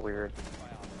 That's so weird.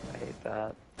 I hate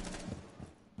that.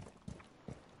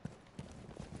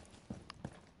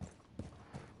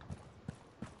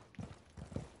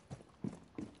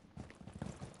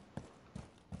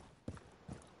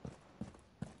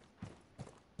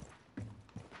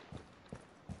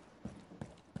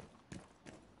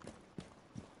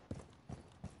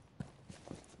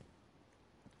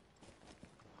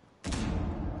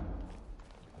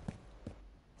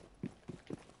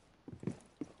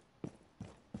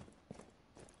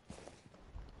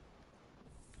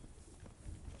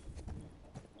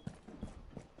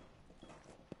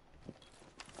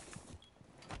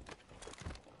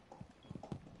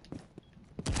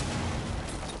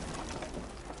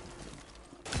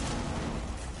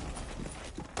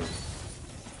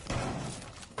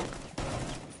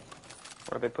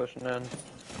 Where are they pushing in?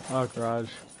 Oh, garage.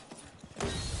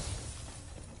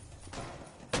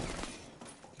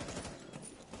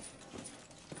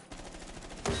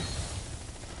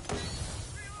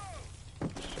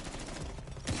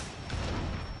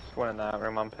 Just one in that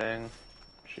room on ping.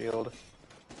 Shield.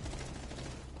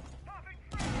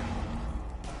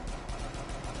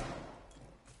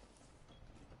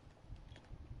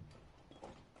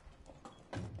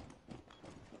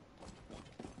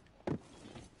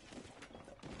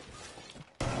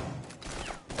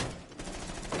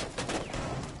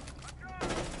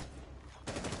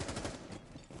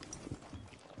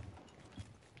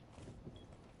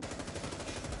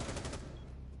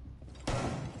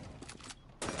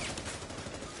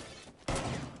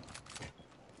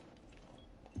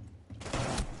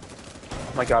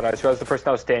 Oh my god, I just realized the person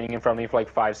that was standing in front of me for like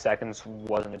 5 seconds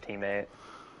wasn't a teammate.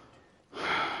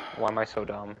 Why am I so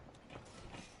dumb?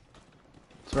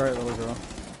 It's alright, little girl.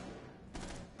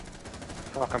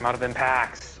 Fuck, I'm out of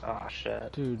impacts. Oh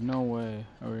shit. Dude, no way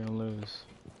are we gonna lose.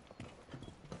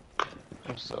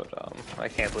 I'm so dumb. I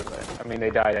can't believe it. I mean, they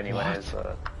died anyways,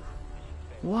 but...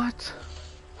 What?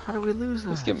 How did we lose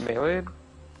Just that? get meleeed?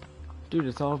 Dude,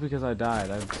 it's all because I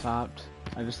died. I stopped.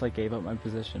 I just like gave up my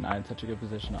position. I had such a good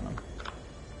position on him.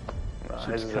 No, I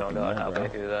Should've just kept don't them know there, how bro.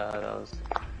 they do that. That was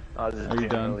just Are you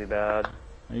done? really bad.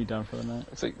 Are you done for the night?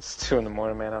 It's like, it's 2 in the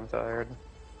morning, man. I'm tired.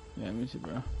 Yeah, me too,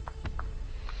 bro.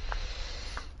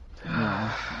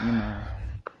 Yeah, you know,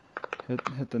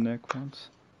 hit the neck once.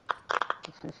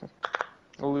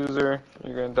 A loser.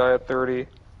 You're gonna die at 30.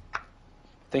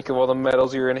 Think of all the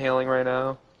metals you're inhaling right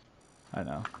now. I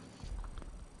know.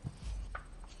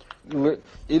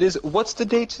 It is. What's the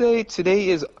date today? Today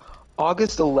is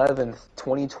August 11th,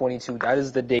 2022. That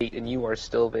is the date, and you are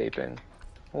still vaping.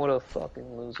 What a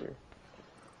fucking loser.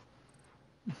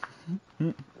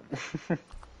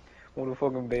 What a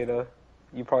fucking beta.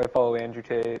 You probably follow Andrew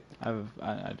Tate. I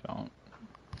don't.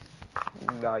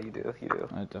 Nah, you do. You do.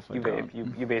 I definitely You vape.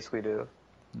 don't. You basically do.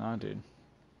 Nah, dude.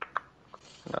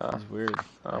 Nah, He's weird.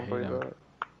 I I don't hate believe him. that.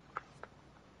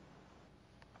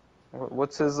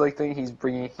 What's his like thing? He's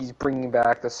bringing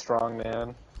back the strong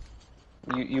man.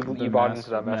 The You bought into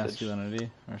that message.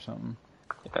 masculinity or something.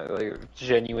 Yeah, like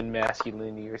genuine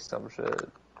masculinity or some shit.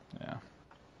 Yeah.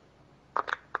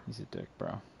 He's a dick,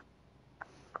 bro.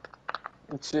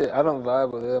 Shit, I don't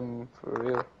vibe with him for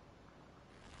real.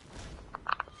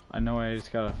 I know I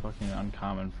just got a fucking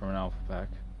uncommon from an alpha pack.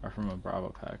 Or from a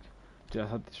Bravo pack. Dude, I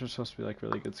thought these were supposed to be like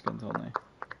really good skins only.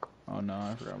 Oh no,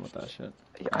 I forgot about that shit.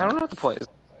 Yeah, I don't know what the point is.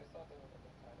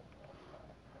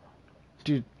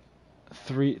 Dude,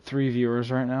 three viewers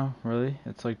right now? Really?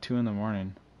 It's like 2 in the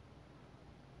morning.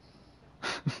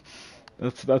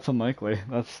 That's unlikely.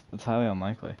 That's highly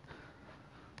unlikely.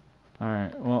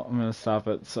 Alright, well I'm gonna stop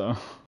it, so